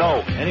there?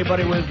 No.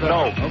 Anybody with...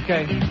 No.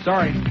 Okay,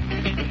 sorry.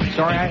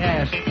 Sorry I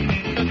asked.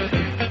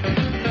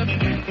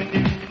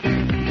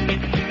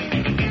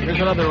 Here's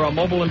another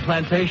mobile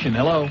implantation.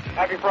 Hello.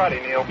 Happy Friday,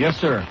 Neil. Yes,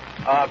 sir.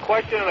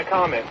 Question and a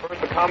comment.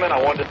 First, a comment.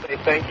 I wanted to say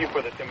thank you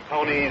for the Tim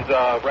Tony's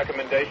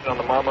recommendation on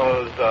the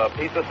Mama's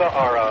pizza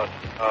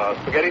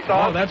spaghetti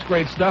sauce. Oh, that's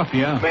great stuff,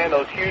 yeah. Man,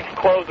 those huge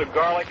cloves of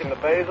garlic and the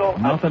basil.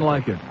 Nothing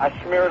like it. I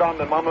smear it on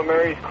the Mama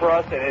Mary's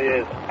crust, and it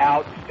is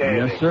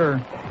outstanding. Yes,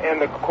 sir. And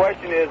the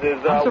question is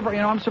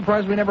I'm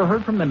surprised we never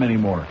heard from them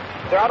anymore.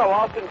 They're out of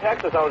Austin,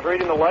 Texas. I was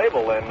reading the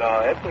label, and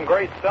it's some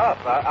great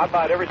stuff. I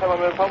buy it every time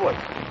I'm in public.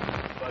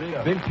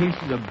 Big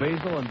pieces of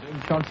basil and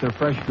big chunks of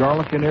fresh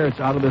garlic in there. It's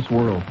out of this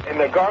world. And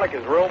the garlic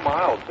is real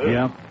mild, too.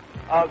 Yeah.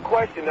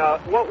 Question,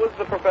 what was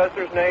the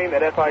professor's name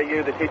at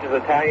FIU that teaches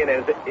Italian?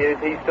 Is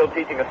he still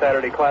teaching a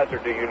Saturday class, or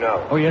do you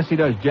know? Oh, yes, he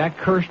does. Jack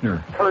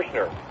Kirshner.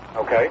 Kirshner.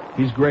 Okay.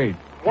 He's great.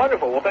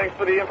 Wonderful. Well, thanks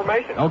for the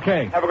information.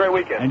 Okay. Have a great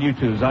weekend. And you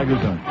too.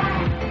 Zaguzun.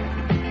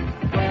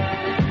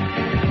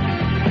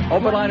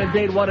 Open line at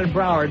Dade 1 in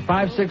Broward,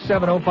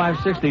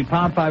 567-0560,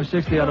 pound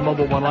 560 on the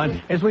mobile 1 line,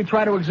 as we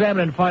try to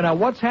examine and find out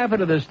what's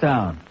happened to this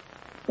town.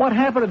 What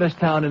happened to this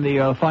town in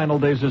the final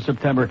days of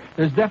September?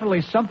 There's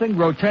definitely something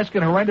grotesque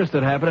and horrendous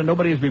that happened, and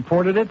nobody has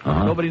reported it.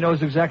 Uh-huh. Nobody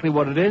knows exactly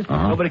what it is.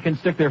 Uh-huh. Nobody can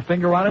stick their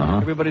finger on it. Uh-huh.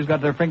 Everybody's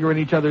got their finger in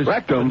each other's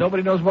rectum.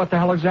 Nobody knows what the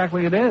hell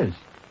exactly it is.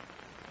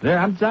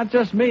 It's not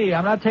just me.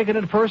 I'm not taking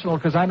it personal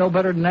because I know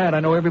better than that. I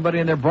know everybody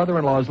and their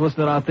brother-in-law is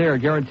listening out there. I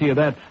guarantee you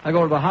that. I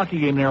go to the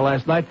hockey game there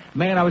last night.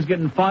 Man, I was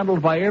getting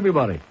fondled by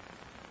everybody.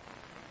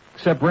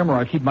 Except Rimmer.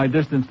 I keep my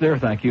distance there,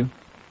 thank you.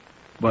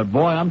 But,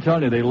 boy, I'm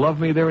telling you, they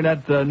love me there in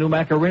that New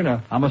Mac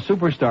Arena. I'm a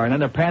superstar. And then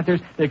the Panthers,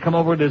 they come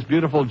over with this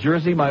beautiful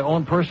jersey, my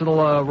own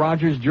personal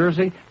Rogers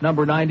jersey,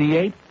 number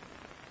 98.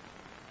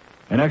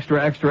 An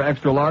extra, extra,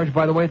 extra large,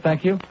 by the way.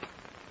 Thank you.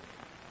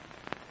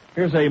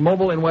 Here's a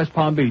mobile in West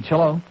Palm Beach.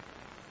 Hello.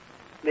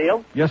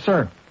 Neil? Yes,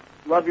 sir.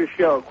 Love your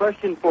show.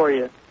 Question for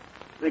you.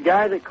 The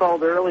guy that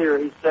called earlier,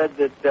 he said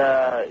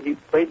that he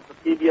waited for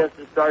PBS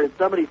to start. Is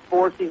somebody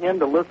forcing him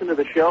to listen to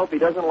the show? If he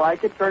doesn't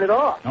like it, turn it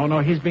off. Oh, no,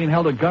 he's being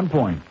held at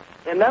gunpoint.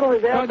 And not only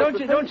that...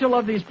 Don't you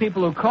love these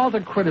people who call to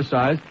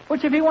criticize?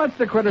 Which, if he wants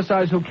to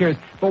criticize, who cares?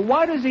 But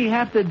why does he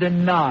have to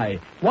deny?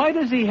 Why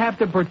does he have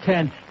to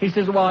pretend? He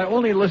says, well, I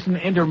only listen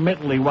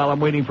intermittently while I'm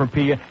waiting for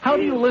Pia. How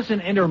do you listen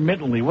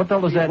intermittently? What the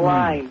hell does that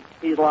mean?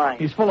 He's lying.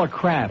 He's full of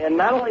crap. And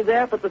not only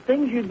that, but the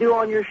things you do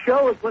on your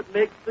show is what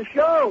makes the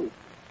show.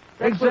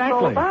 That's what it's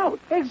all about.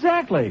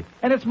 Exactly.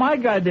 And it's my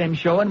goddamn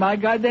show and my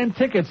goddamn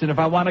tickets. And if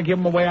I want to give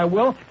them away, I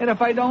will. And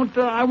if I don't,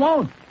 I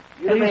won't.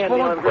 You're the man,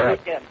 Neil. Have a great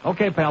weekend.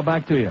 Okay, pal,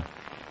 back to you.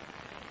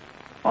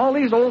 All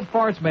these old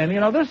farts, man. You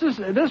know,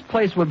 this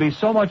place would be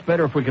so much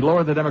better if we could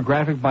lower the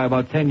demographic by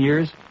about 10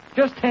 years.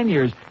 Just 10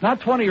 years.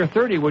 Not 20 or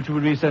 30, which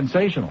would be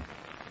sensational.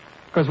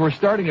 Because we're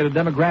starting at a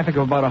demographic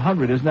of about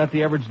 100. Isn't that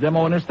the average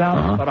demo in this town?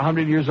 Uh-huh. About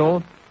 100 years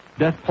old?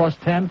 Death plus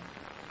 10?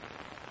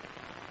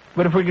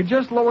 But if we could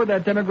just lower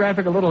that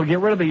demographic a little, get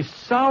rid of these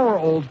sour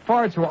old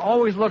farts who are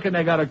always looking,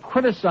 they got to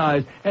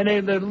criticize,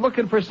 and they're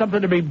looking for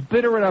something to be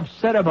bitter and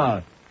upset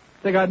about.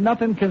 They got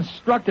nothing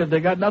constructive.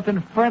 They got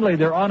nothing friendly.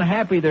 They're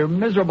unhappy. They're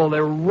miserable.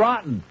 They're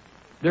rotten.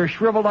 They're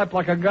shriveled up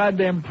like a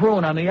goddamn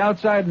prune on the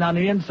outside and on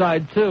the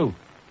inside, too.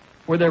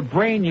 Where their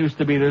brain used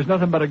to be, there's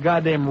nothing but a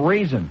goddamn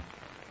raisin.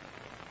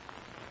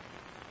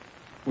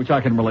 Which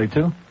I can relate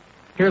to.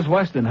 Here's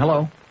Weston.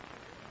 Hello.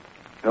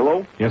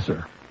 Hello? Yes,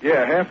 sir.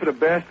 Yeah, half of the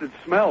bastards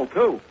smell,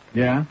 too.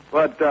 Yeah?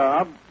 But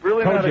I'm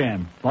really toe not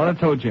jam. A lot of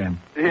toe jam.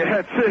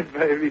 Yeah, that's it,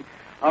 baby.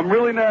 I'm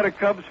really not a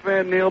Cubs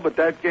fan, Neil, but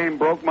that game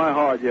broke my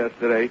heart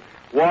yesterday.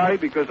 Why?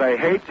 Because I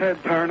hate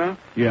Ted Turner.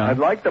 Yeah. I'd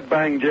like to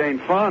bang Jane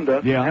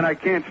Fonda. Yeah. And I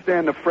can't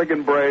stand the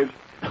friggin' Braves.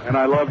 And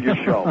I love your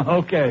show.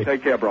 Okay.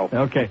 Take care, bro.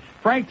 Okay.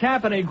 Frank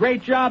Tapani,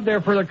 great job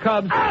there for the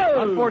Cubs.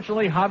 Oh!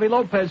 Unfortunately, Javi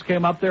Lopez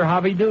came up there,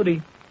 Javi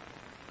duty.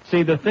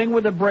 See, the thing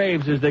with the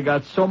Braves is they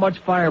got so much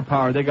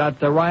firepower. They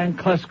got Ryan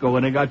Klesko,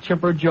 and they got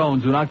Chipper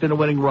Jones, who knocked in a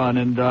winning run,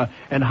 and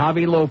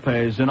Javi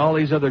Lopez, and all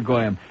these other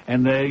goyim.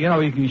 And,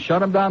 you can shut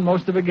them down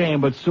most of the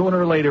game, but sooner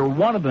or later,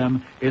 one of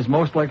them is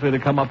most likely to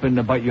come up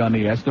and bite you on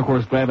the ass. And, of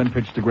course, Glavine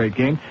pitched a great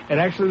game. And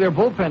actually, their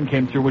bullpen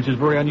came through, which is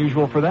very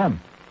unusual for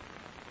them.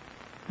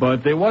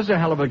 But there was a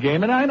hell of a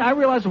game, and I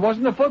realize it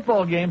wasn't a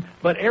football game,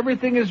 but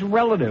everything is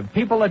relative.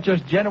 People that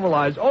just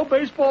generalize,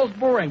 baseball's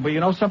boring. But you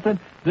know something?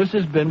 This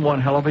has been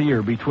one hell of a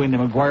year between the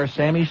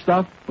McGuire-Sammy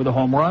stuff with the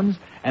home runs,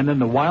 and then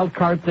the wild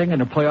card thing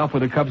and the playoff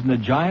with the Cubs and the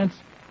Giants.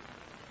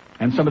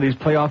 And some of these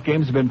playoff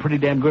games have been pretty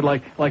damn good,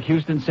 like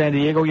Houston-San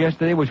Diego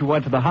yesterday, which we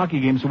went to the hockey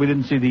game, so we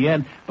didn't see the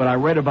end, but I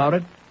read about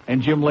it.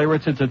 And Jim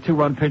Leyritz hits a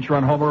 2-run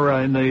pinch-run homer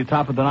in the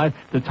top of the ninth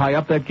to tie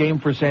up that game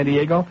for San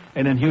Diego.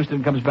 And then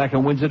Houston comes back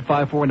and wins it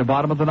 5-4 in the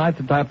bottom of the ninth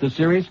to tie up the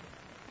series.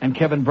 And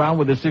Kevin Brown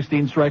with the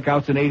 16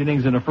 strikeouts in 8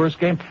 innings in the first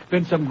game.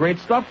 Been some great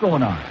stuff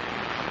going on.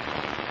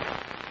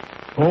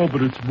 Oh,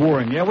 but it's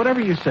boring. Yeah,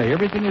 whatever you say.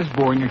 Everything is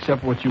boring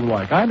except what you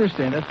like. I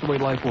understand. That's the way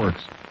life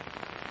works.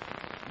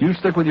 You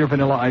stick with your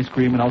vanilla ice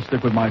cream, and I'll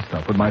stick with my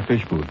stuff, with my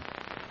fish food.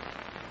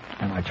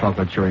 And my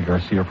chocolate cherry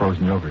Garcia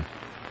frozen yogurt.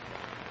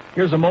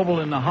 Here's a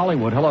mobile in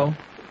Hollywood. Hello.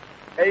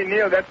 Hey,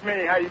 Neil, that's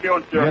me. How you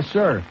doing, sir? Yes,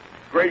 sir.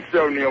 Great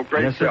show, Neil.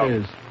 Great show. Yes,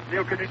 it is.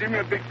 Neil, could you do me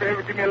a big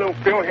favor? Give me a little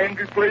Phil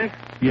Hendry, please.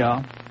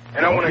 Yeah.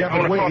 And I want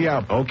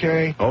to.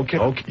 Okay.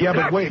 Yeah,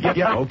 but wait.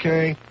 Yeah,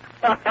 okay.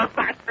 You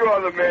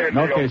are the man,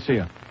 Neil. Okay, see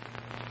ya.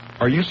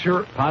 Are you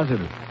sure?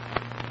 Positive.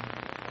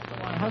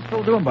 How's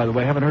Phil doing, by the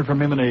way? Haven't heard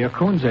from him in a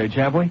coon's age,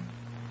 have we?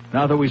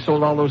 Now that we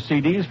sold all those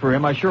CDs for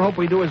him, I sure hope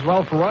we do as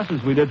well for us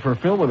as we did for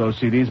Phil with those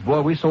CDs.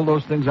 Boy, we sold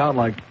those things out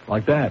like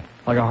that,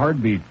 like a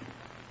heartbeat.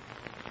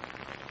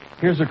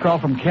 Here's a call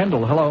from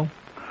Kendall. Hello.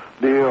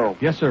 Neil.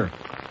 Yes, sir.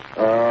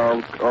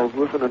 I was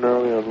listening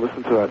earlier and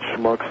listened to that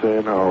schmuck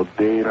saying how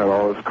Dade had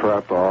all this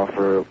crap to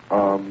offer.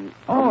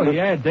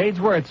 Yeah,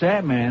 Dade's where it's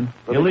at, man.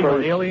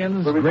 Illegal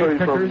aliens, great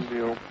pickers.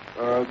 Neil.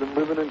 I've been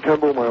living in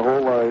Kendall my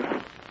whole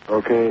life.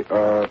 Okay,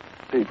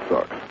 Dade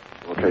sucks.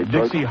 Okay,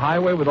 Dixie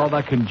Highway with all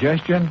that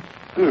congestion.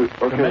 Dude,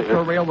 okay. The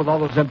Metro Rail with all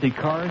those empty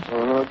cars.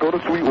 Go to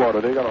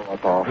Sweetwater. They got a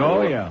lot to offer.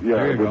 Oh, yeah. Yeah,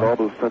 there you with go. all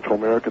those Central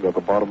Americans at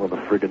the bottom of the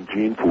friggin'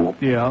 gene pool.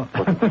 Yeah.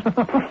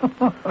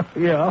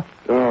 Yeah.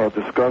 Oh,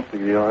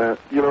 disgusting.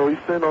 He's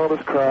saying all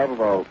this crap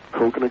about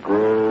Coconut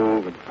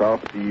Grove and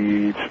South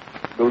Beach.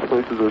 Those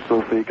places are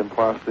so fake and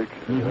plastic.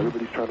 Mm-hmm.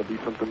 Everybody's trying to be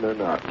something they're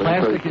not.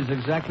 Plastic is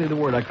exactly the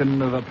word. I couldn't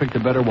have picked a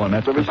better one.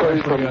 That's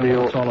precisely what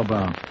it's all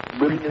about.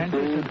 Living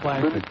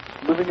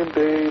in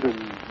Dade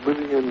and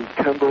living in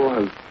Kendall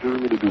has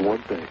driven me to do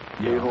one thing.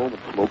 Stay home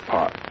and smoke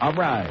pot. All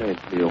right.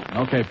 Thanks, Neil.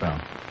 Okay, pal.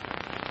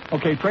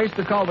 Okay, trace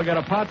the call. We got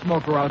a pot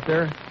smoker out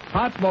there.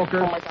 Pot smoker.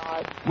 Oh, my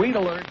God. Weed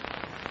alert.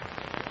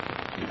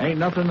 Ain't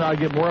nothing I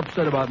get more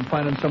upset about than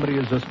finding somebody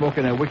is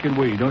smoking that wicked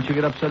weed. Don't you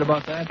get upset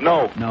about that?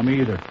 No. No, me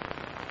either.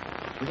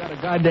 We got a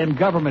goddamn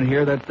government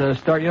here that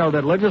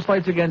that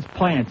legislates against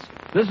plants.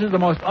 This is the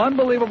most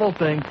unbelievable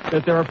thing,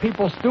 that there are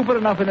people stupid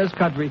enough in this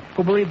country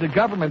who believe the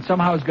government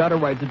somehow has got a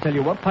right to tell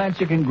you what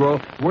plants you can grow,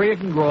 where you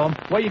can grow them,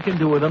 what you can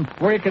do with them,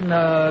 where you can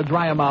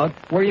dry them out,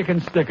 where you can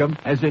stick them,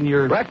 as in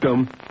your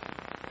rectum.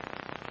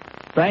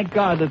 Thank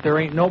God that there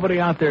ain't nobody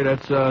out there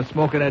that's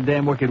smoking that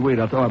damn wicked weed.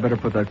 I better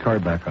put that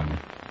card back on me.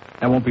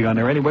 That won't be on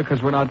there anyway,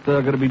 because we're not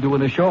going to be doing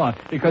the show on,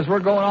 because we're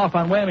going off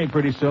on Whammy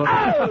pretty soon.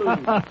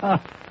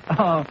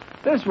 Oh!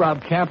 This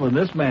Rob Kaplan,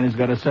 this man has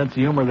got a sense of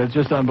humor that's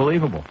just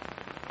unbelievable.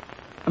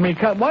 I mean,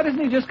 why doesn't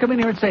he just come in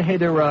here and say, hey,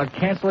 they're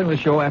canceling the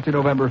show after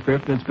November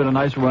 5th, and it's been a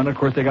nice run. Of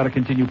course, they got to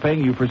continue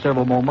paying you for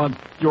several more months.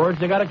 George,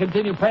 they got to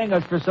continue paying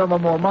us for several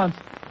more months.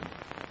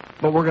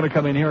 But we're going to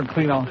come in here and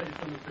clean off.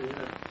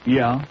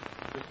 Yeah.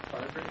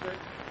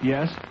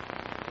 Yes.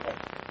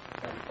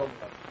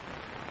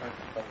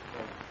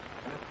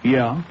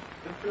 Yeah.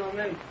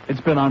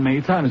 It's been on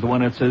many times. The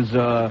one that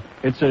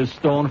says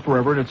Stone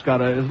Forever, and it's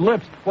got his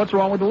lips. What's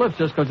wrong with the lips?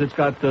 Just because it's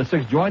got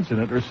 6 joints in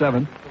it, or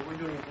 7. So we're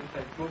doing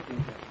inside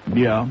smoking.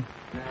 Yeah.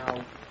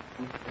 Now,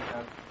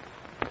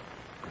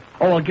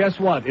 Oh, well, guess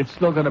what? It's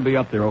still going to be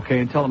up there, okay?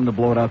 And tell them to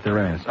blow it out their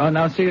ass. Oh,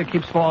 now see, it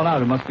keeps falling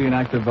out. It must be an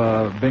active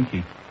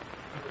binky.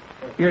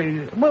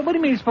 What do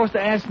you mean you're supposed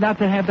to ask not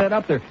to have that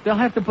up there? They'll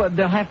have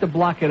to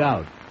block it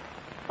out.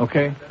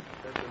 Okay?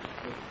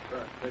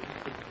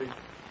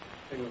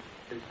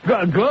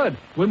 Good.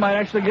 We might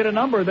actually get a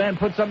number then,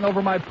 put something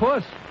over my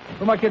puss.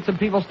 We might get some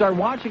people start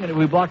watching it if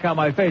we block out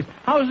my face.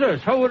 How's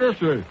this? How would this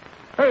be?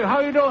 Hey, how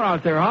you doing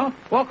out there, huh?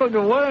 Welcome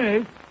to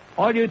Winnie.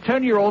 All you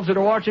 10-year-olds that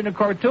are watching the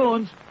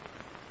cartoons.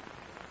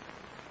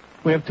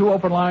 We have 2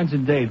 open lines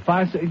in Dade.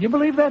 You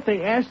believe that?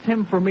 They asked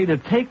him for me to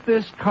take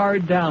this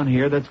card down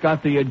here that's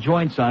got the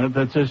joints on it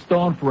that says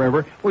Stone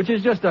Forever, which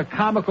is just a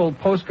comical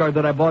postcard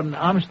that I bought in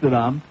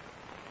Amsterdam.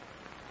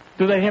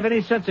 Do they have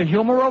any sense of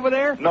humor over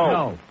there?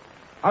 No.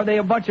 Are they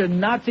a bunch of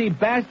Nazi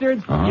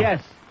bastards?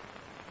 Yes.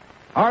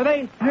 Are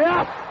they?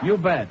 Yes. You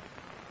bet.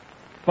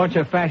 Bunch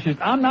of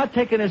fascists. I'm not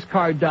taking this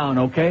card down,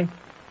 okay?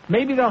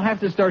 Maybe they'll have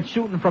to start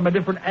shooting from a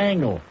different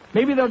angle.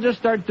 Maybe they'll just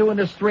start doing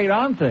the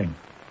straight-on thing,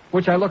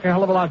 which I look a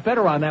hell of a lot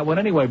better on that one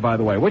anyway, by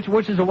the way.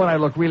 Which is the one I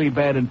look really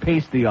bad and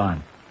pasty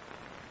on?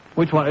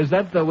 Which one? Is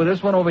that with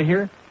this one over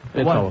here?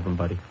 It's all of them,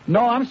 buddy.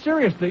 No, I'm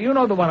serious. You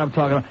know the one I'm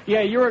talking about.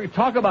 Yeah, you're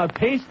talk about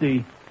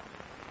pasty.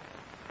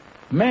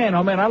 Man,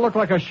 oh man, I look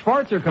like a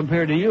Schwarzer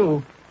compared to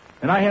you,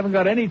 and I haven't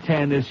got any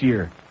tan this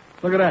year.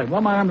 Look at that.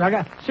 Well, my arms, I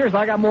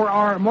got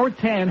more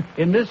tan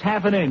in this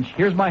half an inch.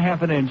 Here's my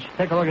half an inch.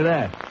 Take a look at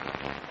that.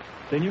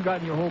 Then you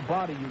got in your whole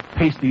body, you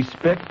pasty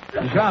spick.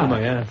 Oh,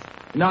 my ass.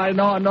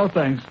 No,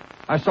 thanks.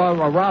 I saw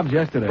Rob's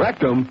yesterday.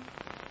 Rectum.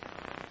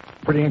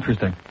 Pretty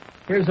interesting.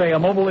 Here's a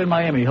mobile in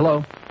Miami.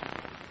 Hello.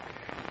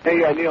 Hey,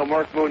 Neil,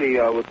 Mark Mooney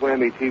with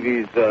Whammy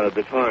TV's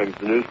The Times,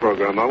 the news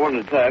program. I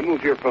wanted to tell you, I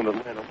moved here from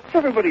Atlanta. What's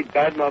everybody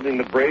bad-mouthing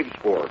the Braves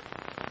for?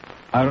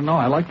 I don't know.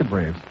 I like the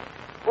Braves.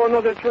 Well,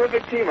 no, they're a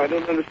terrific team. I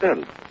don't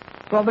understand.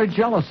 Well, they're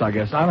jealous, I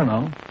guess. I don't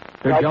know.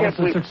 They're jealous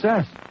of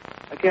success.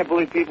 I can't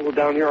believe people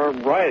down here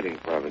aren't rioting,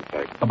 for heaven's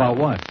sake. About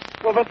what?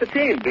 Well, about the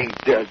team being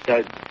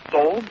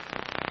sold,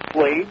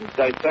 played,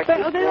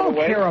 dissected, They don't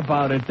care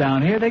about it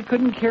down here. They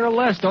couldn't care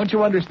less. Don't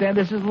you understand?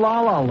 This is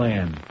La La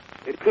Land.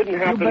 It couldn't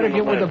happen. You better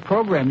get with the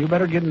program. You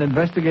better get an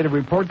investigative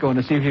report going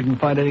to see if you can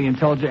find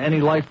any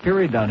life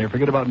period down here.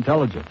 Forget about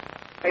intelligence.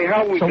 Hey,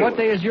 how are we doing? What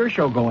day is your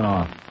show going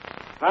off?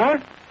 Huh?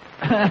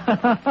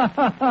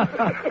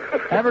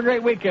 Have a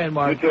great weekend,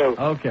 Mark. You too.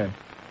 Okay.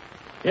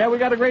 Yeah, we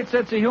got a great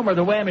sense of humor,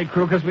 the Whammy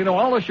crew, because we know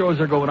all the shows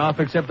are going off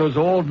except those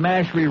old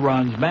MASH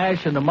reruns.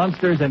 MASH and the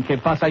Munsters and Que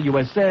Pasa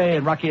USA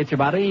and Rocky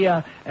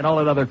Echevarria and all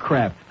that other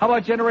crap. How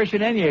about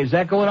Generation Enye? Is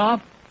that going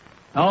off?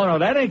 Oh, no,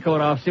 that ain't going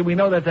off. See, we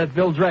know that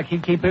Bill Dreck,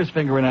 he'd keep his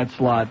finger in that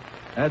slot.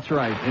 That's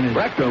right. In his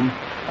rectum.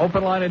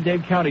 Open line in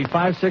Dade County,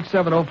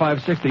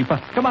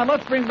 567-0560. Come on,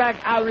 let's bring back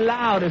Out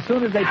Loud. As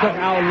soon as they took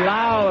Out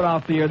Loud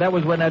off the air, that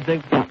was when that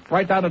thing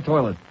right down the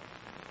toilet.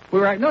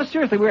 No,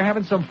 seriously, we were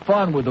having some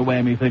fun with the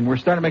Whammy thing. We're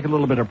starting to make a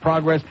little bit of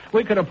progress.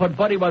 We could have put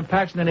Buddy Bud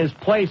Paxton in his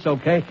place,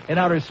 okay, in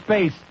outer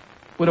space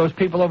with those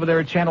people over there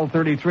at Channel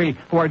 33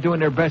 who are doing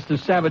their best to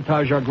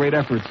sabotage our great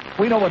efforts.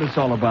 We know what it's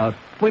all about.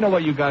 We know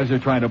what you guys are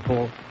trying to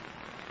pull.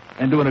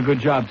 And doing a good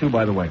job, too,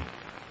 by the way.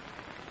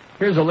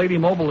 Here's a Lady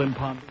Mobile in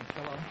Palm Beach.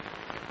 Hello.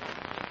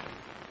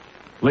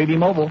 Lady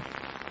Mobile.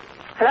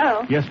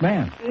 Hello? Yes,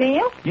 ma'am.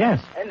 Neil?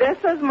 Yes. This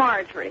is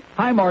Marjorie.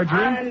 Hi,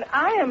 Marjorie. And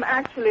I am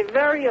actually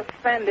very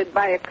offended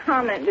by a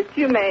comment that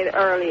you made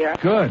earlier.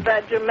 Good.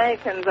 That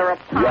Jamaicans are a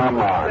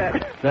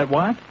pompous. That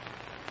what?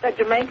 That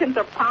Jamaicans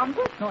are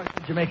pompous? No, I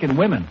said Jamaican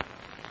women.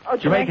 Oh,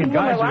 Jamaican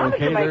guys women. are Well,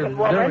 okay. Jamaican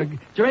woman.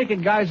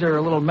 Jamaican guys are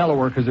a little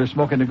mellower because they're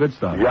smoking the good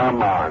stuff. Yeah,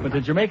 man. But the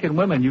Jamaican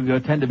women, you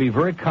tend to be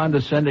very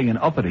condescending and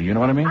uppity. You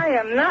know what I mean? I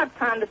am not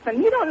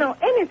condescending. You don't know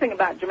anything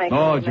about Jamaican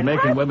Oh, women.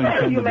 Jamaican women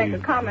tend to make a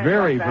be comment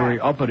very, like that? very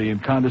uppity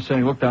and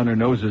condescending, look down their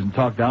noses and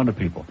talk down to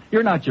people.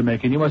 You're not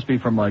Jamaican. You must be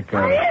from, like,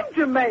 I am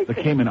Jamaican.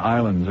 the Cayman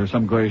Islands or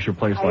some glacier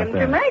place I like am that.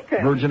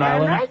 Jamaican. Virgin And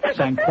Islands? I take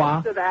St.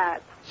 offense to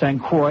that.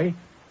 St. Croix?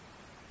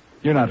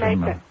 You're not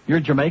Jamaican. from... You're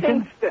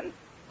Jamaican? Kingston.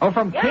 Oh,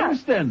 from Yeah.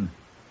 Kingston.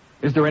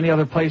 Is there any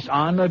other place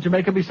on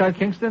Jamaica besides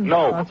Kingston?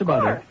 No. That's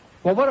about it.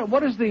 Well,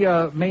 what is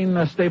the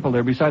main staple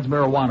there besides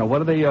marijuana? What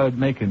do they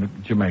make in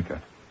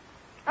Jamaica?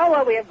 Oh,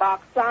 well, we have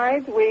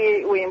bauxite.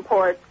 We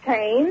import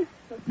cane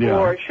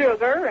for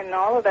sugar and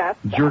all of that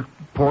stuff. Jerk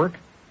pork?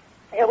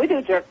 Yeah, we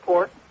do jerk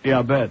pork. Yeah,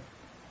 I bet.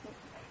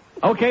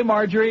 Okay,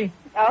 Marjorie.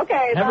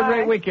 Okay, Have bye. a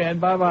great weekend.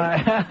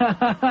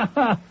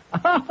 Bye-bye.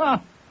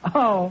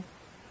 Oh.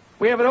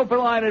 We have an open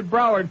line at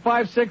Broward,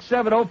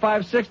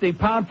 567-0560,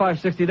 pound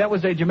 560. That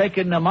was a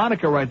Jamaican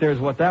moniker right there is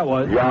what that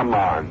was. Yeah,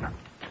 man.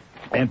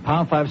 And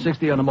pound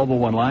 560 on the mobile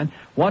one line.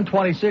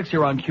 126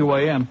 here on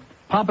QAM.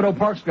 Pompano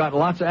Park's got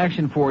lots of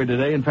action for you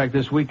today. In fact,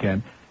 this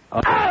weekend.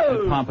 At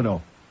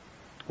Pompano.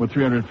 With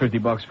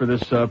 $350 for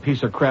this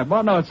piece of crap.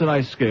 Well, no, it's a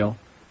nice scale.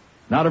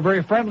 Not a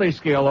very friendly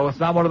scale, though. It's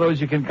not one of those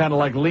you can kind of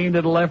like lean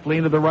to the left,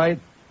 lean to the right.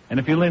 And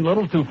if you lean a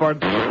little too far,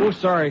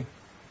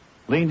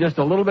 lean just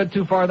a little bit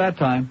too far that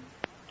time.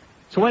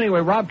 So anyway,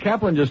 Rob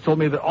Kaplan just told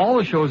me that all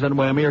the shows on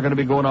Whammy are going to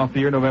be going off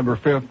the air November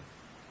 5th.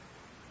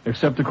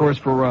 Except, of course,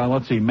 for,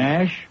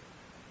 MASH,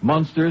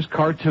 Munsters,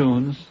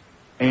 Cartoons,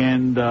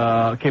 and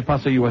Que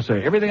Pasa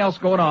USA. Everything else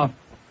going off.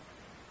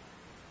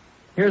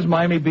 Here's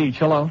Miami Beach.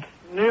 Hello.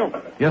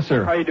 Neil. Yes,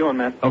 sir. How you doing,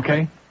 man?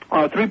 Okay.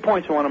 3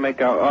 points I want to make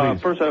out.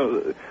 First, I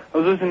was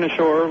listening to the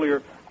show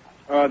earlier.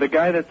 The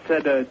guy that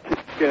said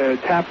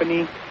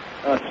Tapani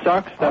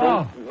sucks.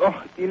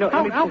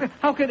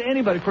 How could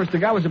anybody, of course, the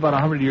guy was about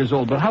 100 years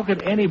old, but how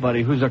could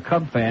anybody who's a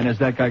Cub fan, as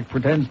that guy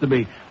pretends to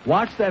be,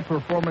 watch that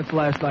performance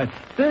last night?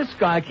 This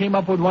guy came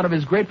up with one of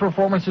his great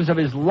performances of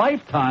his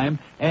lifetime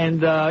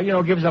and,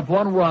 gives up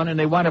one run, and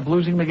they wind up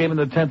losing the game in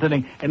the 10th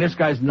inning, and this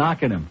guy's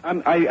knocking him.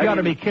 You ought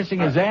to be kissing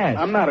his ass.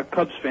 I'm not a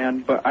Cubs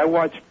fan, but I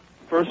watched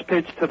first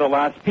pitch to the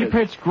last pitch. He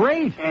pitched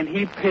great. And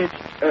he pitched,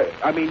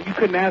 you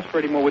couldn't ask for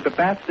any more with the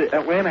bats that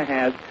Atlanta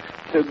has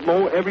to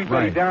mow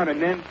everybody down,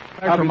 and then...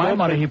 For my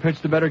money, he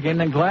pitched a better game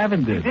than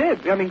Glavine did. He did.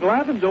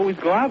 Glavine's always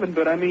Glavine,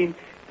 but,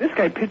 this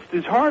guy pitched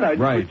his heart out.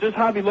 Right. Just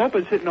Javi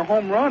Lopez hitting a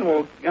home run.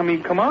 Well,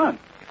 come on.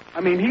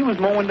 He was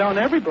mowing down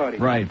everybody.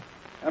 Right.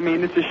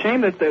 It's a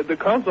shame that the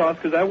Cubs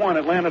lost because I want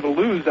Atlanta to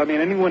lose.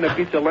 Anyone that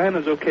beats Atlanta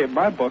is okay in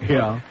my book.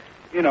 Yeah.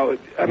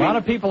 A lot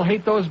of people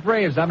hate those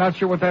Braves. I'm not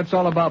sure what that's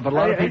all about, but a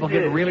lot of people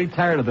get really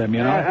tired of them,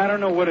 I don't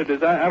know what it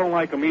is. I don't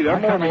like them either. I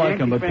kind of like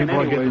them, but people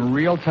are getting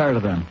real tired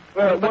of them.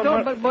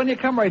 But when you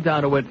come right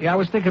down to it, I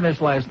was thinking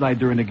this last night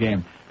during the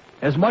game.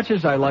 As much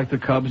as I like the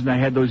Cubs, and I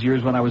had those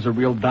years when I was a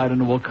real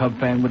dyed-in-the-wool Cub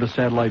fan with a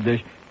satellite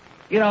dish,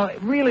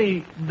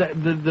 really,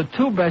 the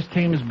two best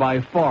teams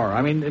by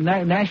far. In the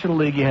National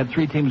League, you had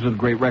three teams with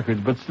great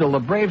records, but still, the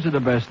Braves are the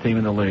best team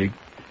in the league,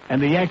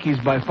 and the Yankees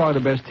by far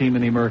the best team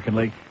in the American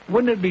League.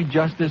 Wouldn't it be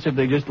justice if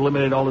they just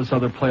eliminated all this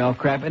other playoff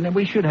crap, and then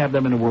we should have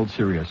them in the World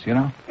Series,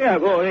 Yeah,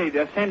 well, hey,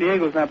 San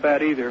Diego's not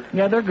bad either.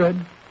 Yeah, they're good.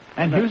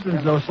 And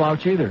Houston's no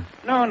slouch either.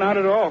 No, not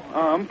at all.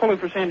 I'm pulling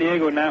for San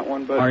Diego in that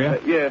one, but... Are you?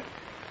 Yeah.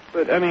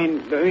 But,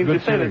 to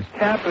say that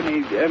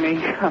Tapani,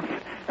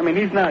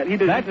 he's not...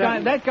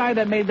 That guy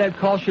that made that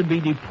call should be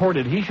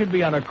deported. He should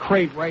be on a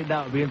crate right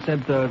now, being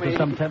sent to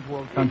some 10th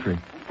world country.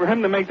 For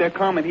him to make that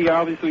comment, he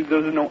obviously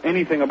doesn't know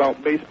anything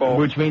about baseball.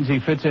 Which means he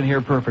fits in here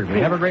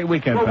perfectly. Have a great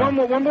weekend, well,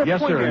 one more yes,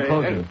 point sir, here.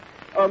 in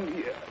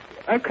closing.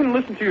 I couldn't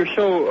listen to your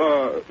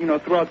show,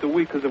 throughout the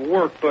week because of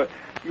work, but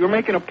you were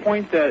making a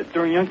point that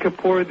during Yom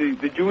Kippur,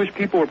 the Jewish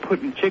people were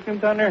putting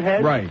chickens on their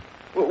heads. Right.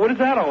 What is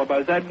that all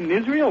about? Is that in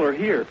Israel or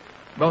here?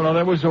 No,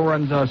 that was over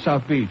on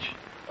South Beach.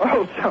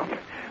 Oh, South.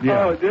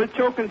 Yeah. Oh, they're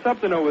choking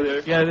something over there.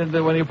 Yeah,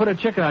 when you put a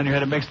chicken on your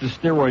head, it makes the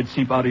steroids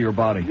seep out of your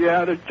body.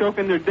 Yeah, they're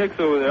choking their dicks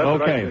over there.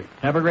 That's okay.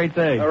 Have a great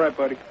day. All right,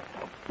 buddy.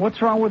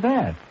 What's wrong with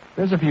that?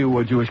 There's a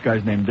few Jewish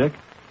guys named Dick.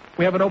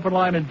 We have an open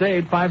line at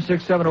Dade,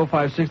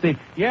 5670560.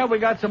 Yeah, we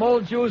got some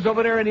old Jews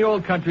over there in the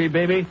old country,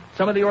 baby.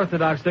 Some of the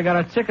Orthodox, they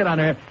got a chicken on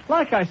their head.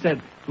 Like I said,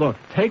 look,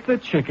 take the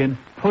chicken,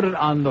 put it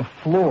on the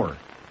floor.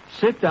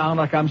 Sit down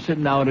like I'm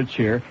sitting now in a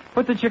chair.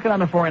 Put the chicken on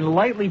the floor and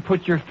lightly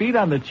put your feet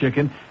on the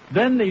chicken.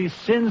 Then the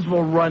sins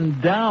will run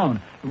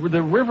down.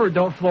 The river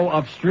don't flow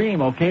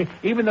upstream, okay?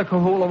 Even the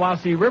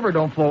Cohulawasi River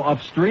don't flow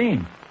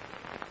upstream.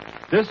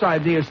 This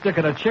idea is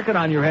sticking a chicken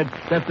on your head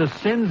that the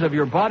sins of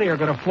your body are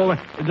going to flow.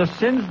 The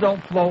sins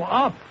don't flow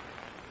up.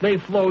 They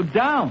flow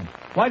down.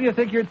 Why do you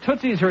think your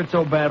tootsies hurt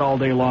so bad all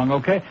day long,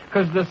 okay?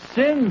 Because the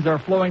sins are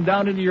flowing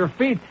down into your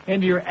feet,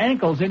 into your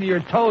ankles, into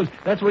your toes.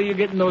 That's where you're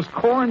getting those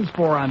corns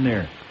for on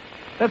there.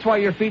 That's why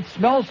your feet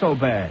smell so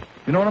bad.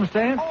 You know what I'm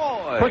saying?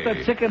 Oy. Put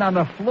the chicken on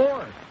the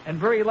floor and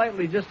very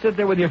lightly just sit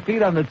there with your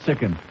feet on the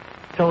chicken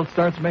till it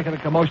starts making a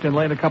commotion and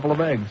laying a couple of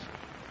eggs.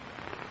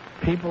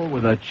 People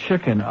with a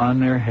chicken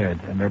on their head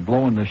and they're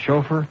blowing the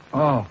chauffeur.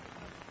 Oh.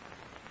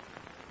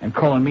 And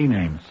calling me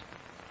names.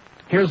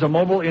 Here's a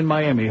mobile in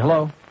Miami.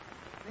 Hello?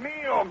 Me,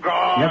 oh,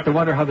 God. You have to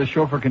wonder how the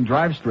chauffeur can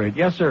drive straight.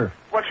 Yes, sir.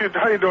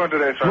 How you doing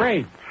today, sir?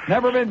 Great.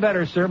 Never been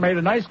better, sir. Made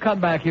a nice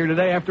comeback here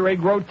today after a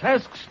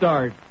grotesque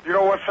start. You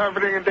know what's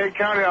happening in Dade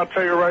County? I'll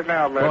tell you right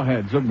now, man. Go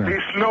ahead, Zugner.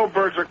 These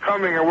snowbirds are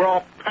coming, and we're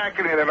all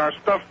packing it, and our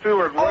stuff,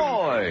 too, and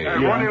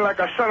running like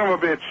a son of a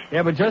bitch.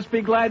 Yeah, but just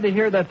be glad to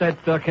hear that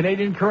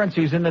Canadian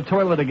currency's in the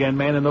toilet again,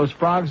 man, and those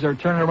frogs are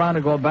turning around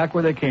and going back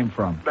where they came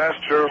from. That's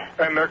true.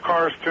 And their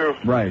cars, too.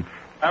 Right.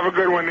 Have a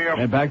good one, Neil.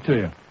 And back to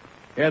you.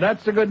 Yeah,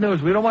 that's the good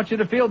news. We don't want you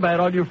to feel bad,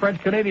 all you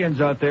French Canadians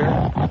out there.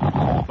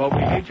 But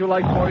we hate you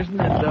like poison,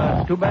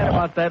 and too bad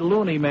about that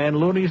loony, man.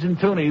 Loonies and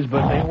toonies,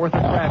 but they ain't worth a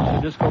crap,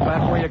 so just go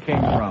back where you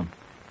came from.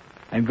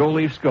 And go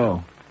Leafs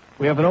go.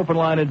 We have an open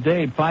line at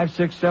Dade,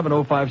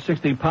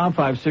 5670560, pound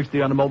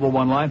 560 on the mobile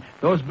one line.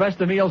 Those best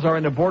of meals are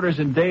in the Borders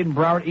in Dade and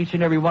Broward, each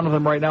and every one of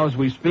them right now as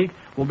we speak.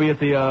 We'll be at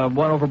the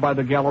one over by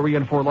the Galleria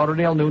in Fort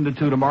Lauderdale, noon to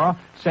 2 tomorrow.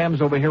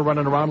 Sam's over here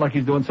running around like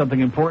he's doing something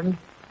important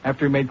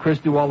after he made Chris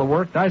do all the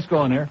work. Nice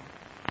going there.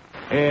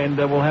 And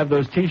we'll have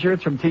those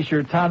T-shirts from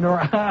T-Shirt Tom.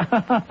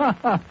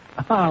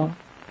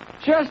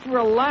 Just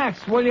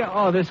relax, will you?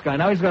 Oh, this guy.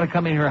 Now he's going to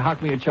come in here and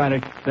hock me a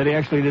China that he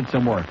actually did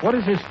some work. What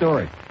is his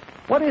story?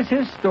 What is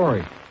his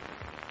story?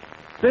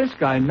 This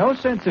guy, no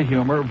sense of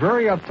humor,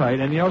 very uptight,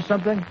 and you know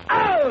something?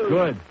 Oh!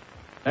 Good.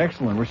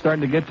 Excellent. We're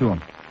starting to get to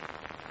him.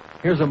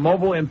 Here's a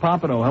mobile in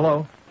Pompano.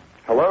 Hello.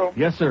 Hello?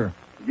 Yes, sir.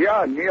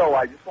 Yeah, Neil,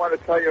 I just want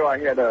to tell you I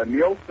had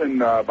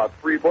Nielsen, about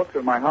 3 books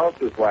at my house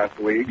this last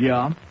week.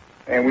 Yeah.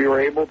 And we were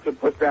able to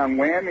put down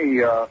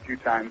Whammy a few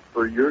times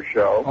for your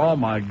show. Oh,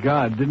 my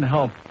God. Didn't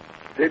help.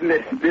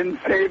 Didn't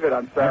save it.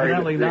 I'm sorry.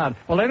 Evidently not.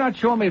 Well, they're not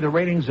showing me the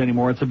ratings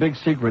anymore. It's a big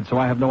secret, so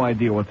I have no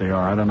idea what they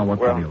are. I don't know what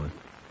the deal is.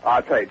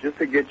 I'll tell you, just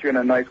to get you in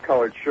a nice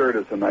colored shirt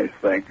is a nice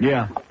thing.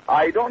 Yeah.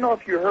 I don't know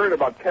if you heard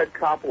about Ted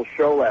Koppel's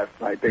show last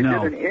night. They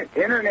No. did an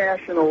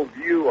international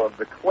view of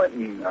the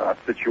Clinton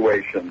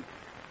situation.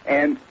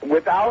 And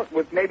with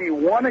maybe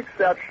one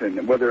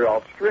exception, whether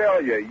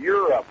Australia,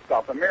 Europe,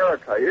 South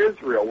America,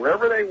 Israel,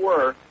 wherever they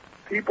were,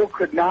 people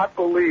could not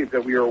believe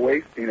that we were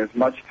wasting as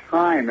much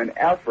time and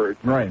effort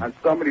on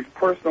somebody's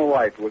personal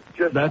life. It was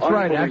just That's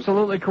right. unbelievable.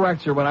 Absolutely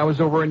correct, sir. When I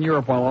was over in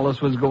Europe while all this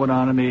was going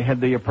on and they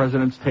had the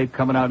president's tape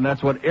coming out, and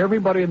that's what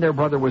everybody and their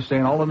brother was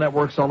saying, all the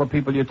networks, all the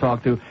people you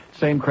talk to,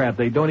 same crap.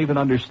 They don't even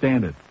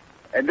understand it.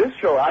 And this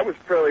show, I was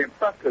fairly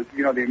impressed because,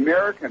 the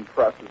American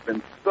press has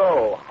been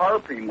so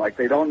harping like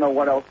they don't know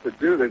what else to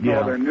do. There's no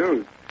other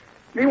news.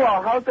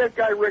 Meanwhile, how's that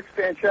guy Rick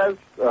Sanchez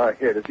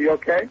hit? Is he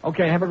okay?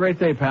 Okay, have a great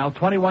day, pal.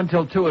 21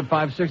 till 2 at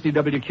 560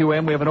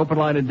 WQM. We have an open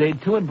line at day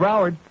 2 in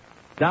Broward.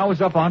 Dow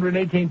is up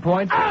 118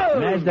 points.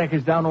 NASDAQ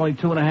is down only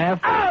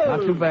 2.5.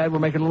 Not too bad. We're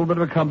making a little bit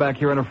of a comeback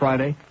here on a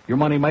Friday. Your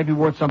money might be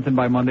worth something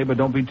by Monday, but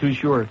don't be too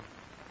sure.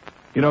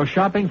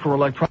 Shopping for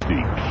electronics.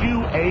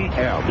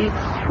 QAM.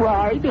 It's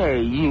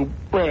Friday, you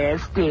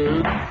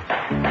bastard.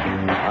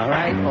 All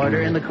right,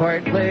 order in the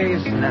court,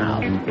 please. Now,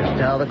 just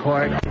tell the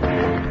court.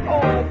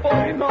 Oh,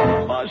 boy,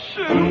 no, my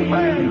shoe.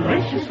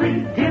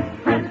 Deliciously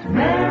different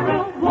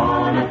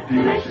marijuana.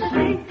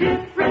 Deliciously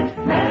different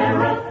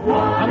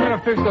marijuana. I'm going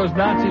to fix those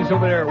Nazis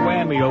over there at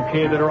Whammy,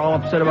 okay, that are all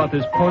upset about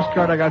this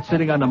postcard I got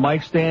sitting on the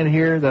mic stand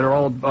here that are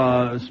all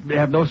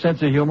have no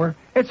sense of humor.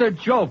 It's a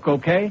joke,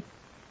 okay?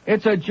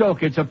 It's a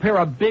joke. It's a pair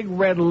of big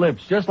red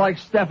lips, just like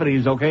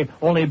Stephanie's, okay,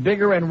 only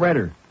bigger and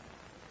redder.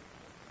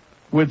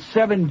 With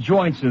 7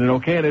 joints in it,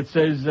 okay, and it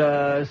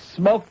says,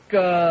 smoke,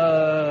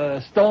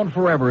 stone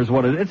forever is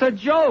what it is. It's a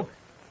joke!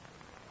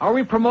 Are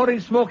we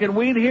promoting smoking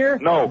weed here?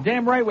 No.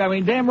 Damn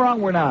right, damn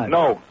wrong we're not.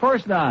 No. Of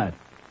course not.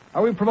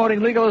 Are we promoting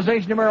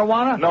legalization of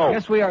marijuana? No.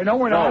 Yes, we are. No,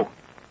 we're not.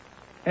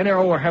 And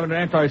we're having an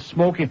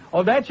anti-smoking.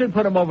 Oh, that should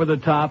put them over the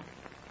top.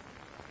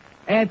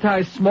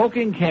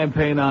 Anti-smoking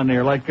campaign on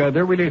there. Like,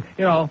 they're really,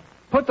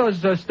 put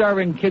those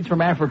starving kids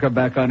from Africa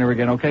back on there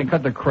again, okay? And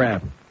cut the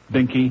crap.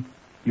 Binky,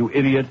 you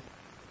idiot.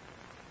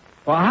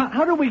 Well,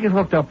 how did we get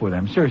hooked up with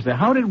them? Seriously,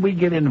 how did we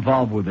get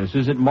involved with this?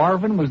 Is it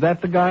Marvin? Was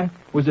that the guy?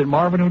 Was it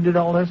Marvin who did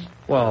all this?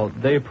 Well,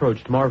 they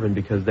approached Marvin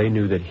because they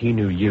knew that he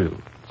knew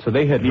you. So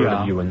they had heard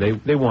of you, and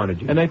they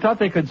wanted you. And they thought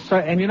they could...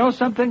 And you know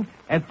something?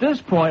 At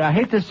this point, I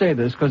hate to say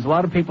this, because a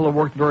lot of people have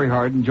worked very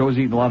hard, and Joe's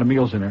eaten a lot of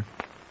meals in there.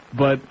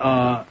 But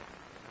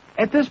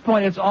at this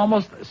point, it's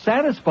almost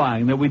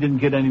satisfying that we didn't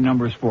get any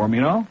numbers for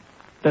him,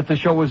 That the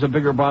show was a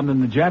bigger bomb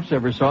than the Japs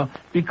ever saw.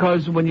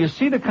 Because when you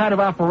see the kind of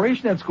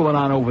operation that's going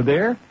on over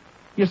there...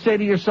 You say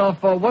to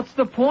yourself, what's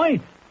the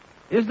point?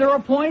 Is there a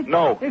point?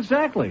 No.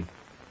 Exactly.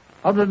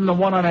 Other than the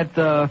one on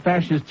that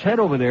fascist head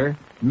over there,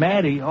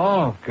 Maddie,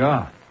 oh,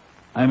 God.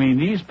 I mean,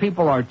 these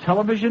people are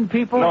television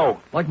people?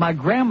 No. Like my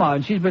grandma,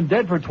 and she's been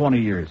dead for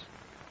 20 years.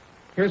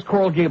 Here's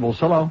Coral Gables.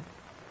 Hello.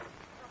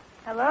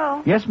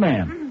 Hello. Yes,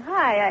 ma'am.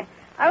 Hi.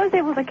 I was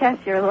able to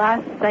catch your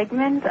last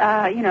segment,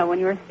 when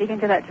you were speaking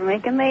to that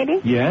Jamaican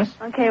lady. Yes.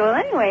 Okay, well,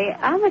 anyway,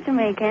 I'm a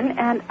Jamaican,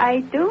 and I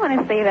do want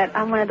to say that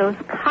I'm one of those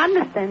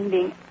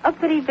condescending,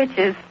 uppity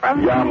bitches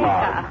from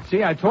Jamaica.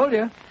 See, I told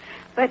you.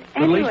 But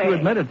At anyway... least you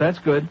admit it. That's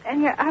good.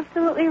 And you're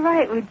absolutely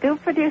right. We do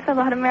produce a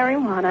lot of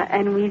marijuana,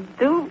 and we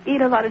do eat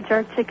a lot of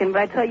jerk chicken,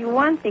 but I tell you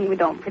one thing we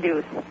don't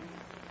produce.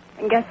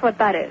 And guess what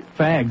that is?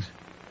 Fags.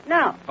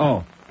 No.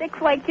 Oh. Dicks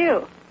like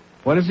you.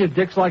 What is it,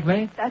 dicks like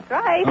me? That's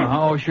right.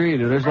 Oh, sure you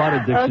do. There's a lot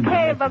of dicks in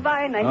Okay, Jamaica.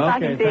 bye-bye. Nice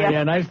talking to you.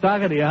 Yeah, nice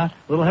talking to you, huh?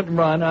 Little hip and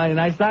run.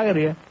 Nice talking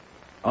to you.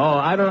 Oh,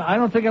 I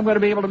don't think I'm going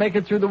to be able to make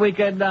it through the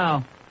weekend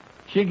now.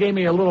 She gave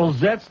me a little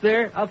zest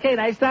there. Okay,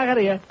 nice talking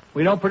to you.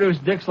 We don't produce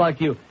dicks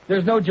like you.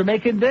 There's no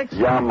Jamaican dicks?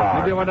 Yeah,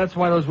 man. Maybe that's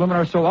why those women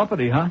are so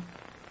uppity, huh?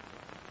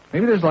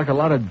 Maybe there's like a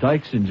lot of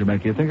dykes in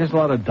Jamaica. You think there's a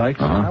lot of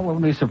dykes? I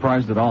wouldn't be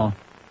surprised at all.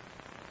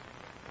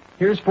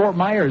 Here's Fort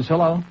Myers.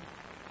 Hello.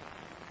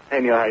 Hey,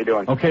 Neil, how you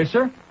doing? Okay,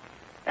 sir.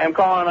 I'm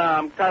calling,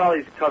 I'm tired of all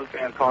these Cubs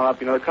fans calling up.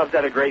 The Cubs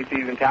had a great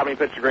season. Taubman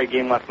pitched a great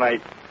game last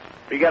night.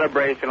 We got a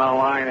Braves fan on the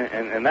line,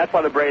 and that's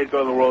why the Braves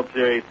go to the World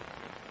Series.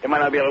 They might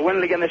not be able to win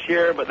it again this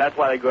year, but that's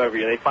why they go every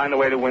year. They find a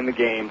way to win the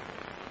game.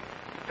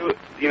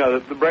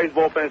 The Braves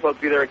bullpen is supposed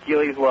to be their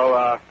Achilles.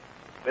 Well,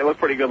 they looked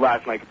pretty good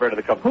last night compared to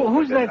the Cubs.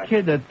 Who's that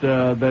kid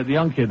that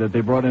young kid that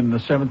they brought in the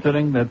 7th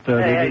inning?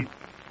 Hey,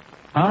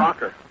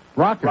 Rocker.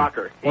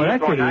 Rocker. Well, that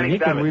kid, he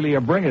can 97. really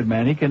bring it,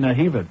 man. He can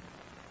heave it.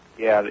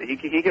 Yeah,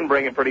 he can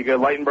bring it pretty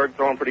good. Lightenberg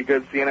throwing pretty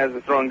good. Cienez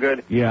is throwing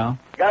good. Yeah.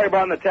 The guy who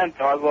brought in the 10th,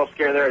 I was a little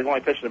scared there. He's only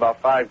pitched in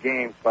about 5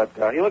 games, but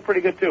he looked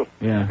pretty good, too.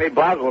 Yeah. Made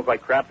Blasio look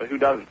like crap, but who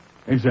doesn't?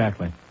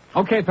 Exactly.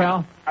 Okay,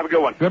 pal. Have a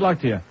good one. Good luck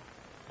to you.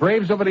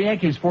 Braves over the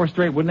Yankees, 4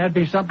 straight. Wouldn't that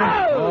be something?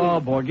 Oh,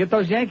 boy. Get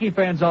those Yankee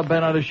fans all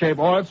bent out of shape.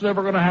 Oh, it's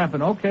never going to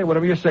happen. Okay,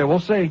 whatever you say. We'll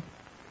see.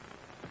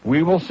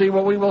 We will see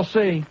what we will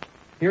see.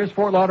 Here's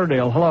Fort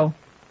Lauderdale. Hello.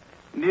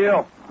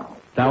 Neil.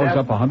 Dow is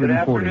up Good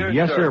 140. afternoon,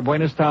 Yes, sir. sir.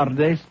 Buenos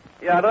tardes.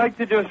 Yeah, I'd like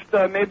to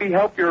just maybe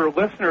help your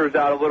listeners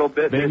out a little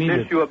bit in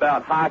this issue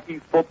about hockey,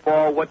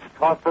 football, what's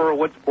tougher,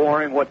 what's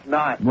boring, what's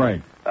not.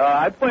 Right.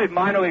 I played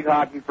minor league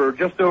hockey for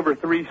just over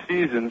 3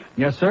 seasons.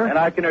 Yes, sir. And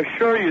I can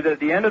assure you that at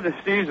the end of the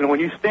season, when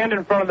you stand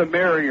in front of the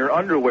mirror in your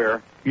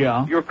underwear,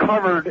 you're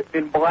covered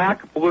in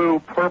black, blue,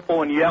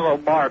 purple, and yellow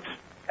marks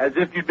as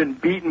if you'd been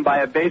beaten by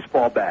a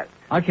baseball bat.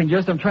 I'm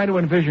trying to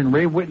envision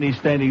Ray Whitney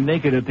standing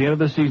naked at the end of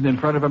the season in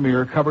front of a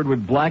mirror covered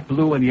with black,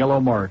 blue, and yellow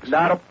marks.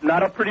 Not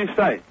a pretty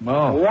sight.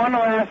 Oh. One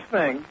last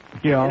thing.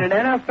 Yeah. In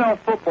an NFL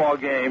football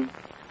game,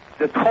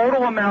 the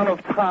total amount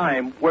of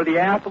time where the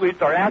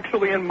athletes are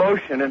actually in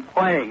motion and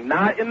playing,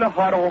 not in the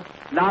huddle,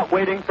 not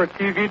waiting for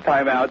TV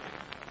timeouts,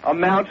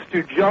 amounts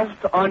to just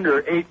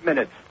under 8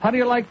 minutes. How do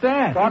you like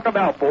that? Talk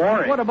about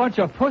boring. What a bunch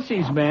of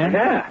pussies, man.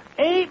 Yeah.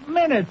 8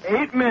 minutes.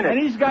 8 minutes.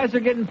 And these guys are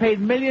getting paid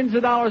millions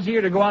of dollars a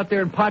year to go out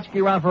there and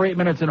potchkey around for 8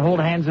 minutes and hold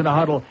hands in a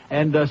huddle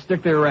and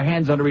stick their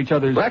hands under each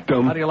other's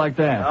rectum. How do you like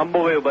that?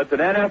 Unbelievable. It's an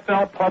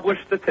NFL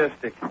published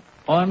statistic.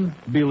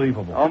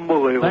 Unbelievable.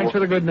 Unbelievable. Thanks for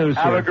the good news,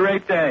 sir. Have a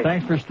great day.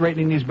 Thanks for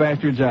straightening these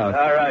bastards out.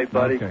 All right,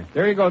 buddy. Okay.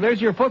 There you go.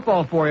 There's your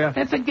football for you.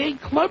 That's a gay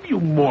club,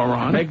 you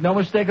moron. Make no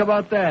mistake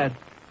about that.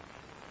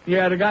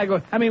 Yeah, the guy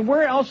goes, I mean,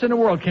 where else in the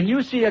world can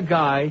you see a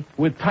guy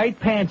with tight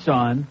pants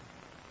on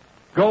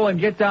go and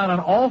get down on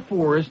all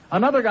fours,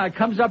 another guy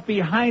comes up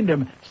behind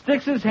him,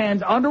 sticks his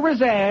hands under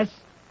his ass,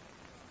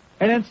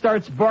 and then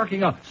starts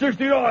barking up,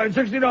 69,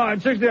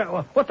 69, 69.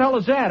 Well, what the hell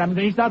is that? I mean,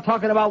 he's not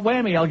talking about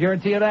whammy, I'll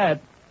guarantee you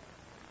that.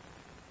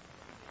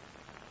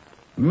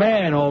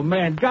 Man, oh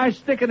man, guy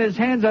sticking his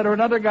hands under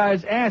another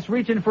guy's ass,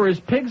 reaching for his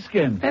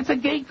pigskin. That's a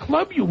gay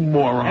club, you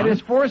moron. And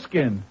his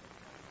foreskin.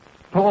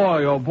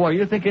 Boy, oh boy,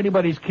 you think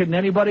anybody's kidding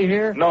anybody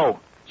here? No.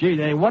 Gee,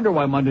 they wonder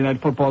why Monday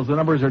Night Football's the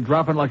numbers are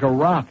dropping like a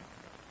rock.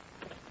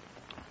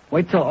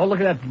 Wait till, oh, look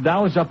at that. The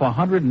Dow is up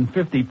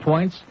 150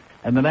 points,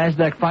 and the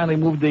NASDAQ finally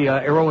moved the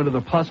arrow into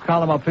the plus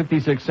column up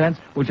 56 cents,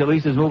 which at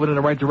least is moving in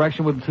the right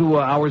direction with 2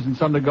 hours and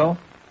some to go.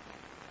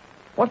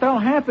 What the hell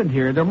happened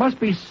here? There must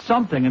be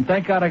something, and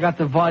thank God I got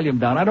the volume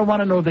down. I don't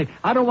want to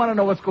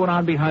know what's going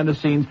on behind the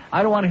scenes.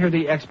 I don't want to hear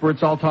the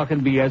experts all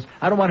talking BS.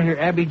 I don't want to hear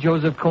Abby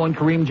Joseph Cohen,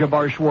 Kareem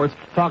Jabbar-Schwartz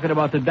talking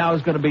about the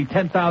Dow's going to be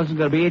 10,000,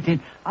 going to be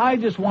 18. I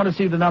just want to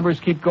see the numbers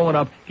keep going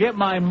up, get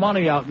my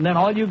money out, and then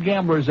all you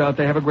gamblers out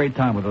there have a great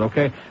time with it,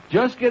 okay?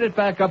 Just get it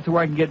back up to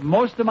where I can get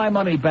most of my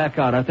money back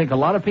out. I think a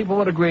lot of people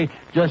would agree.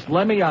 Just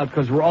let me out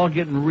because we're all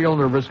getting real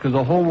nervous because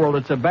the whole world,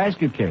 it's a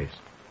basket case.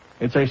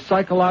 It's a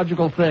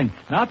psychological thing.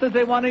 Not that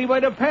they want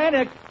anybody to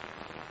panic.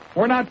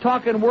 We're not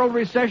talking world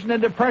recession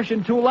and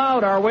depression too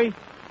loud, are we?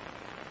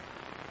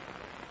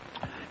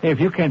 Hey,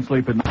 if you can't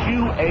sleep at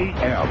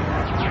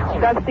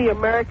QAM. That's the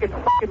American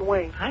fucking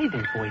way. Hi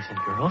there, boys and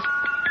girls.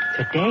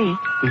 Today,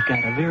 we've got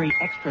a very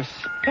extra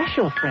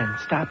special friend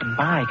stopping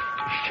by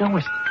to show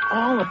us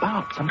all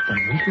about something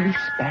really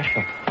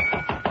special.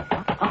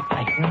 Oh,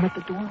 I hear him at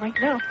the door right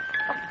now.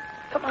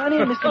 Come on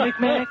in, Mr.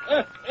 McMack.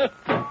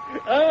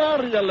 How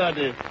are you,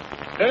 laddie?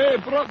 Hey,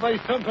 brought by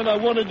something I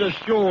wanted to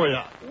show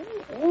you.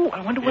 Ooh,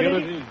 I wonder what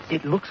it is.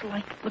 It looks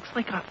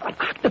like an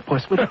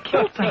octopus with a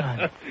kilt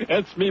on.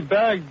 That's me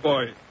bag,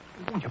 boy.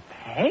 Ooh, your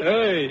bag?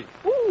 Hey.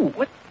 Ooh,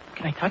 what?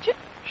 Can I touch it?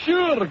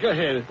 Sure, go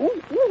ahead.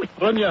 Ooh.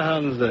 Run your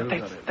hands there.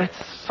 That's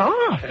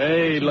soft.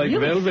 Hey, it's like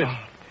really velvet.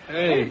 Soft.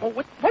 Hey. Oh,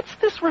 what's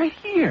this right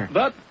here?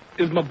 That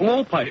is my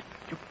blowpipe.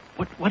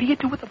 What do you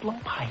do with the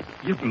blowpipe?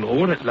 You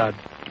blow on it, lad.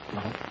 You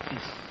blow on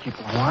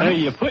Hey, it?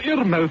 you put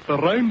your mouth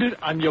around it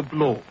and you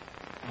blow.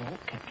 Oh,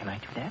 can I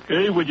do that?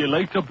 Hey, would you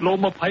like to blow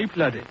my pipe,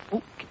 laddie?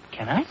 Oh,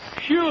 can I?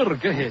 Sure,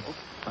 go ahead.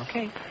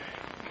 Okay.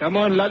 Come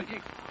on, lad.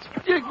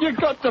 You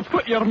got to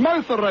put your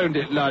mouth around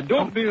it, lad.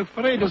 Don't be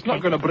afraid it's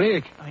not going to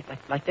break.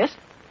 Like this?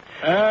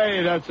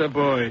 Hey, that's a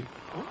boy.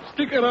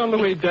 Stick it all the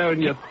way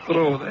down your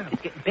throat there.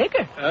 It's getting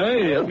bigger.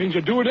 Hey, that means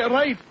you're doing it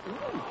right.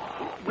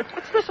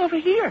 What's this over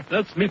here?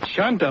 That's me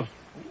chanter.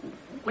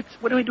 What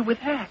do I do with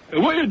that?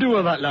 What you do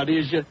with that, laddie,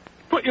 is you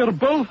put your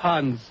both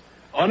hands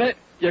on it,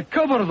 you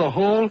cover the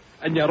hole,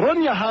 and you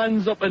run your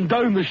hands up and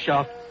down the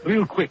shaft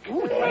real quick.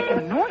 Ooh, it's making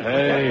a noise.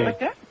 Hey. Like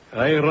that?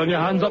 Hey, run your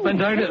hands up and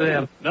down it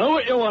there. Now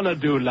what you want to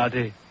do,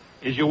 laddie,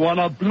 is you want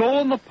to blow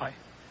on the pipe.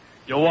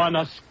 You want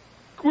to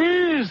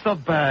squeeze the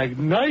bag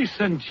nice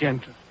and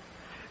gentle.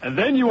 And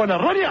then you want to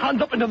run your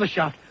hands up into the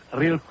shaft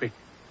real quick.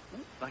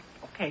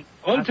 Okay.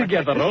 All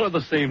together, all at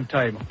the same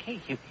time. Okay,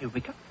 here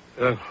we go.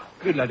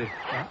 Good, laddie.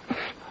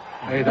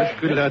 Hey, that's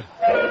good, lad.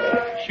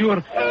 Sure.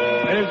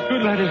 Hey, it's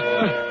good, laddie.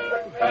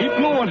 Keep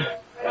blowing.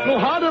 Blow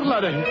harder,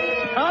 laddie.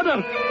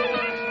 Harder.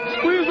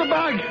 Squeeze the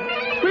bag.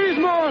 Squeeze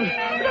more.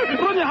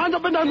 Run your hand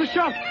up and down the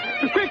shaft.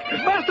 Quick,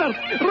 faster.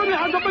 Run your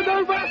hand up and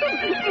down faster.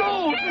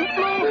 Blow.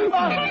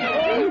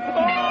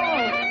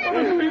 What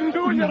have you been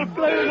doing? You're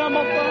playing on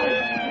my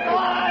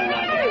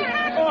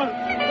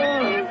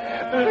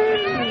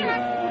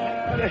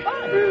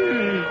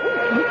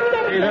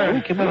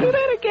Can we do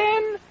that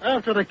again?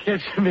 After the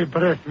catching me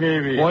breath,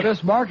 maybe. Boy,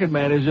 this market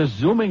man is just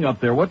zooming up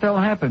there. What the hell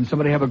happened?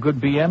 Somebody have a good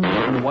BM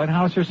in the White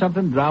House or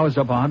something? The Dow is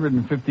up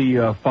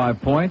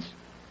 155 points.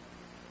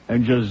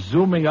 and just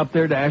zooming up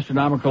there to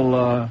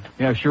astronomical,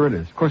 yeah, sure it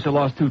is. Of course, it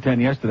lost 210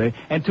 yesterday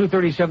and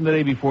 237 the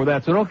day before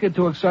that, so don't get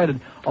too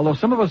excited. Although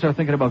some of us are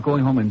thinking about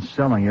going home and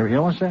selling. You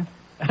know what I'm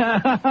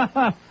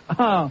saying?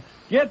 Oh,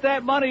 get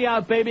that money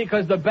out, baby,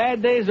 because the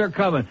bad days are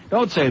coming.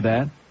 Don't say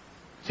that.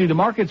 See, the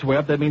market's way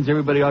up. That means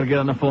everybody ought to get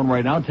on the phone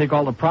right now and take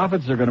all the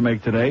profits they're going to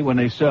make today when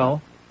they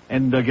sell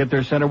and get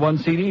their Center 1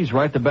 CDs,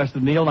 right? The Best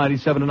of Neil,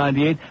 97 and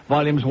 98,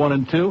 Volumes 1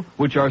 and 2,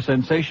 which are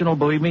sensational.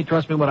 Believe me,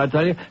 trust me when I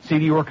tell you.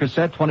 CD or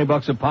cassette,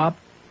 $20 a pop.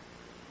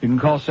 You can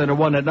call Center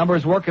 1. That number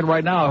is working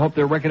right now. I hope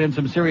they're raking in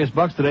some serious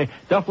bucks today.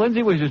 Duff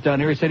Lindsay was just down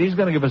here. He said he's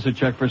going to give us a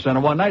check for Center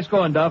 1. Nice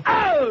going, Duff.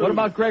 Oh! What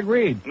about Greg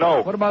Reed?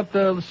 No. What about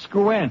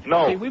Screw-In?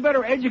 No. See, we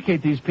better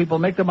educate these people,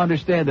 make them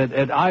understand that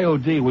at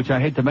IOD, which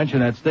I hate to mention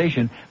that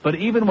station, but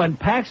even when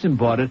Paxson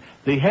bought it,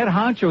 the head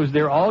honchos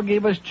there all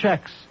gave us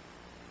checks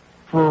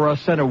for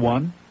Center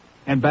 1,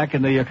 and back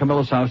in the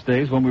Camilla's House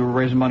days when we were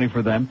raising money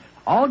for them,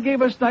 all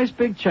gave us nice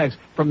big checks.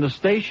 From the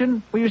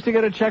station, we used to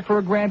get a check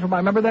for $1,000 from, I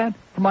remember that,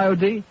 from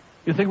IOD?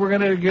 You think we're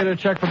going to get a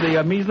check from the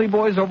Measley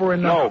boys over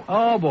in... No.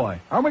 Oh,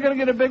 boy. Aren't we going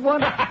to get a big one?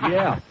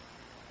 Yeah.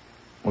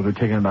 Well, they're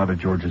taking it out of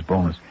George's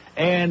bonus.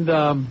 And,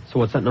 So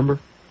what's that number?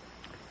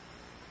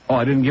 Oh,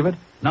 I didn't give it?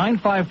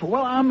 954.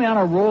 Well, I'm on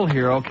a roll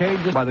here, okay?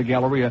 Just by the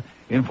Galleria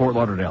in Fort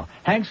Lauderdale.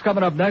 Hank's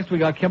coming up next. We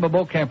got Kimba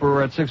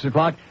Boatcamper at 6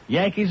 o'clock.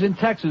 Yankees in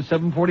Texas,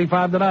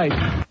 7:45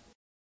 tonight.